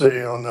audience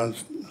here on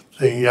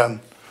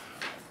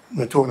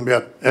they're talking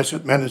about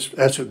asset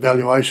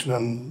valuation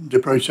and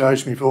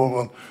depreciation before.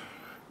 Well,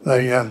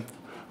 the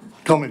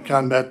comment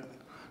came back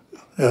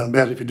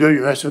about if you do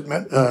your asset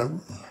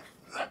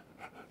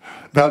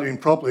valuing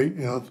properly,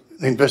 you know,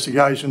 the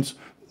investigations,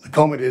 the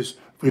comment is,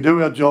 if we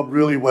do our job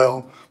really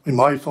well, we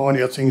may find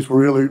out things we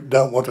really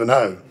don't want to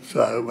know.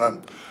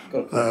 So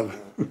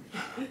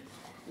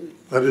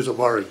that is a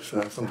worry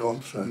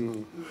sometimes. So.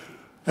 Anyway,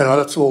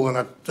 that's all on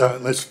that,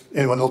 unless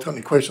anyone else got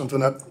any questions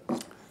on that.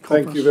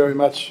 Thank you very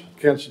much,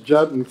 Councillor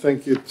Judd, and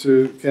thank you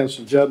to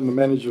Councillor Judd and the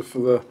manager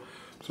for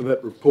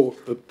that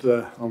report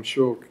that I'm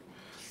sure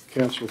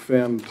Council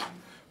found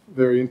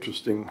very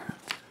interesting.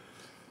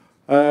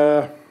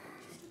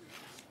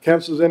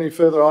 Councillors, any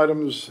further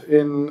items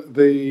in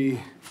the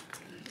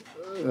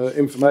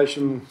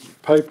information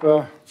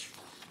paper?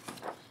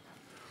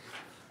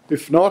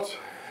 If not,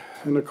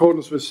 in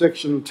accordance with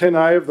section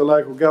 10A of the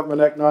Local Government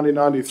Act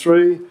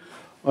 1993,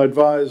 I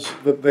advise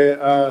that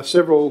there are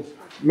several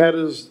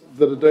matters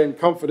that are deemed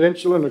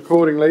confidential and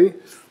accordingly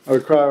I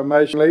require a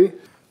motion.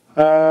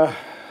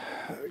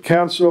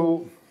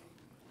 Council,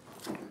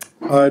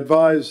 I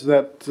advise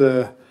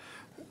that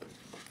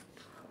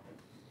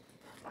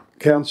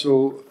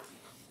Council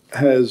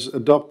has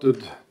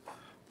adopted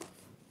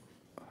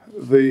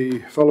the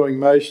following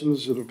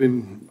motions that have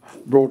been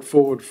brought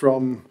forward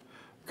from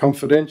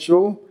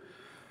confidential,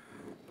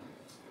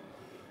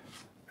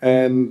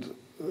 and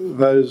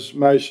those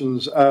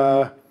motions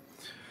are: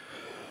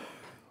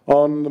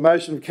 on the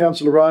motion of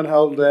Councillor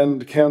Reinhold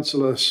and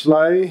Councillor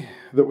Slay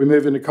that we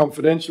move into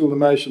confidential, the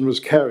motion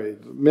was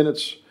carried. The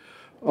minutes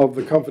of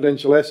the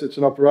Confidential Assets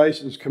and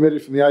Operations Committee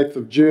from the 8th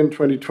of June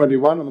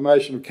 2021 on the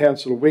motion of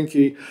Councillor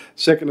Winkie,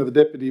 second of the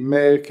Deputy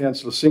Mayor,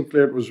 Councillor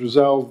Sinclair, it was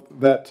resolved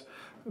that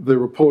the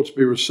reports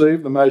be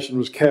received. The motion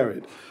was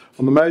carried.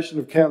 On the motion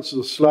of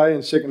Councillor Slay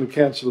and second of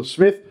Councillor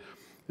Smith,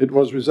 it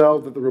was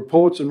resolved that the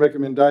reports and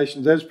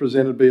recommendations as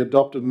presented be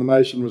adopted, and the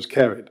motion was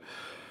carried.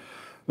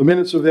 The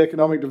minutes of the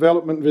Economic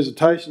Development and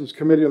Visitations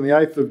Committee on the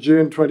 8th of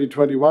June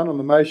 2021 on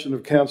the motion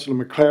of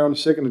Councillor McLaren,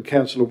 seconded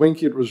Councillor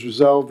Winkie, it was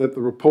resolved that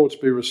the reports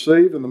be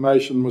received, and the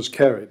motion was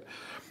carried.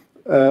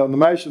 On the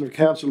motion of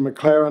Councillor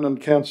McLaren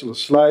and Councillor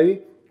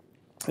Slay,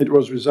 it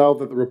was resolved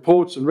that the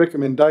reports and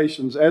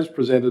recommendations as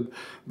presented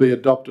be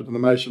adopted, and the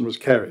motion was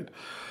carried.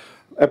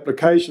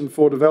 Application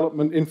for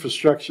development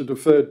infrastructure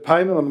deferred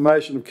payment on the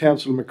motion of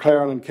Councillor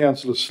McLaren and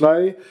Councillor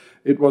Slay,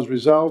 it was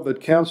resolved that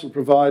Council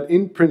provide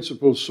in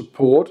principle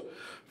support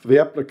for the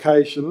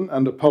application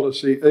under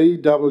policy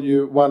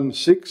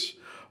EW16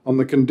 on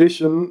the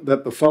condition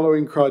that the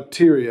following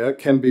criteria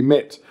can be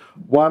met.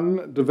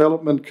 1,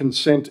 development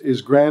consent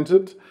is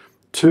granted.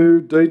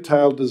 2,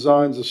 detailed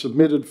designs are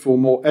submitted for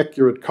more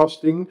accurate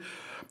costing.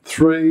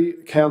 3,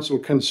 Council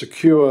can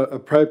secure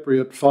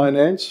appropriate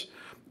finance.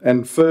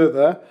 And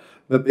further,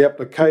 that the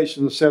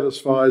application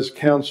satisfies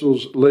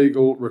Council's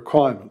legal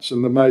requirements,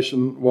 and the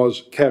motion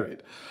was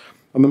carried.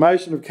 On the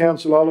motion of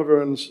Councillor Oliver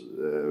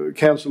and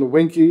Councillor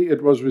Winkie,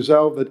 it was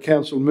resolved that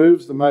Council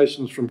moves the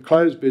motions from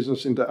closed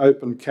business into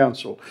open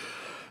council,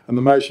 and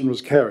the motion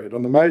was carried.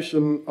 On the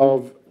motion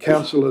of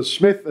Councillor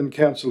Smith and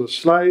Councillor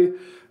Slay,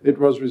 it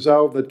was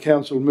resolved that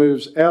Council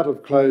moves out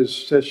of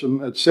closed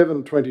session at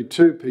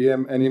 7:22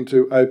 p.m. and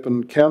into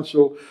open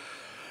council,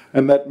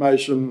 and that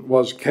motion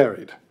was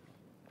carried.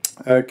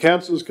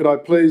 Councillors, could I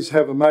please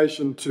have a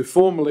motion to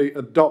formally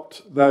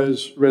adopt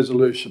those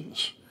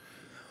resolutions?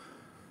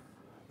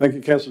 Thank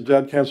you, Councillor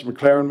Judd. Councillor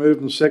McLaren moved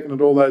and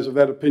seconded. All those of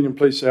that opinion,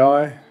 please say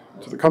aye.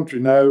 To the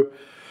contrary, no.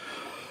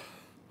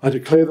 I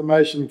declare the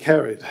motion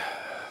carried.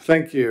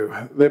 Thank you.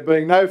 There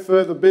being no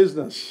further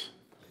business,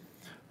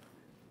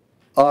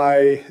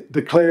 I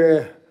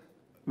declare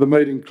the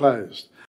meeting closed.